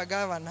akiwa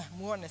governor.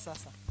 Muone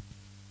sasa.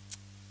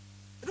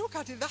 Look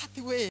at that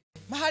way.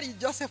 Mahali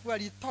Joseph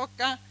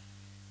alitoka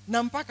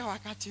na mpaka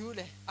wakati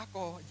ule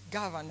ako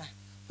governor.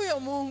 Huyo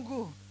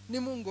Mungu ni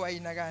Mungu wa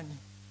aina gani?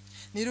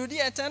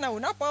 Nirudie tena,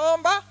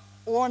 unapoomba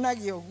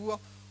uonage uguo.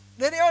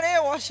 Lele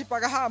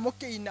worshipaga ha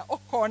mukiina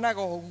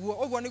ukonaga uguo.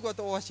 Uguo niguo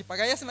to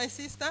worshipaga. Yes, my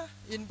sister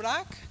in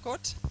black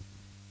coat.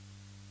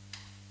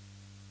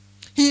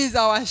 He is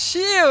our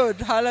shield.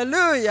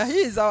 Hallelujah.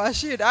 He is our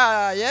shield.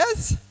 Ah,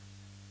 yes.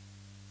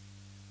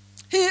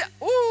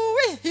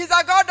 He's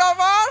a God of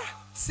all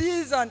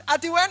season.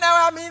 At when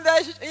I am in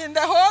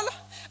the hole,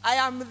 I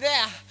am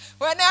there.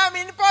 When I am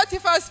in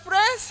Potiphar's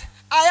place,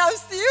 I am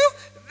still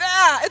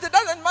there. It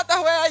doesn't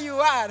matter where you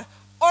are.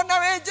 Ona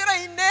wejera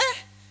ine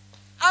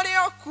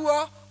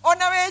aliokuwa.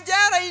 Ona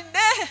wejera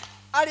ine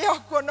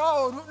aliokuwa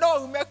no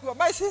umekuwa.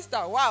 My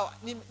sister, wow.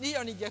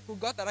 Niyo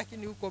ningekugota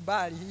lakini uko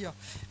bali hiyo.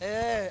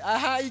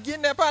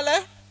 Igine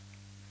pale.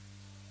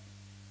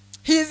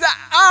 He's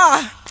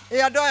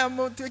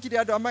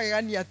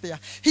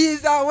He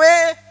is a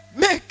way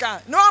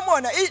maker. No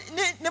more.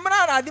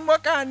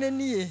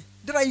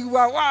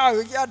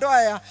 Wow,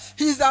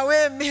 he's a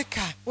way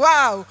maker.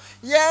 Wow.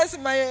 Yes,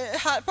 my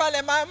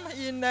pale ma'am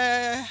in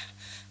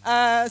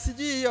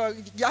siji yo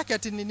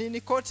jacket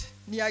ni coat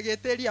ni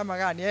ageteria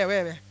magani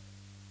wewe.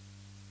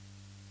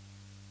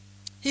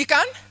 He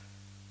can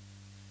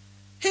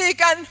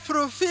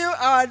fulfill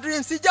our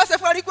dreams. Si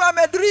Joseph alikuwa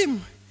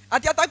amedream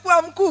ati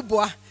atakuwa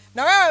mkubwa.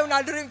 Na wewe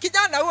una dream,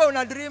 kijana wewe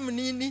una dream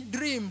nini?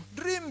 Dream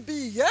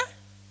big, eh?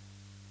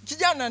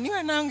 Kijana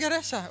niwe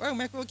naongelesha, wewe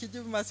umekuwa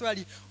ukijibu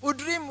maswali.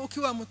 Udream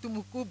ukiwa mtu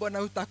mkubwa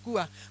na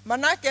utakuwa.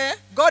 Manake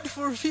God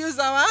fulfills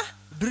our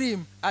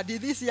dream. And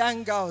these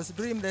young girls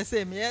dream the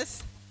same,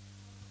 yes?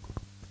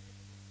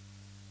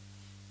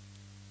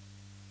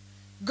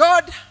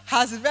 God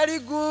has very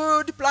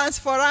good plans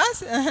for us.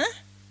 There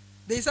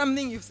is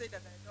something you said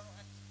that I don't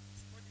want.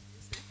 What did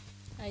you say?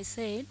 I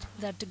said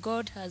that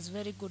God has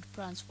very good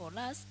plans for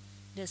us,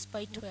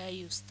 despite where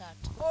you start.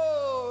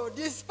 Oh,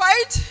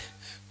 despite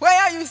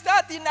where you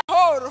start in a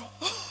hole.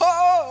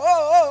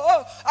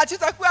 Ati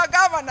utakuwa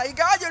governor.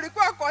 Ingawaje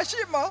ulikuwa kwa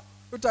shimo,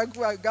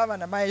 utakuwa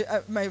governor,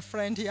 my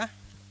friend here.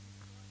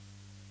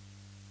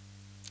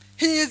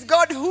 He is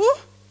God who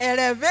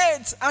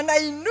elevates,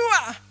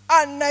 anainua.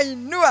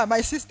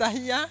 My sister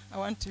here, I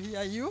want to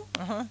hear you.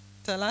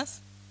 Tell us.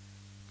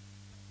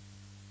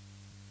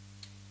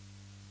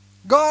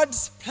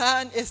 God's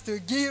plan is to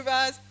give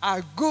us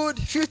a good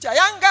future.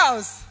 Young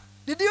girls,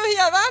 did you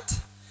hear that?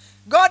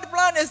 God's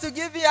plan is to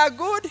give you a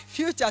good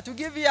future, to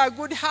give you a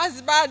good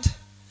husband,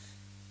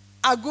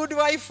 a good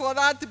wife for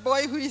that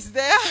boy who is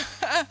there.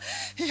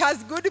 He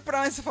has good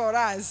plans for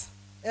us.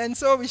 And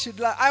so we should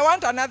I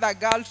want another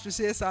girl to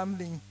say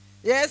something.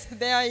 Yes,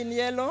 there in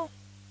yellow.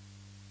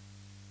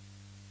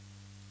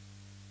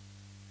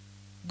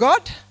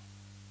 God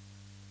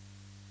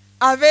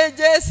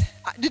avages.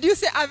 Did you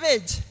say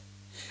avage?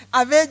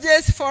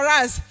 Avages for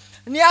us.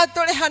 He did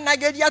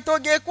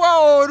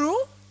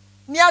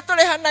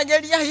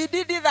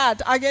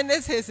that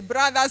against his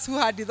brothers who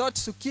had thought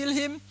to kill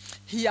him.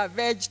 He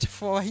avenged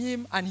for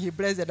him and he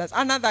blessed us.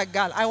 Another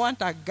girl. I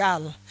want a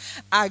girl.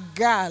 A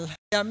girl.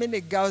 There are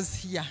many girls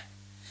here.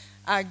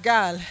 A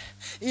girl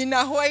in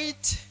a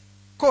white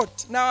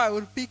coat. Now I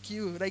will pick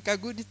you like a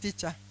good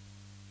teacher.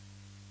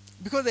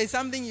 Because there is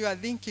something you are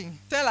thinking.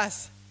 Tell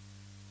us.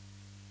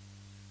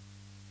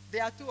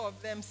 There are two of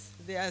them.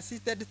 They are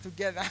seated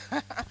together.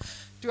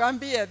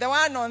 Tuambie, the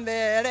one on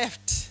the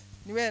left.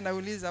 Niwe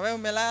nauliza, wewe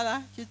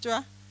umelala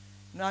kichwa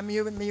na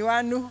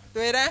miwanu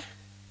twere.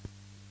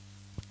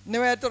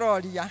 Niwe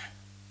turoria.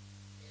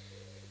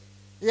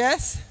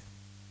 Yes?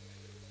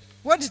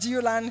 What did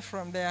you learn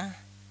from there?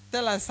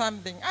 Tell us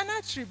something. An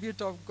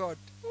attribute of God.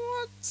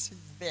 What is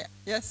there?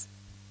 Yes?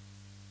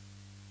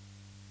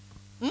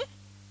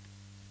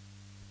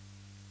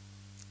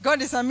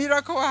 God is a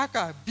miracle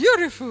worker.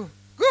 Beautiful.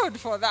 Good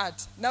for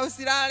that. Now,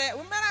 usirale,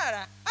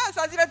 umelala.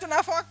 Sazile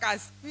tuna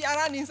focus. We are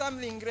running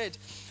something great.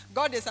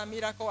 God is a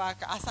miracle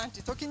worker.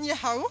 Asante. Tokinye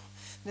hau,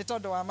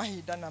 nitodo wa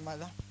mahida na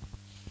mother.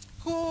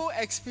 Who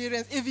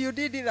experienced, if you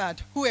did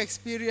that, who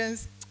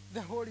experienced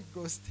the Holy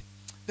Ghost,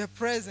 the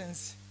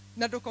presence?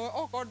 Na doko,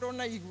 oh God, don't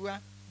igua,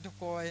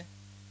 dokoe.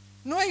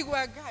 No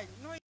igua gai,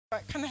 no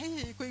igua, kana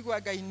hii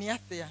kuigua gai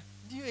niatea.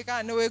 Diyo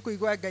ika no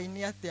kuigua gai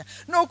niatea.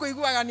 No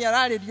kuigua gani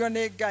arare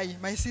dione gai,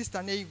 my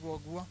sister ne igua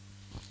guo.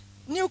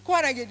 Ni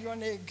ukwaragirio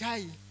ne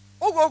gai.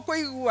 Ugo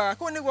kuigua,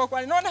 ko niguo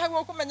kwari. No na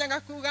haguo kumenyaga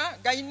kuga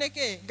gai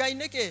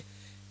neke.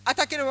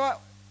 Atakire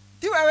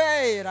tiwe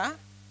wera.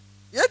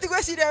 Yeti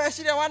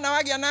gweciria wana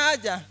wagia na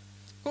aja.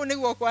 Ko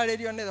niguo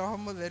kwaririo ne roho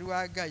mutheru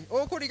wa Ngai.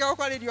 Ukuriga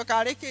kwaririo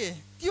kariki.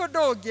 Ti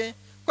undu ungi.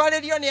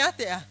 Kwaririo ni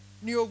atia?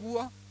 Ni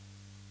uguo.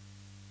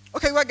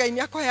 Ukaigua Ngai ni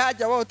akohe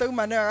aja wa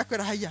utauma nayo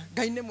agakwira haya.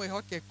 Ngai ni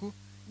mwihokeku.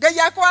 Ngai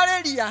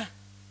akwariria.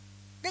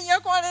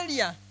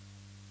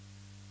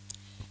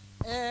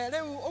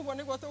 Reu uguo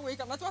niguo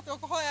tugwika na twate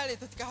kuhoya ri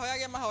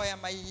tutikahoyage mahoya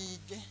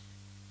maingi.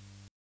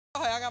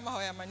 Hoyaga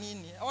mahoya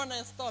manini.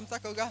 Ona storm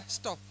takauga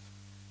stop.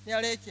 Ni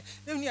areki.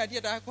 Reu ni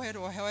adienda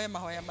kuherwo hewe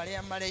mahoya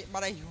maria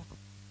maraihu.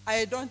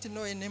 I don't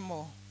know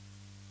anymore.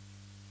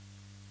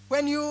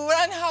 When you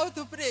learn how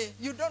to pray,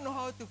 you don't know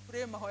how to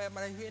pray mahoya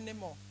maraihu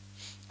anymore.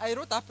 I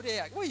wrote a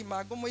prayer. Ui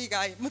mago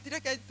muigai.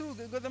 Mutireke tu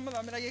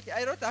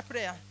I wrote a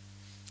prayer.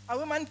 A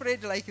woman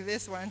prayed like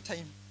this one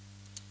time.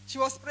 She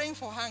was praying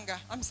for hunger.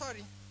 I'm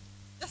sorry.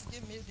 Just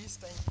give me this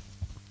time.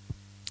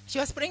 She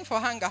was praying for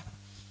hunger.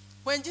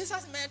 When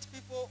Jesus met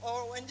people,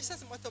 or when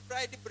Jesus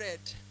multiplied bread,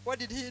 what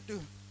did he do?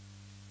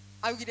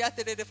 I will get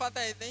the Father,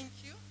 I thank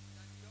you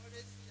that you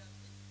always hear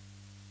me.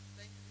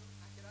 Thank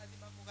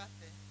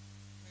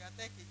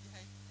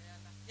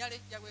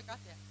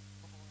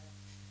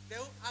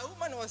you. A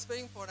woman was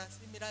praying for a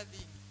similar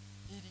thing.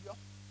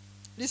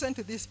 Listen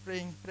to this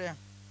prayer.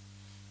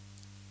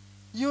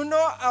 You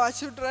know our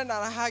children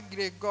are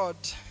hungry, God.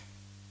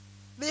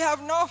 They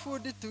have no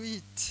food to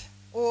eat,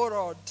 oh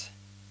Lord.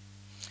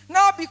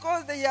 Now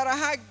because they are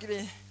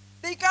hungry,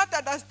 they can't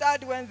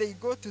understand when they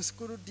go to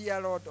school,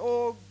 dear Lord.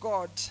 Oh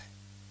God,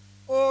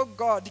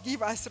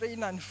 give us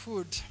rain and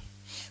food.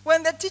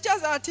 When the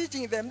teachers are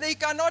teaching them, they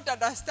cannot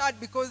understand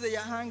because they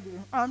are hungry.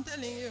 I'm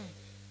telling you.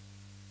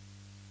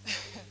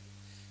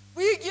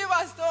 We give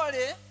a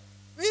story.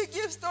 We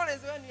give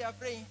stories when we are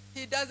praying.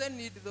 He doesn't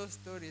need those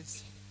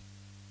stories.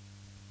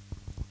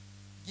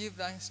 Give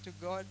thanks to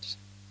God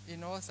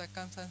in all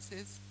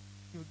circumstances.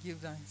 You give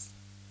thanks.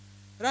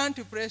 Learn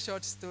to pray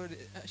short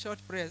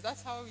prayers.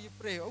 That's how you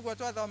pray. You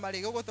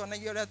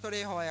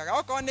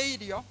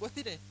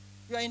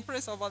are in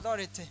place of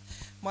authority.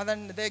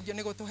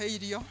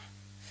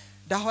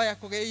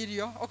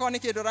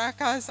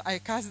 I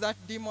cast that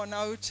demon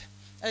out.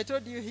 I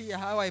told you here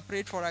how I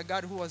prayed for a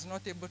girl who was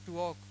not able to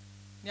walk.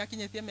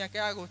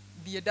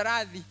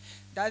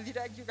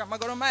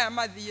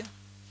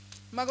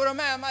 Magoro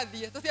maya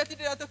mathie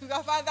tutiatindira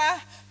tukiuga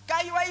Father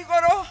Ngai wa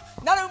iguru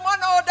na riu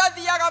mwana o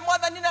ndathiaga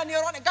mwathani na ni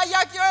urone Ngai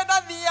akioe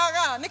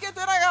ndathiaga niki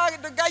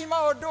twiraga Ngai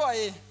maundu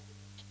oi.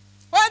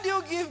 Why do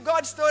you give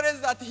God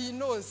stories that he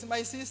knows,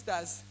 my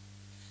sisters?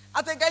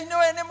 Ate Ngai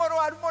niwe ni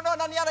murwaru muno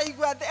na ni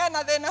araigua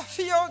ena thina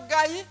fio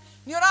Ngai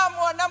ni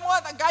uramwona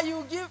mwatha Ngai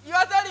you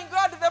are telling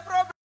God the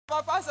problem of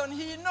a person.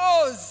 He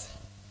knows.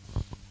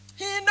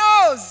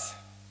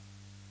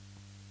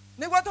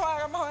 Niguo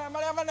nĩhoyaga mahoya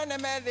marĩa manene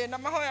me thĩna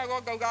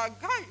mahoyaga ngauga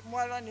Ngai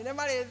Mwathani nĩ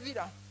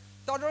marĩthira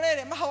tondũ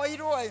rĩrĩ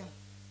mahoirwo ĩ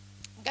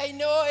Ngai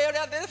nĩ ũĩ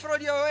ũrĩa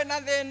bũrũri ũyũ wĩna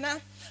thĩna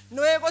nĩ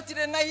ũĩ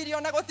gũtirĩ na irio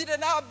na gũtirĩ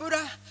na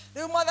mbura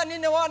rĩu Mwathani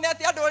nĩ wone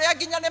atĩ andũ ũrĩa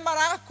nginya nĩ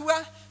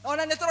marakua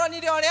ona nĩ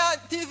tũronire ũrĩa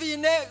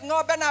TV-inĩ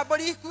ng'ombe na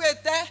mbũri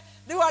ikuĩte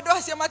rĩu andũ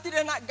acio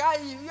matirĩ na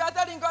Ngai. You are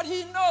telling God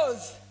he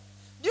knows.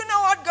 Do you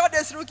know what God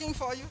is looking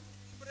for you?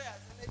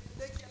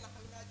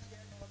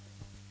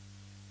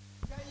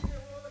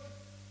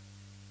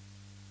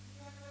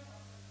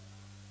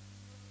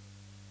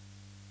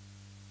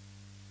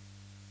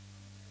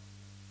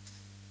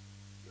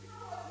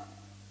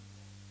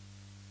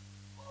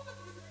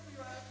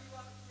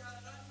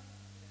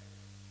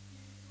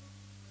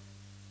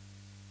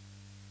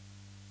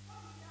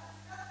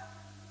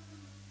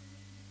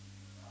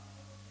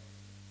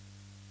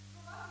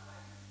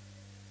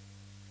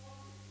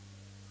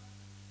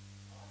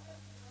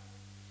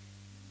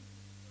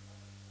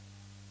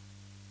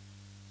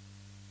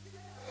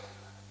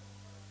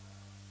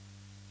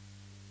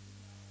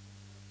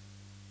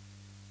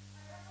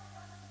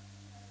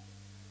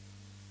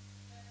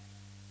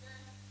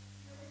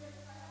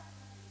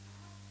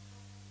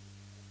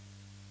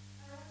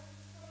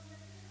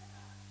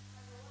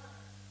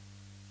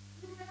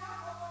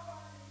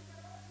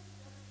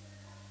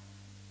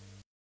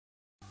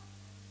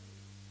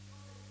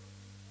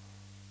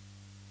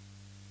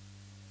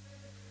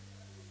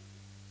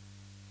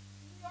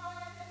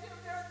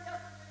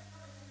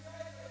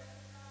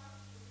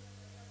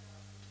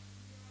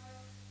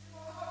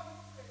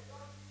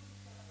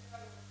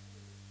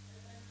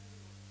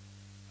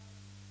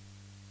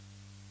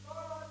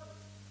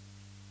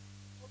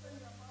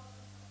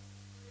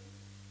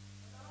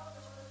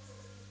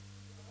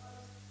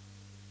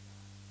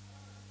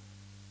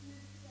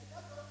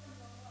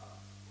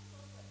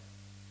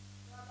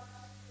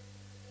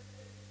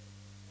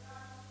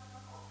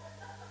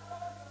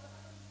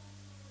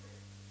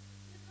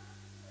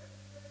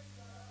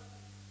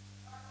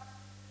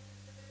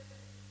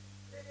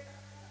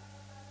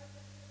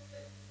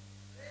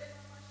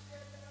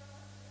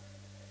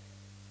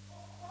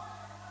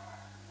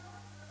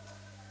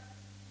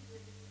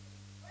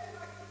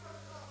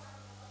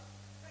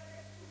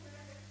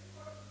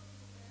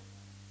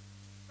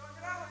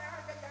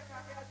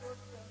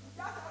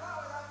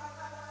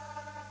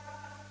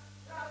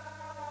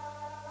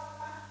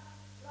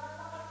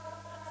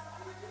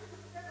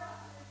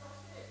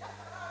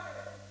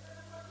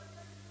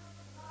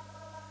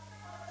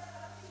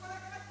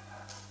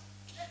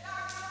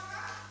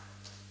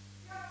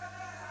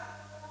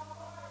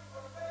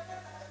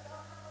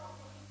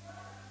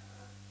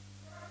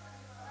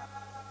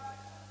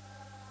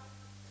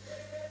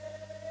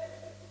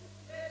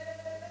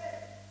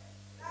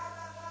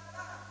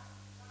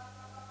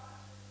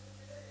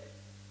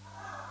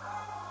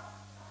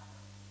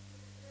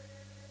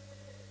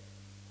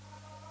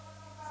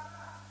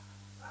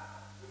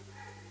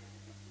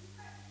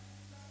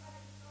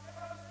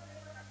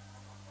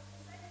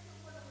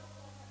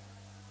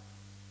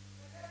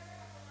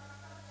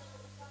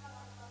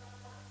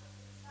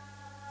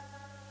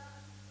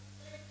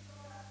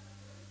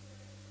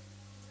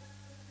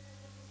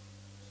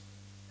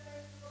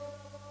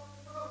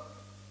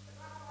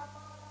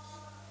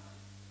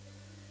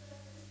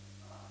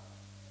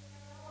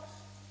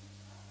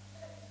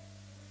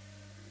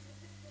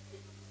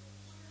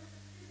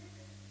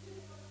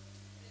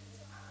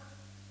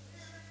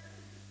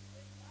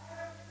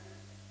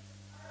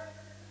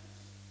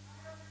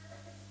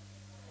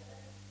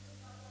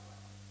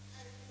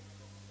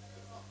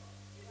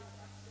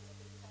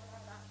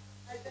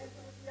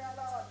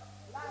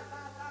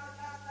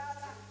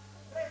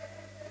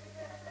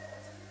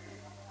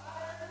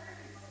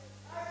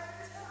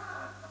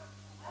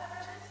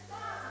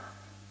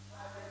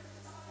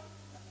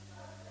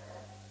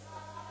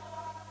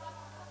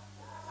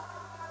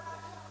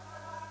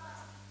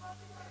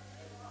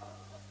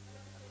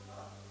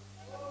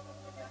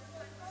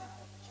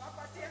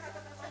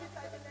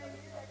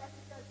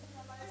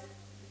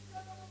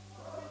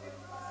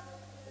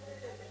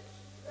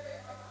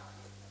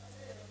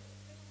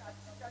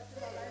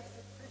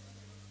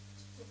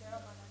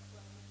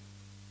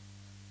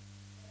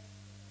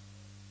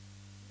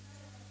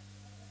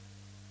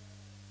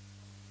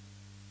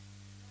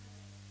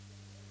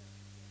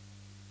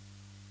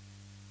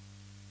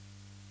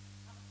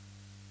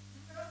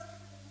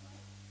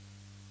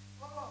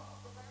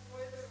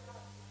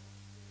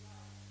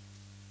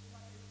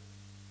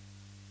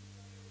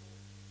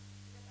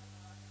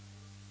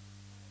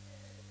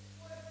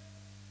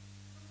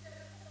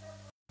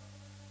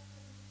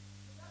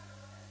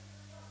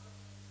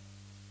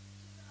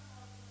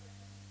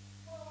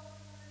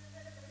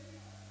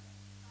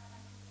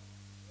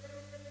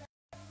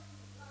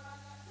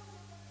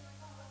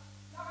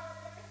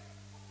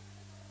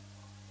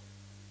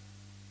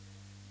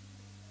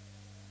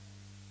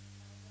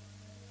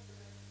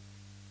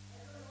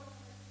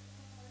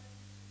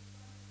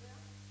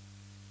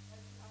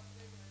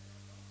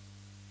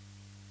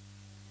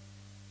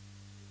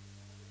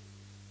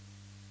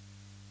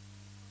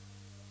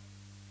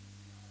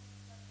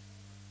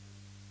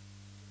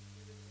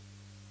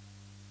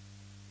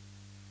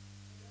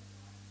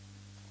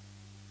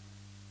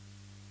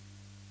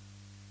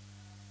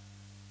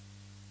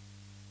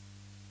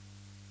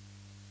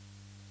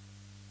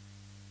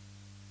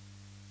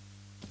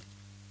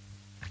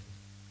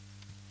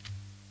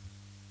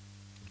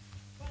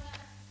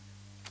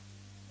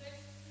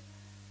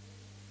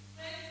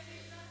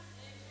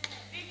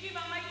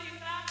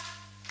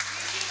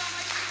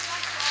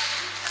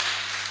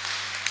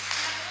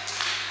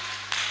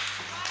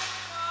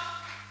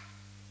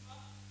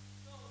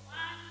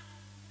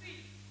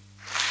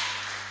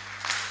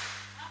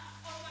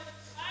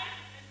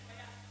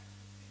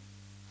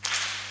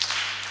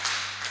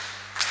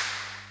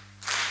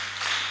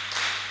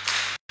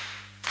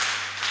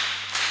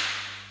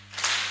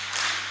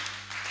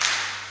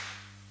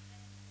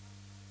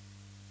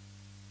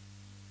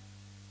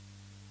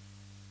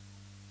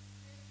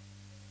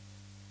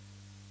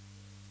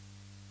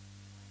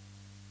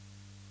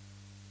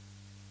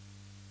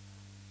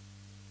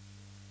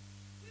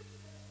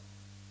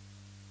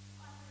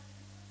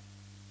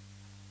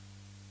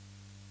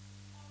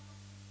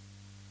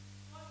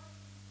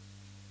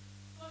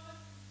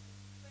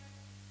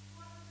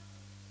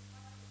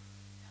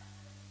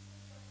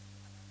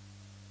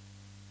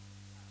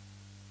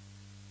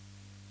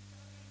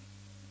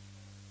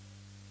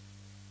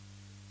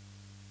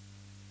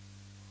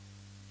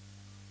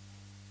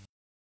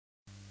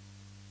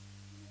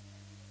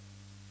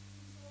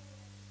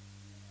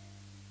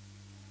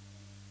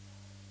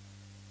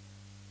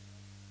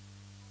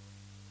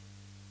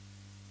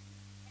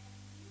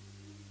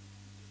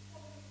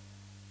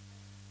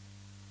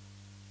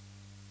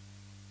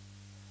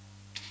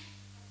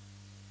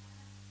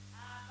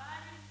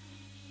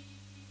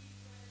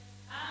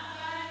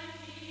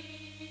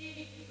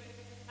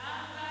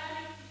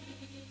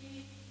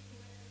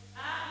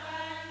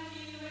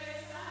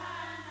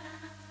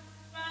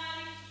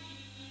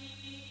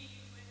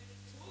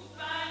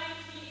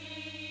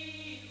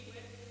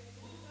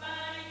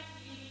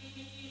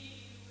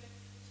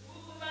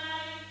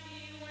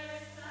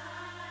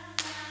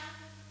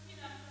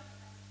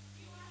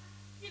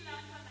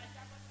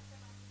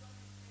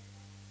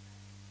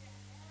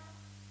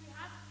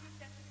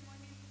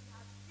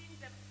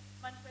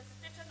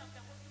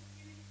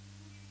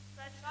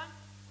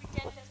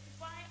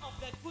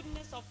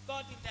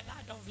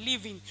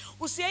 living.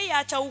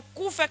 Usiacha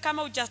ukufe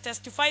kama just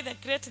testify the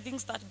great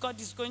things that God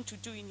is going to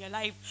do in your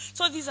life.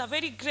 So this is a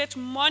very great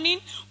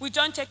morning. We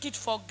don't take it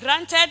for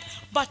granted,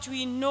 but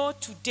we know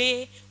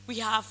today we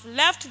have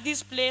left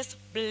this place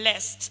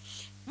blessed.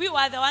 We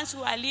were the ones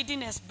who are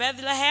leading as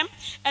Bethlehem,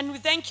 and we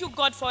thank you,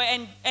 God, for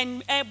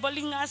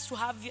enabling us to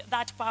have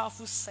that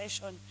powerful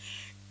session.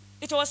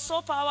 It was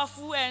so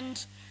powerful,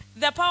 and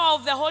the power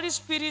of the Holy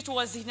Spirit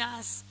was in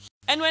us.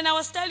 And when I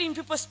was telling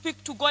people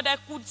speak to God, I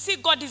could see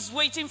God is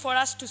waiting for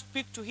us to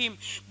speak to him.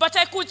 But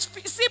I could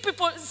see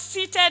people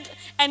seated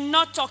and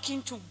not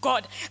talking to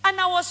God. And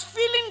I was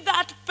feeling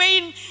that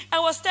pain. I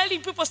was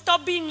telling people,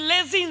 stop being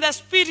lazy in the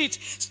spirit.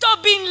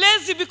 Stop being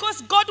lazy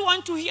because God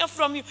wants to hear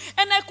from you.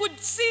 And I could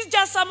see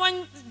just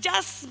someone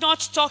just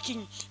not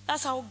talking.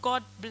 That's how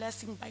God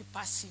blessing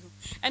bypass you.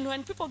 And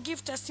when people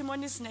give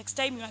testimonies next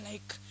time, you are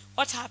like,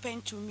 what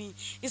happened to me?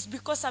 It's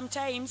because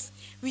sometimes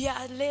we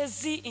are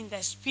lazy in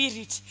the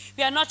spirit.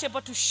 We are not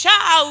able to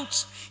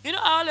shout. You know,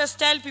 I always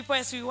tell people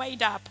as we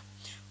wind up,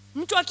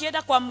 mtu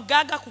akienda kwa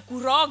mganga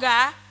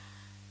kukuroga,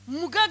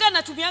 mganga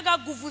anatumiaga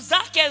nguvu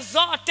zake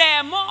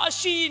zote,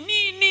 moshi,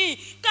 nini,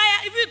 kaya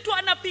hivi tu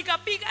anapiga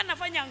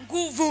anafanya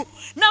nguvu.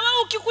 Na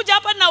wewe ukikuja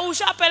hapa na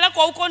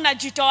ushapelekwa huko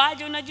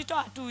unajitoaje?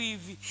 Unajitoa tu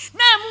hivi.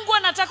 Naye Mungu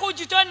anataka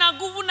ujitoe na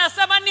nguvu,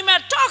 nasema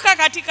nimetoka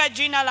katika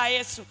jina la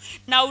Yesu.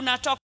 Na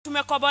unatoka.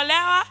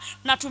 Tumekobolewa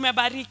na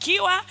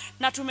tumebarikiwa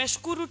na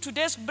tumeshukuru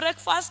today's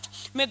breakfast.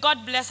 May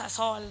God bless us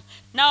all.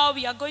 Now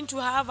we are going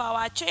to have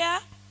our chair.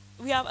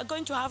 We are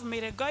going to have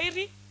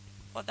Meregoiri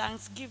for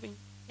Thanksgiving.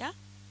 Yeah?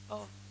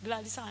 Oh,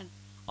 Gladisan.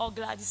 Oh,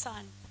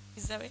 Gladisan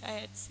is the way I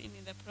had seen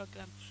in the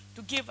program.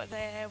 To give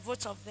the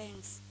votes of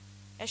thanks.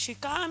 As she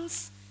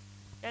comes,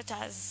 let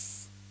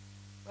us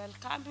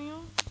welcome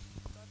you.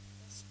 God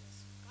bless you.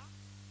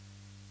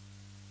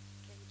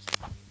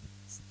 Thank you.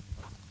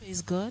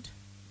 Praise God.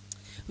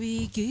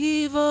 We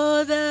give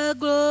all the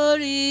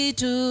glory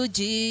to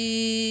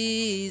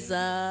Jesus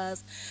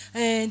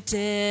and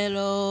tell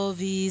of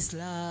his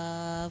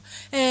love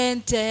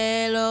and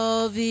tell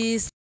of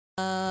his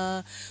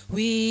love.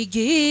 We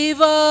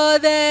give all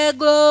the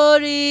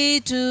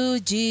glory to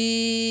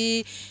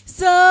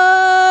Jesus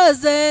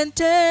and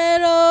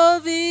tell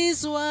of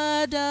his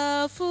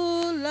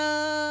wonderful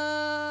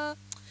love.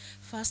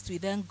 First, we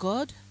thank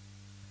God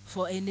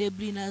for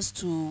enabling us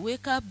to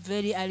wake up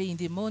very early in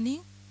the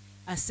morning,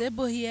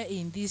 assemble here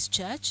in this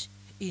church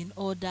in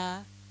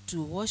order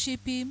to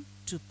worship him,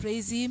 to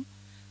praise him,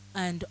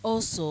 and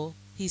also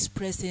his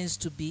presence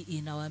to be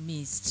in our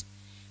midst.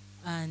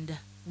 And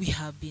we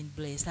have been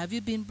blessed. Have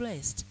you been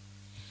blessed?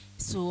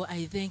 So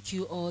I thank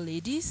you all,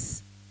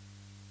 ladies,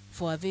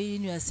 for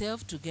availing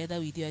yourself together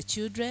with your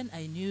children.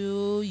 I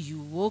knew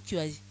you woke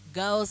your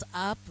girls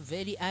up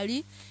very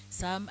early.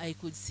 Some I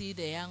could see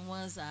the young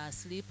ones are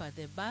asleep at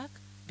the back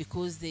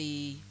because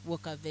they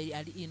woke up very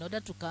early in order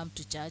to come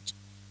to church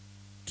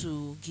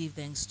to give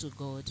thanks to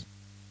God.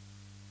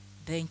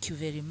 Thank you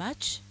very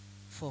much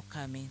for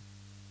coming.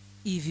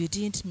 If you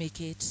didn't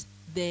make it,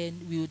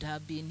 then we would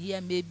have been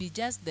here, maybe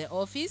just the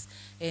office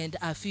and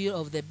a few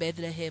of the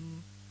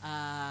Bethlehem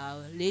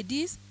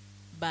ladies,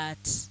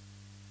 but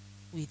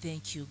we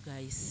thank you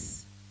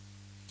guys.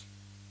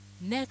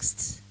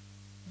 Next,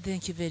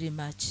 thank you very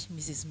much,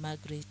 Mrs.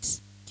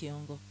 Margaret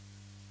Kiongo.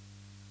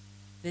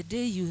 The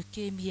day you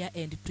came here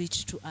and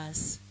preached to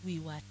us, we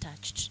were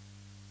touched.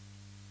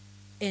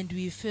 And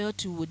we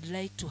felt we would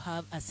like to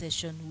have a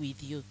session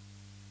with you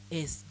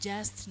as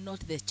just not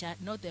the church,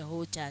 not the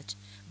whole church,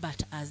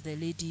 but as the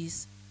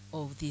ladies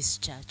of this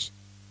church.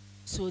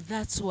 So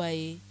that's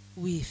why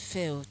we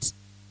felt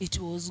it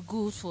was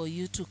good for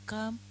you to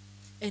come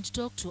and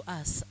talk to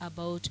us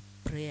about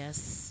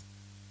prayers.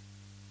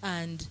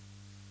 And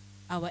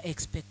our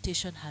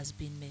expectation has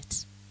been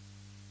met.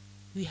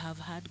 We have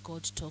heard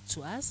God talk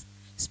to us,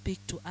 speak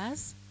to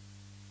us,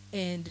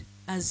 and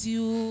as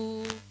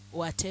you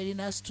were telling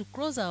us to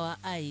close our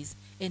eyes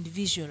and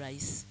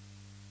visualize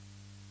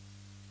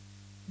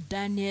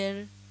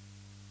Daniel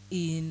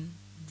in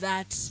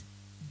that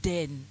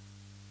den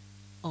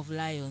of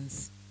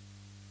lions,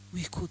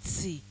 we could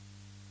see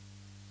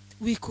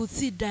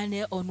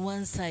Daniel on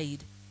one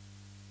side.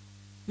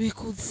 We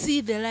could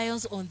see the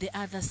lions on the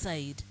other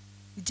side,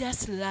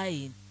 just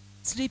lying,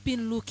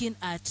 sleeping, looking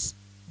at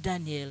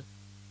Daniel.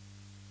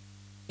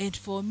 And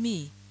for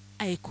me,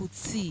 I could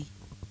see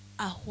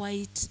a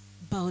white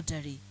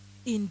boundary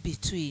in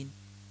between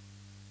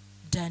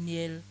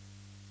Daniel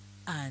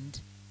and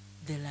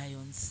the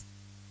lions.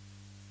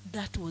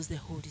 That was the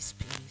Holy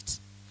Spirit.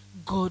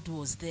 God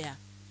was there.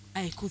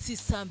 I could see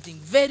something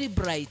very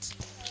bright,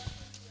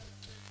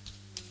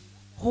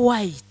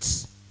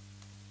 white,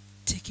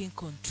 taking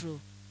control.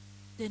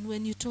 Then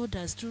when you told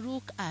us to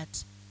look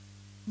at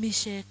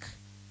Meshach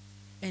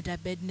and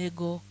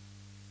Abednego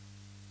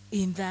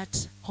in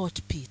that hot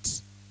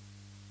pit,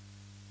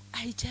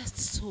 I just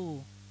saw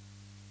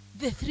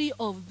the three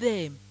of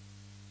them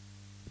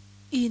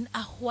in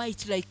a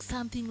white, like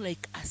something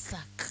like a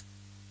sack,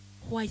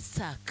 white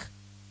sack,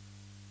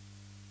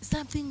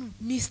 something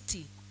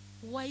misty,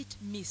 white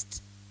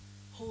mist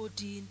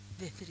holding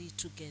the three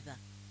together.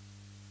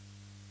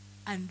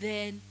 And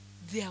then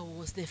there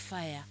was the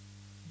fire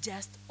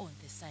just on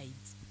the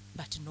sides,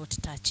 but not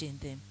touching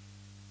them.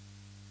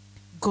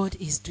 God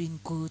is doing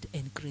good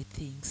and great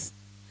things.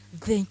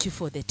 Thank you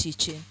for the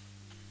teaching.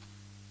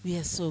 We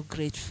are so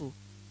grateful.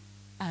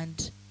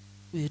 And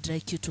we would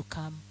like you to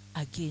come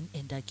again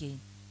and again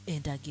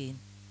and again.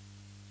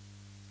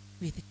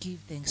 We give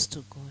thanks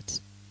to God.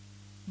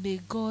 May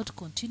God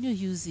continue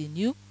using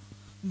you.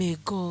 May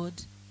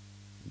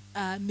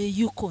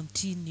you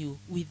continue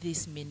with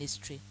this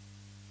ministry,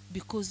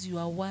 because you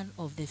are one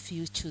of the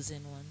few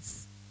chosen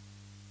ones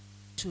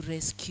to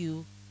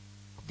rescue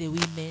the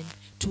women,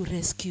 to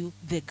rescue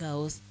the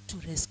girls, to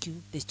rescue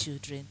the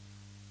children.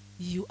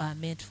 You are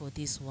meant for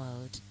this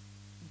world.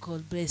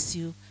 God bless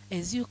you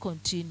as you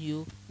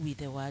continue with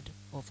the word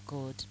of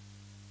God.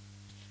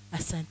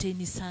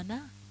 Asanteni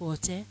sana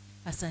wote,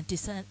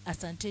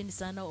 asanteni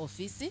sana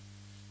ofisi,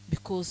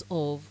 because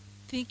of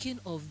thinking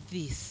of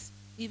this,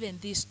 even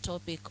this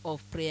topic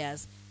of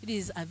prayers. It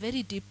is a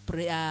very deep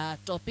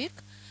topic,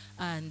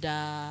 and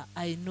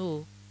I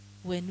know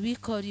when we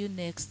call you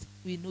next,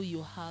 we know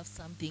you have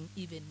something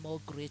even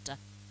more greater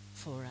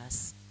for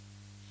us.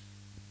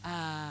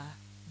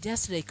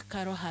 Just like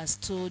Carol has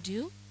told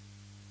you,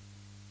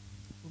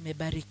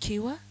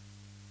 umebarikiwa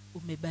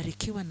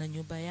na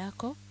nyumba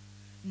yako,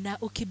 na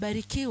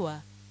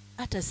ukibarikiwa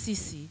hata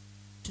sisi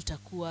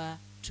tutakuwa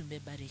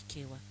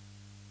tumebarikiwa,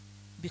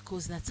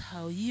 because that's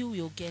how you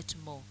will get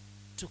more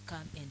to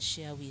come and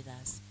share with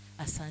us.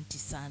 Asante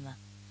sana.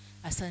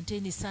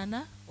 Asanteni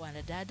sana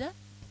wanadada.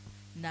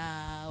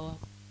 Now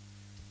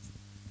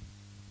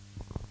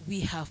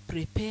we have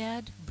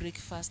prepared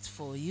breakfast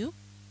for you,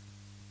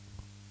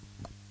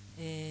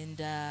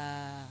 and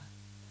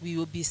we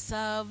will be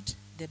served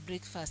the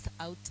breakfast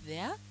out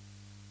there.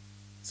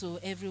 So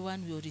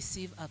everyone will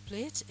receive a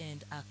plate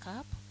and a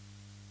cup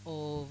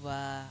of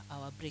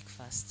our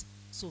breakfast.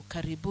 So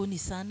karibuni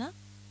sana.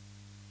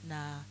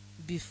 Na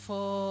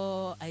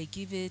before I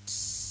give it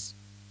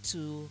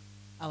to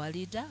our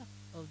leader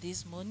of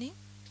this morning,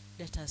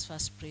 let us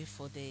first pray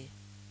for the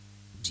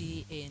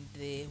tea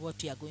and what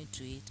we are going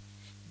to eat.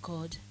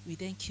 God, we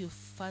thank you,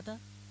 Father,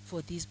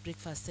 for this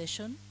breakfast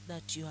session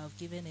that you have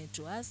given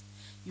unto us.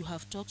 You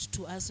have talked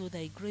to us, O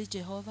thy great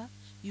Jehovah.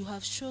 You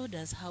have showed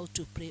us how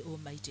to pray,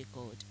 Almighty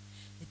God.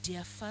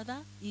 Dear Father,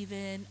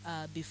 even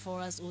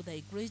before us, O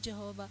thy great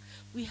Jehovah,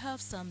 we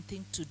have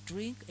something to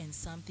drink and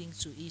something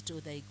to eat, O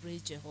thy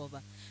great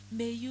Jehovah.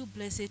 May you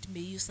bless it, may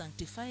you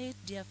sanctify it,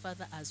 dear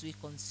Father, as we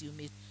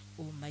consume it,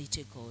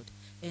 Almighty God.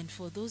 And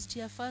for those,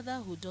 dear Father,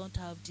 who don't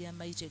have, dear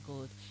mighty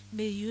God,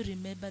 may you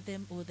remember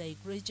them, O thy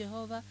great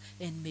Jehovah,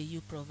 and may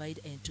you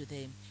provide unto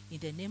them. In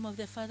the name of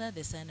the Father,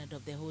 the Son, and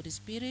of the Holy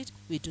Spirit,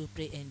 we do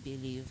pray and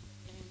believe.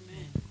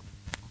 Amen.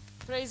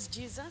 Praise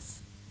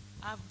Jesus.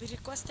 I've been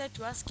requested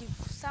to ask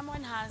if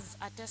someone has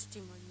a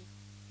testimony.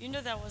 You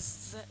know, there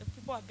was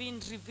people are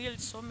being revealed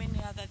so many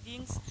other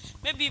things.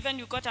 Maybe even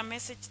you got a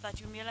message that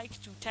you may like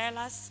to tell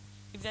us.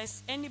 If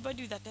there's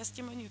anybody with a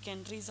testimony, you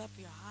can raise up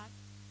your hand.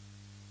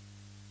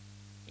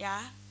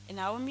 Yeah, and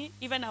Naomi,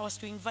 even I was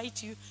to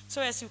invite you.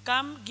 So as you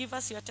come, give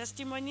us your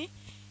testimony,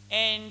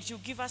 and you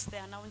give us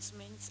the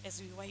announcements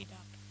as we wind up.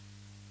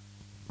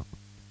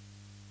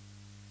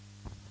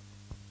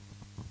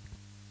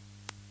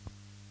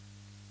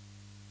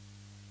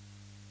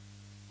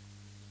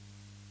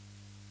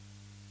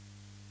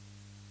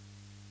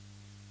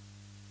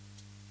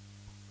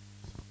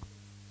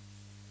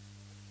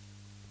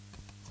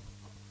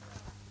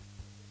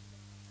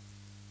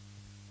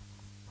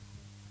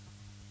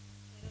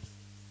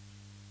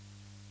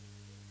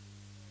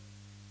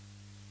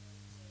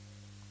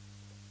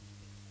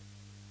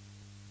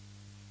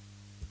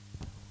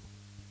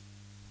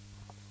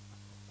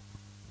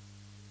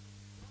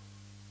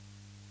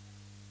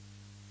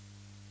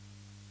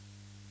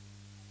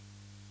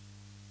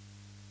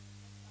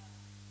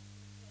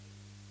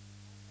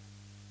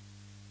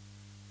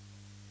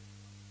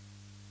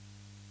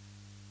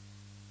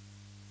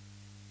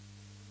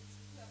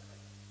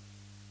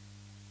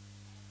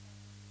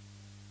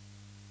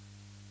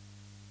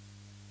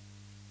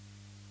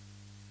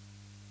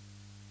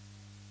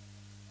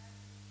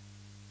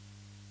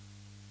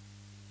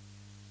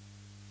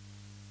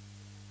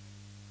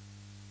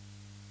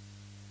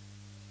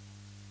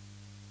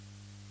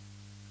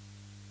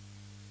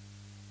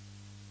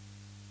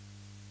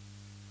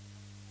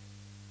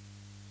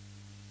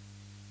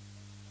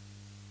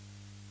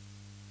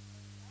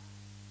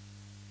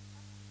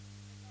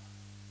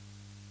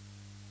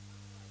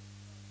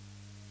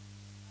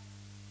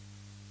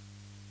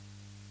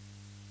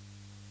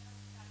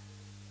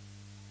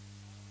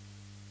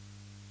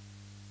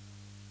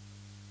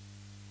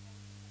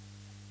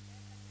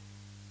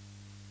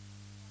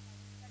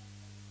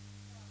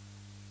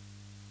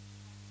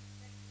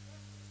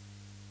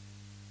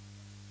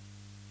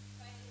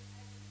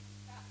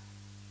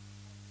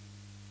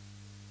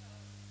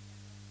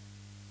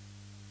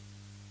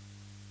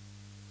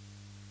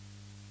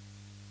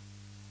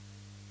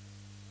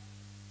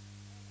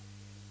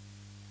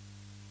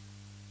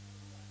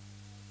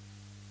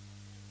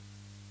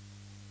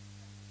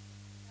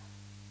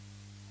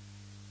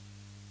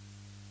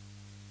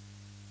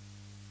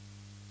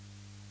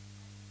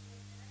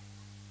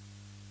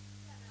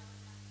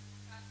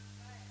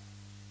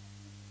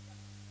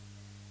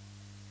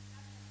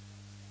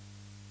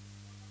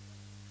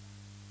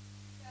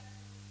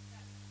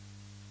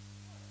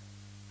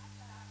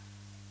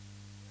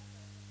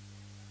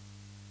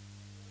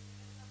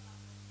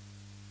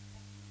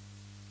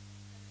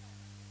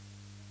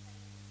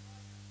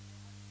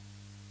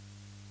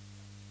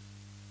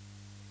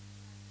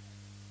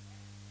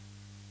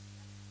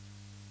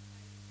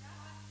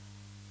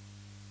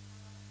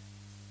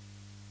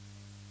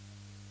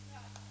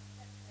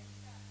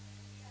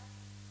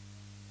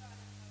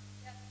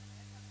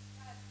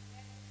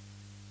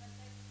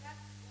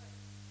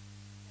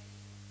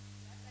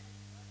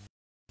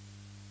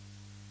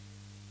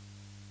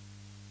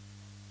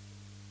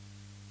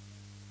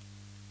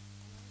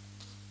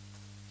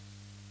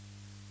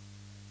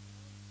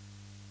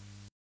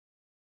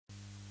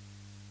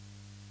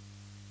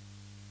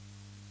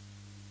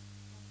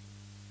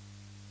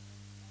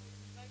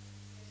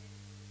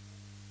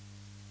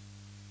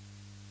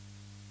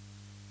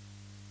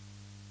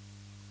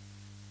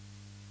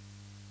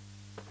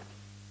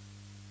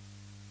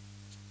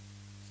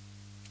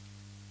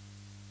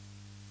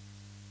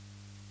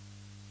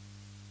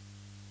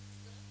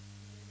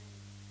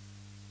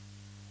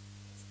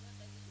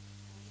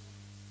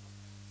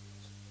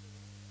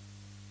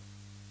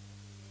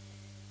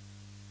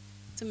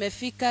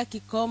 tumefika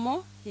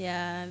kikomo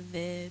ya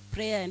the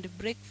prayer and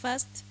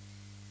breakfast,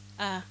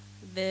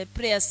 the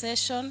prayer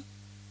session,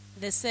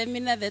 the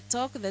seminar, the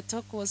talk. The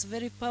talk was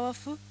very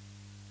powerful.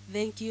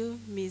 Thank you,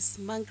 Miss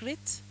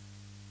Margaret.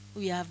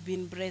 We have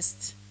been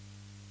blessed.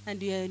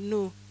 And we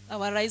know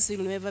our lives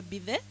will never be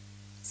the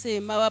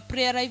same. Our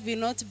prayer life will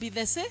not be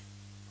the same.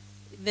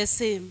 The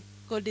same.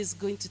 God is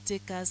going to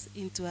take us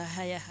into a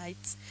higher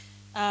heights.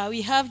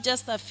 We have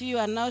just a few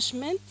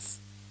announcements.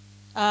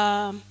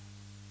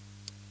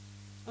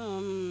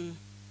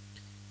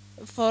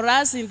 For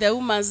us in the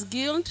Women's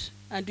Guild,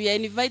 and we are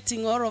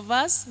inviting all of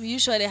us, we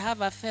usually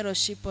have a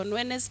fellowship on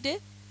Wednesday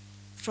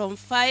from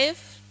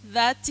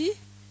 5:30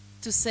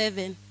 to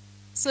 7.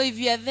 So if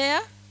you are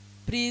there,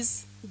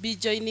 please be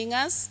joining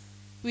us.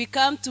 We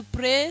come to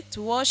pray,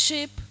 to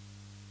worship,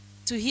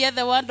 to hear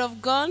the word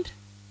of God.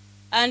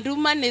 And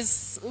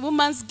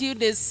Women's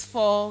Guild is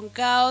for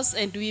girls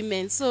and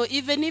women. So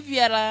even if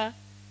you are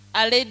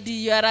a lady,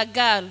 you are a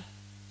girl,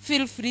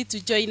 feel free to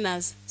join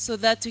us so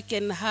that we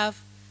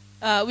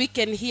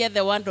can hear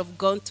the word of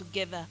God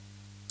together.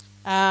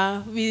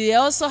 We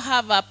also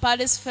have a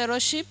Palace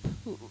Fellowship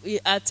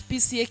at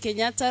PCA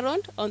Kenyatta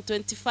Road on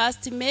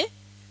 21st May.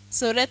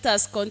 So let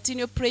us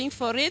continue praying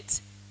for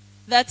it.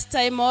 That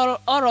time all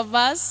of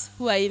us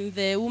who are in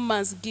the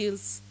Women's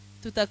Guilds,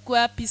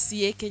 tutakuwa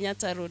PCA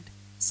Kenyatta Road.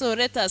 So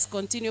let us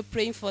continue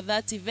praying for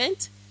that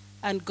event,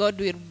 and God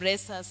will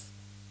bless us.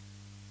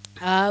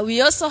 We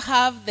also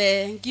have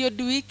the Guild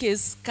Week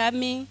is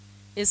coming.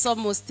 It's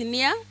almost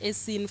near.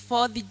 It's in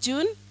 4th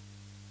June.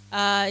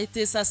 It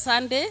is a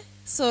Sunday.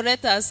 So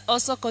let us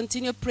also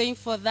continue praying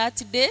for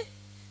that day.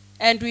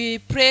 And we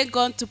pray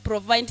God to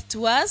provide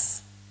to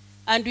us.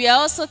 And we are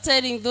also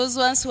telling those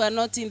ones who are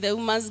not in the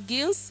Women's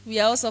Guilds, we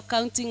are also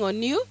counting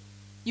on you.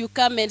 You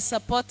come and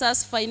support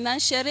us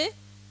financially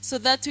so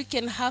that we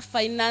can have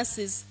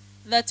finances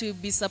that will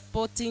be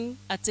supporting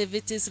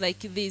activities like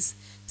this.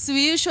 So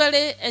we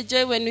usually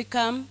enjoy when we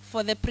come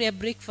for the prayer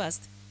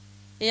breakfast.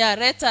 Yeah,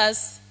 let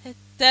us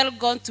tell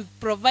God to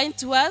provide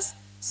to us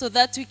so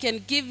that we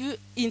can give you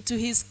into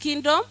his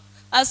kingdom,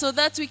 and so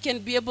that we can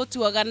be able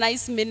to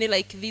organize many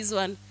like this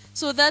one,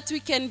 so that we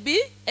can be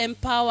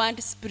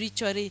empowered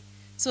spiritually,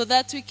 so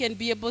that we can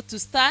be able to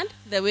stand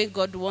the way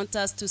God wants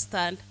us to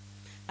stand.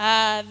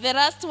 The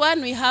last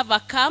one, we have a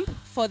camp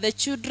for the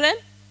children,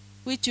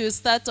 which will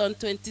start on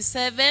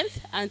 27th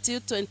until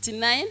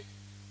 29th.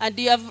 And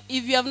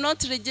if you have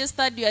not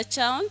registered your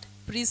child,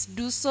 please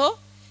do so.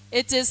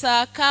 It is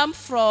a camp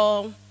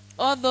for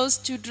all those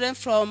children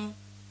from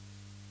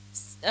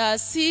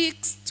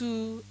 6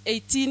 to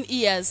 18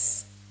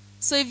 years.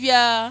 So if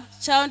your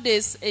child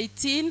is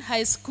 18,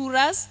 high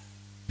schoolers,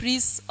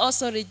 please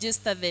also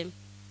register them.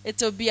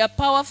 It will be a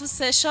powerful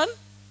session.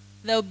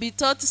 They will be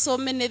taught so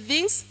many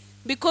things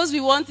because we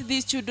want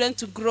these children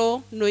to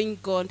grow knowing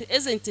God,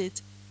 isn't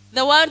it?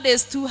 The world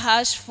is too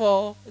harsh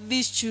for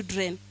these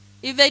children.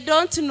 If they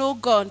don't know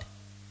God,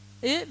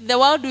 the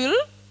world will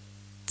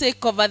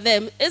take over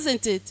them,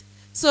 isn't it?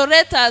 So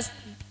let us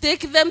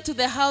take them to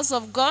the house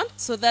of God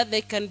so that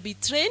they can be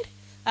trained,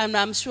 and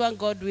I'm sure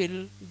God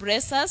will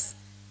bless us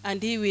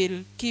and he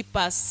will keep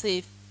us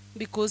safe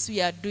because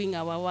we are doing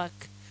our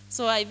work.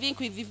 So I think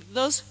with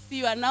those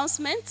few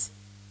announcements,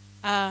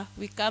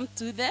 we come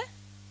to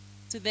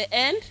the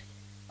end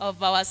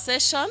of our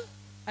session,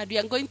 and we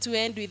are going to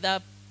end with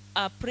a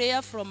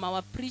prayer from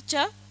our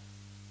preacher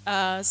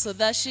so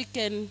that she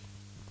can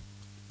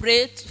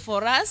pray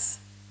for us.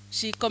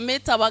 She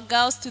commits our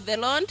girls to the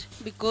Lord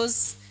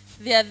because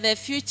they are the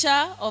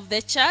future of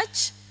the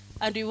church,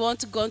 and we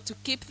want God to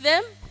keep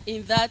them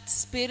in that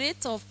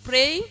spirit of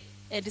praying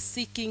and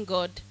seeking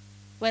God.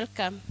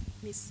 Welcome,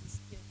 Mrs.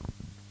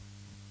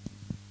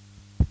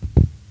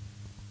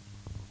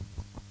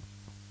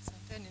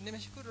 Asanteni.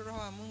 Nimeshukuru Roho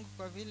wa Mungu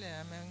kwa vile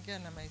ameongea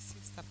na my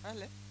sister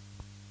pale,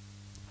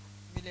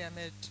 vile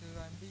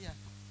ametuambia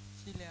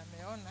kile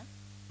ameona.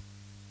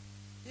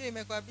 Hiyo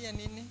imekwambia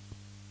nini?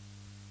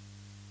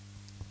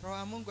 Roho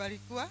wa Mungu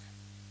alikuwa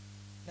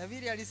na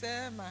vile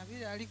alisema,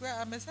 vile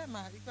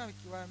amesema, alikuwa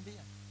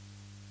akiwaambia.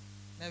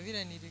 Na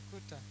vile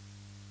nilikuta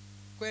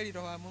kweli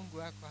Roho wa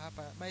Mungu ako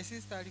hapa. My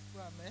sister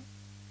alikuwa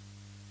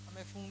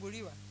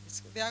amefunguliwa.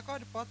 They are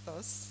called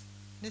portals.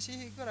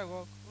 Nishihigura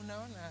walk.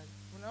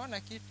 Unaona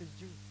kitu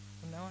juu.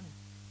 Unaona.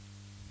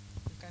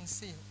 You can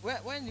see.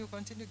 When you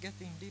continue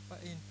getting deeper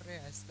in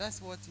prayers,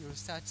 that's what you'll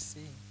start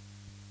seeing.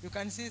 You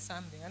can see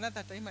something.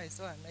 Another time I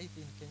saw a knife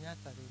in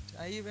Kenyatta Road.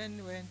 I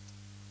even went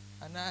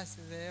and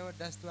asked the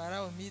elders to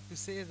allow me to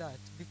say that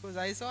because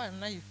I saw a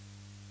knife.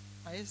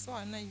 I saw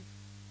a knife.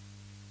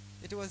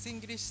 It was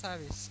English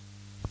service.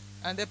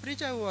 And the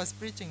preacher who was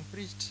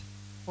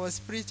was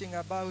preaching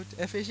about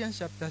Ephesians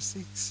chapter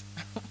 6.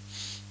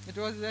 It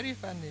was very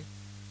funny.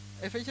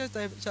 Ephesians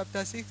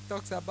chapter 6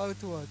 talks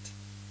about what?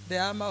 The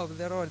armor of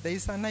the Lord. There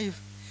is a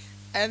knife.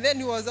 And then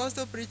he was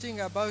also preaching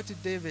about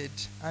David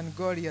and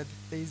Goliath.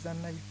 There is a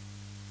knife.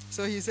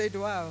 So he said,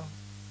 wow,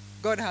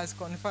 God has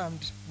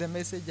confirmed the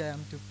message I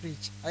am to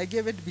preach. I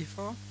gave it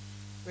before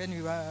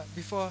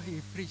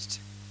he preached.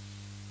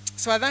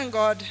 So I thank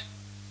God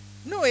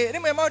no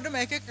rimwe maundu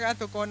mekikaga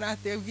tukona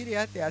ati ugire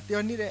ati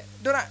onire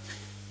ndora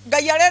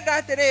ngai arenda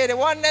atiriri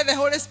wone the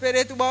Holy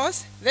Spirit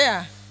was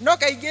there no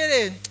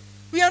kaingiri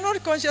we are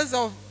not conscious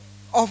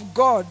of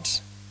God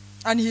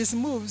and his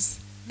moves.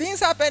 Things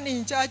happen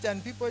in church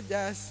and people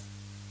just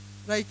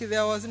like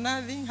there was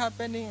nothing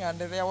happening and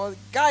there was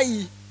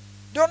guy.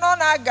 Don't know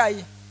that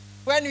guy.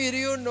 When will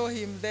you know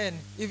him then?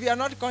 If you are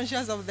not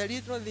conscious of the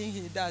little thing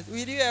he does,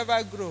 will you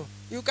ever grow?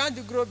 You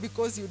can't grow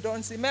because you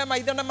don't see. They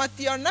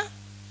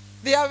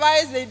have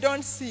eyes they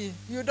don't see.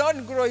 You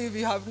don't grow if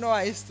you have no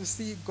eyes to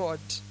see God.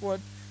 What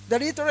the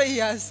little he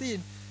has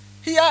seen.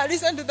 Here,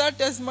 listen to that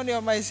testimony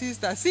of my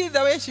sister. See the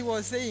way she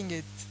was saying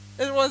it.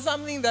 It was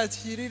something that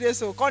she really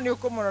saw.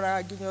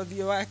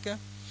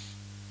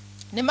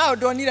 Nĩ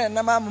maũndũ onire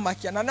na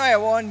mamumakia na no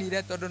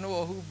ewonire tondũ nĩ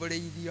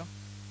wohumbũrĩirio.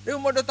 Rĩu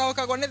mũndũ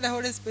taũkagwo nĩ the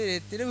Holy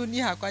Spirit. Rĩu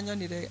niĩ hakwa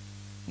nyonire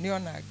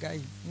nĩona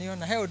Ngai.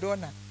 Nĩona he ũndũ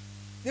ona.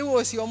 Rĩu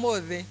ũcio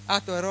mũthĩ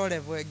atwara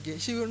level ĩngĩ.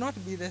 She will not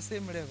be the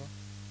same level.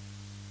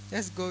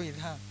 Let's go with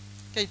her.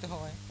 Keito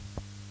hoe.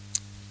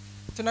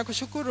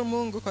 Tunakushukuru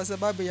Mungu kwa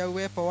sababu ya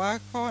uwepo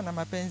wako na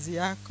mapenzi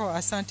yako.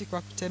 Asante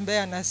kwa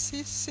kutembea na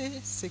sisi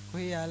siku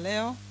hii ya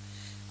leo.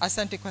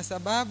 Asante kwa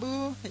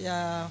sababu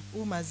ya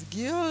Women's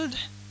Guild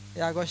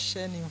ya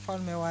Gosheni,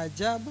 mfalme wa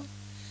ajabu.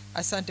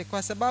 Asante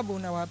kwa sababu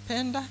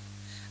unawapenda.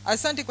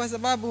 Asante kwa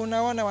sababu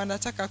unaona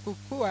wanataka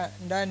kukua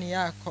ndani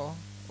yako,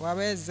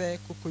 waweze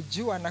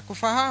kukujua na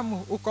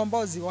kufahamu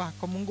ukombozi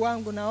wako. Mungu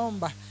wangu,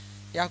 naomba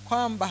ya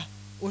kwamba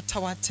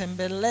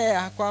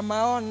utawatembelea kwa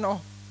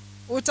maono,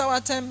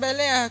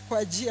 utawatembelea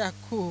kwa njia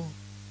kuu.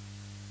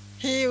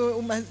 Hii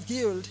Women's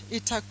Guild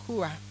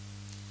itakuwa,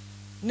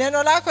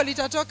 neno lako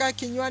litatoka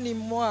kinywani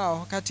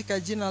mwao katika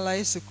jina la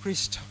Yesu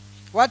Kristo.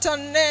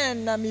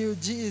 Watanena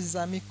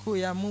miujiza mikuu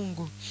ya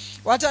Mungu.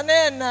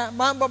 Watanena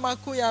mambo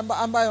makuu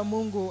ambayo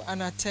Mungu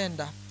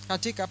anatenda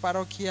katika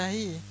parokia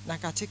hii na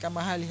katika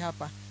mahali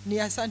hapa. Ni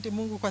asante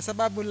Mungu kwa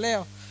sababu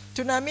leo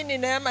tunaamini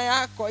neema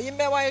yako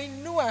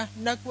imewainua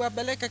na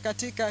kuwapeleka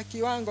katika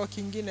kiwango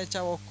kingine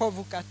cha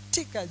wokovu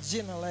katika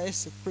jina la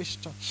Yesu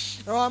Kristo.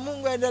 Roho wa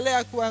Mungu,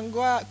 endelea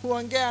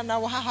kuongea na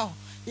wao.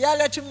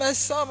 Yale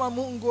tumesoma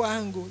Mungu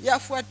wangu,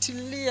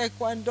 yafuatilie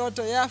kwa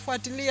ndoto,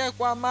 yafuatilie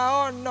kwa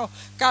maono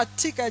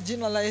katika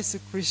jina la Yesu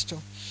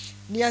Kristo.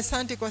 Ni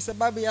asante kwa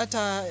sababu ya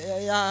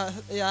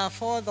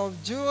 4th of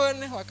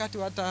June, wakati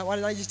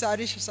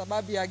wanajitayarisha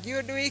sababu ya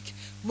Guild Week.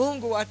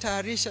 Mungu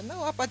watayarisha na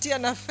wapatia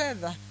na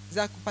fedha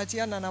za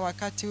kupatiana na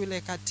wakati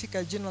ule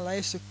katika jina la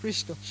Yesu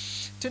Kristo.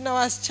 Tuna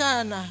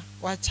wasichana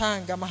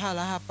wachanga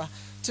mahala hapa,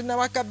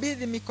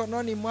 tunawakabidhi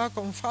mikononi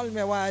mwako,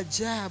 mfalme wa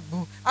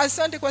ajabu.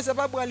 Asante kwa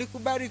sababu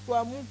alikubali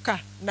kuamka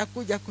na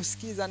kuja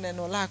kusikiza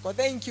neno lako.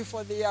 Thank you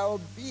for their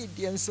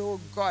obedience, oh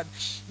God.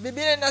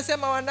 Biblia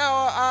inasema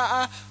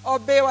wanao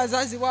obey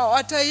wazazi wao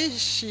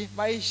wataishi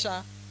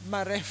maisha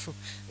marefu.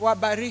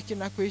 Wabariki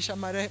na kuisha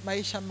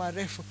maisha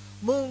marefu.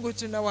 Mungu,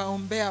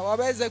 tunawaombea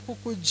waweze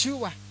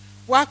kukujua,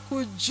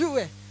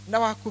 wakujue na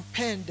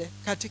wakupende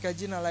katika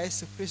jina la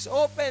Yesu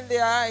Kristo. Open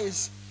their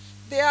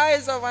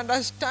eyes of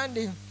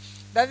understanding,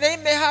 that they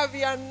may have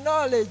your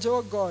knowledge,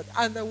 oh God,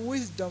 and the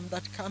wisdom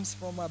that comes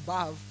from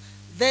above.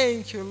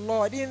 Thank you,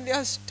 Lord. In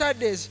their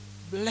studies,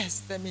 bless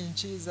them in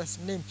Jesus'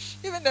 name.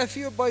 Even the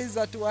few boys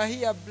that were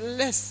here,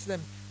 bless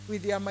them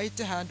with your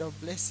mighty hand of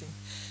blessing.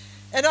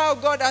 And oh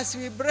God, as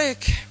we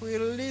break, we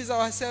release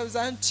ourselves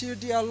unto you,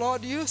 dear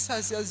Lord. Use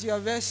us as your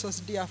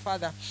vessels, dear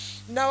Father.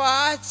 Na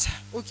waacha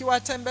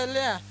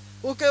ukiwatembelea,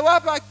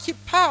 ukiwapa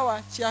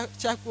kipawa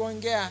cha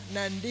kuongea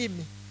na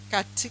ndimi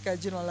katika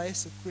jina la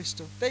Yesu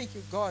Kristo. Thank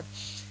you, God.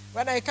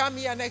 When I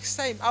come here next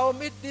time, I will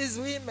meet these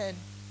women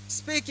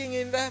speaking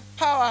in the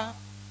power,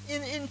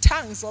 in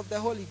tongues of the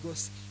Holy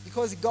Ghost.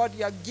 Because God,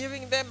 you are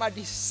giving them a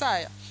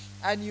desire,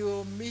 and you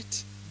will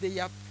meet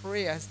their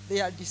prayers,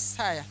 their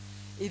desire,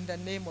 in the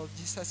name of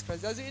Jesus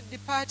Christ. As we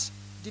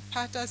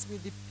depart us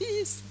with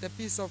the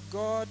peace of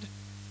God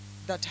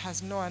that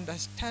has no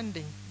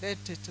understanding.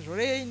 Let it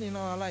reign in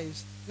our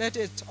lives. Let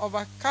it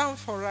overcome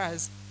for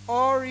us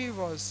all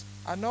evils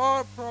and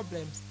all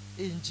problems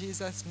in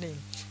Jesus' name.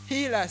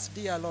 Heal us,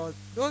 dear Lord.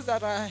 Those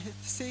that are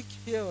sick,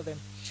 heal them.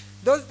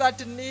 Those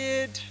that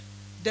need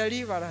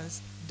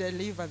deliverance,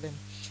 deliver them.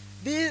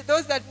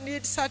 Those that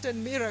need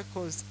certain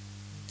miracles,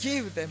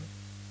 give them.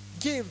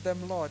 Give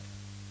them, Lord.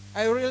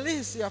 I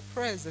release your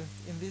presence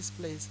in this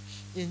place.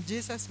 In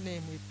Jesus'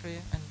 name we pray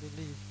and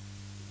believe.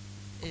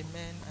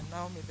 Amen. And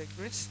now may the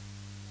grace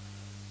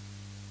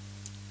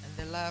and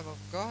the love of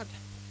God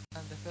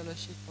and the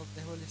fellowship of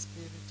the Holy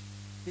Spirit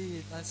be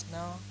with us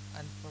now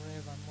and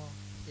forevermore.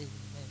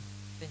 Amen.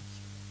 Thank you.